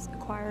upstairs,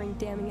 acquiring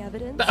damning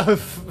evidence.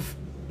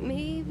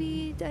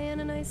 Maybe Diane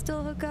and I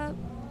still hook up?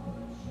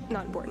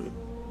 Not important.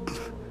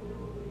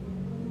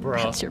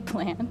 Bro. That's your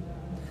plan?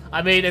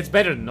 I mean, it's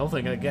better than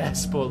nothing, I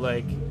guess, but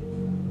like...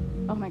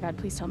 Oh my god,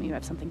 please tell me you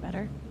have something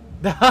better.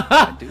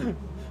 I do.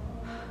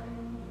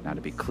 Now,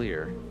 to be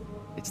clear,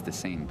 it's the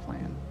same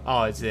plan.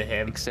 Oh, it's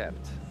him.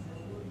 Except,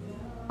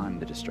 I'm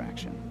the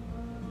distraction.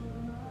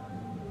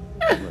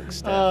 Look,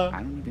 Steph,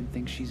 I don't even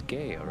think she's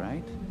gay,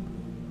 alright?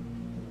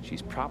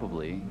 She's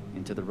probably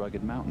into the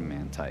rugged mountain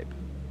man type.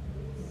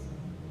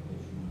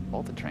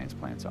 All the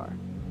transplants are.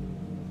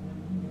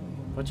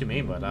 What do you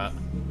mean by that?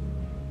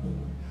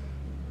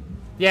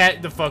 Yeah,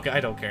 the fuck, I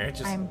don't care.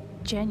 Just... I'm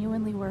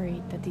genuinely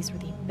worried that these were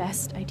the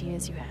best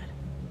ideas you had.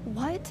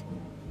 What?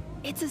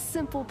 It's a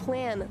simple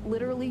plan,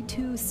 literally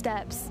 2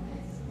 steps.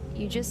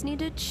 You just need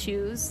to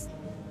choose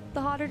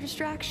the hotter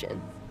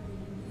distraction.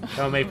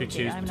 Don't make me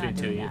Okay, choose I'm between not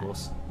 2 doing that.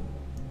 evils.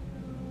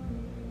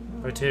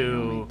 Or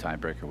 2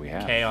 tiebreaker we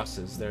have.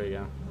 chaoses. There you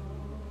go.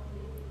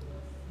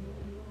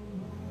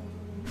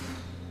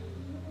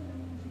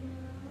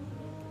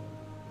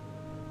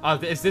 Oh,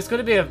 is this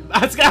gonna be a?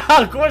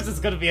 Of course, it's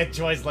gonna be a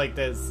choice like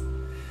this.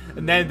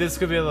 And then this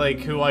could be like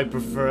who I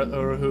prefer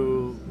or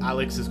who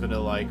Alex is gonna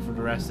like for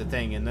the rest of the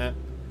thing, isn't it?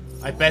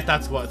 I bet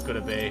that's what it's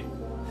gonna be.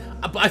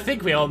 But I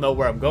think we all know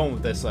where I'm going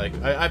with this. Like,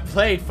 I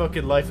played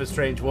fucking Life is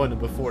Strange 1 and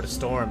Before the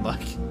Storm.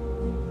 Like,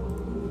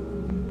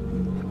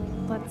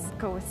 Let's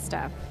go with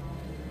Steph.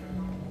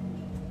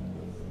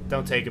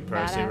 don't take it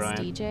personally, Badass Ryan.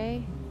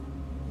 DJ.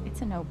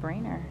 It's a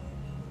no-brainer.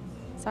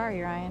 Sorry,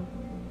 Ryan.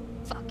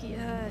 Fuck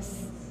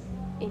yes.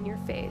 In your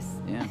face.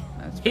 Yeah,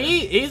 that's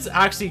He is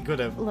actually good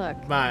at.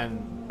 Look,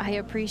 man. I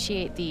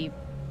appreciate the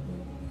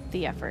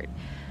effort,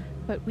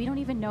 but we don't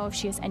even know if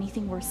she has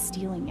anything worth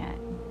stealing yet.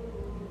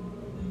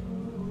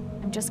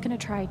 I'm just gonna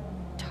try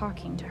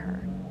talking to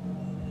her.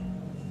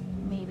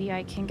 Maybe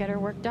I can get her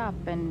worked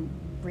up and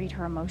read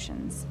her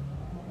emotions.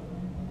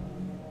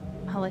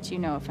 I'll let you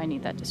know if I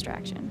need that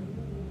distraction.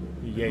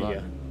 Yeah, Look,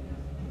 yeah.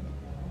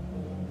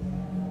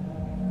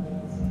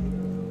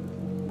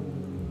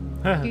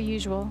 Your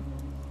usual.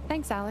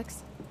 Thanks,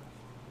 Alex.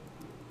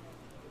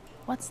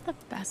 What's the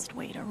best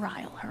way to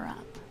rile her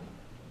up?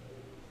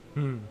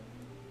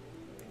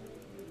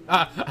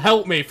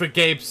 Help me for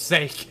Gabe's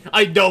sake.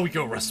 I know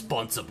you're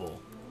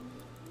responsible.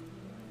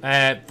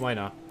 Why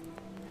not?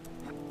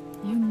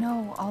 You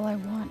know all I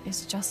want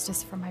is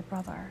justice for my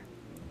brother.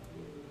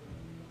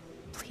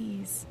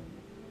 Please.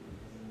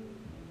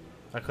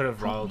 I could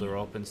have riled her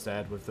up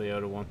instead with the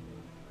other one.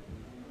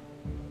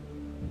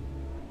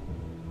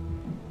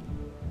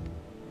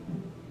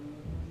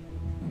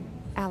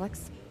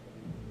 Alex,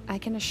 I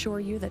can assure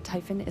you that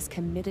Typhon is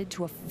committed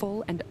to a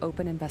full and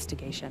open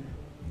investigation.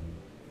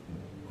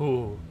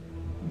 Ooh.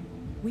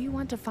 We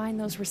want to find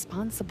those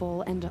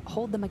responsible and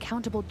hold them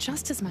accountable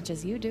just as much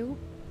as you do.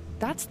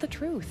 That's the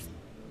truth.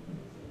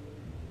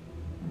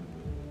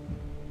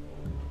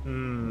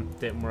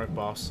 Didn't work,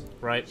 boss.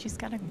 Right? She's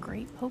got a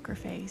great poker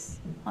face,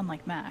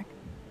 unlike Mac.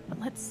 But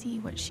let's see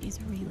what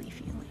she's really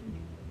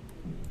feeling.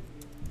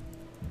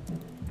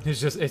 It's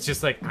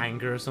just like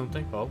anger or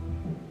something. Oh,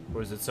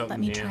 or is it something? Let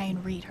me new? try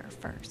and read her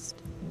first.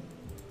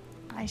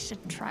 I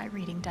should try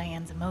reading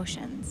Diane's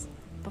emotions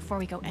before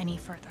we go any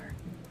further.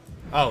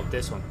 Oh,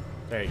 this one.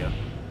 There you go.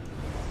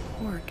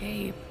 Poor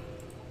Gabe.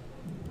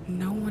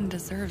 No one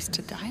deserves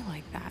to die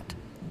like that.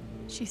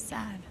 She's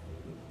sad.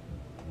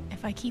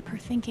 If I keep her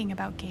thinking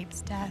about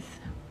Gabe's death,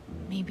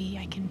 maybe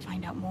I can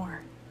find out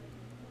more.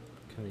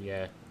 Can we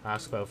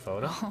ask about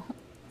photo? Oh,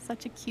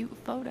 such a cute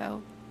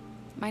photo.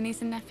 My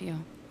niece and nephew.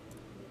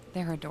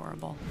 They're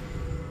adorable.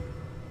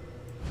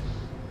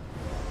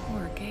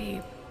 Poor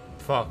Gabe.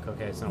 Fuck,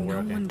 okay, it's not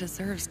working. No one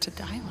deserves to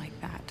die like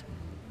that.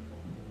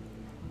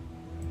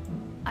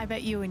 I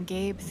bet you and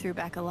Gabe threw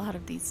back a lot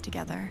of these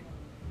together.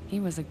 He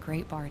was a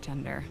great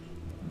bartender.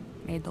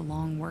 Made the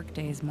long work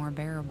days more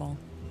bearable.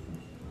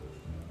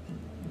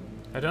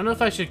 I don't know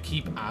if I should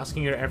keep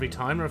asking her every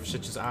time or if I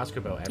should just ask her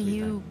about everything. Do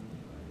you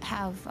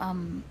have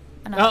enough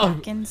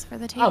napkins for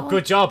the table? Oh,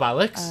 good job,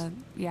 Alex.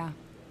 Yeah.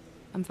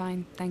 I'm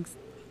fine, thanks.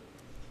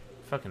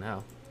 Fucking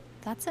hell.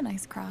 That's a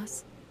nice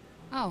cross.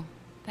 Oh,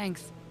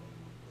 thanks.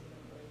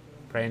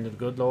 Praying to the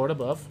good Lord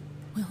above.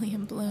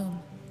 William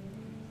Bloom.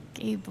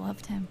 Gabe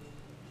loved him.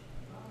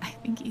 I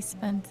think he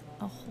spent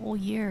a whole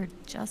year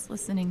just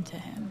listening to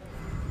him.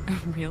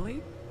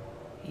 Really?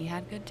 He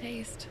had good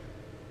taste.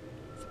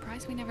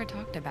 Surprised we never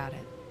talked about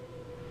it.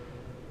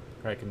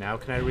 Right, now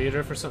can I read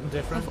her for something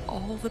different? Of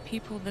all the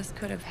people this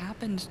could have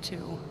happened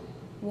to,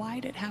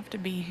 why'd it have to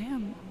be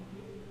him?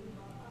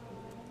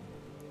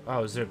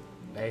 Oh, is there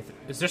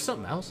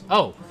something else?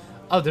 Oh,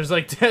 there's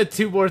like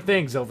 2 more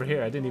things over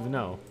here. I didn't even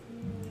know.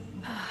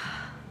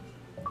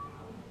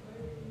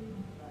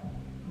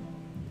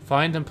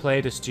 Find and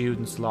play the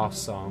student's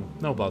lost song.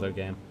 No bother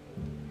game.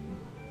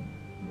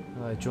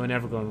 Join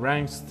Evergreen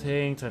ranks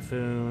thing.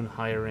 Typhoon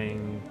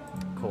hiring.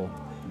 Cool.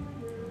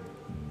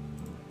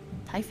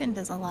 Typhon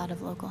does a lot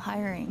of local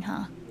hiring,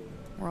 huh?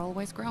 We're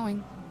always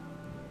growing.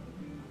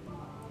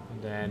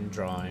 And then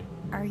drawing.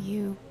 Are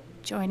you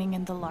joining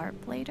in the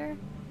LARP later?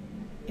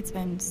 It's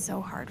been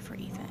so hard for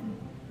Ethan.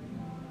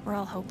 We're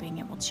all hoping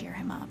it will cheer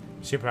him up.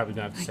 She'll probably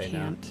gonna have to say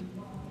no.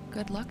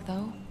 Good luck,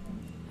 though.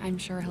 I'm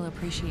sure he'll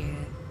appreciate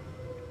it.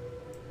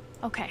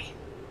 Okay.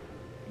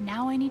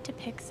 Now I need to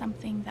pick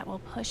something that will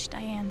push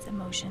Diane's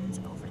emotions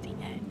over the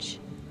edge.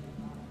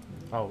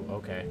 Oh,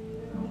 okay.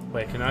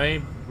 Wait, can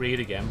I read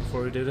again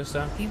before we do this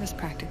then? He was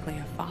practically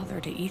a father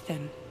to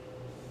Ethan.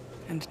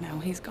 And now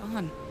he's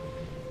gone.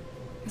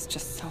 It's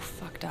just so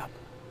fucked up.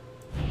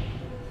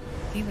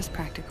 He was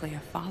practically a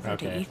father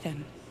to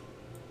Ethan.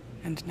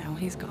 And now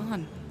he's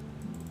gone.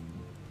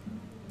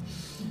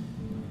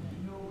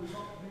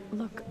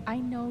 Look, I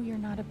know you're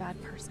not a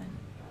bad person.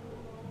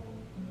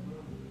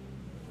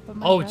 But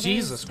my Oh, brother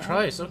Jesus is dead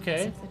Christ, because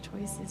okay. of the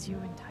choices you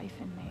and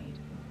Typhon made.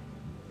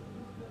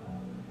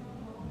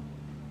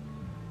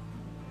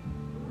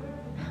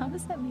 How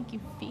does that make you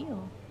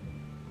feel?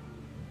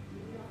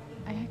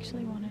 I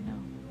actually want to know.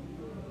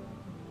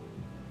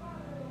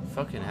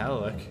 Fucking hell,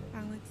 like.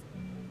 Alex,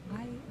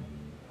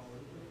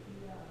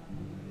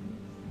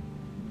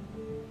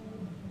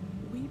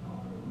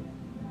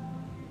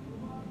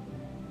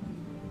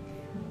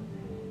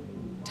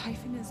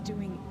 Typhon is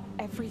doing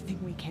everything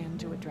we can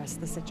to address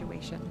the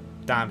situation.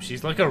 Damn,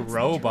 she's like a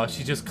robot.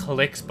 She just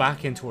clicks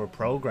back into her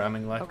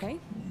programming, like. Okay.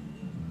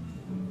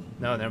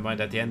 No, never mind.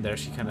 At the end there,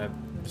 she kind of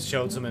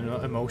showed some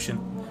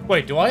emotion.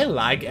 Wait, do I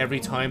lag every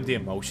time the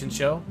emotions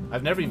show?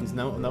 I've never even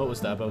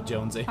noticed that about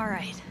Jonesy. All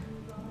right.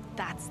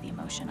 That's the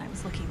emotion I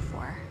was looking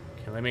for.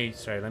 Okay, let me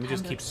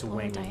just keep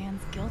swinging.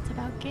 Diane's guilt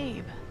about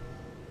Gabe.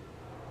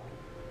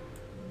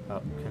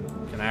 Oh,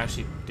 can I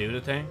actually do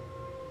the thing?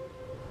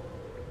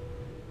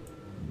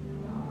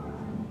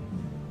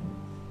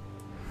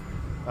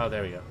 Oh,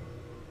 there we go.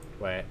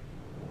 Wait.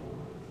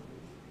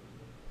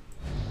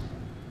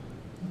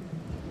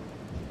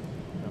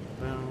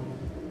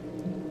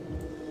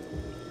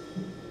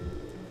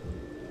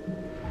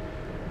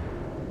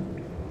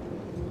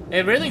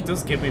 It really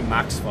does give me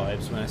Max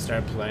vibes when I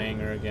start playing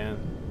her again.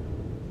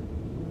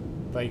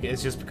 Like,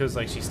 it's just because,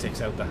 like, she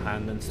sticks out the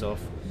hand and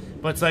stuff.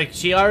 But it's like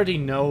she already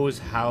knows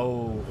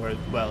how, or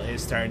well,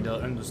 is starting to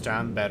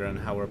understand better on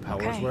how her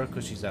powers Okay. work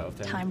because she's out of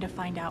town. Time to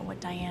find out what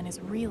Diane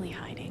is really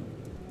hiding.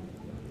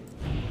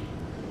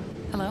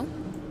 Hello?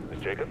 Miss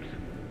Jacobs,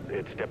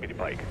 it's Deputy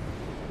Pike.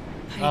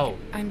 Pike, Oh.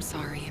 I'm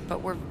sorry,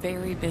 but we're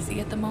very busy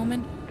at the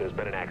moment. There's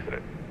been an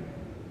accident.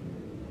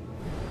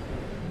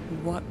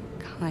 What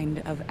kind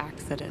of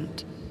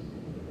accident?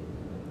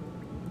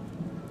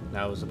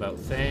 That was about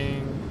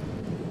Thing.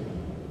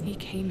 He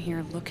came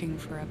here looking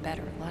for a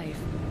better life,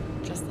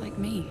 just like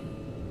me.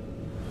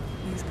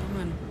 He's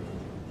gone.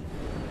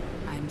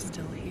 I'm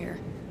still here.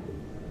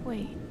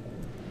 Wait,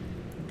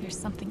 there's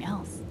something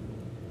else.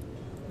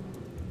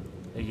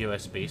 A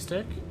USB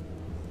stick?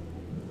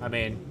 I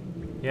mean,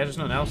 yeah, there's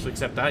nothing else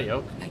except that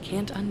yoke. I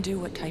can't undo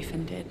what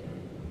Typhon did,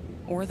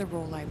 or the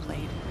role I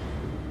played.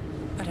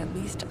 But at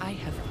least I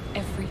have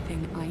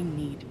everything I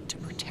need to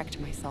protect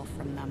myself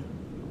from them.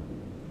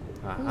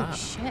 Holy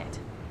shit.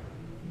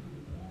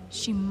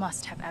 She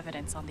must have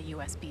evidence on the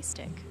USB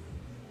stick.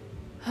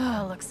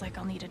 Oh, looks like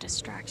I'll need a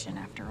distraction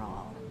after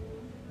all.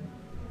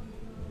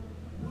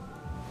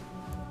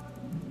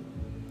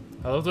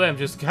 I love the way I'm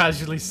just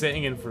casually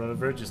sitting in front of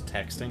her, just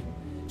texting.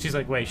 She's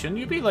like, wait, shouldn't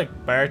you be,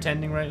 like,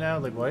 bartending right now?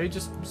 Like, why are you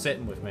just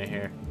sitting with me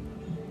here?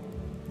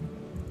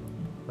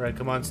 Right,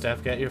 come on,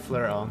 Steph, get your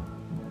flirt on.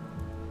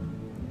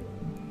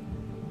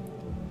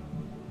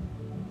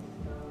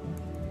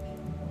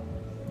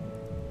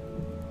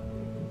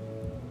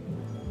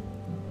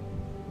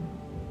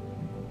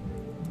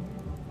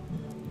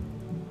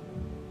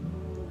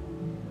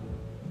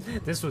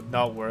 This would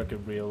not work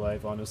in real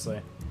life,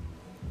 honestly.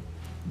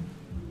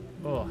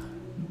 Oh.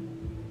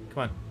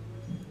 Come on.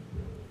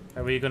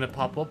 Are we gonna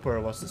pop up, or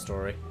what's the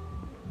story?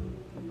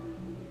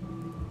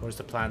 Or is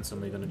the plan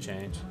suddenly gonna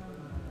change?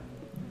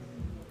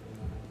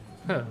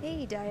 Huh.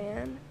 Hey,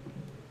 Diane.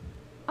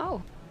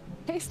 Oh,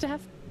 hey,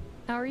 Steph.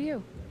 How are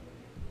you?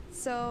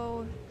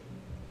 So,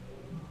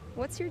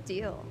 what's your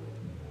deal?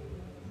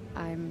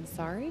 I'm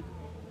sorry?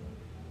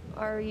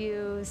 Are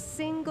you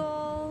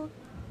single?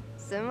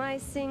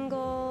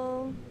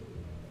 Semi-single?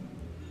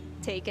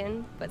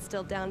 Taken, but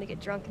still down to get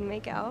drunk and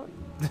make out?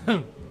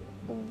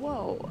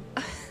 Whoa.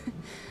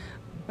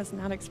 Was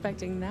not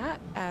expecting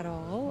that at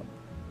all.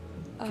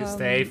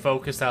 Stay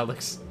focused,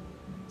 Alex.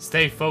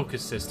 Stay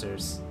focused,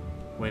 sisters.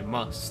 We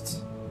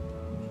must.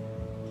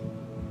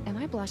 Am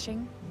I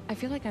blushing? I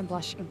feel like I'm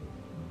blushing.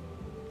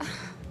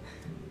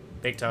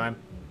 Big time.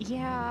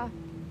 Yeah,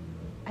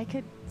 I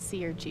could see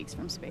your cheeks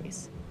from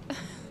space.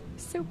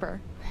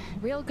 Super.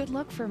 Real good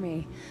luck for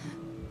me.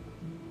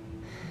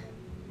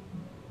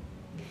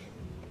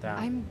 Damn.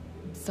 I'm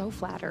so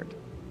flattered.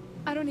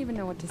 I don't even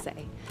know what to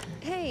say.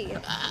 Hey,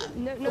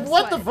 no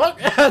What the sweat.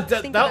 fuck?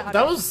 Think about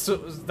that it. was so,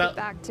 Get that.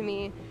 back to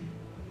me.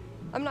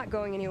 I'm not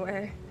going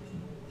anywhere.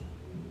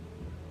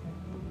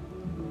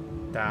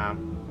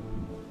 Damn.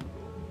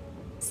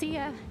 See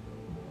ya.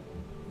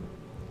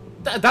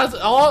 That's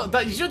all.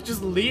 That you should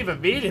just leave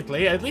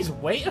immediately. At least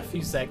wait a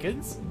few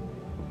seconds.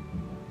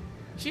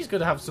 She's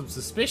gonna have some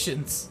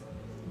suspicions.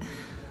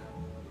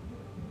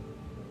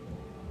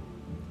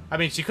 I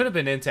mean, she could have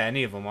been into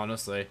any of them,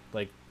 honestly.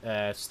 Like,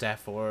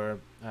 Steph or,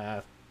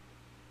 not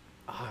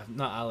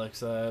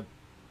Alex,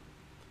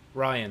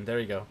 Ryan, there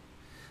you go.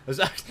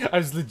 I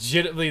was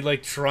legitimately,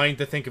 like, trying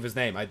to think of his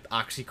name. I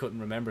actually couldn't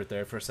remember it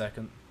there for a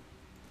second.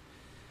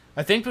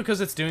 I think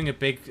because it's doing a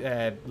big,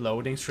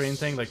 loading screen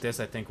thing like this,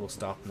 I think we'll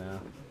stop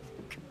now.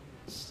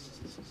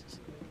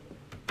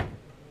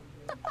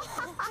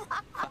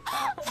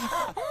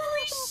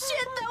 Holy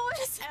shit, that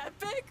was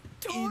epic!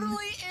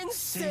 Totally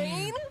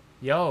insane!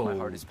 Yo. My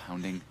heart is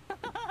pounding.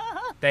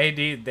 They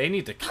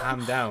need to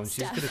calm down.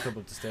 She's gonna come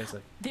up the stairs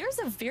like. There's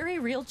a very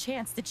real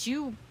chance that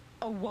you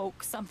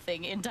awoke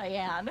something in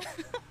Diane.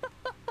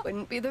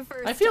 Wouldn't be the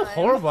first I feel time.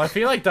 horrible. I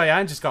feel like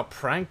Diane just got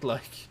pranked.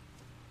 Like,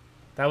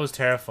 that was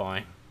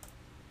terrifying.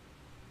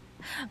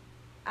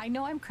 I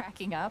know I'm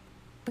cracking up,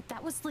 but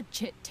that was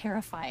legit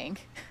terrifying.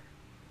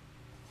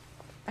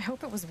 I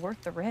hope it was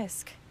worth the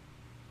risk.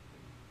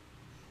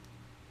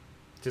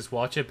 Just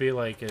watch it be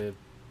like a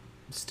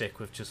stick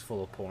with just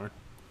full of porn.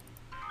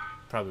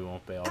 Probably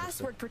won't be, obviously.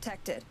 Password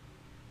protected.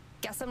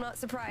 Guess I'm not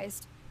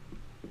surprised.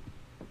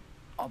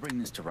 I'll bring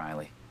this to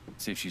Riley.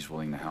 See if she's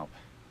willing to help.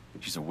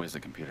 She's a whiz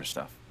at computer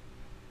stuff.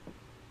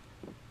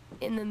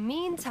 In the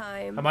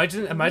meantime,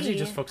 Imagine he we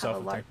just fucks have off a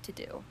with LARP her. to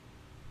do.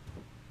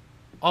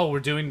 Oh,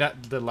 we're doing the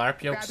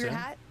LARP yoke Grab your soon?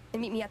 hat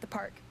and meet me at the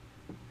park.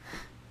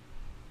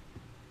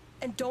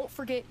 And don't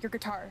forget your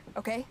guitar,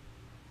 okay?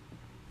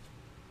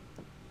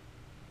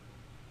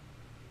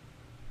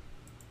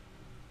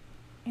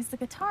 Is the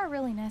guitar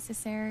really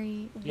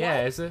necessary?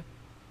 Yeah, is it?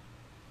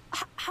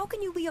 How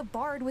can you be a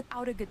bard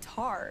without a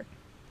guitar?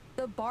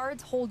 The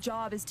bard's whole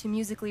job is to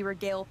musically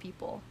regale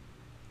people.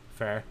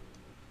 Fair.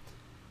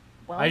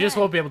 Well, I just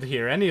then, won't be able to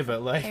hear any of it.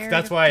 Like, prepare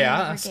that's to why I be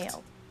asked.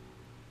 regaled.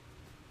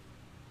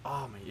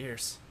 Oh, my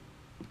ears.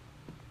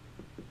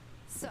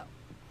 So,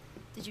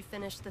 did you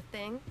finish the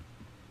thing?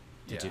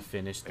 Did you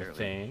finish the barely.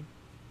 thing?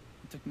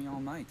 It took me all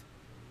night.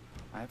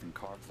 I haven't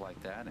carved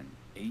like that in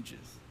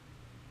ages.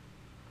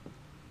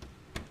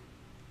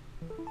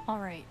 All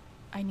right,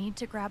 I need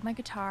to grab my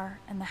guitar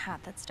and the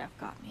hat that Steph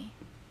got me.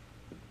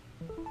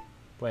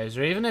 Wait, is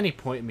there even any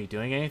point in me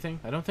doing anything?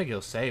 I don't think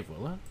he'll save,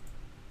 will it?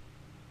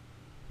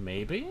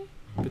 Maybe?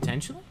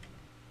 Potentially?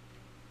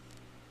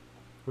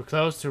 We're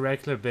closed to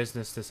regular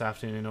business this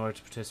afternoon in order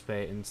to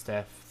participate in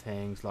Steph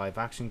Thing's live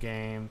action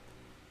game.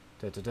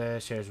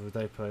 Shares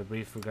without a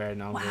brief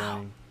regarding ongoing.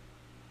 Wow.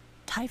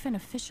 Typhon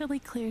officially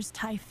clears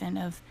Typhon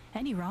of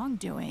any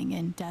wrongdoing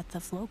in death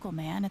of local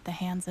man at the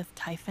hands of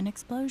Typhon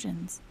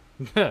explosions.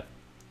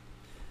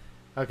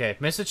 Okay,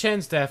 Mr.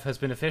 Chen's death has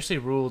been officially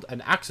ruled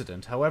an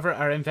accident. However,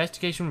 our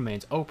investigation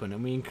remains open,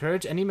 and we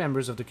encourage any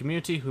members of the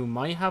community who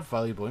might have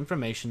valuable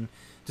information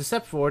to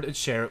step forward and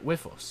share it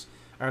with us.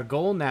 Our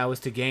goal now is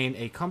to gain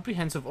a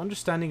comprehensive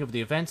understanding of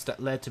the events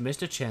that led to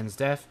Mr. Chen's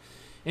death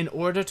in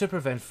order to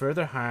prevent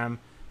further harm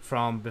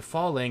from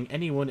befalling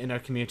anyone in our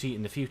community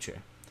in the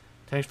future.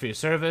 Thanks for your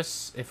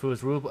service. If it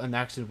was ruled an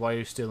accident, why are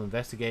you still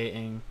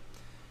investigating?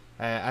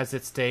 As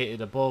it's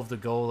stated above, the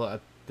goal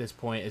at this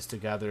point is to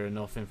gather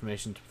enough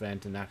information to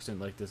prevent an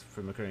accident like this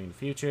from occurring in the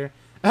future.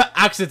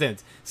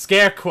 Accident!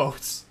 Scare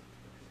quotes!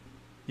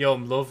 Yo,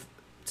 love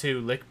to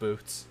lick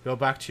boots. Go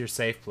back to your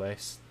safe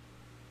place.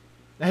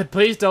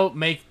 Please don't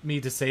make me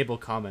disable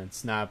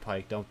comments. Nah,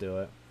 Pike, don't do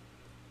it.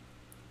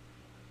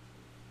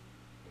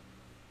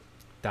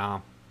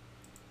 Damn.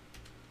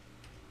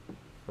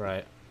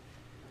 Right.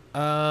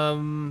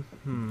 Oh,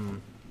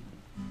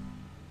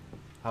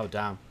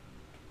 damn.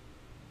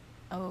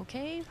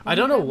 Okay. I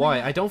don't know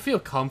why. I don't feel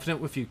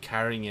confident with you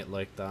carrying it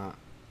like that.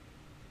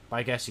 But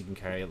I guess you can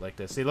carry it like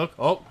this. See, look.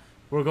 Oh,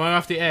 we're going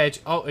off the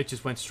edge. Oh, it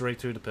just went straight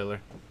through the pillar.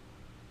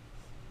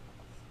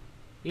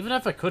 Even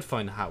if I could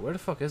find the hat, where the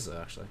fuck is it,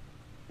 actually?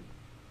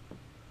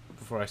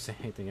 Before I say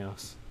anything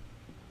else.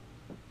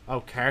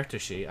 Oh, character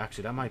sheet.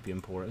 Actually, that might be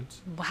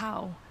important.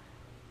 Wow.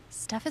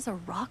 Steph is a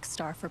rock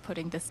star for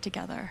putting this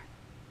together.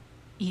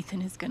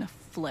 Ethan is gonna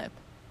flip.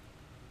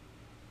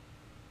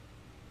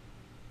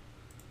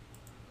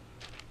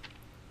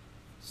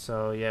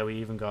 So, yeah, we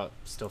even got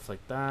stuff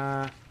like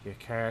that. Your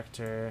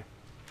character.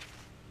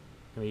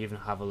 And we even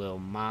have a little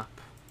map.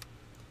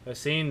 I've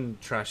seen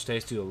Trash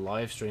Taste do a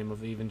live stream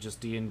of even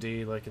just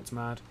D&D, like it's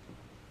mad.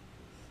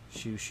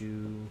 Shoo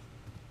shoo.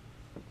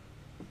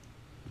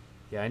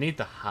 Yeah, I need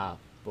the hat,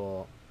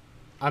 but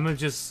I'm gonna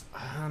just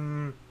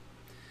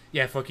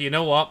yeah, fuck it, you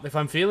know what? If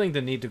I'm feeling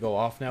the need to go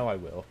off now, I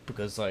will,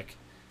 because like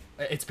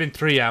it's been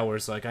 3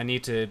 hours. Like I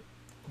need to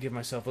give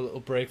myself a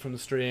little break from the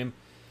stream.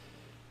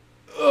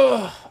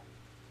 Ugh.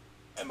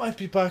 I might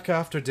be back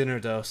after dinner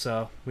though,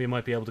 so we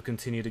might be able to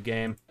continue the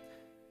game.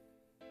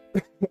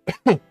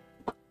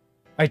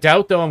 I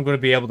doubt though I'm going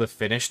to be able to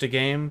finish the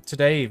game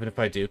today, even if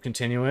I do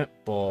continue it,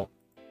 but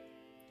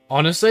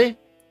honestly,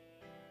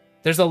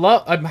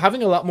 I'm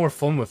having a lot more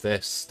fun with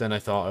this than I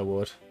thought I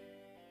would.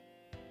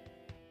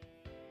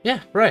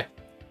 Yeah, right.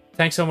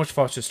 Thanks so much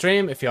for watching the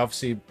stream. If you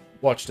obviously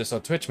watch this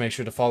on Twitch, make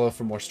sure to follow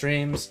for more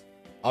streams.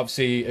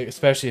 Obviously,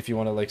 especially if you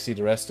want to like see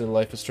the rest of the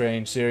Life is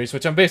Strange series,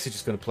 which I'm basically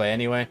just going to play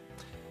anyway.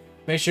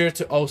 Make sure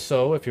to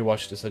also, if you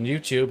watch this on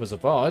YouTube as a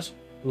VOD,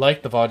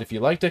 like the VOD if you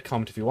liked it,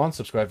 comment if you want,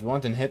 subscribe if you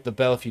want, and hit the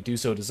bell if you do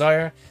so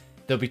desire.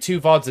 There'll be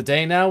 2 VODs a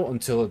day now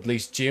until at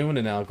least June,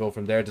 and I'll go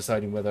from there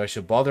deciding whether I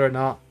should bother or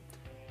not.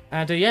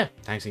 And yeah,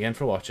 thanks again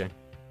for watching.